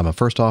 I'm a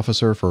first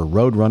officer for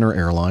Roadrunner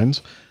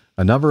Airlines.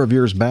 A number of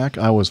years back,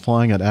 I was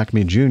flying at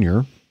Acme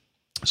Junior,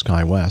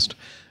 SkyWest,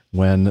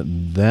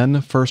 when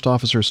then First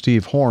Officer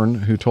Steve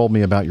Horn, who told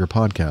me about your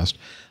podcast.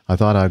 I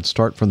thought I'd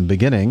start from the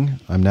beginning.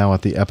 I'm now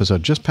at the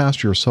episode just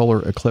past your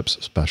solar eclipse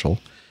special,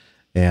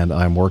 and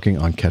I'm working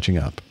on catching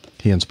up.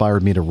 He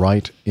inspired me to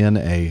write in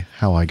a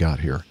How I Got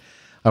Here.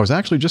 I was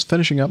actually just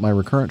finishing up my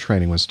recurrent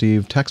training when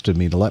Steve texted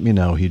me to let me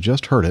know he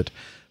just heard it,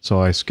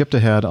 so I skipped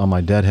ahead on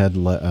my deadhead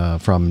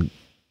from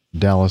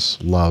Dallas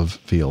Love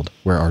Field,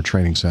 where our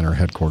training center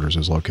headquarters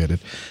is located,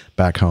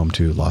 back home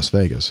to Las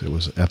Vegas. It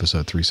was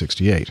episode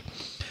 368.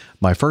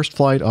 My first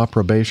flight off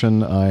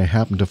probation, I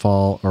happened to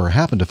fall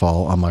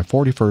on my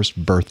 41st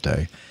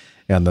birthday,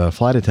 and the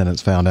flight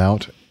attendants found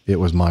out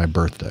it was my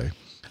birthday.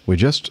 We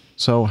just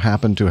so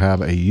happened to have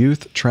a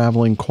youth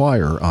traveling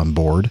choir on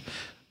board.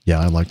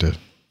 Yeah, I like to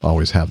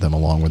always have them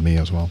along with me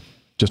as well,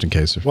 just in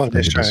case. Well,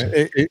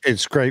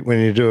 it's great when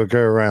you do a go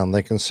around,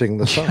 they can sing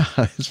the song.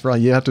 Yeah, it's right.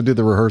 You have to do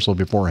the rehearsal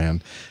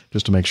beforehand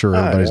just to make sure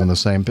everybody's on the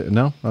same.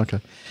 No? Okay.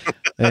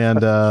 And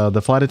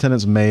the flight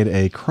attendants made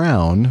a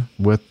crown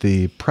with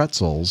the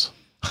pretzels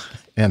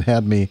and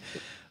had me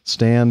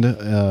stand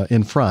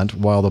in front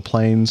while the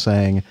plane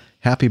sang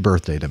happy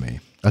birthday to me.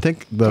 I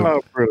think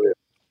the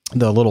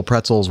little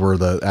pretzels were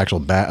the actual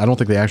bag. I don't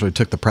think they actually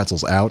took the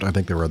pretzels out. I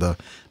think they were the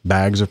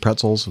bags of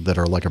pretzels that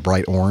are like a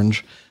bright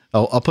orange.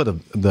 I'll put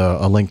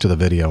a link to the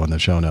video in the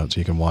show notes so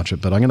you can watch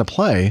it. But I'm going to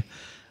play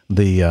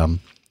the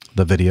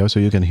video so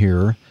you can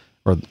hear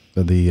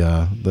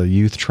the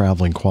youth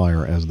traveling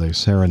choir as they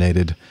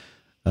serenaded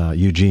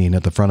Eugene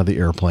at the front of the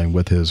airplane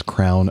with his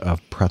crown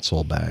of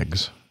pretzel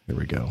bags. Here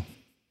we go.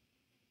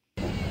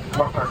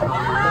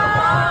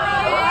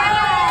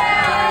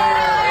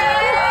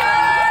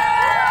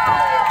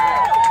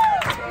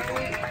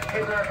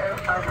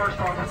 Our first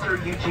officer,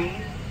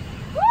 Eugene.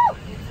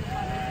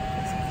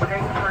 Today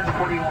he turns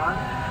 41.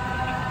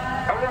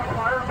 And we have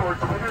choir board,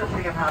 so we're going to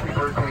sing him happy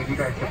birthday. You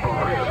guys can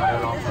both hear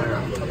it also.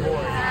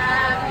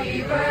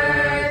 Happy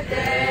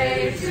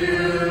birthday to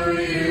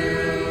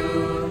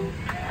you.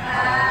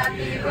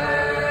 Happy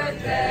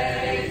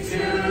birthday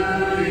to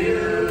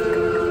you.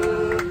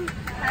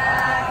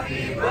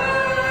 Happy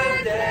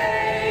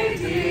birthday,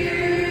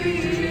 dear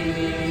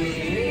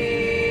Eugene.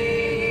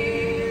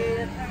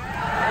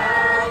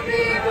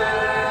 Happy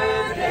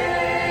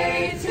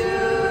birthday to you.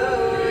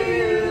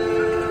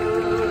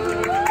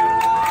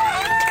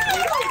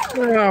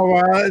 Oh,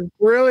 wow, it's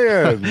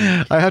brilliant.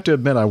 I have to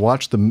admit, I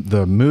watched the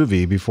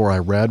movie before I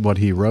read what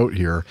he wrote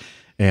here,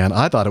 and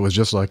I thought it was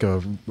just like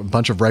a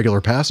bunch of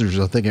regular passengers.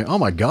 I'm thinking, oh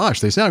my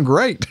gosh, they sound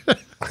great.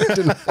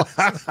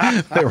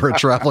 They were a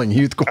traveling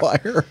youth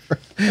choir.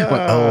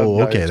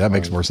 Okay, that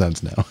makes more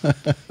sense now.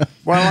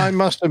 Well, I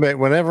must admit,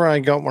 whenever I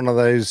got one of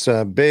those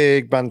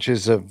big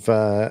bunches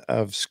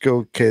of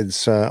school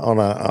kids on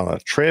a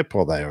trip,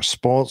 or they are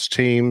sports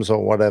teams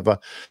or whatever,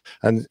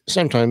 and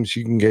sometimes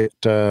you can get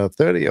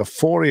 30 or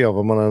 40 of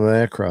them on an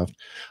aircraft,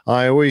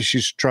 I always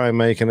used to try and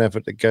make an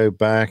effort to go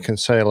back and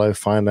say hello,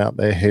 find out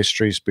their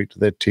history, speak to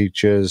their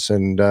teachers,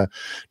 and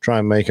try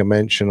and make a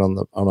mention on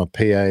a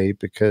PA,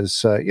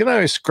 because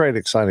it's a great,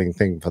 exciting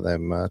thing for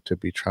them to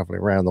be traveling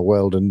around the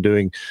world and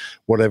doing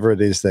whatever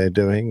it is they're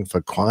doing,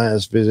 for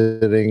choirs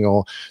visiting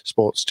or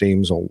sports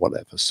teams or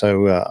whatever.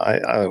 So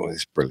I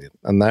was brilliant,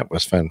 and that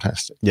was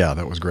fantastic. Yeah,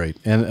 that was great.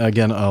 And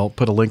again, I'll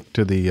put a link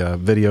to the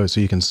video so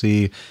you can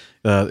see.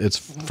 It's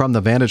from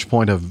the vantage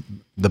point of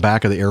the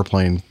back of the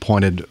airplane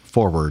pointed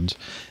forwards,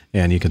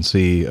 and you can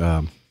see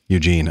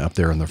Eugene up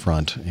there in the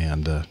front,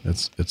 and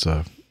it's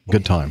a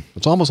good time.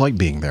 It's almost like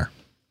being there.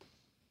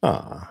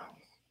 All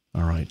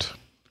right.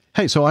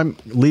 Hey, so I'm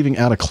leaving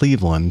out of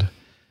Cleveland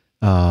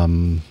a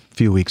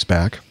few weeks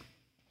back.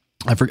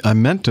 I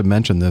meant to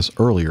mention this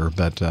earlier,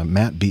 but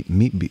Matt beat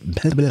me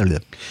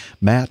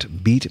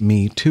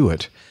to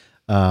it.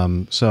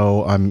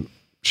 So I'm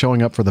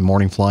showing up for the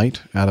morning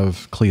flight out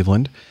of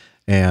Cleveland,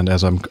 and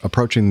as I'm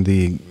approaching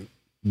the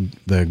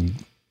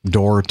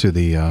door to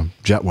the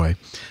jetway,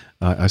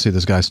 I see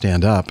this guy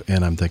stand up,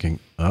 and I'm thinking,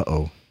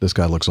 this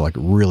guy looks like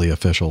really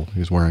official.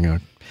 He's wearing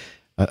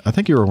I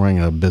think you were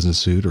wearing a business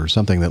suit or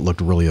something that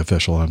looked really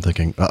official. And I'm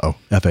thinking,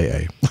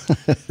 FAA.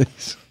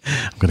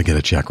 I'm going to get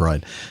a check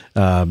ride.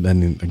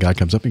 And a guy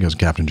comes up and goes,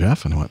 Captain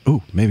Jeff. And I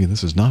went, maybe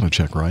this is not a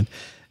check ride.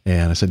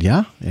 And I said,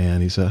 yeah.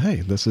 And he said, hey,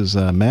 this is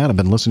Matt. I've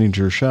been listening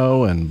to your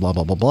show and blah,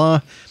 blah, blah,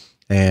 blah.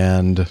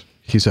 And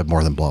he said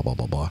more than blah, blah,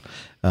 blah, blah.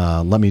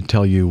 Let me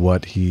tell you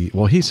what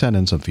he sent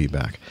in some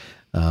feedback.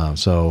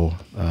 So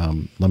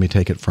let me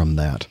take it from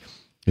that.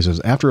 He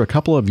says, after a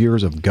couple of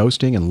years of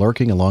ghosting and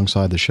lurking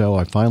alongside the show,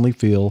 I finally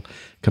feel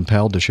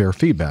compelled to share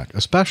feedback,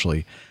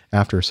 especially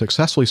after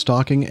successfully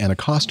stalking and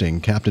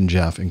accosting Captain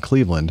Jeff in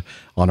Cleveland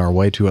on our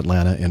way to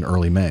Atlanta in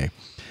early May.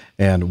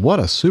 And what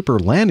a super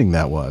landing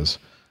that was.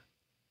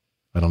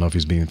 I don't know if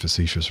he's being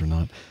facetious or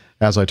not.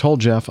 As I told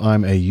Jeff,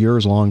 I'm a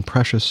years-long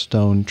precious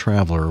stone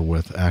traveler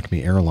with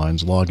Acme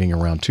Airlines, logging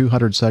around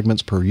 200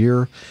 segments per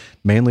year,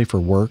 mainly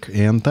for work,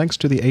 and thanks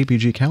to the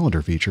APG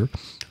calendar feature,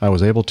 I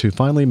was able to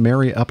finally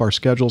marry up our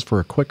schedules for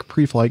a quick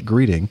pre-flight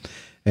greeting,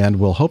 and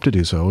will hope to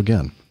do so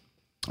again.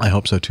 I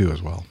hope so too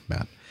as well,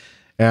 Matt.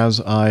 As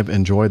I've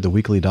enjoyed the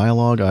weekly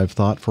dialogue, I've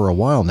thought for a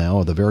while now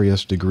of the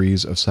various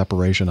degrees of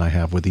separation I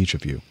have with each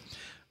of you.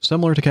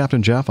 Similar to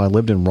Captain Jeff, I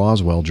lived in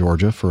Roswell,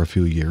 Georgia for a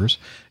few years.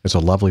 It's a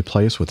lovely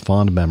place with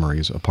fond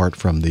memories, apart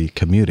from the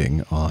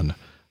commuting on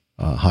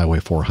Highway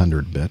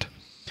 400 bit.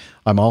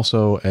 I'm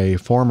also a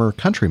former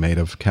countrymate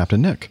of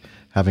Captain Nick,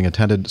 having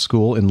attended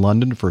school in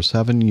London for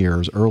 7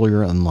 years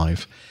earlier in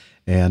life,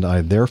 and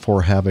I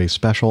therefore have a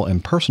special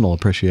and personal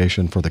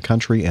appreciation for the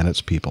country and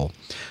its people.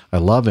 I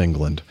love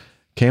England,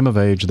 came of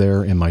age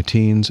there in my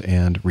teens,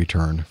 and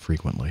return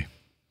frequently.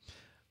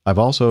 I've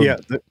also... Yeah,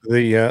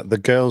 the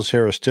girls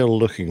here are still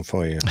looking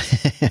for you.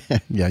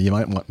 Yeah, you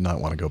might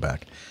not want to go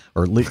back,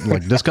 or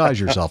like disguise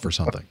yourself or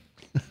something.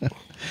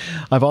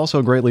 I've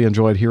also greatly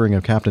enjoyed hearing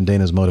of Captain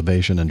Dana's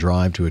motivation and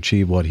drive to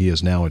achieve what he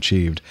has now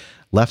achieved,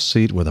 left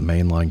seat with a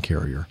mainline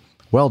carrier.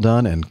 Well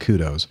done and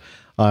kudos.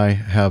 I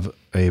have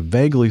a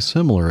vaguely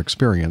similar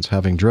experience,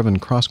 having driven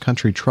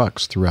cross-country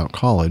trucks throughout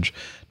college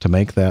to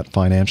make that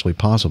financially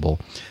possible,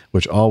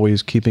 which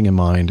always keeping in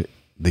mind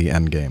the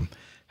end game.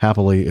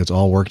 Happily, it's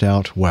all worked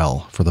out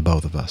well for the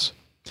both of us.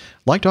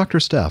 Like Dr.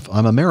 Steph,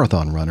 I'm a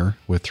marathon runner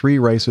with 3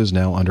 races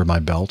now under my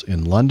belt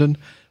in London,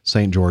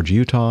 St. George,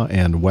 Utah,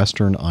 and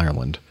Western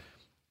Ireland.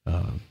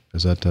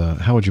 Is that,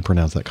 how would you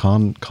pronounce that?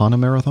 Connie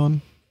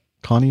Marathon?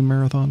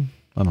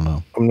 I don't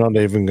know. I'm not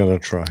even going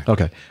to try.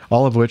 Okay.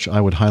 All of which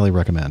I would highly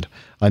recommend.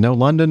 I know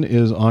London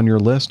is on your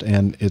list,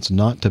 and it's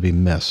not to be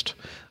missed.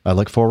 I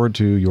look forward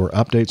to your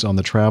updates on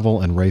the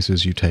travel and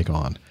races you take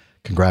on.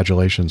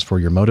 Congratulations for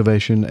your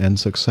motivation and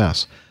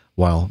success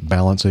while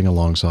balancing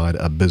alongside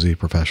a busy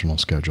professional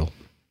schedule.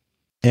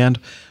 And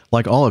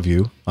like all of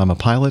you, I'm a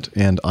pilot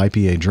and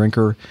IPA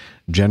drinker,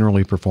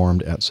 generally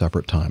performed at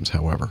separate times,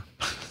 however.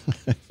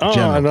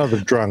 Another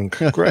drunk.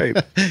 Great.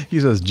 He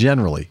says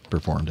generally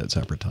performed at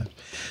separate times.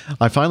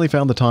 I finally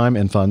found the time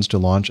and funds to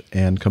launch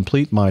and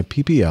complete my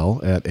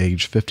PPL at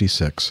age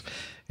 56,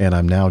 and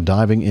I'm now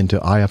diving into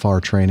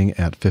IFR training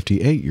at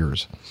 58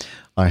 years.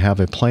 I have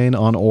a plane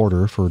on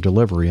order for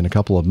delivery in a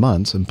couple of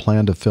months and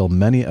plan to fill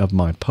many of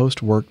my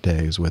post-work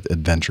days with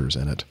adventures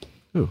in it.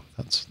 Ooh,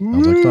 that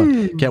sounds like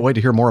fun. Can't wait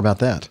to hear more about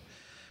that.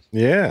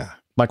 Yeah.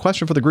 My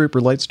question for the group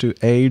relates to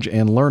age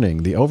and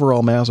learning. The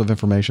overall mass of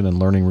information and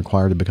learning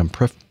required to become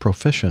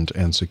proficient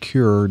and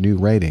secure new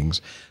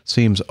ratings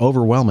seems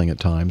overwhelming at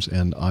times,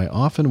 and I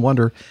often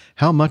wonder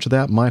how much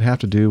that might have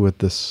to do with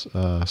this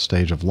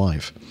stage of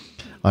life.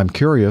 I'm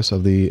curious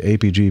of the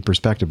APG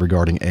perspective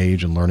regarding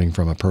age and learning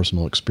from a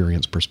personal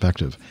experience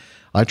perspective.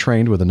 I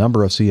trained with a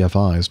number of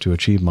CFIs to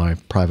achieve my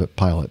private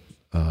pilot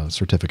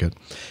certificate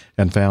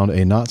and found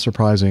a not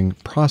surprising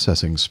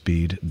processing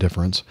speed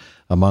difference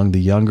among the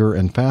younger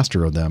and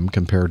faster of them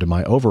compared to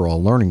my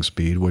overall learning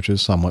speed, which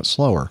is somewhat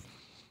slower.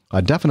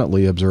 I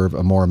definitely observe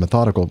a more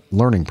methodical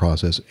learning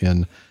process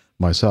in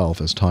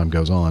myself as time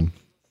goes on,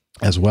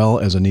 as well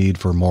as a need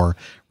for more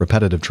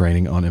repetitive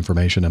training on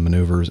information and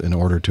maneuvers in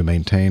order to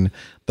maintain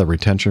the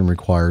retention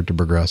required to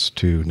progress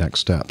to next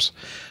steps.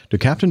 Do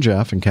Captain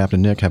Jeff and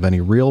Captain Nick have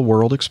any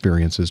real-world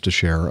experiences to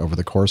share over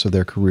the course of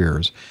their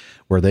careers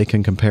where they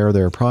can compare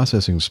their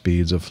processing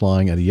speeds of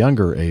flying at a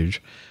younger age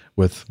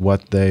with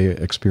what they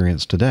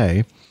experience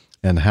today,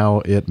 and how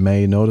it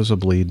may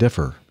noticeably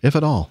differ, if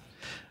at all?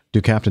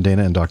 Do Captain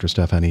Dana and Dr.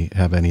 Steph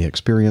have any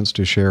experience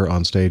to share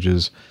on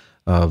stages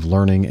of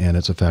learning and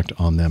its effect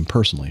on them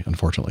personally?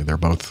 Unfortunately, they're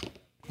both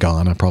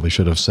gone. I probably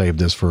should have saved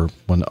this for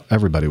when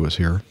everybody was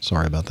here.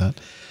 Sorry about that.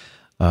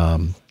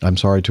 I'm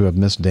sorry to have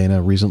missed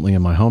Dana recently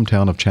in my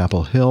hometown of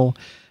Chapel Hill,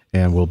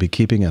 and will be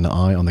keeping an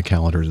eye on the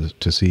calendar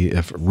to see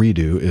if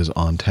Redo is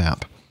on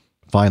tap.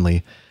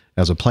 Finally,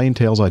 as a Plain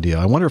Tales idea,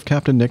 I wonder if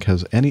Captain Nick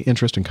has any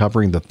interest in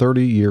covering the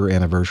 30-year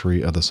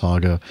anniversary of the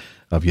saga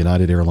of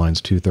United Airlines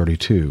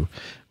 232,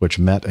 which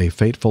met a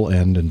fateful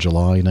end in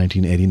July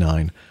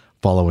 1989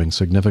 following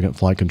significant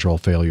flight control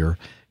failure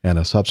and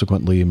a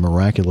subsequently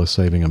miraculous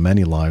saving of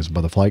many lives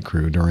by the flight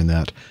crew during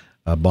that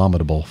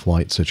abominable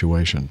flight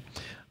situation.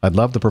 I'd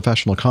love the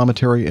professional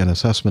commentary and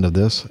assessment of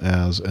this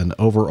as an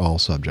overall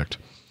subject.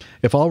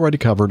 If already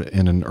covered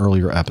in an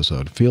earlier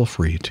episode, feel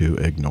free to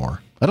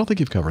ignore. I don't think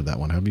you've covered that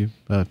one, have you?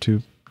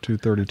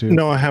 232?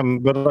 No, I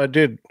haven't, but I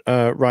did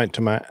write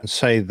to Matt and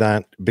say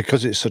that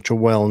because it's such a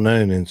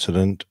well-known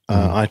incident,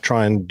 I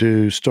try and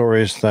do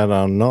stories that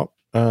are not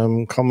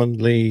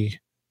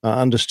commonly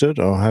understood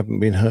or haven't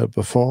been heard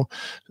before,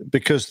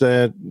 because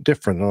they're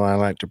different, and I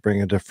like to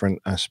bring a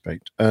different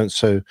aspect.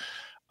 So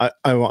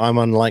I'm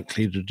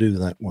unlikely to do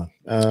that one.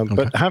 Okay.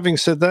 But having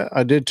said that,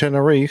 I did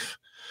Tenerife,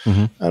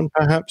 and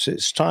perhaps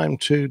it's time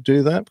to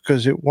do that,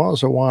 because it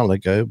was a while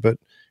ago, but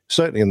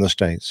certainly in the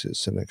States,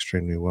 it's an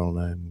extremely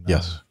well-known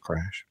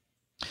crash.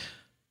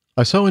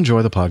 I so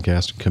enjoy the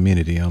podcast and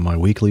community on my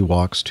weekly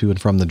walks to and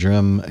from the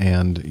gym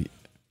and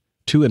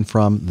to and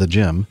from the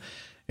gym,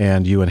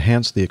 and you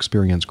enhance the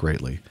experience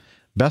greatly.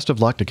 Best of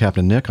luck to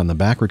Captain Nick on the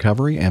back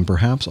recovery, and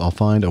perhaps I'll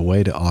find a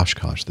way to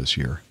Oshkosh this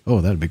year.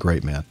 Oh, that'd be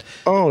great, Matt.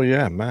 Oh,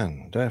 yeah,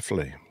 man,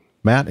 definitely.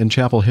 Matt in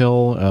Chapel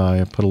Hill,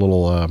 I put a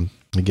little,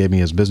 he gave me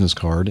his business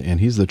card, and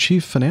he's the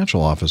chief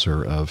financial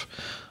officer of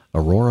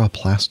Aurora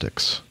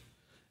Plastics.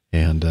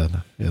 And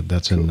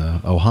that's in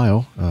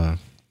Ohio,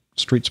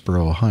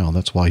 Streetsboro, Ohio.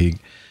 That's why he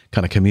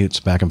kind of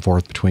commutes back and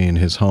forth between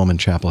his home in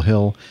Chapel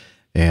Hill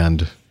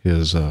and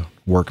his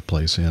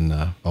workplace in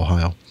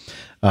Ohio.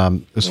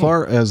 As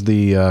far as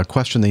the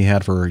question that he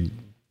had for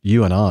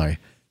you and I,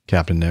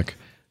 Captain Nick,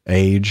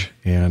 age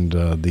and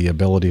the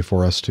ability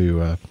for us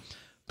to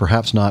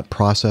perhaps not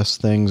process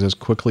things as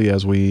quickly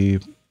as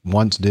we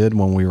once did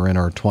when we were in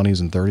our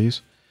 20s and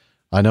 30s.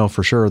 I know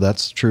for sure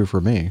that's true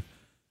for me.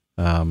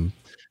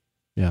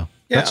 Yeah,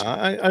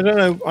 I don't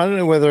know. I don't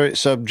know whether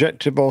it's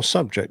objective or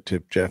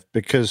subjective, Jeff,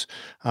 because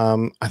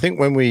I think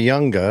when we're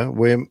younger,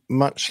 we're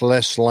much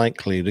less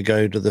likely to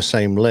go to the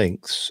same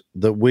lengths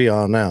that we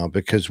are now,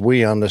 because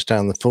we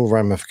understand the full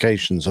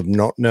ramifications of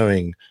not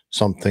knowing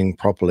something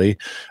properly.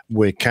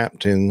 We're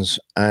captains,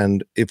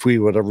 and if we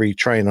were to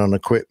retrain on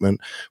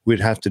equipment,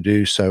 we'd have to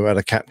do so at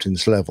a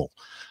captain's level,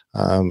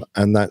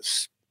 and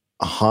that's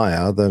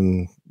higher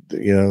than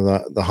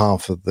the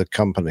half of the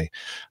company.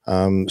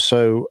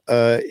 So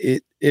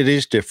it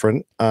is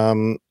different.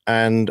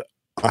 And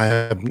I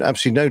have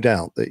absolutely no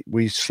doubt that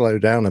we slow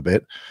down a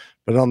bit.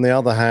 But on the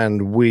other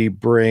hand, we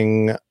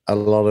bring a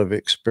lot of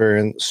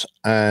experience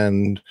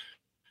and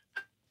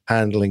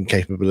handling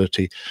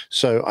capability.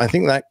 So I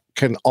think that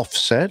can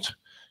offset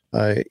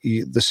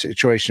the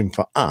situation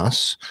for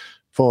us.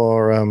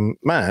 For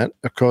Matt,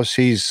 of course,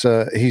 he's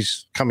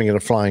coming at a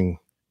flying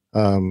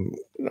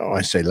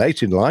I say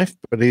late in life,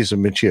 but he's a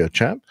mature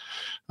chap.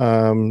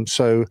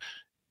 So,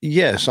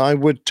 yes, I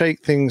would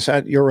take things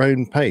at your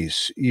own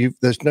pace.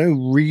 There's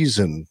no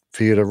reason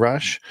for you to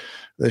rush.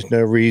 There's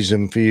no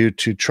reason for you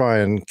to try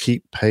and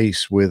keep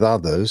pace with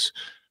others.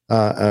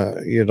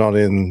 You're not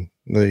in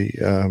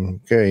the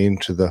going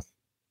into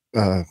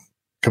the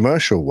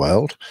commercial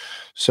world,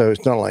 so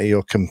it's not like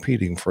you're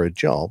competing for a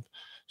job.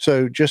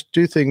 So just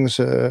do things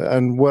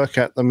and work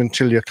at them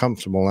until you're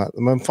comfortable at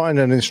them, and find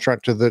an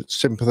instructor that's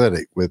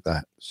sympathetic with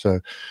that.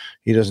 So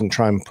he doesn't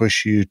try and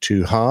push you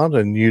too hard,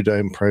 and you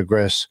don't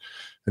progress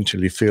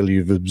until you feel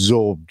you've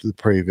absorbed the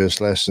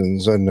previous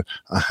lessons and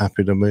are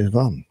happy to move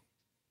on.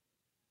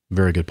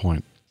 Very good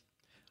point.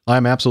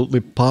 I'm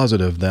absolutely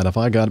positive that if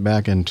I got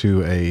back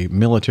into a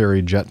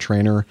military jet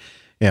trainer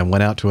and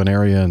went out to an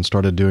area and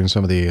started doing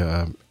some of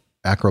the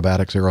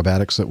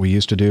aerobatics that we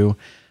used to do,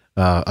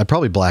 I'd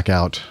probably black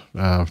out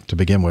to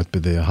begin with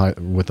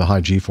the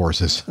high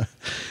G-forces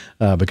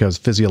because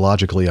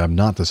physiologically I'm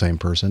not the same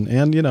person.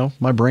 And,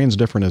 my brain's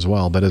different as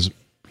well. But as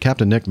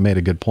Captain Nick made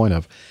a good point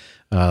of,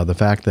 the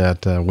fact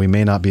that we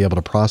may not be able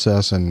to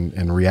process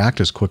and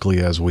react as quickly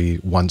as we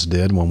once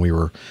did when we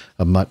were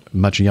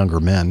much younger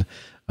men,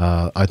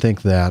 I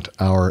think that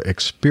our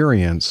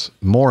experience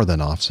more than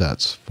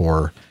offsets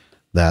for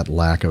that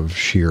lack of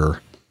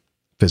sheer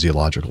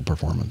physiological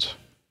performance.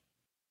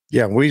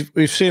 Yeah, we've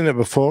seen it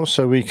before,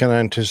 so we can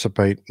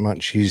anticipate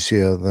much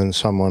easier than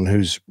someone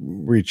who's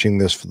reaching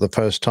this for the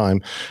first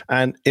time.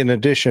 And in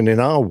addition, in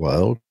our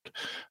world,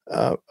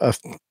 a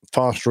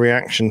fast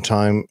reaction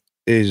time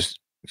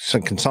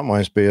can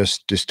sometimes be a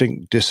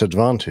distinct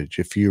disadvantage.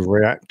 If you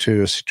react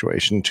to a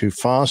situation too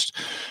fast,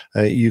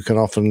 you can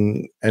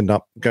often end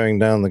up going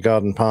down the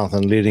garden path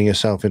and leading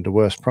yourself into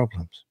worse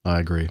problems. I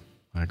agree.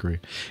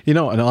 And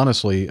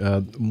honestly,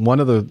 one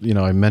of the,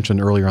 I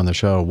mentioned earlier on the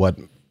show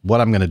what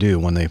I'm going to do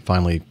when they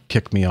finally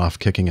kick me off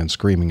kicking and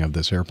screaming of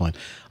this airplane.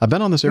 I've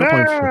been on this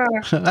airplane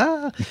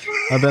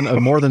I've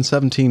been more than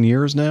 17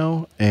 years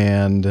now.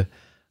 And,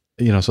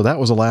 so that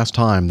was the last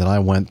time that I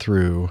went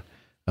through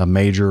a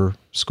major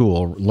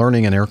school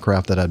learning an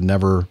aircraft that I'd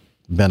never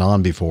been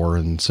on before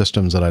and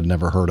systems that I'd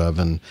never heard of,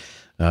 and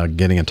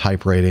getting a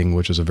type rating,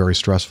 which is a very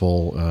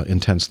stressful,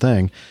 intense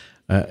thing.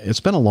 It's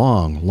been a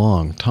long,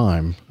 long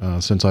time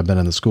since I've been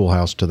in the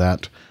schoolhouse to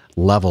that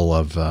level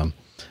of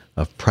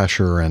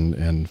pressure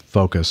and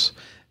focus.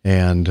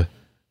 And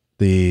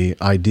the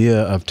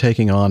idea of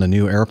taking on a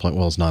new airplane,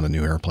 well, it's not a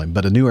new airplane,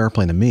 but a new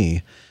airplane to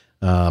me,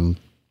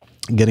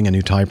 getting a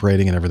new type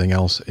rating and everything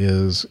else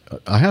is,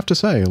 I have to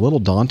say, a little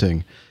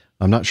daunting.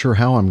 I'm not sure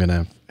how I'm going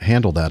to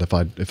handle that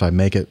if I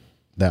make it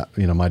that,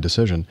 my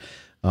decision.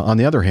 On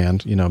the other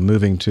hand,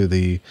 moving to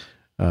the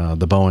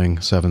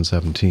Boeing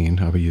 717,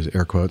 I would use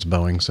air quotes,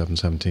 Boeing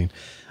 717,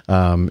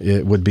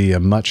 it would be a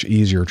much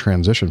easier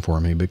transition for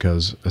me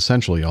because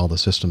essentially all the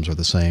systems are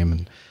the same,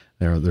 and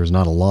there's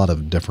not a lot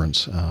of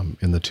difference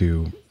in the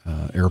two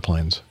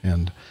airplanes.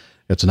 And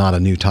it's not a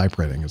new type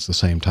rating. It's the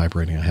same type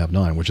rating I have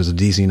 9, which is a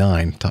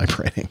DC-9 type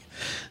rating,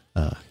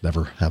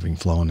 never having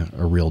flown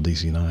a real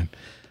DC-9.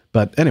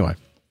 But anyway,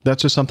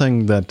 that's just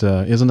something that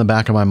is in the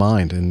back of my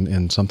mind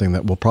and something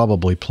that will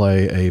probably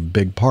play a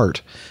big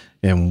part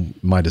in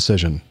my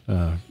decision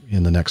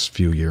in the next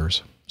few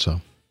years.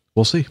 So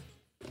we'll see.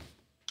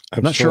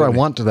 I'm not sure I Absolutely.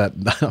 want to that.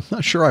 I'm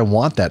not sure I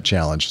want that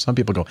challenge. Some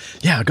people go,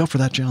 yeah, go for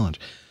that challenge.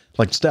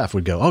 Like Steph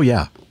would go, oh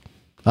yeah,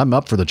 I'm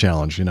up for the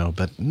challenge,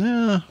 but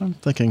nah, I'm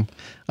thinking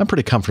I'm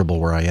pretty comfortable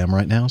where I am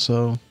right now.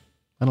 So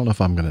I don't know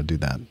if I'm going to do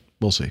that.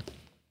 We'll see.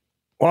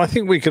 Well, I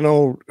think we can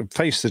all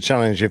face the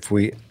challenge if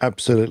we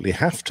absolutely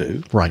have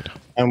to. Right.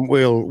 And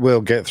we'll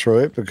get through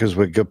it because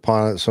we're good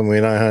pilots and we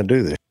know how to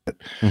do this.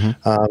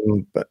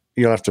 But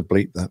you'll have to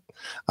bleep that.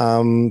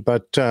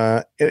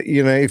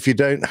 If you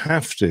don't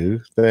have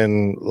to,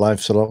 then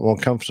life's a lot more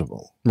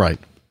comfortable. Right.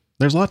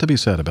 There's a lot to be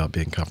said about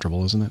being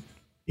comfortable, isn't it?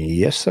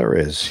 Yes, there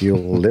is.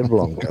 You'll live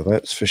longer,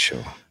 that's for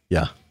sure.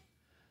 Yeah.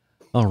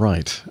 All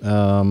right.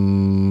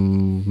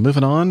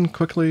 Moving on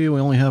quickly. We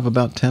only have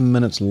about 10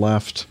 minutes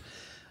left.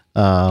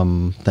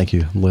 Thank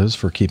you, Liz,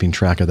 for keeping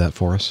track of that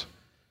for us.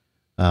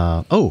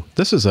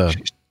 This is a...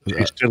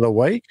 She's still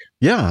awake?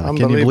 Yeah.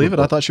 Can you believe it?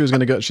 I thought she was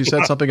going to go... She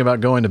said something about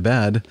going to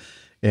bed.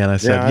 And I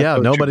said,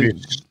 nobody...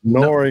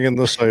 Snoring in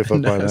the sofa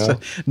by now.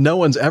 No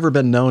one's ever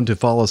been known to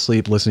fall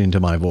asleep listening to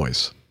my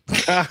voice.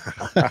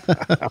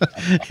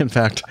 In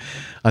fact,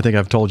 I think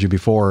I've told you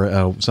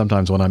before,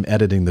 sometimes when I'm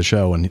editing the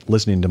show and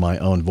listening to my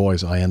own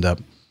voice, I end up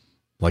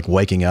like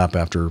waking up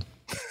after...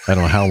 I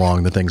don't know how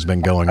long the thing's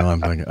been going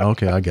on. Thinking,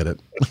 okay, I get it.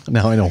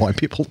 Now I know why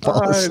people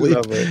fall asleep.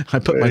 I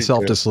put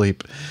myself to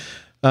sleep.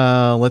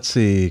 Let's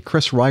see.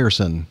 Chris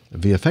Ryerson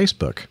via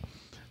Facebook.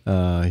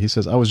 He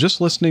says, I was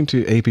just listening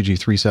to APG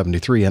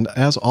 373, and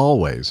as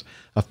always,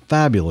 a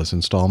fabulous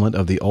installment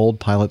of the old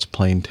pilot's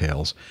plain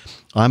tales.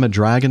 I'm a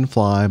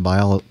dragonfly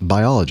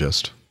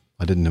biologist.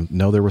 I didn't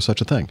know there was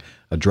such a thing.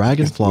 A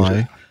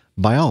dragonfly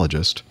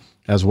biologist,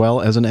 as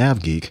well as an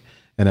AvGeek.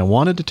 And I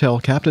wanted to tell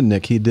Captain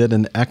Nick he did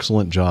an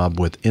excellent job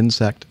with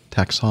insect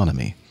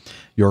taxonomy.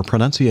 Your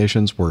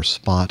pronunciations were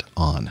spot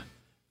on.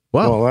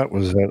 Wow. Well, that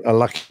was a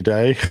lucky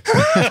day.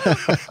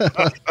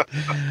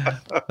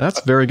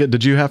 That's very good.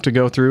 Did you have to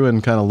go through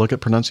and kind of look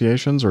at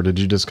pronunciations, or did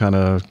you just kind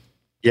of...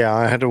 Yeah,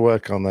 I had to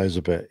work on those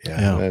a bit.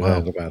 Yeah, no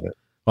doubt about it.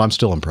 Well, I'm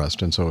still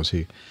impressed, and so is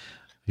he.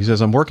 He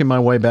says, I'm working my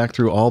way back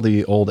through all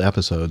the old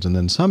episodes and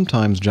then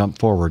sometimes jump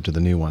forward to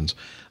the new ones.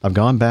 I've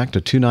gone back to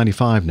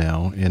 295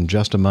 now in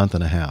just a month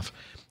and a half.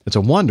 It's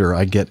a wonder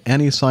I get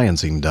any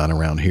sciencing done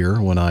around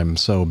here when I'm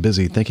so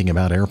busy thinking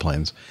about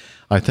airplanes.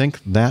 I think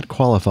that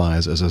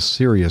qualifies as a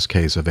serious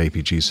case of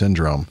APG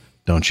syndrome,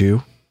 don't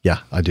you? Yeah,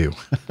 I do.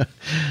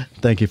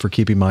 Thank you for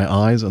keeping my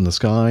eyes on the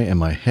sky and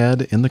my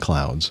head in the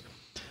clouds.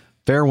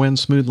 Fair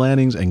winds, smooth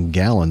landings, and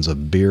gallons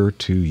of beer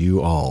to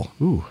you all.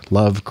 Ooh,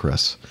 love,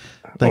 Chris.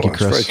 Thank you,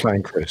 Chris. That's very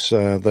kind, Chris.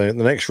 The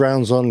next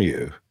round's on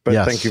you. But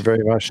Yes. Thank you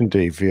very much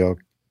indeed for your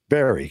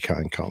very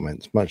kind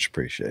comments. Much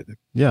appreciated.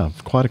 Yeah,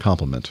 quite a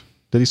compliment.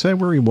 Did he say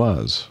where he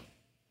was?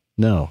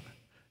 No.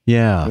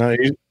 Yeah. No,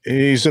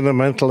 he's in a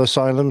mental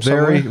asylum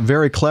somewhere. Very,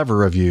 very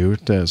clever of you.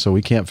 So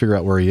we can't figure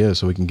out where he is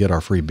so we can get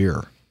our free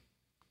beer.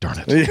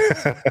 Darn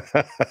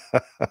it.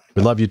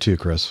 We love you too,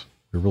 Chris.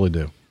 We really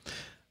do.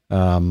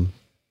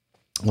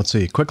 Let's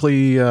see.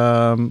 Quickly,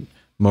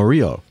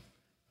 Murillo.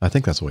 I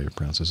think that's the way you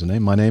pronounce his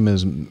name. My name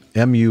is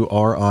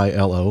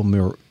Murilo.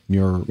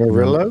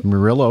 Murillo?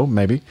 Murillo,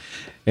 maybe.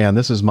 And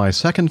this is my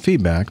second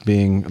feedback,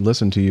 being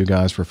listened to you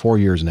guys for 4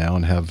 years now,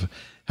 and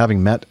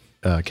having met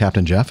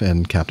Captain Jeff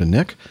and Captain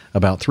Nick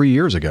about 3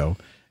 years ago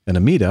in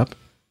a meetup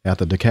at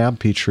the DeKalb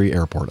Peachtree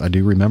Airport. I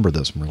do remember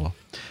this, Murillo.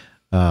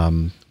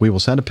 We will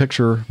send a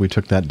picture we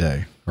took that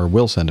day, or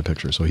will send a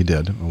picture. So he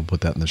did. We'll put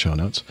that in the show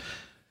notes.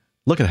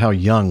 Look at how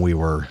young we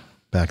were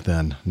back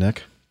then,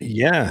 Nick.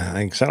 Yeah,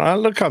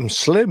 exactly. Look, I'm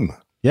slim.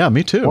 Yeah,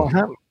 me too.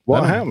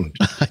 What happened?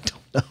 I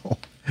don't know.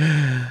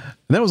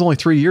 And that was only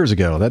 3 years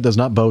ago. That does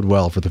not bode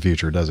well for the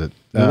future, does it?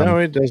 No,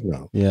 it does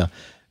not. Yeah.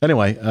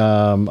 Anyway,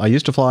 I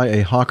used to fly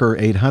a Hawker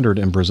 800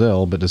 in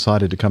Brazil, but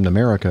decided to come to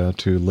America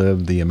to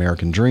live the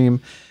American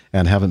dream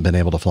and haven't been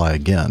able to fly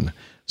again.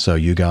 So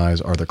you guys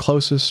are the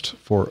closest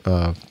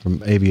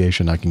from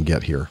aviation I can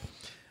get here.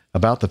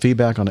 About the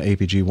feedback on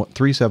APG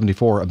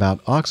 374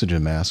 about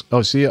oxygen masks.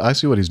 Oh, see, I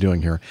see what he's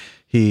doing here.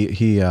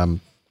 He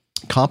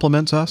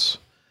compliments us,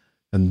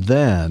 and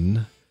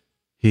then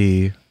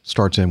he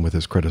starts in with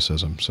his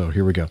criticism. So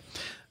here we go.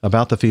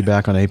 About the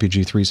feedback on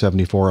APG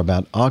 374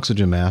 about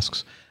oxygen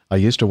masks. I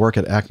used to work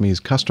at Acme's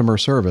customer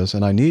service,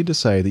 and I need to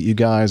say that you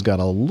guys got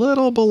a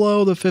little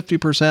below the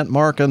 50%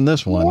 mark on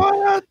this one.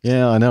 What?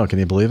 Yeah, I know. Can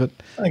you believe it?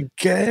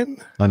 Again?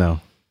 I know.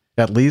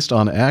 At least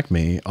on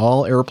Acme,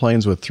 all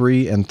airplanes with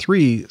 3 and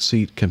 3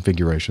 seat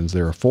configurations,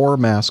 there are 4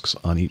 masks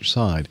on each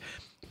side.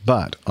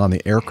 But on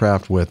the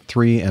aircraft with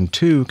 3 and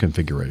 2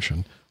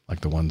 configuration,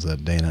 like the ones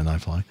that Dana and I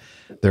fly,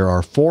 there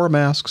are 4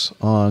 masks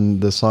on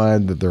the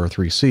side that there are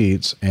 3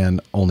 seats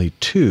and only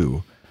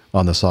 2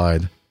 on the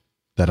side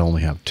that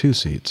only have 2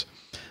 seats.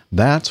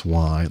 That's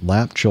why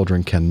lap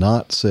children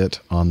cannot sit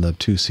on the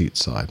 2-seat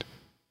side.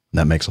 And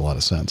that makes a lot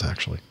of sense,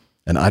 actually.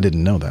 And I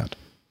didn't know that.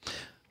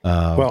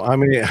 Well, I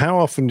mean, how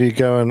often do you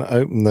go and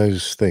open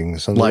those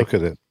things and look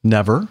at it?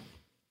 Never.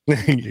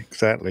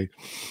 Exactly.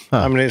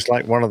 I mean, it's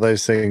like one of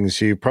those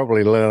things you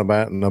probably learn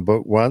about in a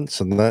book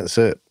once, and that's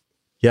it.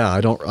 Yeah,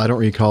 I don't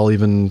recall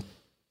even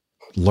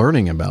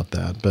learning about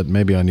that, but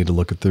maybe I need to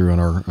look it through in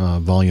our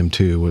volume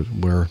 2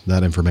 where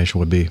that information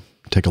would be.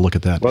 Take a look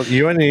at that. Well,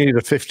 you only need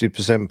a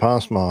 50%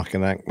 pass mark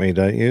in Acme,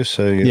 don't you?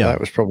 So that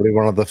was probably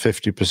one of the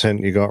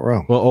 50% you got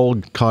wrong. Well,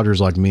 old codgers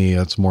like me,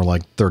 it's more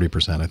like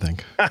 30%, I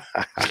think.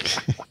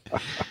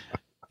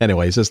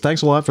 Anyway, he says,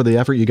 thanks a lot for the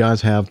effort you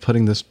guys have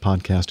putting this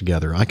podcast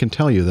together. I can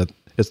tell you that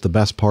it's the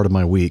best part of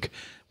my week.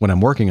 When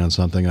I'm working on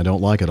something, I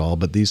don't like it all,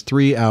 but these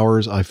 3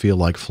 hours, I feel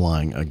like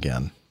flying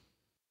again.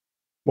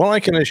 Well, I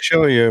can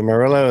assure you,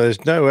 Murillo,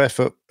 there's no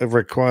effort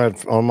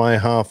required on my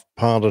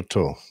part at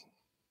all.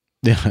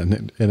 Yeah,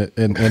 and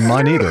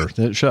mine either.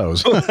 It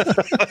shows.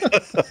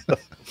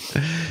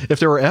 If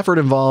there were effort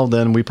involved,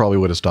 then we probably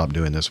would have stopped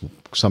doing this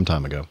some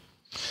time ago.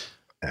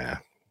 Yeah.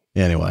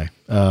 Anyway,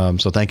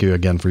 so thank you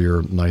again for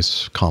your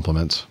nice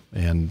compliments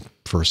and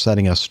for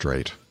setting us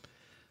straight.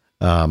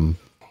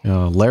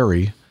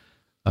 Larry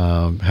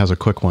has a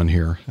quick one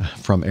here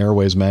from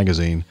Airways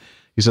Magazine.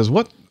 He says,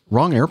 "What,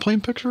 wrong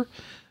airplane picture?"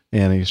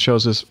 And he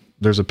shows us.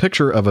 There's a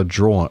picture of a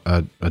drone,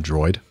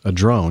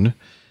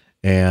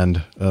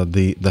 and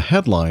the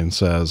headline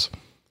says,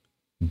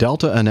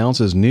 "Delta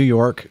announces New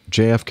York,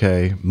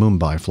 JFK,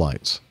 Mumbai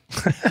flights."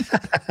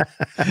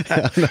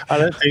 I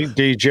don't think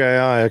DJI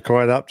are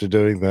quite up to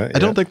doing that yet. I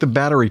don't think the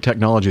battery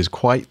technology is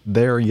quite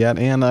there yet,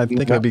 and I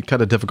think it'd be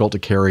kind of difficult to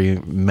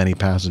carry many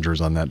passengers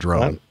on that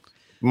drone.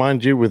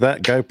 Mind you, with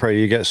that GoPro,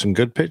 you get some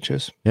good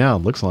pictures. Yeah, it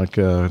looks like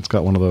it's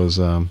got one of those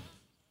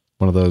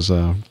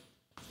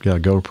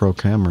GoPro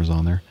cameras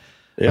on there.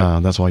 Yeah.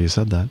 That's why you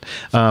said that.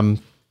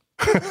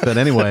 But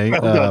anyway,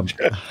 now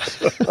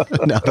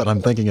that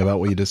I'm thinking about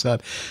what you just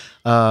said,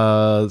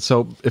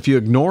 so if you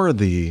ignore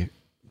the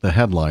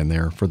headline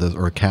there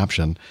or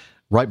caption,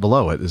 right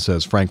below it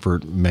says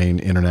Frankfurt Main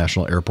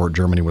International Airport,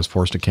 Germany was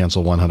forced to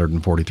cancel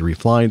 143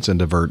 flights and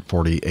divert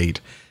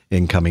 48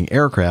 incoming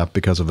aircraft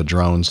because of a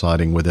drone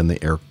sighting within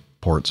the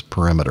airport's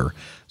perimeter.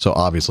 So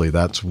obviously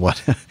that's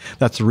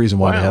the reason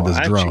why they had this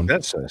drone.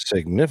 That's a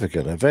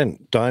significant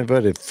event.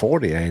 Diverted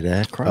 48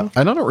 aircraft.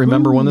 I don't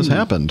remember when this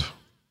happened.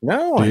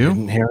 No, I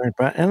didn't hear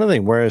about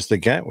anything. Whereas the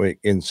Gatwick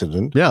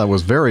incident, it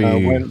was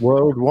went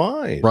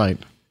worldwide. Right.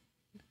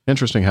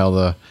 Interesting how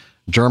the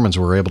Germans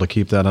were able to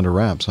keep that under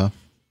wraps, huh?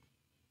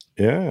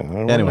 Yeah,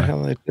 I don't know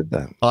how they did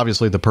that.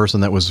 Obviously, the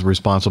person that was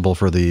responsible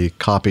for the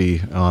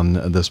copy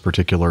on this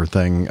particular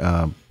thing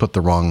put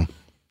the wrong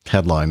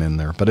headline in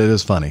there, but it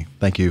is funny.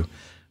 Thank you,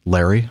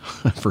 Larry,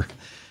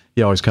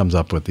 he always comes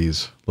up with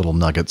these little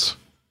nuggets.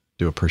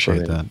 Do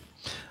appreciate that.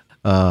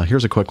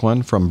 Here's a quick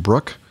one from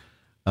Brooke.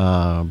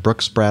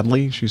 Brooke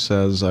Spradley. She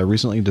says, "I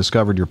recently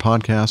discovered your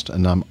podcast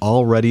and I'm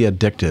already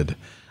addicted.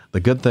 The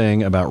good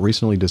thing about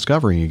recently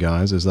discovering you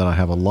guys is that I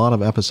have a lot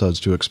of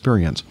episodes to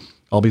experience.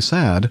 I'll be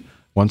sad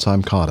once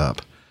I'm caught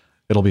up.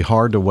 It'll be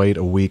hard to wait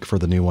a week for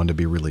the new one to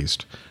be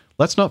released.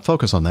 Let's not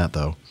focus on that,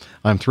 though.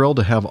 I'm thrilled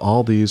to have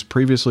all these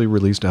previously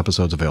released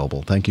episodes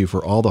available. Thank you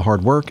for all the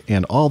hard work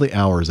and all the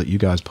hours that you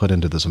guys put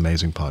into this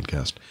amazing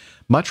podcast.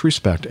 Much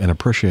respect and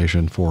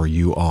appreciation for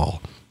you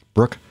all."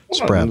 Brooke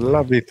Spradley.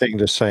 Lovely thing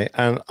to say.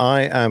 And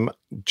I am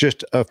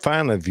just a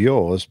fan of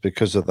yours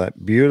because of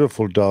that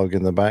beautiful dog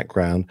in the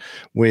background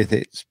with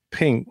its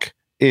pink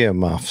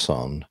earmuffs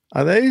on.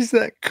 Is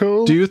that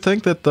cool? Do you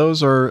think that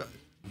those are...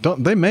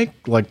 Don't they make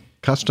like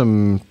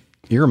custom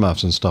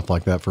earmuffs and stuff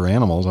like that for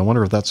animals? I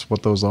wonder if that's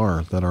what those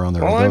are that are on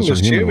there. Well, I'm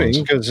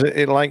assuming because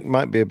it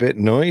might be a bit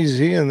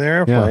noisy in the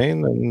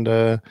airplane, and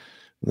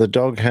the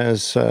dog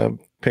has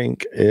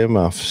pink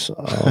earmuffs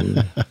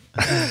on.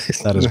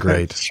 That is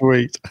great.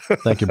 Sweet.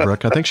 Thank you,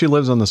 Brooke. I think she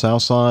lives on the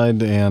south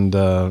side, and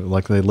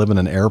like they live in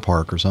an air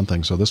park or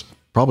something. So this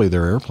probably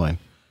their airplane.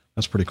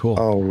 That's pretty cool.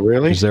 Oh,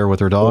 really? She's there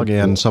with her dog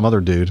and some other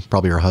dude,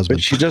 probably her husband.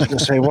 But she doesn't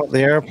say what the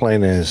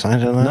airplane is. I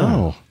don't know.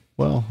 No.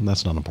 Well,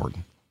 that's not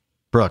important.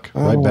 Brooke,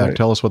 back.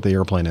 Tell us what the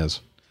airplane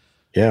is.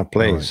 Yeah,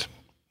 please.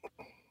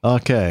 Right.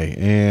 Okay,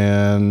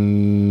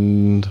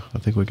 and I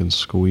think we can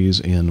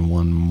squeeze in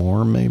one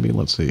more, maybe.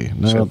 Let's see.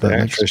 No, so the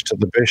access to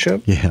the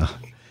bishop? Yeah.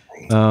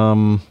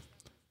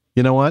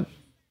 You know what?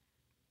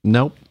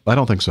 Nope, I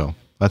don't think so.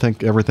 I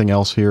think everything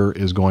else here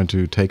is going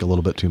to take a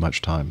little bit too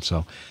much time.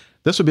 So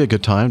this would be a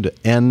good time to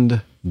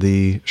end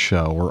the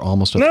show. We're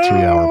almost at the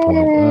 3-hour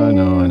point.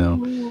 I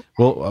know.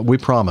 Well, we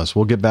promise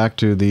we'll get back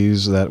to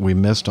these that we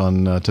missed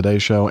on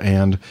today's show,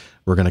 and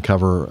we're going to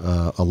cover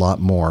a lot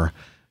more.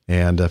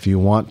 And if you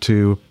want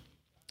to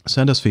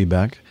send us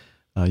feedback,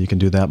 you can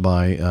do that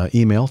by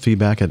email,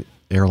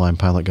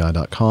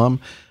 feedback@airlinepilotguy.com.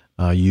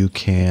 You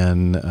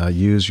can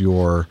use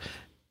your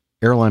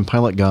Airline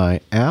Pilot Guy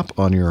app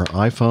on your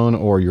iPhone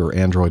or your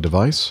Android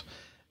device.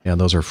 And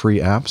those are free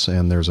apps,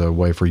 and there's a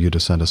way for you to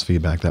send us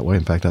feedback that way.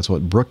 In fact, that's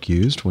what Brooke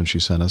used when she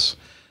sent us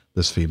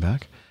this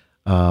feedback.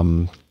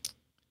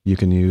 You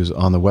can use,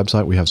 on the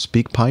website, we have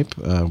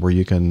SpeakPipe, where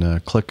you can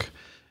click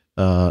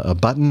a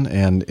button,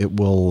 and it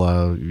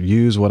will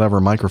use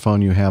whatever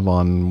microphone you have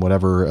on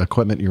whatever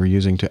equipment you're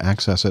using to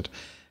access it,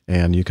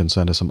 and you can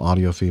send us some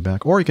audio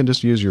feedback. Or you can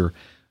just use your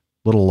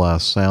little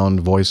sound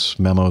voice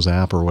memos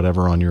app or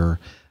whatever on your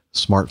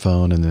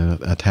smartphone and then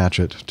attach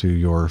it to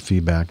your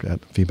feedback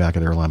at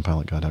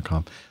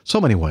feedback@airlinepilotguy.com.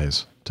 So many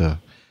ways to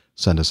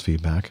send us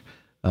feedback.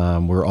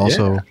 We're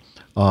also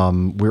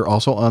on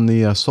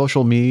the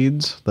social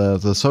meds,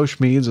 the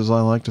social meds, as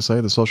I like to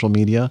say, the social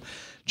media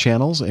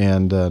channels.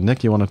 And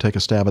Nick, you want to take a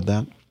stab at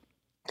that?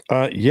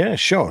 Yeah,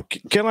 sure.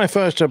 Can I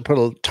first put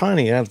a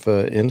tiny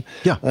advert in?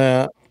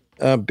 Yeah.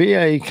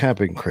 BA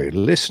cabin crew,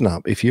 listen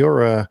up. If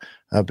you're a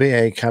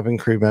BA cabin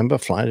crew member,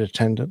 flight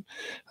attendant,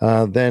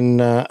 then,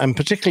 and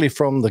particularly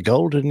from the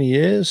golden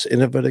years,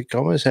 inverted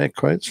commas, air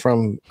quotes,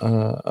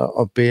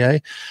 of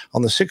BA,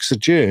 on the 6th of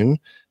June,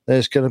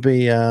 there's going to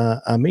be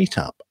a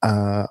meetup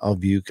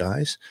of you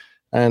guys.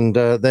 And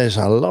there's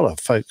a lot of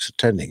folks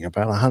attending,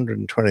 about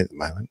 120 at the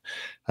moment.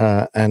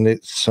 And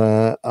it's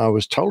I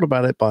was told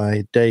about it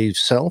by Dave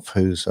Self,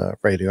 who's a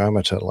radio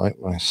amateur like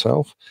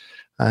myself.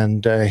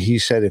 And he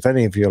said, if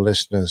any of your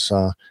listeners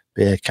are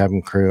BA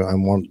cabin crew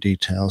and want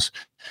details,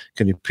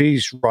 can you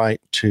please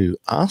write to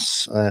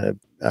us,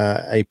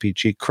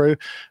 APG crew,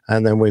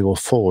 and then we will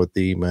forward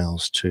the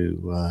emails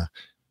to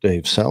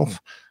Dave Self.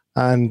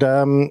 And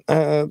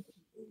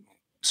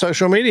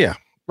social media,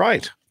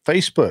 right,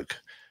 Facebook,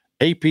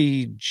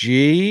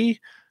 APG,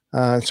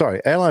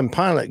 Airline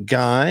Pilot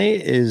Guy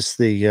is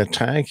the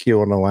tag you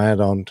want to add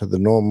on to the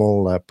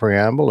normal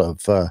preamble of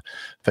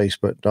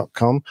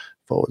facebook.com/.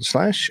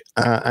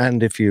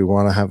 And if you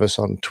want to have us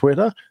on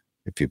Twitter,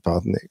 if you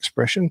pardon the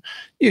expression,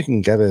 you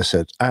can get us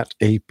at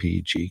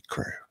APG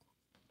Crew.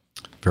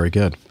 Very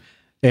good.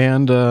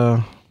 And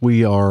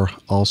we are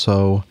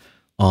also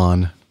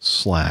on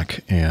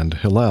Slack, and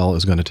Hillel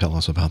is going to tell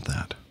us about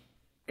that.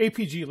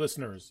 APG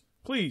listeners,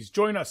 please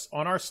join us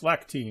on our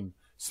Slack team.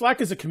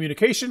 Slack is a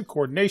communication,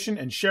 coordination,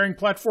 and sharing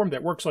platform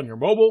that works on your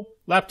mobile,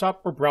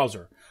 laptop, or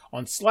browser.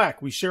 On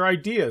Slack, we share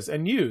ideas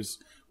and news.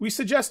 We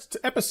suggest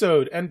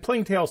episode and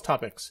Plain Tales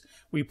topics.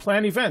 We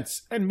plan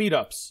events and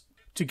meetups.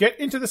 To get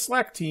into the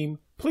Slack team,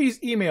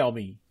 please email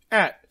me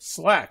at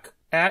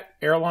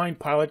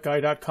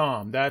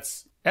slack@airlinepilotguy.com.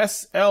 That's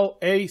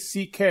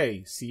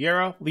SLACK,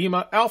 Sierra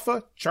Lima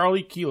Alpha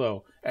Charlie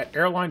Kilo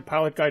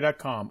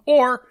 @airlinepilotguy.com.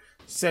 Or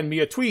send me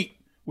a tweet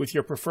with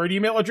your preferred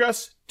email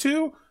address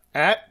to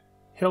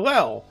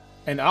 @Hillel,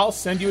 and I'll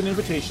send you an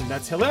invitation.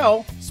 That's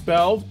Hillel,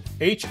 spelled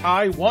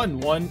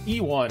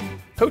HI11E1,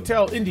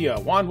 Hotel India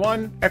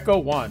 11 Echo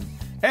 1.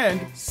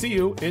 And see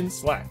you in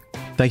Slack.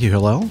 Thank you,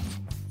 Hillel.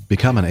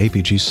 Become an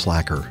APG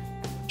slacker,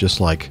 just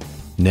like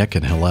Nick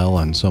and Hillel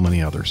and so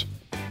many others.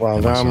 Well,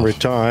 now I'm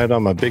retired.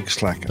 I'm a big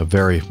slacker. A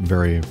very,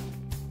 very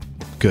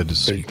good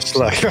big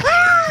slacker.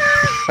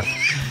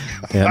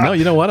 Yeah, no,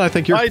 you know what? I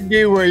think I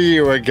knew where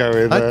you were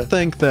going there. I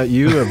think that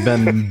you have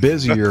been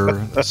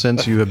busier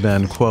since you have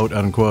been quote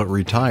unquote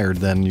retired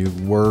than you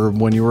were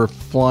when you were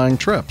flying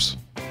trips.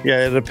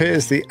 Yeah, it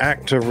appears the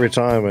act of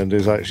retirement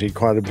is actually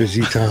quite a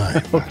busy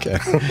time. Okay.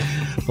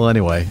 Well,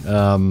 anyway,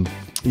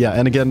 yeah,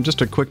 and again,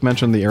 just a quick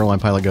mention: the Airline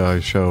Pilot Guy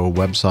Show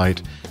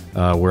website,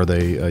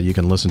 where you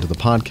can listen to the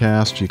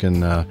podcast. You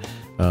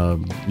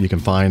can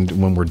find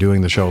when we're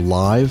doing the show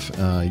live.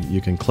 You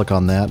can click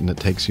on that, and it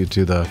takes you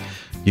to the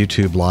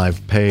YouTube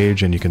live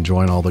page, and you can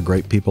join all the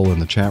great people in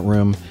the chat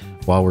room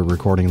while we're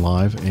recording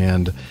live,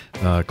 and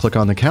click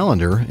on the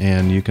calendar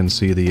and you can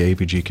see the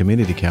APG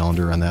community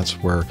calendar, and that's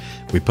where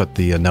we put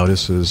the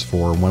notices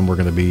for when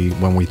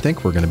we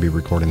think we're going to be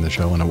recording the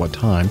show and at what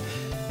time,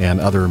 and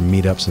other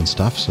meetups and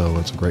stuff. So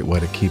it's a great way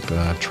to keep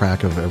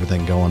track of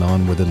everything going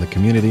on within the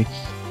community.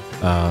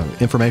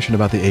 Information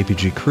about the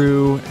APG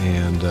crew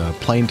and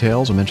Plain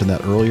Tales, I mentioned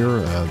that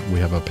earlier. We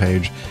have a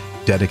page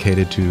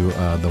dedicated to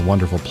the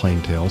wonderful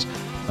Plain Tales.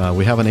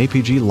 We have an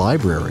APG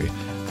library.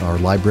 Our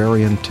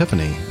librarian,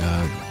 Tiffany,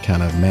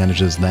 kind of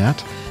manages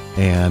that.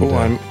 And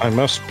I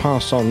must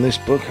pass on this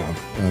book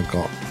I've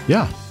got.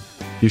 Yeah,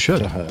 you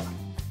should. To her.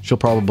 She'll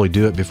probably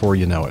do it before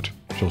you know it.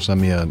 She'll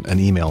send me an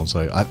email and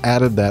say, I've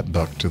added that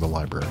book to the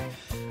library.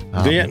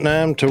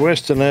 Vietnam to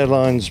Western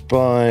Airlines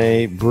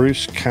by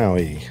Bruce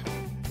Cowie.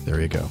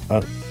 There you go.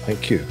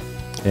 Thank you.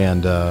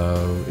 And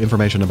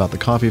information about the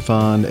Coffee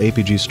Fund,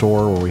 APG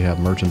store, where we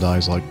have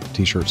merchandise like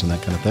T-shirts and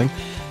that kind of thing.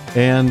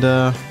 And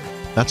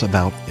that's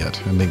about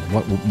it. I mean,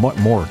 what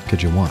more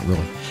could you want,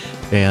 really?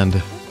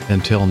 And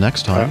until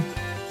next time.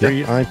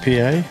 Free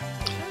IPA?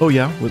 Oh,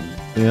 yeah.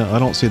 Yeah, I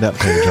don't see that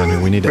page on here.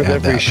 We need to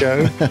add every that.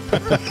 show.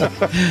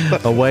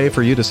 A way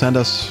for you to send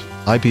us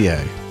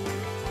IPA.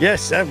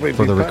 Yes, that would be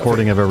for the perfect.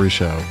 Recording of every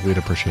show. We'd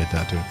appreciate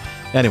that, too.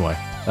 Anyway,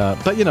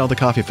 but, the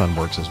Coffee Fund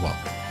works as well.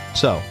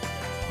 So,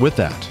 with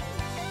that,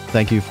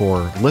 thank you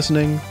for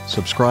listening,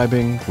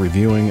 subscribing,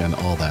 reviewing, and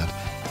all that.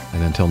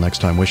 And until next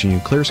time, wishing you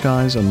clear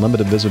skies,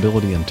 unlimited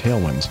visibility, and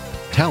tailwinds.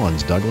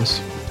 Talons, Douglas.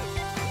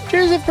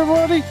 Cheers,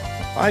 everybody.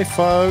 Bye,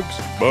 folks.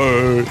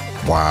 Bye.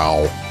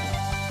 Wow.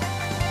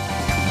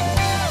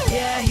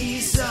 Yeah,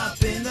 he's up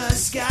in the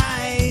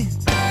sky.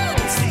 It's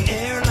the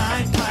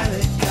Airline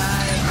Pilot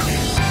Guy.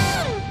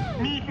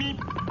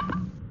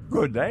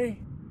 Good day.